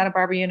grow in Santa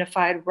Barbara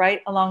Unified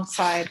right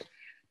alongside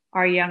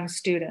our young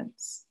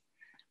students.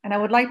 And I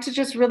would like to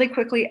just really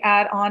quickly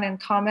add on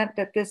and comment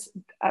that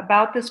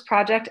about this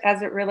project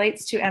as it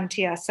relates to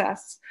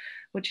MTSS,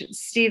 which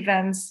Steve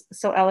Venz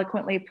so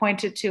eloquently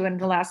pointed to in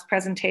the last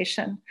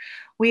presentation.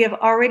 We have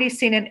already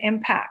seen an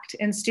impact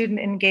in student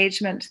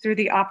engagement through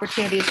the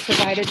opportunities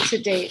provided to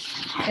date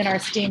in our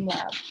STEAM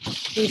lab.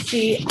 We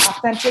see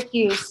authentic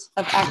use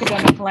of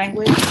academic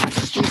language.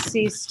 We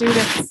see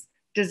students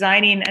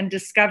designing and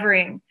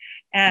discovering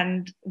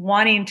and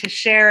wanting to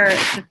share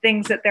the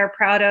things that they're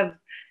proud of,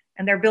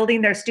 and they're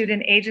building their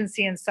student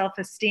agency and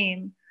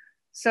self-esteem.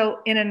 So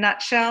in a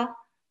nutshell,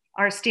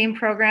 our STEAM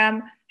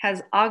program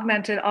has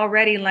augmented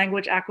already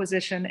language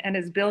acquisition and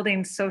is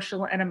building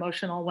social and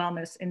emotional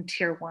wellness in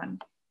Tier 1.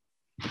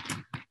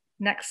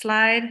 Next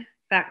slide,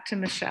 back to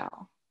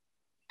Michelle.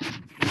 All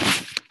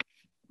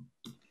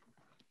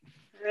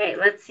right,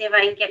 let's see if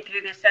I can get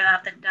through this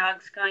without the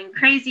dogs going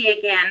crazy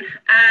again.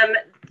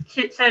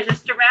 So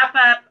just to wrap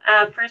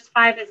up, First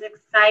Five is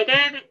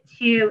excited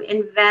to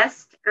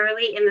invest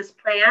early in this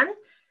plan,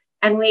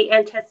 and we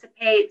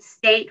anticipate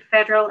state,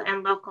 federal,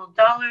 and local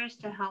dollars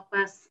to help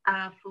us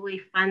fully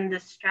fund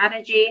this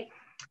strategy.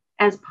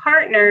 As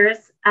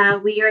partners,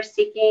 We are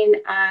seeking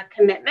a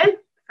commitment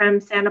from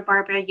Santa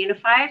Barbara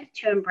Unified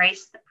to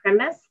embrace the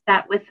premise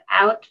that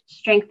without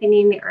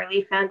strengthening the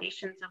early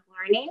foundations of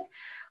learning,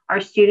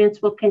 our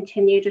students will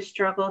continue to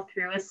struggle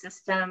through a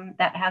system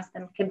that has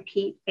them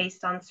compete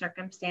based on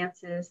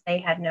circumstances they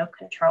had no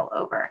control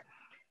over.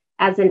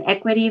 As an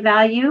equity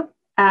value,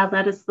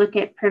 let us look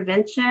at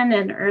prevention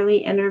and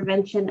early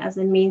intervention as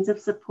a means of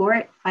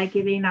support by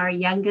giving our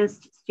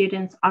youngest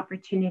students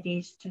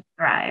opportunities to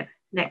thrive.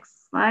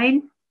 Next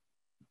slide.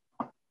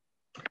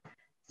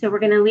 So we're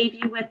going to leave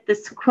you with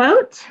this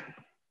quote,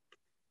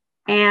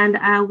 and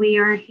we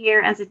are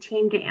here as a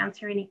team to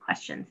answer any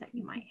questions that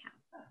you might have.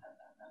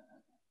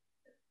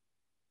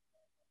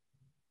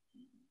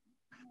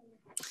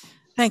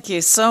 Thank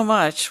you so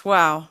much.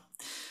 Wow.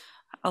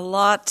 A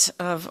lot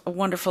of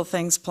wonderful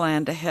things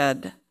planned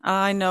ahead.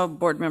 I know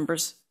board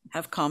members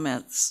have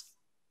comments.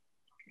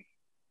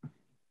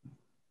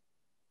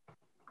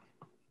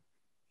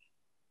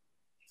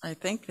 I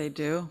think they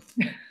do.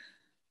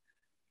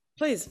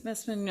 Please,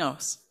 Ms.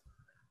 Munoz.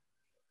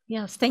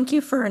 Yes, thank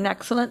you for an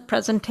excellent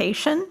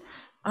presentation.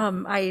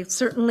 I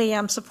certainly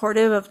am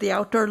supportive of the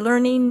outdoor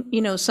learning.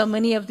 You know, so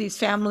many of these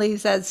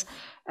families, as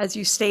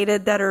you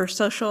stated, that are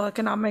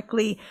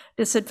socioeconomically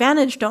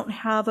disadvantaged don't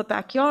have a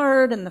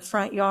backyard and the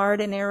front yard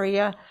and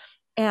area.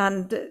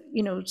 And,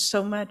 you know,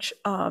 so much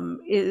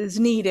is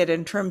needed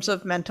in terms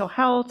of mental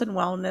health and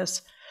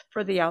wellness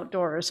for the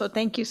outdoors. So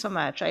thank you so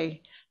much.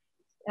 I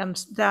am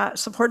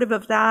supportive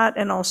of that,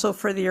 and also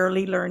for the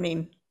early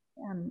learning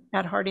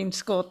at Harding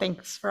School.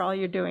 Thanks for all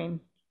you're doing.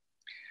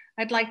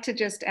 I'd like to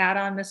just add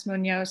on, Ms.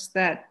 Munoz,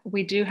 that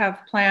we do have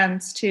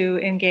plans to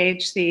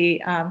engage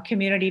the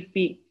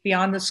community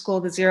beyond the school,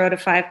 the 0 to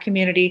 5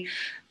 community,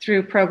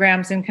 through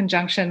programs in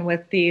conjunction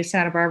with the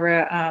Santa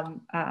Barbara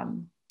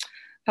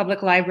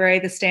Public Library,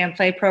 the Stay and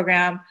Play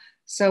program,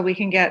 so we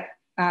can get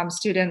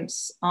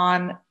students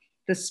on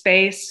the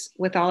space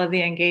with all of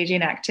the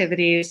engaging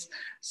activities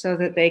so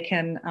that they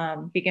can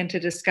begin to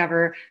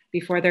discover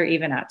before they're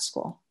even at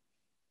school.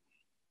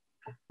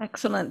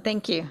 Excellent,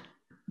 thank you.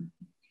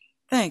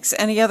 Thanks.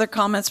 Any other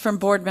comments from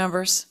board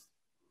members?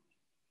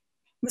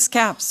 Ms.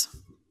 Capps.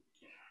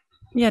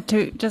 Yeah,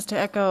 just to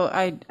echo,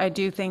 I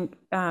do think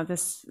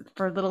this,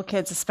 for little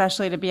kids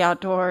especially, to be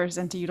outdoors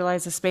and to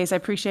utilize the space. I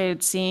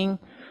appreciated seeing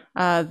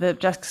the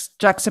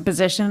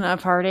juxtaposition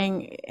of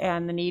Harding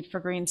and the need for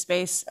green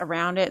space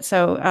around it.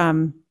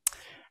 So,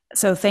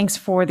 so thanks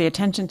for the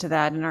attention to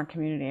that in our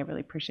community. I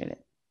really appreciate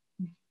it.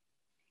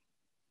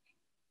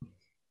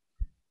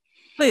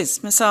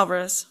 Please, Ms.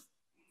 Alvarez.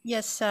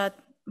 Yes,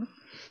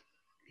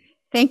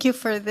 thank you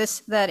for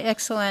that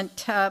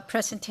excellent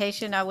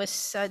presentation. I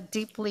was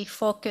deeply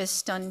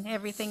focused on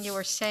everything you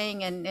were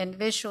saying and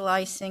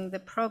visualizing the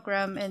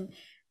program. And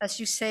as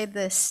you say,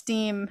 the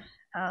STEAM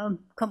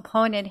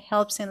component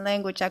helps in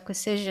language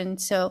acquisition.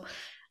 So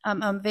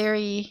I'm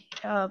very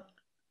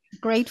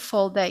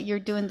grateful that you're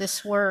doing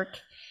this work.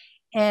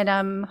 And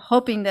I'm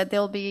hoping that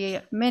there'll be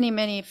many,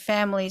 many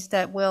families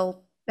that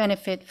will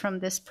benefit from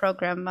this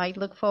program. I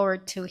look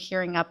forward to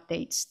hearing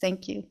updates.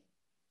 Thank you.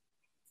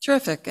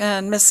 Terrific.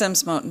 And Ms.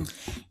 Sims-Moten.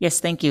 Yes,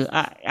 thank you.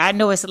 I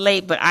know it's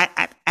late, but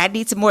I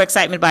need some more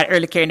excitement about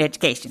early care and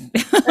education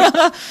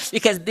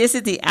because this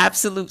is the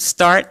absolute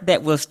start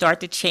that will start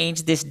to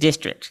change this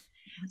district.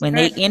 When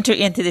they enter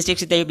into this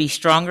district, they'll be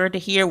stronger to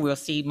hear. We'll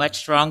see much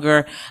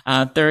stronger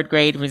third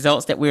grade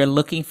results that we're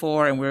looking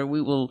for, and where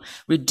we will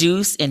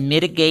reduce and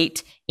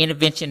mitigate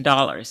intervention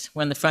dollars.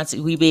 When the front,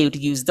 we'll be able to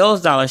use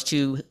those dollars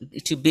to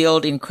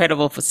build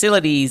incredible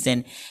facilities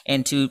and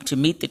to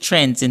meet the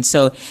trends. And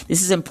so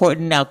this is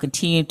important. Now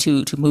continue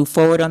to move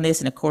forward on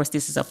this. And of course,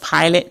 this is a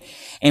pilot,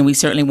 and we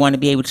certainly want to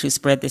be able to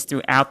spread this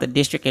throughout the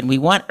district. And we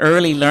want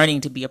early learning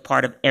to be a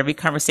part of every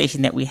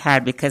conversation that we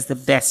had, because the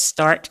best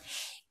start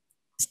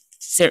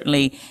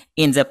certainly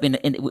ends up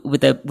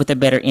with a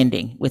better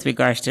ending with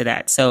regards to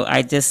that. So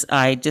I just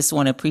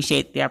want to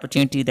appreciate the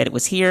opportunity that it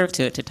was here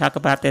to talk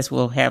about this.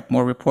 We'll have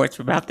more reports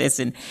about this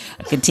and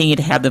continue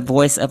to have the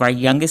voice of our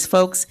youngest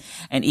folks,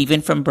 and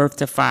even from birth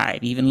to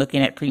 5, even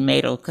looking at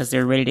prenatal, because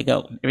they're ready to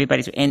go.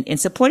 Everybody's and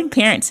supporting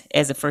parents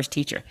as a first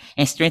teacher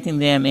and strengthening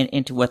them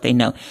into what they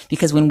know.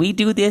 Because when we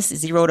do this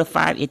 0 to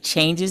 5, it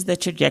changes the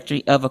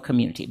trajectory of a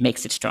community. It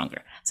makes it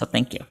stronger. So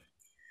thank you.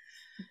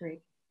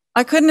 Great.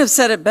 I couldn't have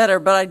said it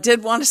better, but I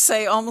did want to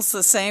say almost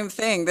the same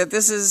thing, that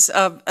this is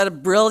a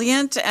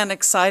brilliant and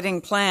exciting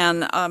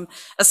plan,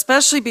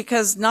 especially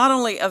because not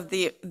only of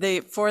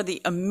for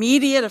the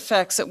immediate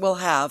effects it will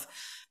have,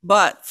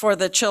 but for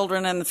the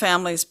children and the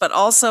families, but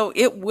also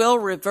it will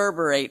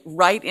reverberate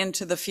right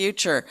into the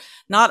future,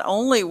 not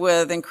only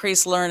with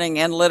increased learning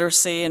and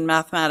literacy and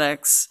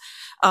mathematics,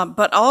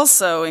 but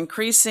also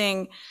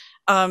increasing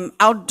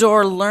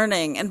outdoor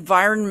learning,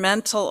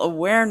 environmental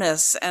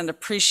awareness and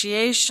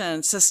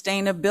appreciation,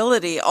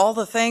 sustainability, all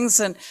the things.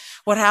 And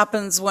what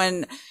happens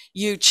when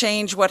you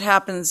change what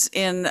happens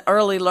in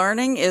early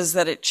learning is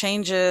that it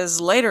changes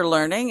later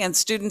learning. And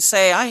students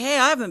say, hey,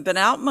 I haven't been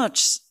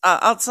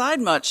outside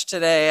much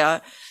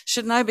today.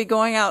 Shouldn't I be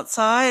going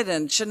outside?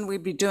 And shouldn't we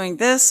be doing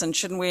this? And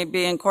shouldn't we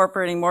be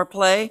incorporating more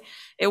play?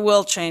 It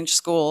will change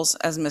schools,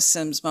 as Ms.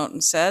 Sims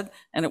Moten said,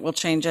 and it will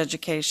change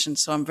education.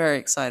 So I'm very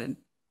excited.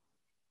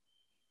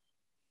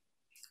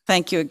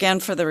 Thank you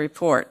again for the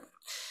report.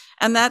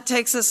 And that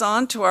takes us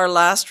on to our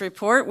last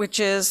report, which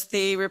is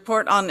the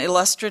report on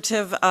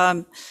illustrative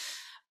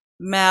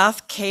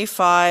math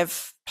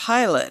K-5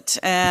 pilot.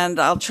 And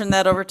I'll turn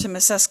that over to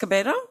Ms.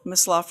 Escobedo.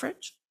 Ms.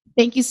 Loffridge.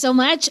 Thank you so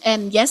much.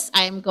 And yes,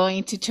 I'm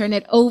going to turn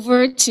it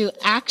over to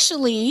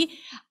actually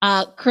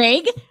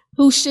Craig,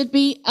 who should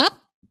be up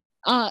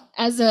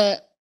as a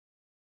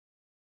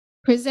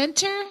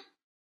presenter.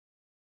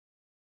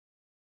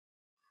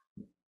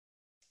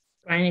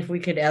 Fine, if we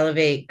could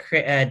elevate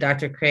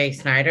Dr. Craig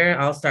Snyder,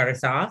 I'll start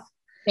us off.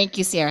 Thank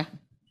you, Sierra.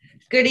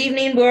 Good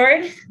evening,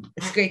 board.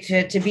 It's great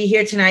to be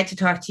here tonight to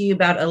talk to you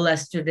about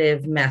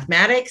illustrative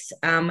mathematics.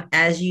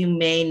 As you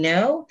may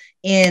know,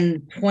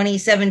 in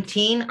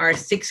 2017, our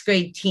 6th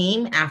grade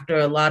team, after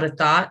a lot of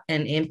thought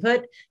and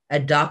input,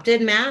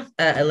 adopted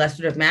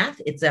illustrative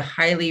math. It's a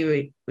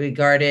highly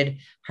regarded,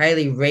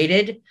 highly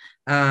rated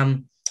by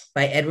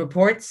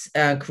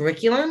EdReports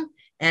curriculum.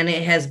 And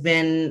it has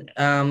been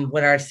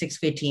what our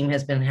 6th grade team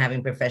has been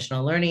having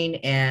professional learning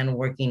and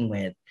working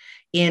with.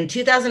 In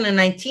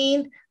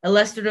 2019,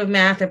 Illustrative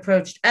Math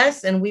approached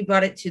us and we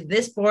brought it to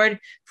this board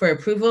for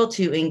approval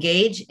to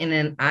engage in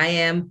an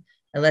IM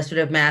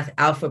Illustrative Math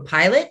Alpha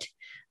pilot.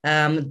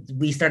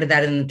 We started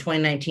that in the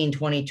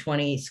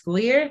 2019-2020 school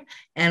year,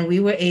 and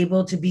we were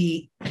able to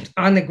be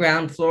on the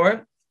ground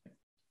floor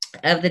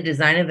of the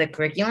design of the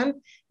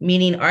curriculum,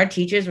 meaning our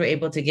teachers were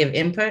able to give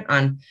input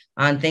on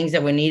things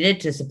that were needed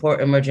to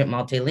support emergent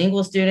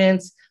multilingual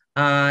students,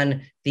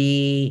 on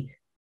the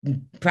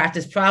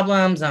practice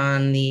problems,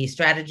 on the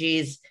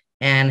strategies,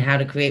 and how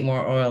to create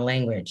more oral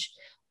language.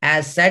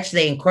 As such,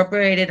 they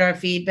incorporated our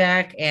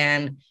feedback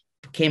and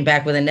came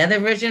back with another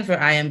version for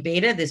IM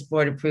Beta. This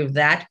board approved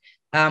that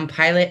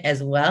pilot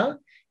as well.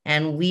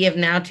 And we have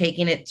now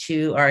taken it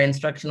to our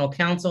instructional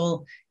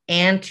council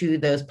and to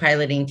those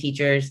piloting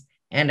teachers,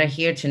 and are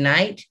here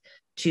tonight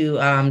to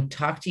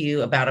talk to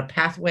you about a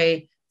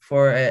pathway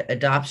for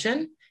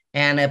adoption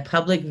and a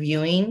public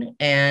viewing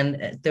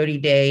and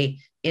 30-day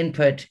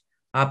input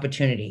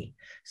opportunity.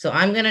 So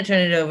I'm going to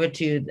turn it over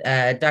to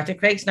Dr.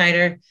 Craig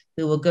Snyder,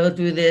 who will go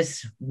through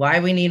this,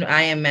 why we need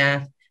IM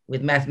math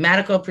with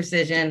mathematical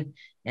precision,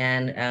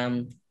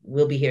 and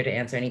we'll be here to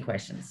answer any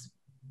questions.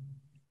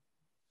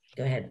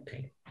 Go ahead,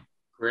 Craig.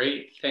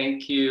 Great,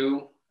 thank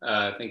you.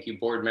 Thank you,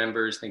 board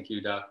members. Thank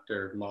you,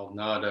 Dr.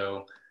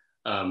 Maldonado.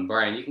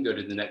 Brian, you can go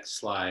to the next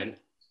slide.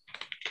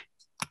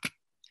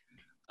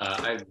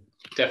 I'm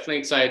definitely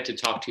excited to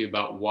talk to you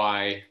about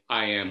why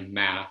IM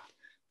math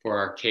for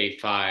our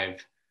K-5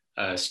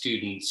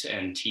 students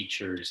and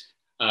teachers.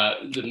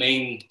 The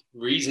main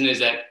reason is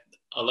that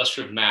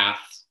illustrative math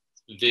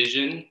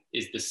vision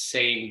is the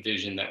same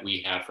vision that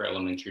we have for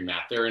elementary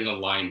math. They're in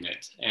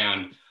alignment,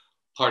 and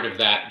part of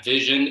that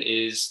vision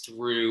is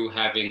through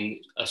having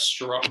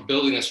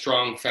building a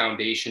strong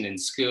foundation in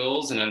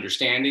skills and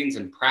understandings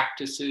and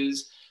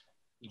practices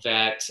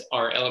that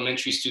our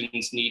elementary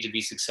students need to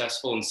be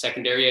successful in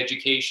secondary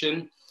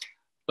education,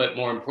 but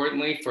more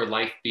importantly for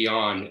life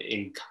beyond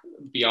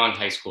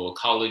high school,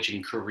 college,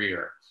 and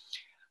career.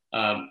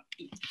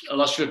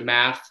 Illustrative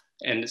math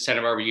and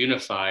Santa Barbara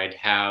Unified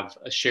have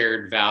a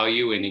shared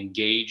value in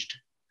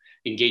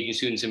engaging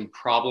students in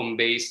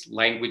problem-based,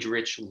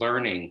 language-rich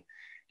learning,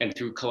 and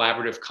through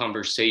collaborative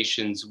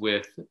conversations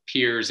with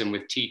peers and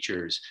with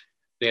teachers.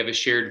 They have a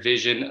shared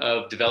vision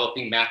of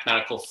developing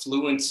mathematical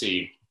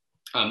fluency,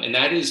 and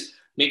that is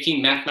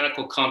making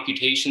mathematical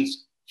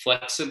computations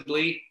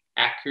flexibly,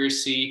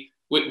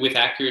 with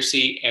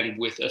accuracy and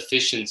with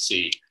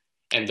efficiency.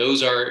 And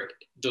those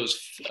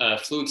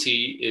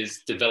fluency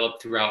is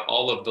developed throughout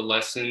all of the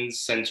lessons,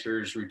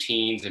 centers,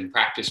 routines, and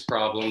practice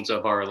problems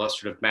of our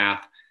illustrative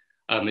math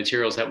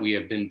materials that we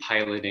have been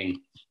piloting,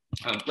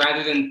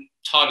 rather than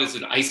taught as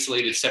an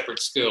isolated separate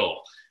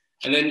skill.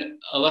 And then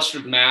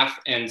illustrative math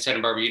and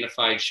Santa Barbara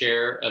Unified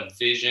share a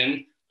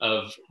vision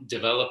of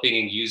developing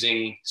and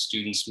using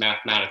students'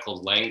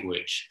 mathematical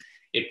language.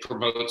 It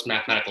promotes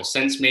mathematical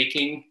sense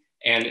making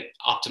and it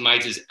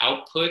optimizes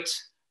output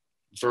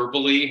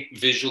verbally,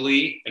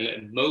 visually,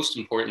 and most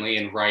importantly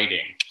in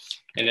writing.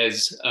 And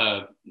as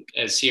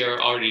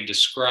Sierra already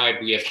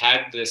described, we have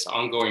had this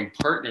ongoing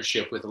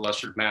partnership with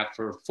illustrative math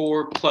for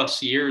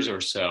 4+ years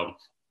or so.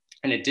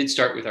 And it did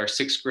start with our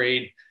 6th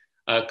grade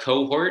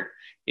cohort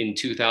in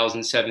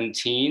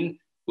 2017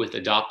 with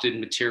adopted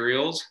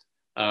materials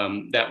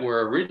that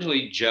were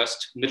originally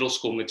just middle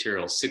school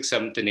materials, 6th,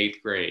 7th, and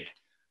 8th grade.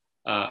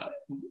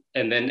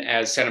 And then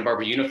as Santa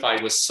Barbara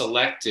Unified was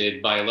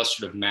selected by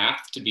Illustrative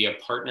Math to be a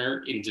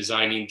partner in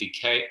designing the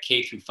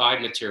K through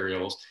 5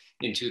 materials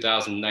in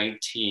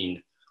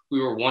 2019, we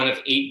were one of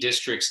 8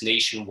 districts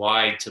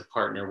nationwide to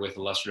partner with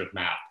Illustrative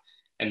Math.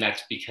 And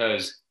that's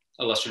because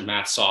Illustrative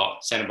Math saw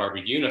Santa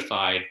Barbara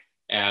Unified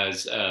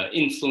as an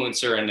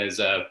influencer and as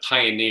a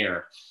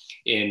pioneer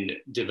in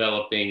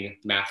developing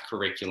math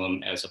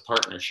curriculum as a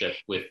partnership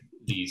with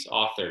these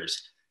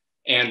authors.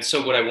 And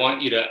so what I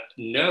want you to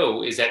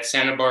know is that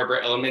Santa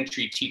Barbara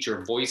elementary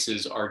teacher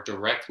voices are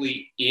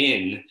directly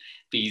in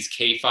these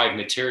K-5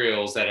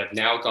 materials that have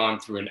now gone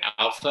through an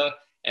alpha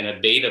and a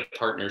beta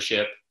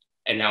partnership,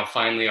 and now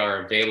finally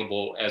are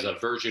available as a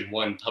version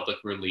 1 public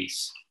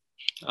release.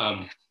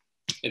 And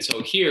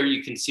so here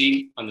you can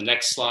see on the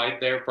next slide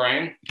there,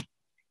 Brian,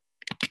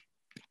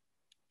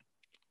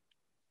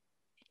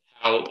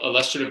 how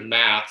Illustrative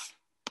Math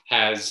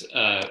has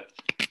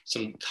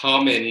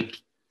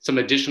some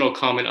additional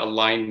common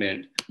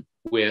alignment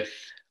with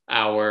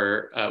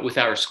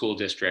our school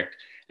district,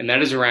 and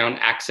that is around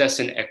access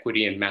and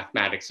equity in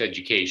mathematics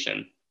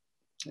education.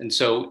 And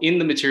so in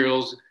the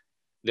materials,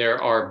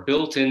 there are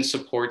built-in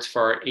supports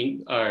for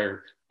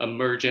our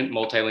emergent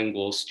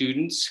multilingual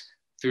students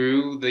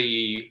through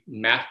the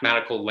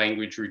mathematical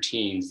language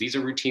routines. These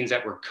are routines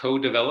that were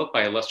co-developed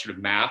by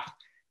Illustrative Math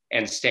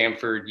and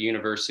Stanford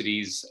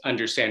University's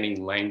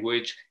Understanding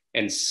Language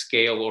and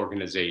Scale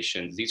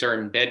organizations. These are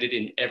embedded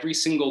in every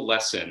single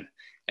lesson,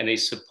 and they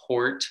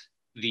support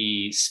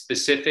the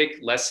specific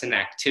lesson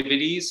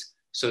activities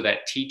so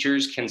that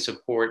teachers can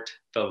support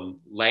the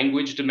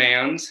language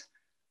demands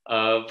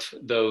of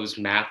those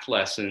math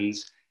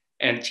lessons.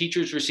 And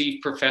teachers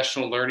receive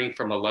professional learning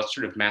from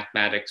illustrative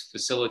mathematics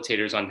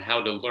facilitators on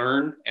how to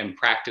learn and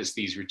practice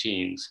these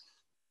routines.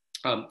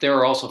 There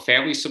are also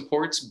family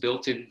supports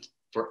built in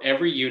for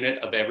every unit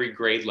of every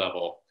grade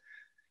level.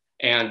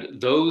 And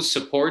those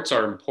supports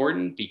are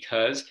important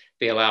because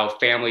they allow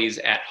families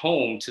at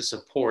home to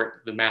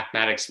support the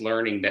mathematics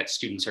learning that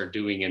students are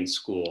doing in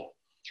school.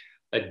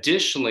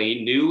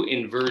 Additionally, new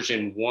in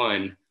version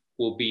 1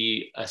 will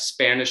be a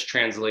Spanish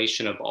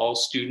translation of all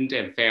student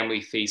and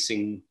family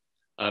facing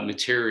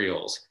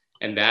materials.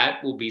 And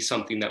that will be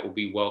something that will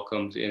be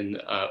welcomed in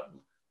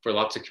for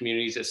lots of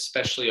communities,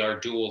 especially our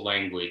dual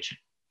language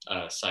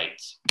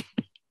sites.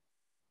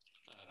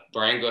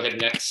 Brian, go ahead,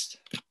 next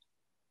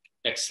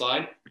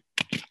slide.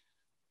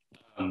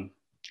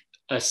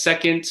 A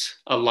second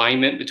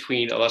alignment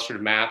between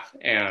Illustrative Math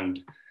and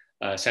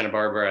Santa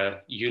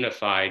Barbara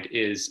Unified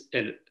is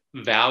a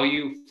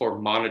value for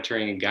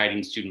monitoring and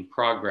guiding student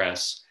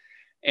progress.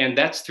 And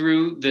that's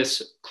through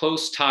this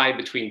close tie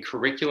between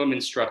curriculum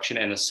instruction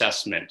and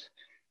assessment.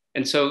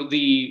 And so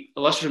the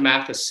Illustrative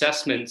Math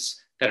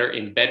assessments that are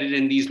embedded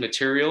in these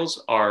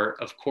materials are,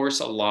 of course,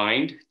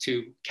 aligned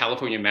to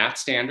California math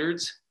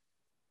standards.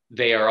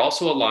 They are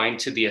also aligned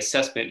to the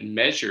assessment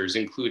measures,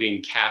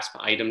 including CASP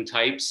item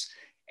types,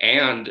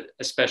 and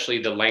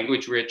especially the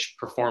language-rich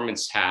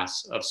performance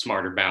tasks of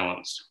Smarter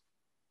Balanced.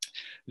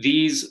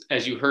 These,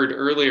 as you heard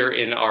earlier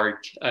in our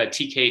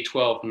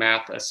TK-12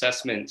 math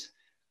assessment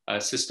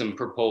system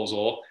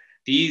proposal,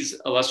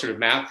 these Illustrative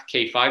Math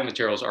K-5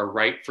 materials are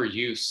ripe for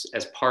use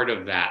as part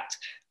of that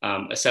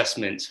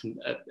assessment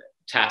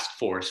task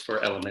force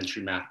for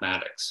elementary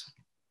mathematics.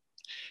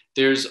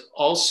 There's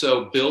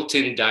also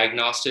built-in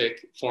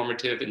diagnostic,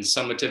 formative, and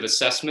summative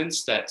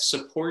assessments that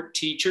support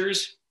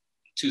teachers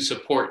to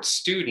support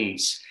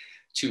students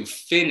to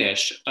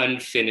finish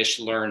unfinished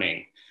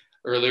learning.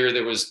 Earlier,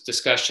 there was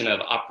discussion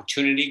of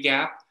opportunity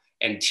gap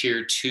and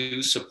tier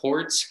 2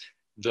 supports.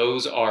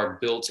 Those are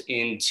built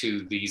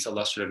into these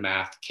Illustrative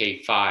Math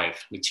K-5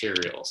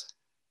 materials.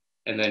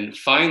 And then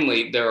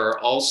finally, there are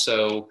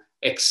also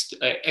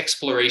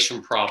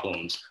exploration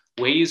problems,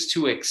 ways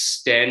to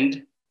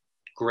extend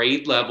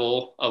grade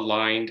level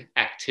aligned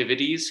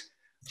activities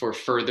for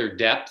further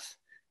depth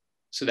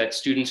so that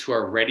students who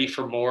are ready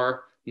for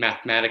more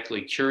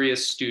mathematically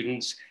curious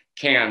students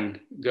can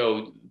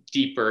go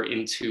deeper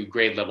into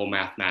grade level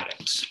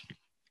mathematics.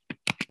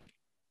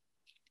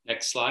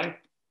 Next slide.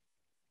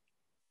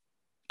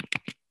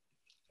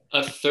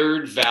 A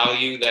third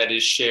value that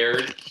is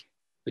shared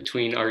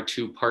between our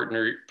two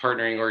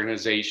partnering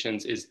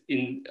organizations is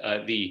in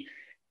the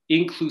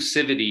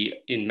inclusivity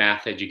in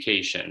math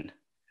education.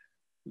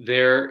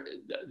 The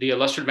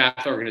Illustrative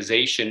Math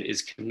organization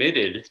is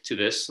committed to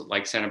this,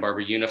 like Santa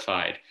Barbara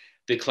Unified.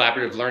 The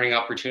collaborative learning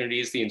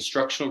opportunities, the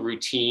instructional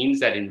routines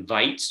that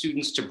invite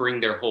students to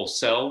bring their whole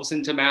selves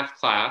into math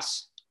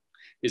class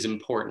is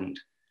important.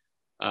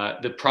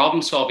 The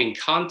problem-solving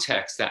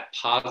contexts that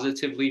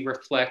positively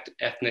reflect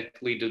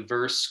ethnically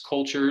diverse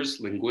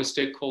cultures,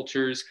 linguistic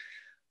cultures,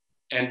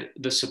 and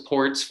the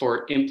supports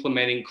for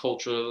implementing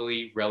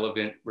culturally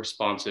relevant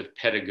responsive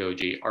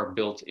pedagogy are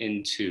built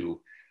into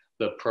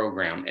the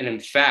program. And in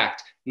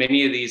fact,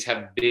 many of these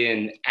have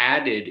been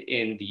added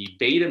in the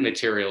beta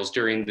materials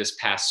during this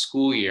past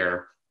school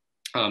year.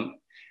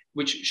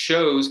 which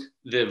shows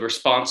the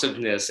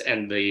responsiveness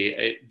and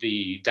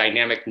the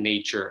dynamic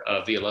nature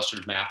of the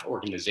Illustrative Math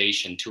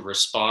organization to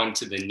respond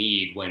to the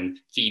need when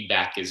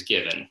feedback is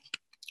given.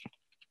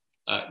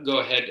 Go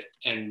ahead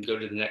and go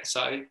to the next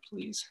slide,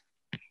 please.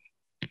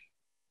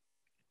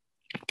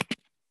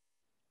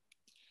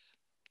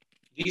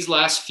 These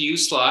last few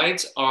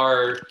slides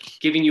are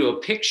giving you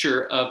a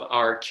picture of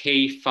our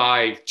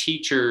K-5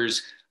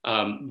 teachers,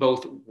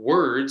 both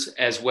words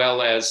as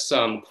well as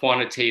some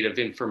quantitative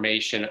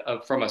information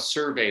from a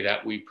survey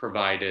that we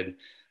provided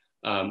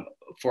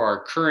for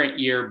our current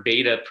year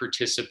beta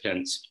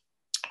participants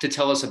to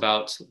tell us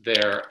about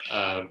their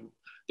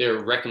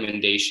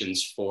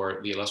recommendations for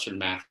the Illustrative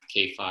Math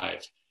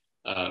K-5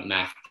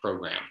 math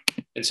program.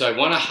 And so I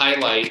want to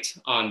highlight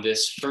on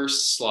this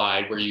first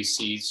slide where you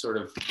see sort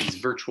of these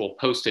virtual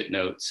Post-it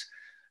notes,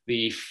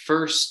 the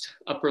first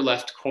upper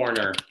left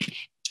corner,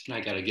 and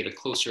I got to get a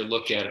closer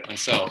look at it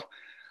myself.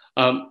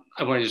 I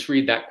want to just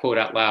read that quote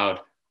out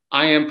loud.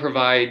 IM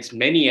provides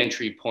many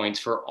entry points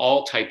for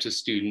all types of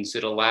students.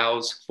 It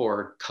allows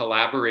for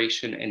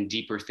collaboration and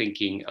deeper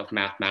thinking of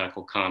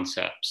mathematical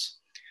concepts.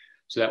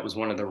 So that was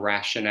one of the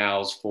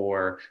rationales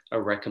for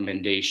a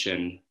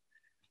recommendation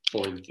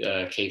for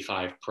the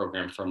K-5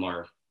 program from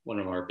one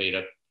of our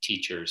beta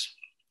teachers.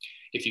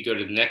 If you go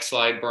to the next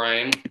slide,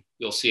 Brian,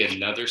 you'll see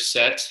another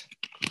set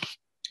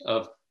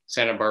of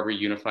Santa Barbara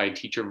Unified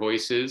Teacher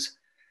Voices.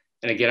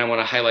 And again, I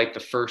want to highlight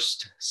the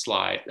first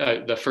slide,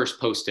 the first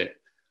Post-it,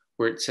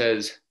 where it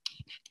says,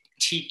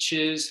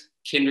 teaches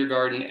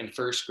kindergarten and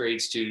first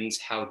grade students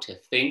how to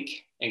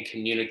think and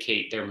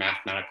communicate their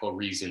mathematical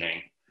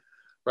reasoning.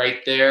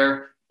 Right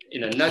there,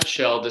 in a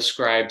nutshell,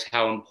 describes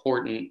how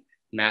important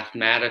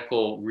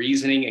mathematical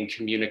reasoning and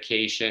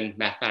communication,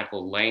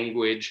 mathematical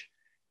language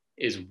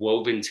is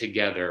woven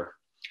together.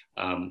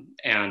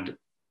 And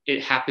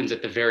it happens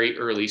at the very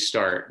early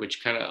start,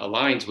 which kind of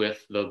aligns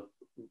with the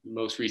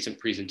most recent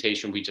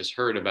presentation we just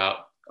heard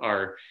about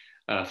our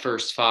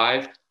first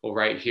 5. Well,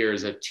 right here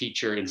is a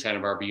teacher in Santa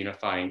Barbara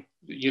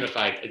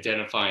Unified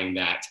identifying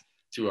that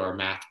through our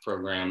math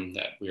program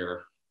that we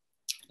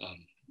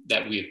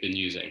have been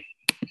using.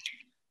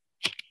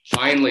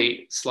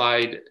 Finally,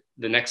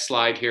 the next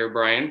slide here,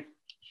 Brian,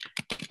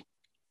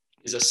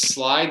 is a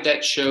slide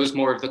that shows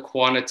more of the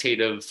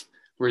quantitative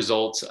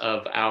results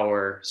of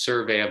our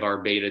survey of our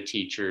beta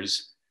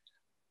teachers.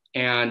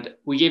 And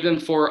we gave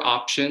them 4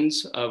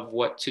 options of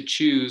what to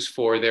choose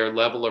for their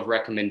level of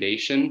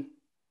recommendation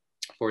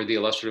for the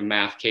Illustrative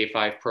Math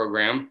K-5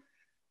 program.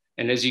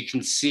 And as you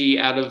can see,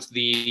 out of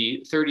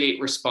the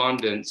 38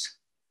 respondents,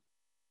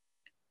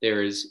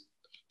 there is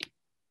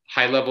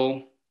high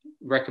level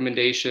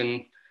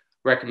recommendation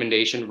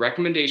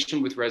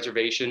with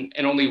reservation,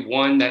 and only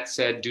one that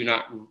said,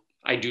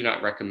 I do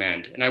not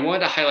recommend. And I wanted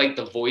to highlight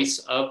the voice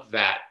of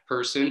that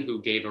person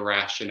who gave a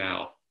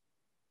rationale.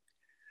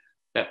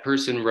 That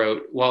person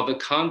wrote, while the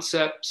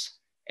concepts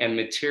and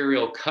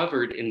material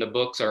covered in the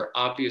books are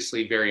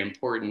obviously very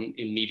important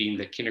in meeting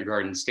the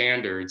kindergarten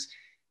standards,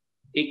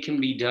 it can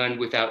be done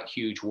without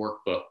huge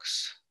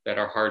workbooks that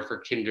are hard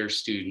for kinder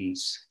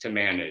students to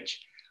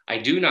manage. I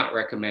do not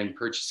recommend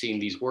purchasing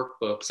these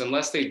workbooks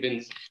unless they've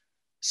been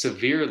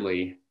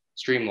severely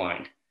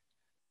streamlined.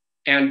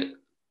 And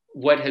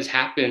what has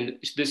happened,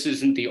 this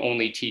isn't the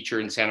only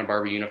teacher in Santa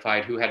Barbara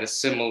Unified who had a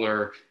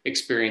similar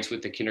experience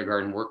with the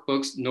kindergarten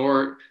workbooks,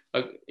 nor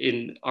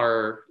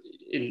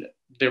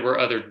there were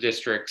other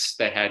districts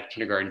that had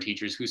kindergarten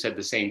teachers who said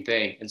the same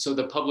thing. And so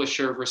the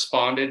publisher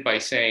responded by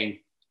saying,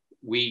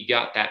 we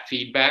got that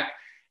feedback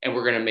and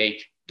we're going to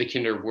make the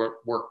kinder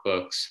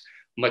workbooks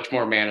much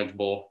more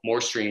manageable, more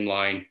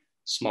streamlined,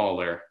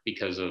 smaller,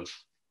 because of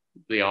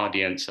the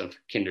audience of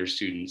kinder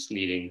students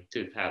needing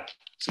to have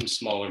some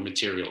smaller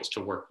materials to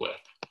work with.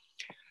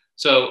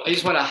 So I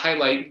just want to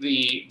highlight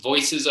the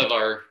voices of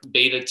our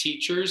beta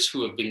teachers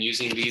who have been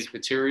using these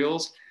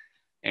materials.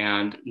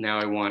 And now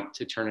I want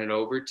to turn it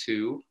over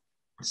to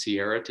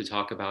Sierra to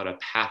talk about a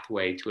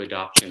pathway to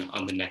adoption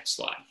on the next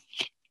slide.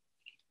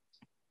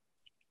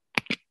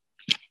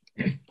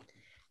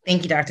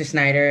 Thank you, Dr.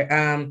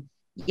 Snyder.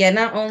 Yeah,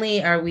 not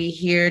only are we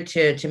here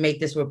to make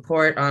this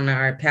report on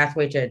our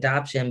pathway to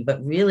adoption,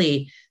 but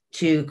really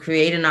to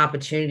create an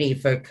opportunity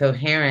for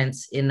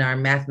coherence in our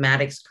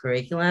mathematics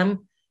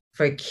curriculum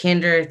for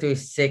kinder through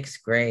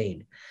 6th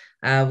grade.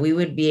 We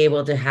would be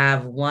able to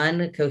have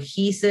one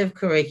cohesive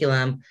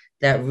curriculum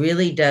that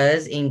really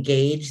does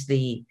engage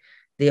the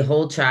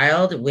whole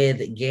child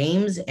with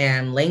games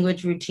and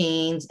language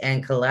routines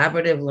and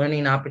collaborative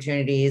learning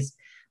opportunities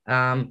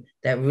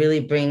that really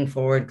bring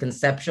forward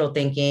conceptual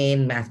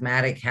thinking,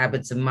 mathematic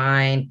habits of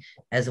mind,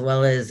 as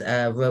well as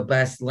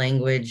robust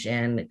language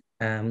and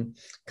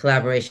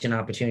collaboration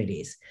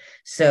opportunities.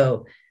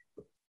 So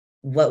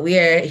what we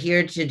are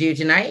here to do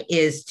tonight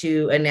is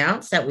to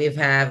announce that we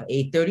have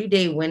a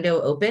 30-day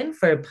window open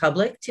for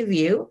public to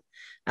view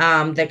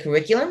the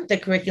curriculum. The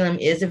curriculum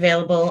is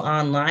available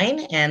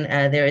online, and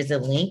there is a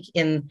link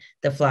in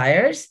the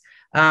flyers.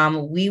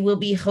 We will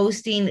be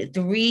hosting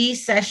 3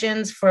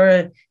 sessions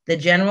for the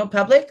general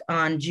public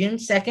on June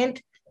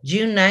 2nd,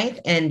 June 9th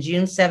and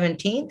June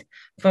 17th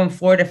from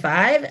 4 to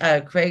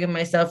 5. Craig and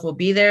myself will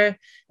be there,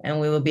 and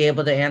we will be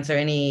able to answer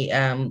any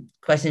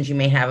questions you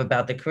may have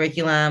about the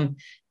curriculum,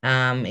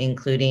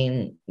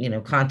 including,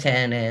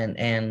 content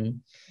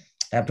and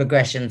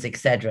progressions,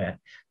 etc.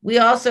 We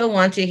also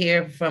want to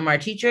hear from our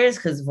teachers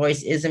because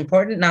voice is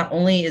important. Not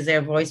only is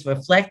their voice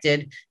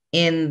reflected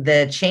in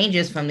the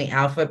changes from the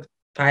alpha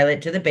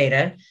pilot to the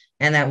beta,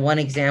 and that one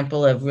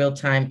example of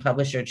real-time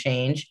publisher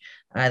change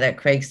that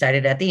Craig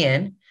cited at the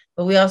end,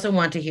 but we also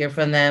want to hear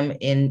from them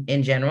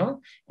in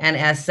general. And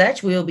as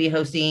such, we will be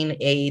hosting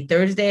a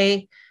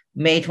Thursday,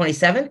 May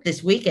 27th,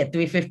 this week at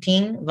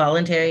 3:15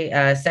 voluntary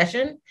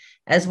session,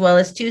 as well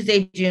as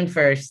Tuesday, June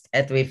 1st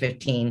at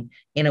 3:15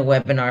 in a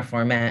webinar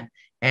format.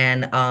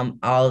 And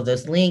all of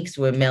those links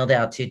were mailed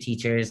out to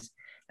teachers,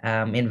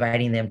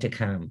 inviting them to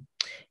come.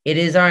 It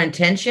is our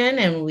intention,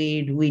 and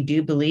we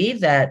do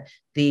believe that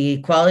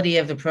the quality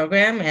of the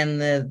program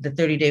and the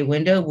 30-day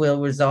window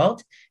will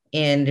result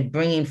in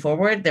bringing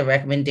forward the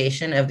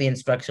recommendation of the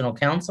Instructional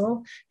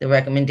Council, the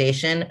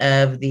recommendation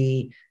of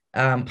the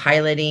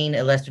piloting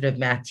illustrative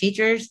math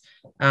teachers,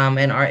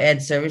 and our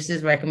Ed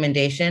Services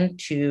recommendation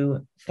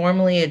to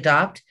formally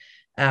adopt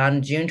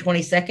on June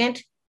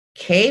 22nd,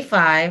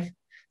 K-5,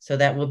 so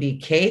that will be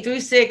K through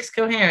 6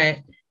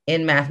 coherent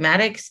in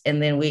mathematics,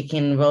 and then we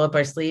can roll up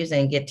our sleeves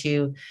and get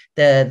to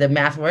the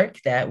math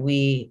work that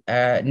we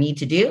need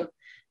to do,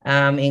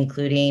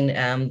 including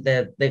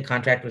the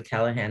contract with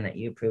Callahan that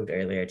you approved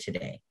earlier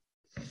today.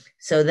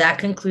 So that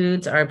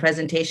concludes our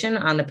presentation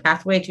on the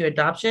pathway to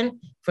adoption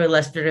for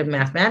illustrative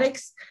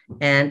mathematics,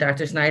 and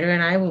Dr. Snyder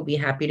and I will be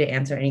happy to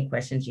answer any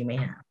questions you may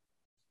have.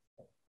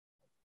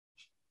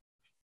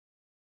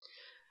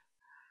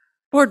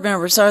 Board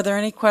members, are there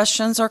any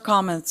questions or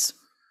comments?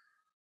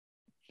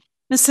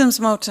 Ms.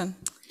 Sims-Moton.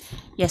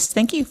 Yes,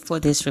 thank you for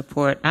this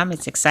report. I'm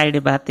as excited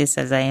about this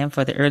as I am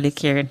for the early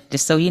care.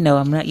 Just so you know,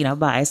 I'm not,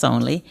 bias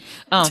only.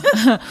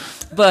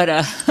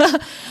 But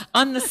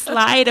on the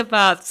slide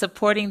about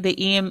supporting the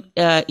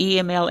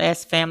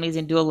EMLS families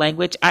in dual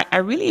language, I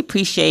really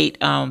appreciate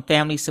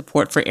family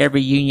support for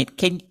every unit.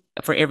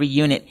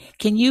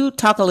 Can you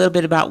talk a little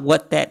bit about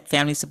what that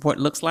family support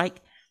looks like?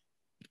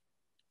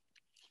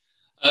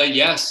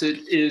 Yes, it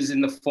is in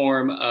the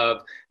form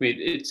of,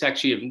 it's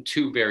actually in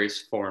two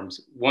various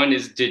forms. One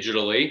is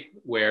digitally,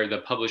 where the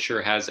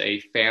publisher has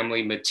a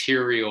family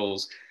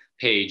materials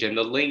page, and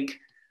the link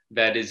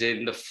that is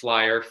in the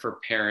flyer for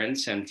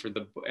parents and for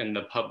the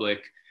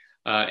public,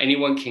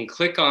 anyone can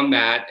click on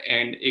that,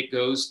 and it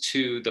goes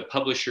to the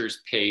publisher's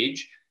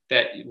page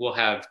that will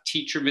have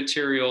teacher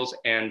materials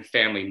and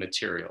family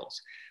materials.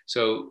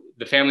 So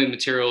the family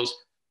materials,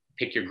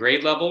 pick your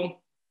grade level,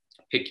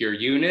 pick your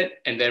unit,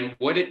 and then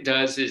what it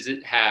does is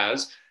it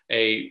has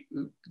a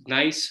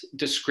nice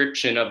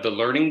description of the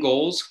learning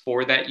goals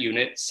for that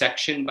unit,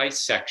 section by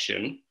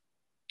section.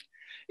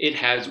 It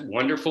has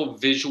wonderful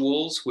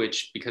visuals,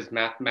 which, because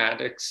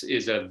mathematics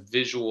is a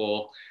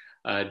visual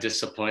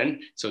discipline,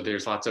 so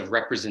there's lots of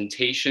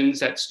representations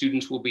that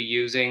students will be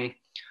using.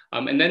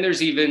 And then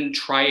there's even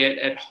try it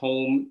at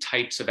home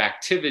types of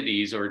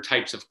activities or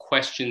types of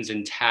questions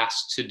and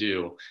tasks to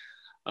do.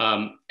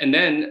 And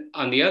then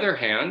on the other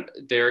hand,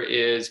 there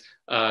is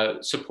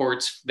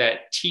supports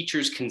that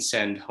teachers can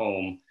send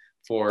home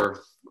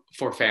for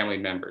family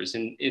members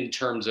in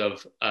terms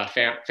of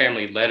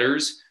family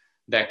letters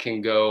that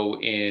can go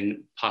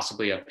in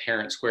possibly a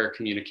parent square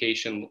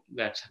communication.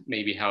 That's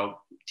maybe how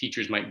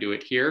teachers might do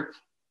it here.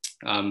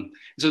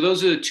 So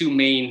those are the two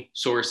main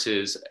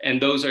sources, and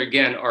those are,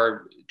 again,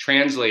 are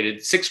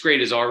translated. 6th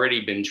grade has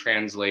already been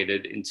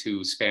translated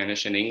into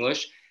Spanish and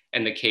English.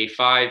 And the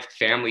K-5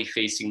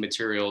 family-facing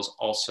materials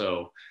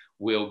also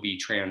will be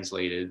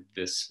translated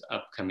for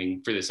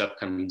this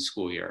upcoming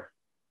school year.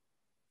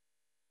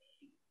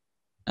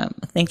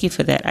 Thank you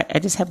for that. I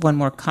just have one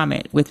more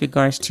comment with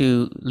regards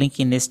to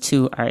linking this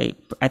to I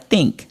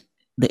think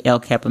the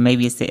LCAP, or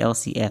maybe it's the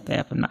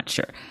LCFF, I'm not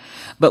sure.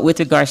 But with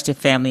regards to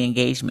family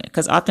engagement,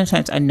 because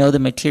oftentimes I know the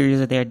materials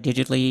are there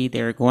digitally,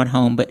 they're going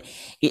home, but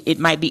it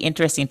might be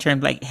interesting in terms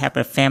of like have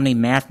a family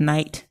math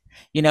night,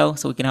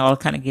 so we can all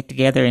kind of get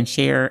together and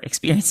share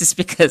experiences,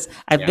 because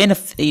I've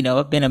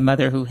been a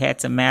mother who had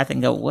some math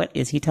and go, what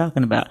is he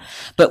talking about?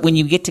 But when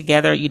you get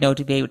together,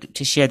 to be able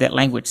to share that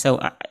language. So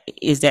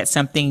is that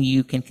something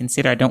you can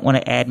consider? I don't want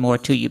to add more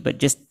to you, but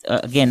just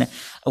again,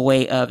 a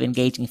way of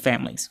engaging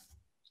families.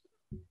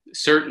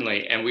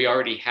 Certainly. And we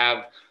already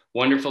have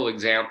wonderful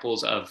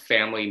examples of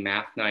family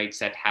math nights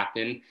that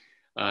happen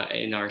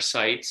in our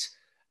sites.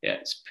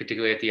 Yes,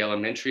 particularly at the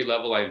elementary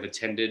level. I've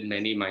attended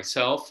many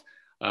myself.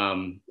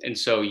 And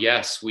so,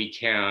 yes, we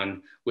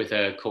can, with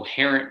a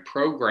coherent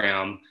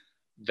program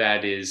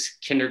that is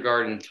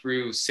kindergarten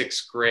through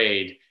 6th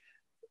grade,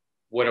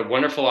 what a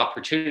wonderful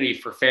opportunity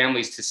for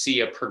families to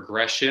see a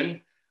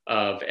progression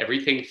of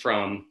everything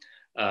from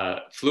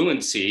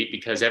fluency,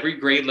 because every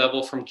grade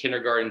level from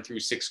kindergarten through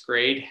 6th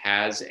grade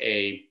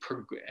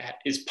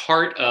is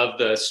part of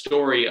the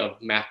story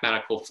of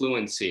mathematical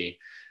fluency.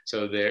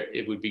 So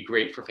it would be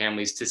great for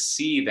families to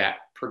see that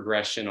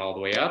progression all the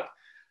way up.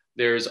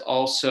 There's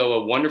also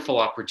a wonderful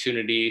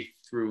opportunity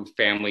through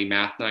Family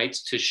Math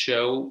Nights to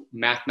show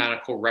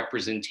mathematical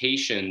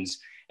representations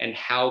and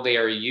how they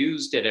are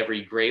used at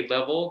every grade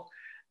level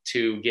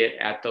to get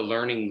at the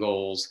learning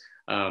goals.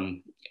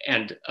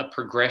 And a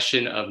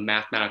progression of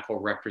mathematical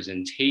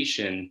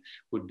representation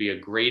would be a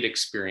great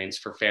experience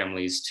for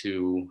families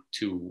to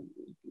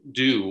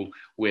do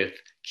with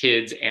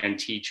kids and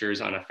teachers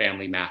on a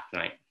family math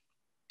night.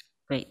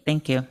 Great,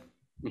 thank you.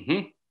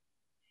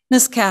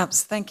 Ms.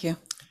 Capps, thank you.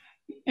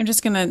 I'm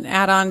just going to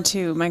add on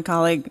to my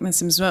colleague, Ms.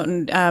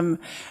 Sims-Moten.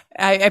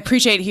 I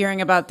appreciate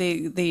hearing about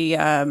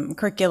the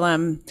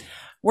curriculum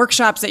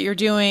workshops that you're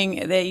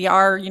doing. They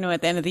are,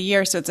 at the end of the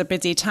year, so it's a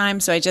busy time.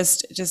 So I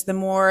just the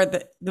more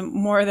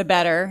the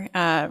better,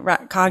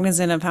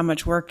 cognizant of how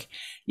much work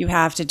you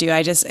have to do.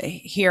 I just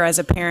hear as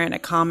a parent a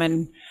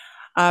common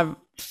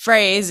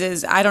phrase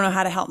is, I don't know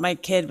how to help my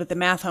kid with the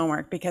math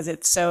homework because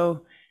it's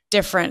so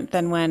different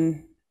than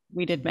when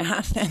we did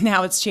math, and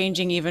now it's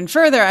changing even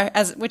further,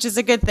 which is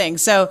a good thing.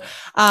 So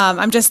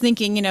I'm just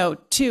thinking,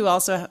 too,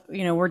 also,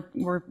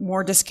 we're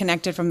more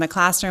disconnected from the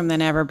classroom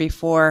than ever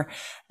before.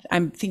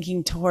 I'm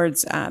thinking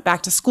towards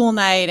back to school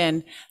night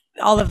and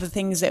all of the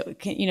things that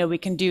we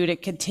can do to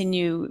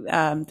continue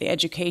the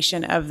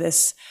education of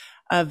these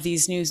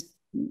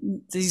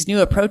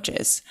new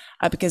approaches,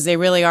 because they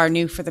really are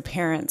new for the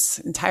parents,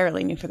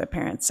 entirely new for the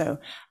parents. So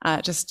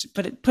just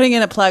putting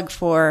in a plug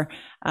for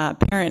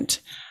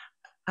parent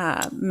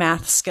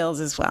math skills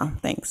as well.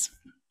 Thanks.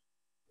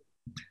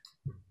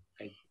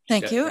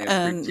 Thank you.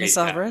 And Ms.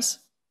 Alvarez.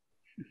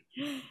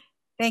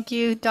 Thank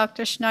you,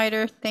 Dr.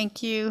 Schneider.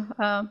 Thank you,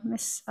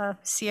 Ms.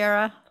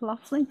 Sierra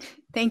Laughlin.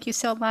 Thank you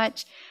so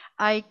much.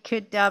 I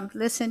could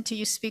listen to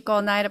you speak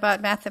all night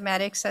about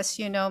mathematics. As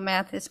you know,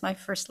 math is my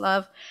first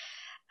love.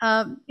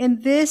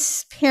 In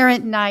this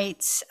parent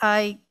nights,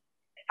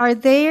 are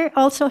they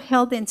also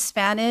held in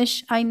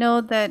Spanish? I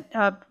know that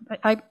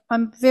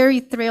I'm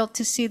very thrilled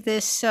to see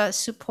this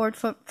support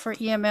for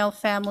EML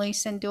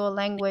families and dual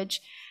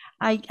language.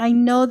 I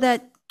know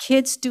that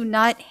kids do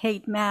not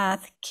hate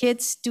math.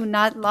 Kids do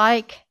not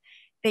like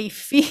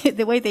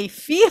the way they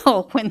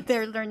feel when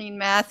they're learning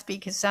math,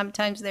 because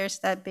sometimes there's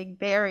that big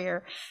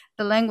barrier,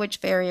 the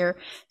language barrier.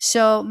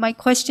 So my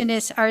question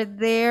is, are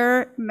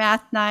there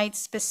math nights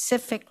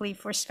specifically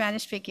for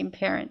Spanish-speaking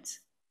parents?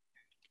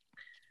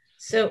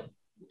 So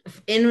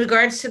in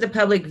regards to the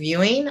public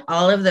viewing,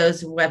 all of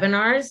those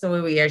webinars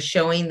where we are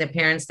showing the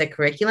parents the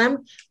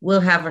curriculum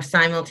will have a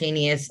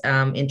simultaneous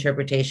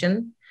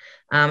interpretation.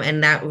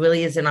 And that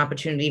really is an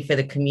opportunity for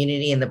the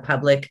community and the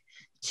public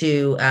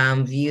to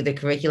view the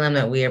curriculum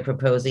that we are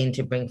proposing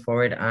to bring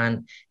forward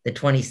on the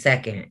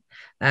 22nd.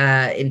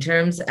 In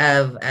terms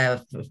of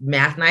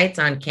math nights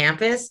on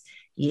campus,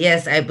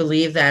 yes, I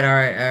believe that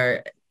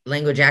our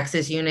language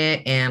access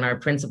unit and our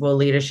principal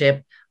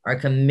leadership are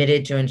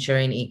committed to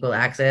ensuring equal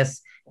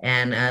access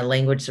and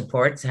language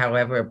supports,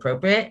 however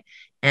appropriate.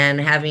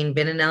 And having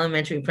been an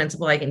elementary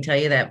principal, I can tell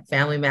you that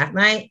Family Math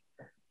Night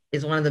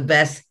is one of the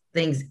best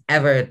things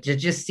ever, to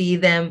just see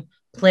them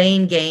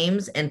playing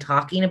games and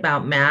talking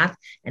about math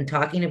and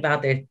talking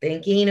about their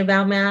thinking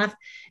about math.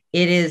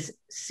 It is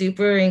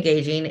super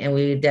engaging, and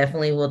we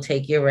definitely will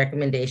take your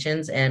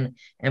recommendations and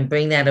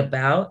bring that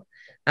about.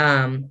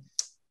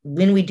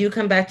 When we do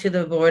come back to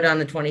the board on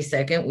the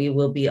 22nd, we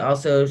will be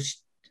also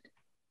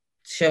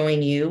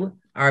showing you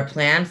our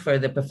plan for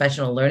the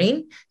professional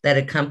learning that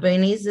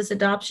accompanies this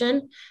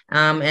adoption.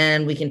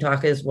 And we can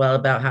talk as well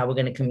about how we're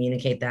going to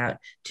communicate that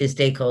to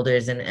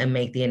stakeholders and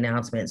make the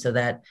announcement so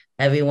that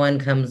everyone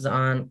comes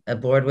on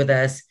aboard with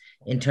us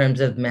in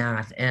terms of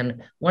math.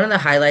 And one of the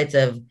highlights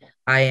of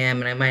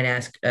IM, and I might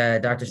ask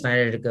Dr.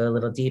 Snyder to go a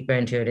little deeper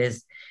into it,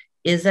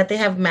 is that they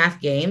have math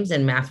games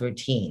and math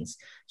routines.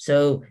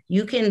 So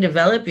you can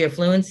develop your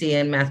fluency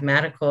in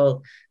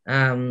mathematical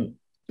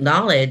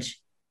knowledge,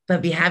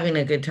 but be having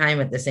a good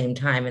time at the same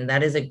time. And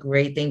that is a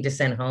great thing to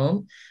send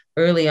home.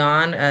 Early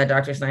on,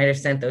 Dr. Snyder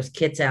sent those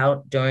kits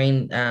out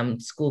during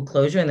school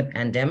closure in the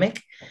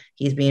pandemic.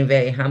 He's being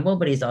very humble,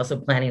 but he's also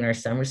planning our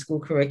summer school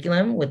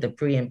curriculum with the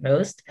pre and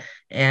post.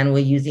 And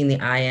we're using the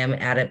IM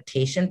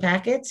adaptation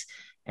packets.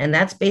 And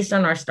that's based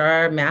on our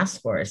STAR math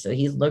score. So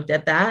he's looked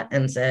at that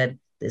and said,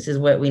 this is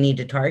what we need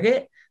to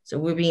target. So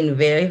we're being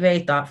very, very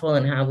thoughtful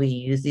in how we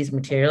use these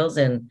materials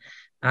and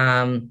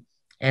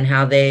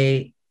how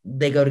they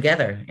go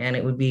together. And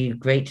it would be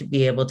great to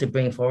be able to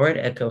bring forward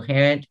a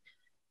coherent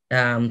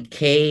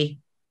K-6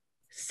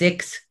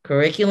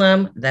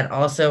 curriculum that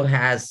also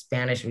has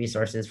Spanish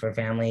resources for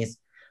families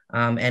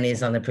and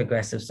is on the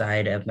progressive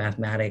side of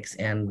mathematics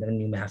and the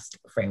new math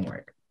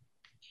framework.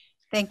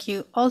 Thank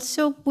you.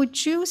 Also,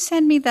 would you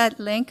send me that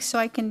link so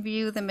I can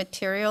view the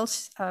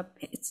materials?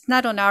 It's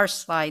not on our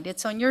slide.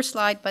 It's on your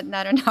slide, but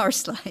not on our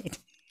slide.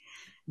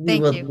 We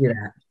will do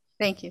that.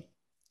 Thank you.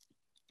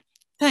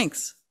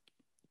 Thanks.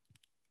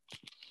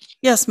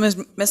 Yes,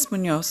 Ms.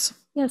 Munoz.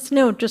 Yes,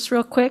 no, just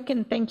real quick,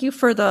 and thank you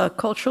for the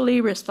culturally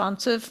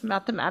responsive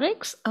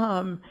mathematics.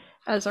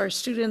 As our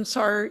students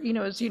are,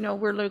 as you know,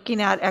 we're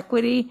looking at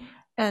equity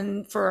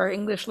and for our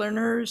English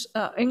learners,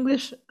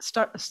 English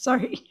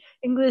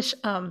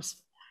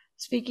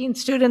speaking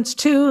students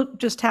too,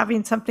 just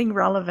having something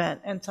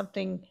relevant and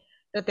something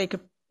that they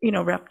could,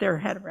 wrap their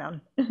head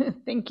around.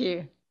 Thank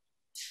you.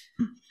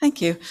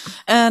 Thank you.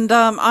 And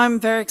I'm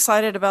very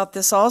excited about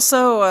this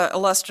also.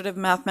 Illustrative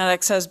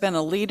Mathematics has been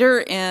a leader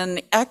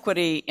in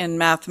equity in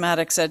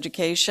mathematics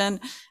education.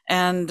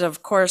 And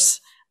of course,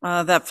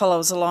 that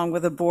follows along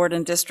with the board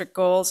and district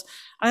goals.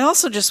 I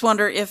also just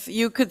wonder if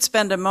you could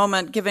spend a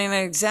moment giving an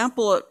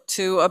example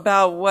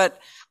about what,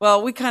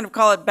 well, we kind of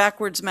call it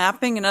backwards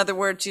mapping. In other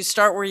words, you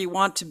start where you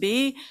want to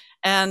be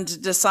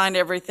and design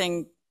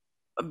everything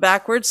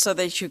backwards so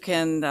that you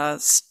can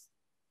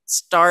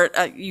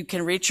you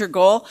can reach your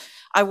goal.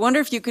 I wonder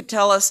if you could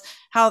tell us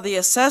how the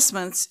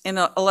assessments in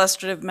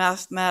illustrative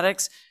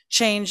mathematics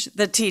change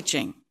the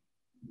teaching.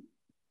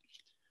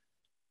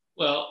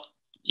 Well,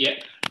 yeah,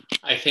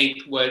 I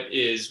think what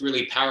is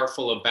really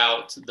powerful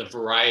about the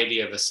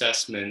variety of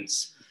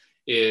assessments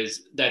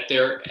is that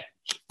they're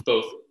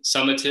both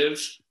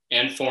summative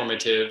and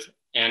formative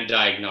and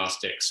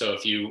diagnostic. So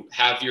if you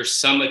have your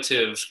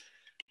summative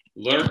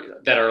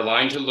that are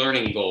aligned to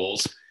learning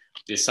goals,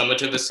 the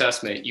summative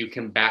assessment, you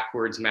can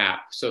backwards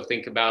map. So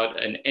think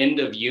about an end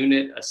of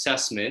unit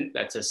assessment.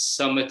 That's a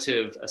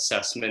summative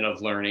assessment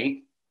of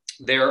learning.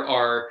 There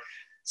are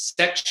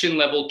section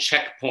level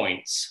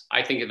checkpoints.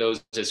 I think of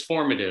those as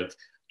formative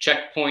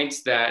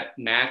checkpoints that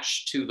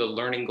match to the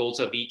learning goals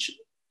of each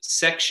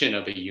section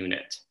of a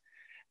unit.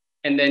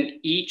 And then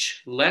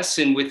each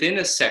lesson within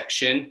a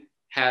section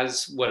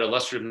has what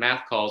illustrative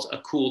math calls a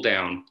cool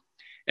down.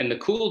 And the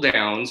cool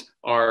downs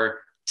are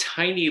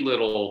tiny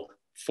little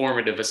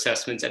formative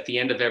assessments at the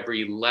end of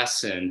every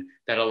lesson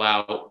that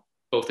allow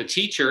both a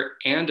teacher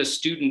and a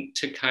student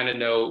to kind of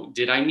know,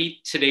 did I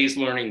meet today's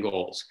learning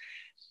goals?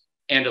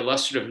 And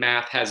illustrative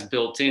math has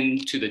built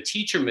into the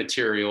teacher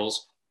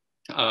materials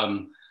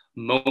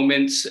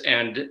moments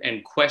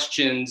and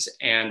questions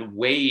and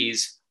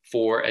ways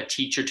for a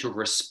teacher to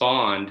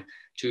respond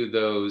to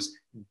those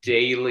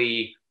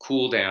daily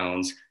cool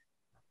downs,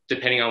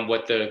 depending on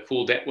what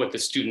the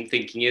student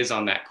thinking is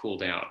on that cool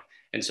down.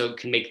 And so it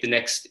can make the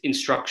next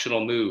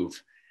instructional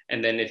move.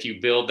 And then if you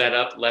build that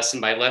up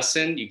lesson by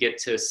lesson, you get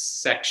to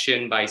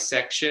section by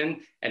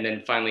section, and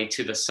then finally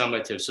to the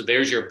summative. So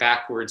there's your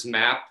backwards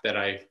map that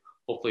I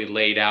hopefully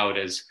laid out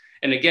as,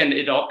 and again,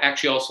 it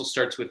actually also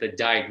starts with a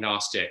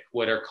diagnostic,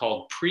 what are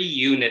called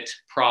pre-unit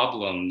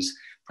problems,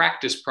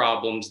 practice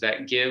problems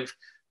that give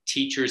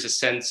teachers a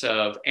sense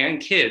of,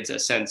 and kids a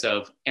sense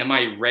of, am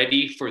I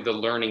ready for the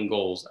learning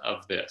goals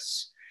of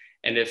this?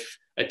 And if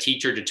a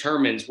teacher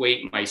determines,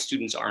 wait, my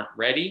students aren't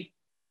ready,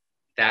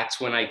 that's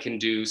when I can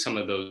do some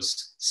of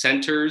those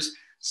centers,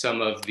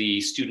 some of the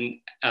student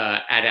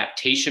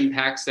adaptation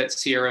packs that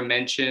Sierra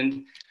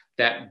mentioned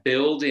that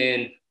build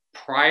in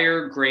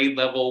prior grade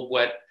level,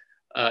 what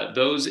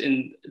those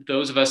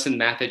of us in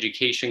math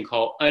education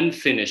call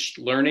unfinished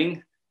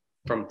learning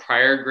from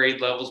prior grade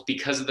levels.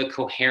 Because of the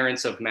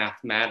coherence of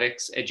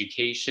mathematics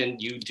education,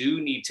 you do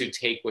need to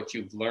take what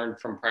you've learned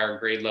from prior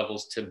grade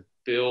levels to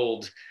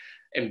build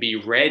and be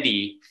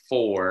ready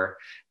for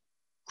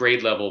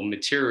grade level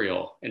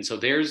material. And so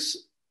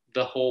there's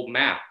the whole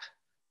map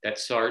that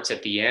starts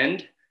at the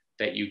end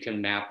that you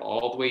can map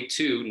all the way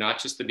to not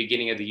just the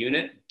beginning of the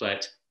unit,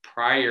 but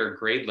prior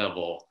grade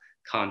level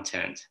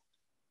content.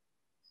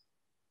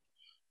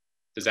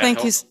 Does that help?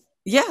 Thank you.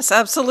 Yes,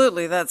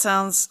 absolutely. That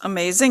sounds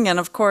amazing. And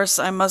of course,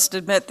 I must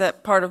admit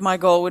that part of my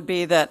goal would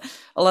be that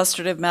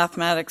illustrative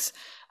mathematics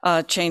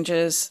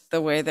changes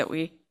the way that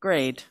we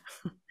grade,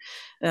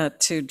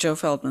 to Joe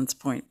Feldman's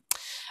point.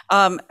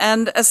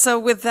 And so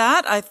with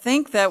that, I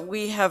think that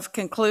we have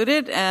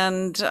concluded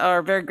and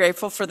are very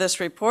grateful for this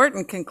report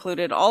and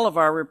concluded all of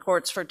our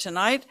reports for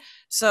tonight.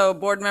 So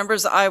board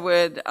members, I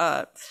would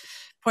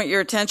point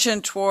your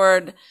attention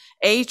toward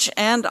H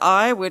and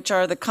I, which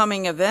are the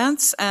coming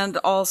events, and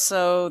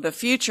also the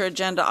future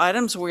agenda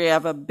items. We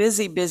have a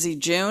busy, busy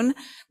June,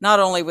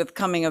 not only with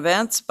coming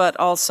events, but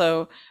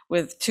also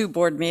with 2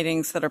 board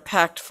meetings that are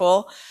packed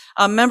full.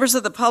 Members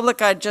of the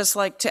public, I'd just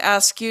like to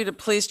ask you to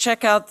please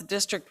check out the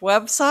district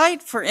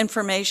website for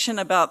information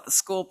about the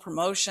school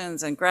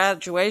promotions and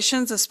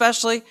graduations,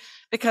 especially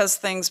because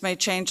things may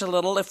change a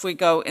little if we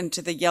go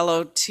into the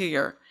yellow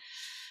tier.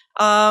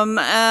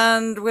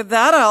 And with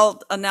that,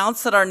 I'll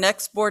announce that our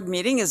next board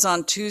meeting is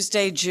on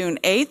Tuesday, June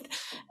 8th.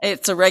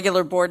 It's a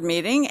regular board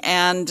meeting,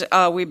 and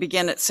we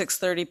begin at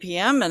 6:30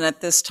 p.m. And at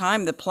this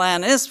time, the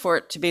plan is for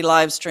it to be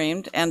live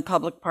streamed and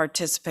public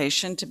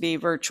participation to be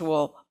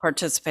virtual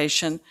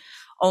participation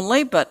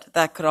only, but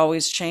that could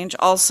always change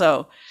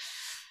also.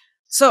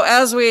 So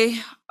as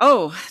we,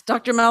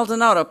 Dr.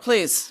 Maldonado,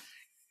 please.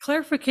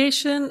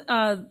 Clarification,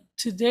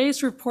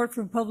 today's report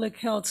from Public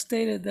Health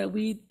stated that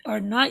we are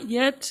not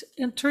yet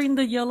entering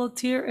the yellow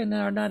tier and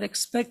are not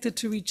expected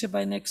to reach it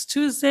by next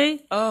Tuesday.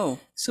 Oh.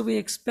 So we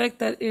expect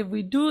that if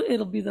we do,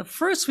 it'll be the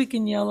first week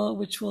in yellow,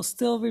 which will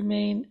still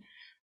remain,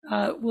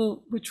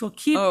 which will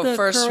keep the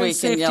first current week in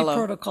safety yellow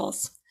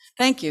protocols.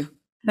 Thank you.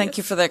 Thank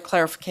you for that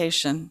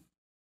clarification.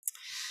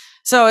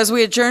 So as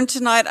we adjourn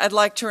tonight, I'd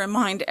like to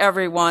remind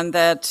everyone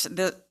that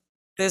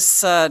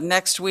this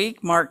next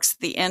week marks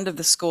the end of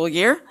the school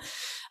year,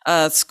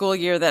 a school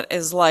year that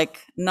is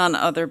like none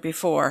other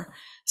before.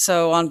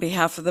 So on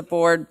behalf of the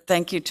board,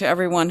 thank you to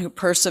everyone who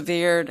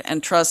persevered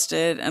and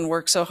trusted and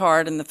worked so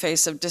hard in the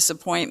face of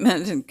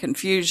disappointment and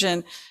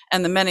confusion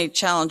and the many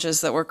challenges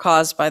that were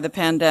caused by the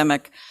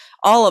pandemic.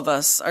 All of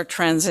us are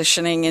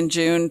transitioning in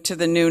June to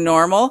the new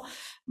normal,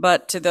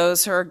 but to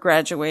those who are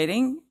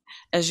graduating,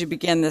 as you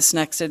begin this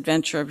next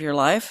adventure of your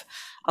life,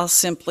 I'll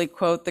simply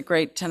quote the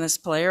great tennis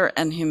player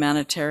and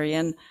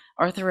humanitarian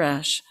Arthur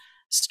Ashe: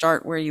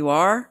 start where you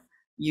are,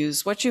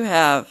 use what you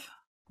have,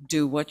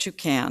 do what you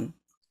can.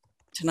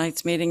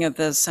 Tonight's meeting of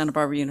the Santa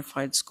Barbara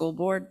Unified School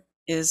Board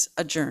is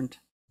adjourned.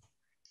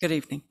 Good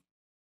evening.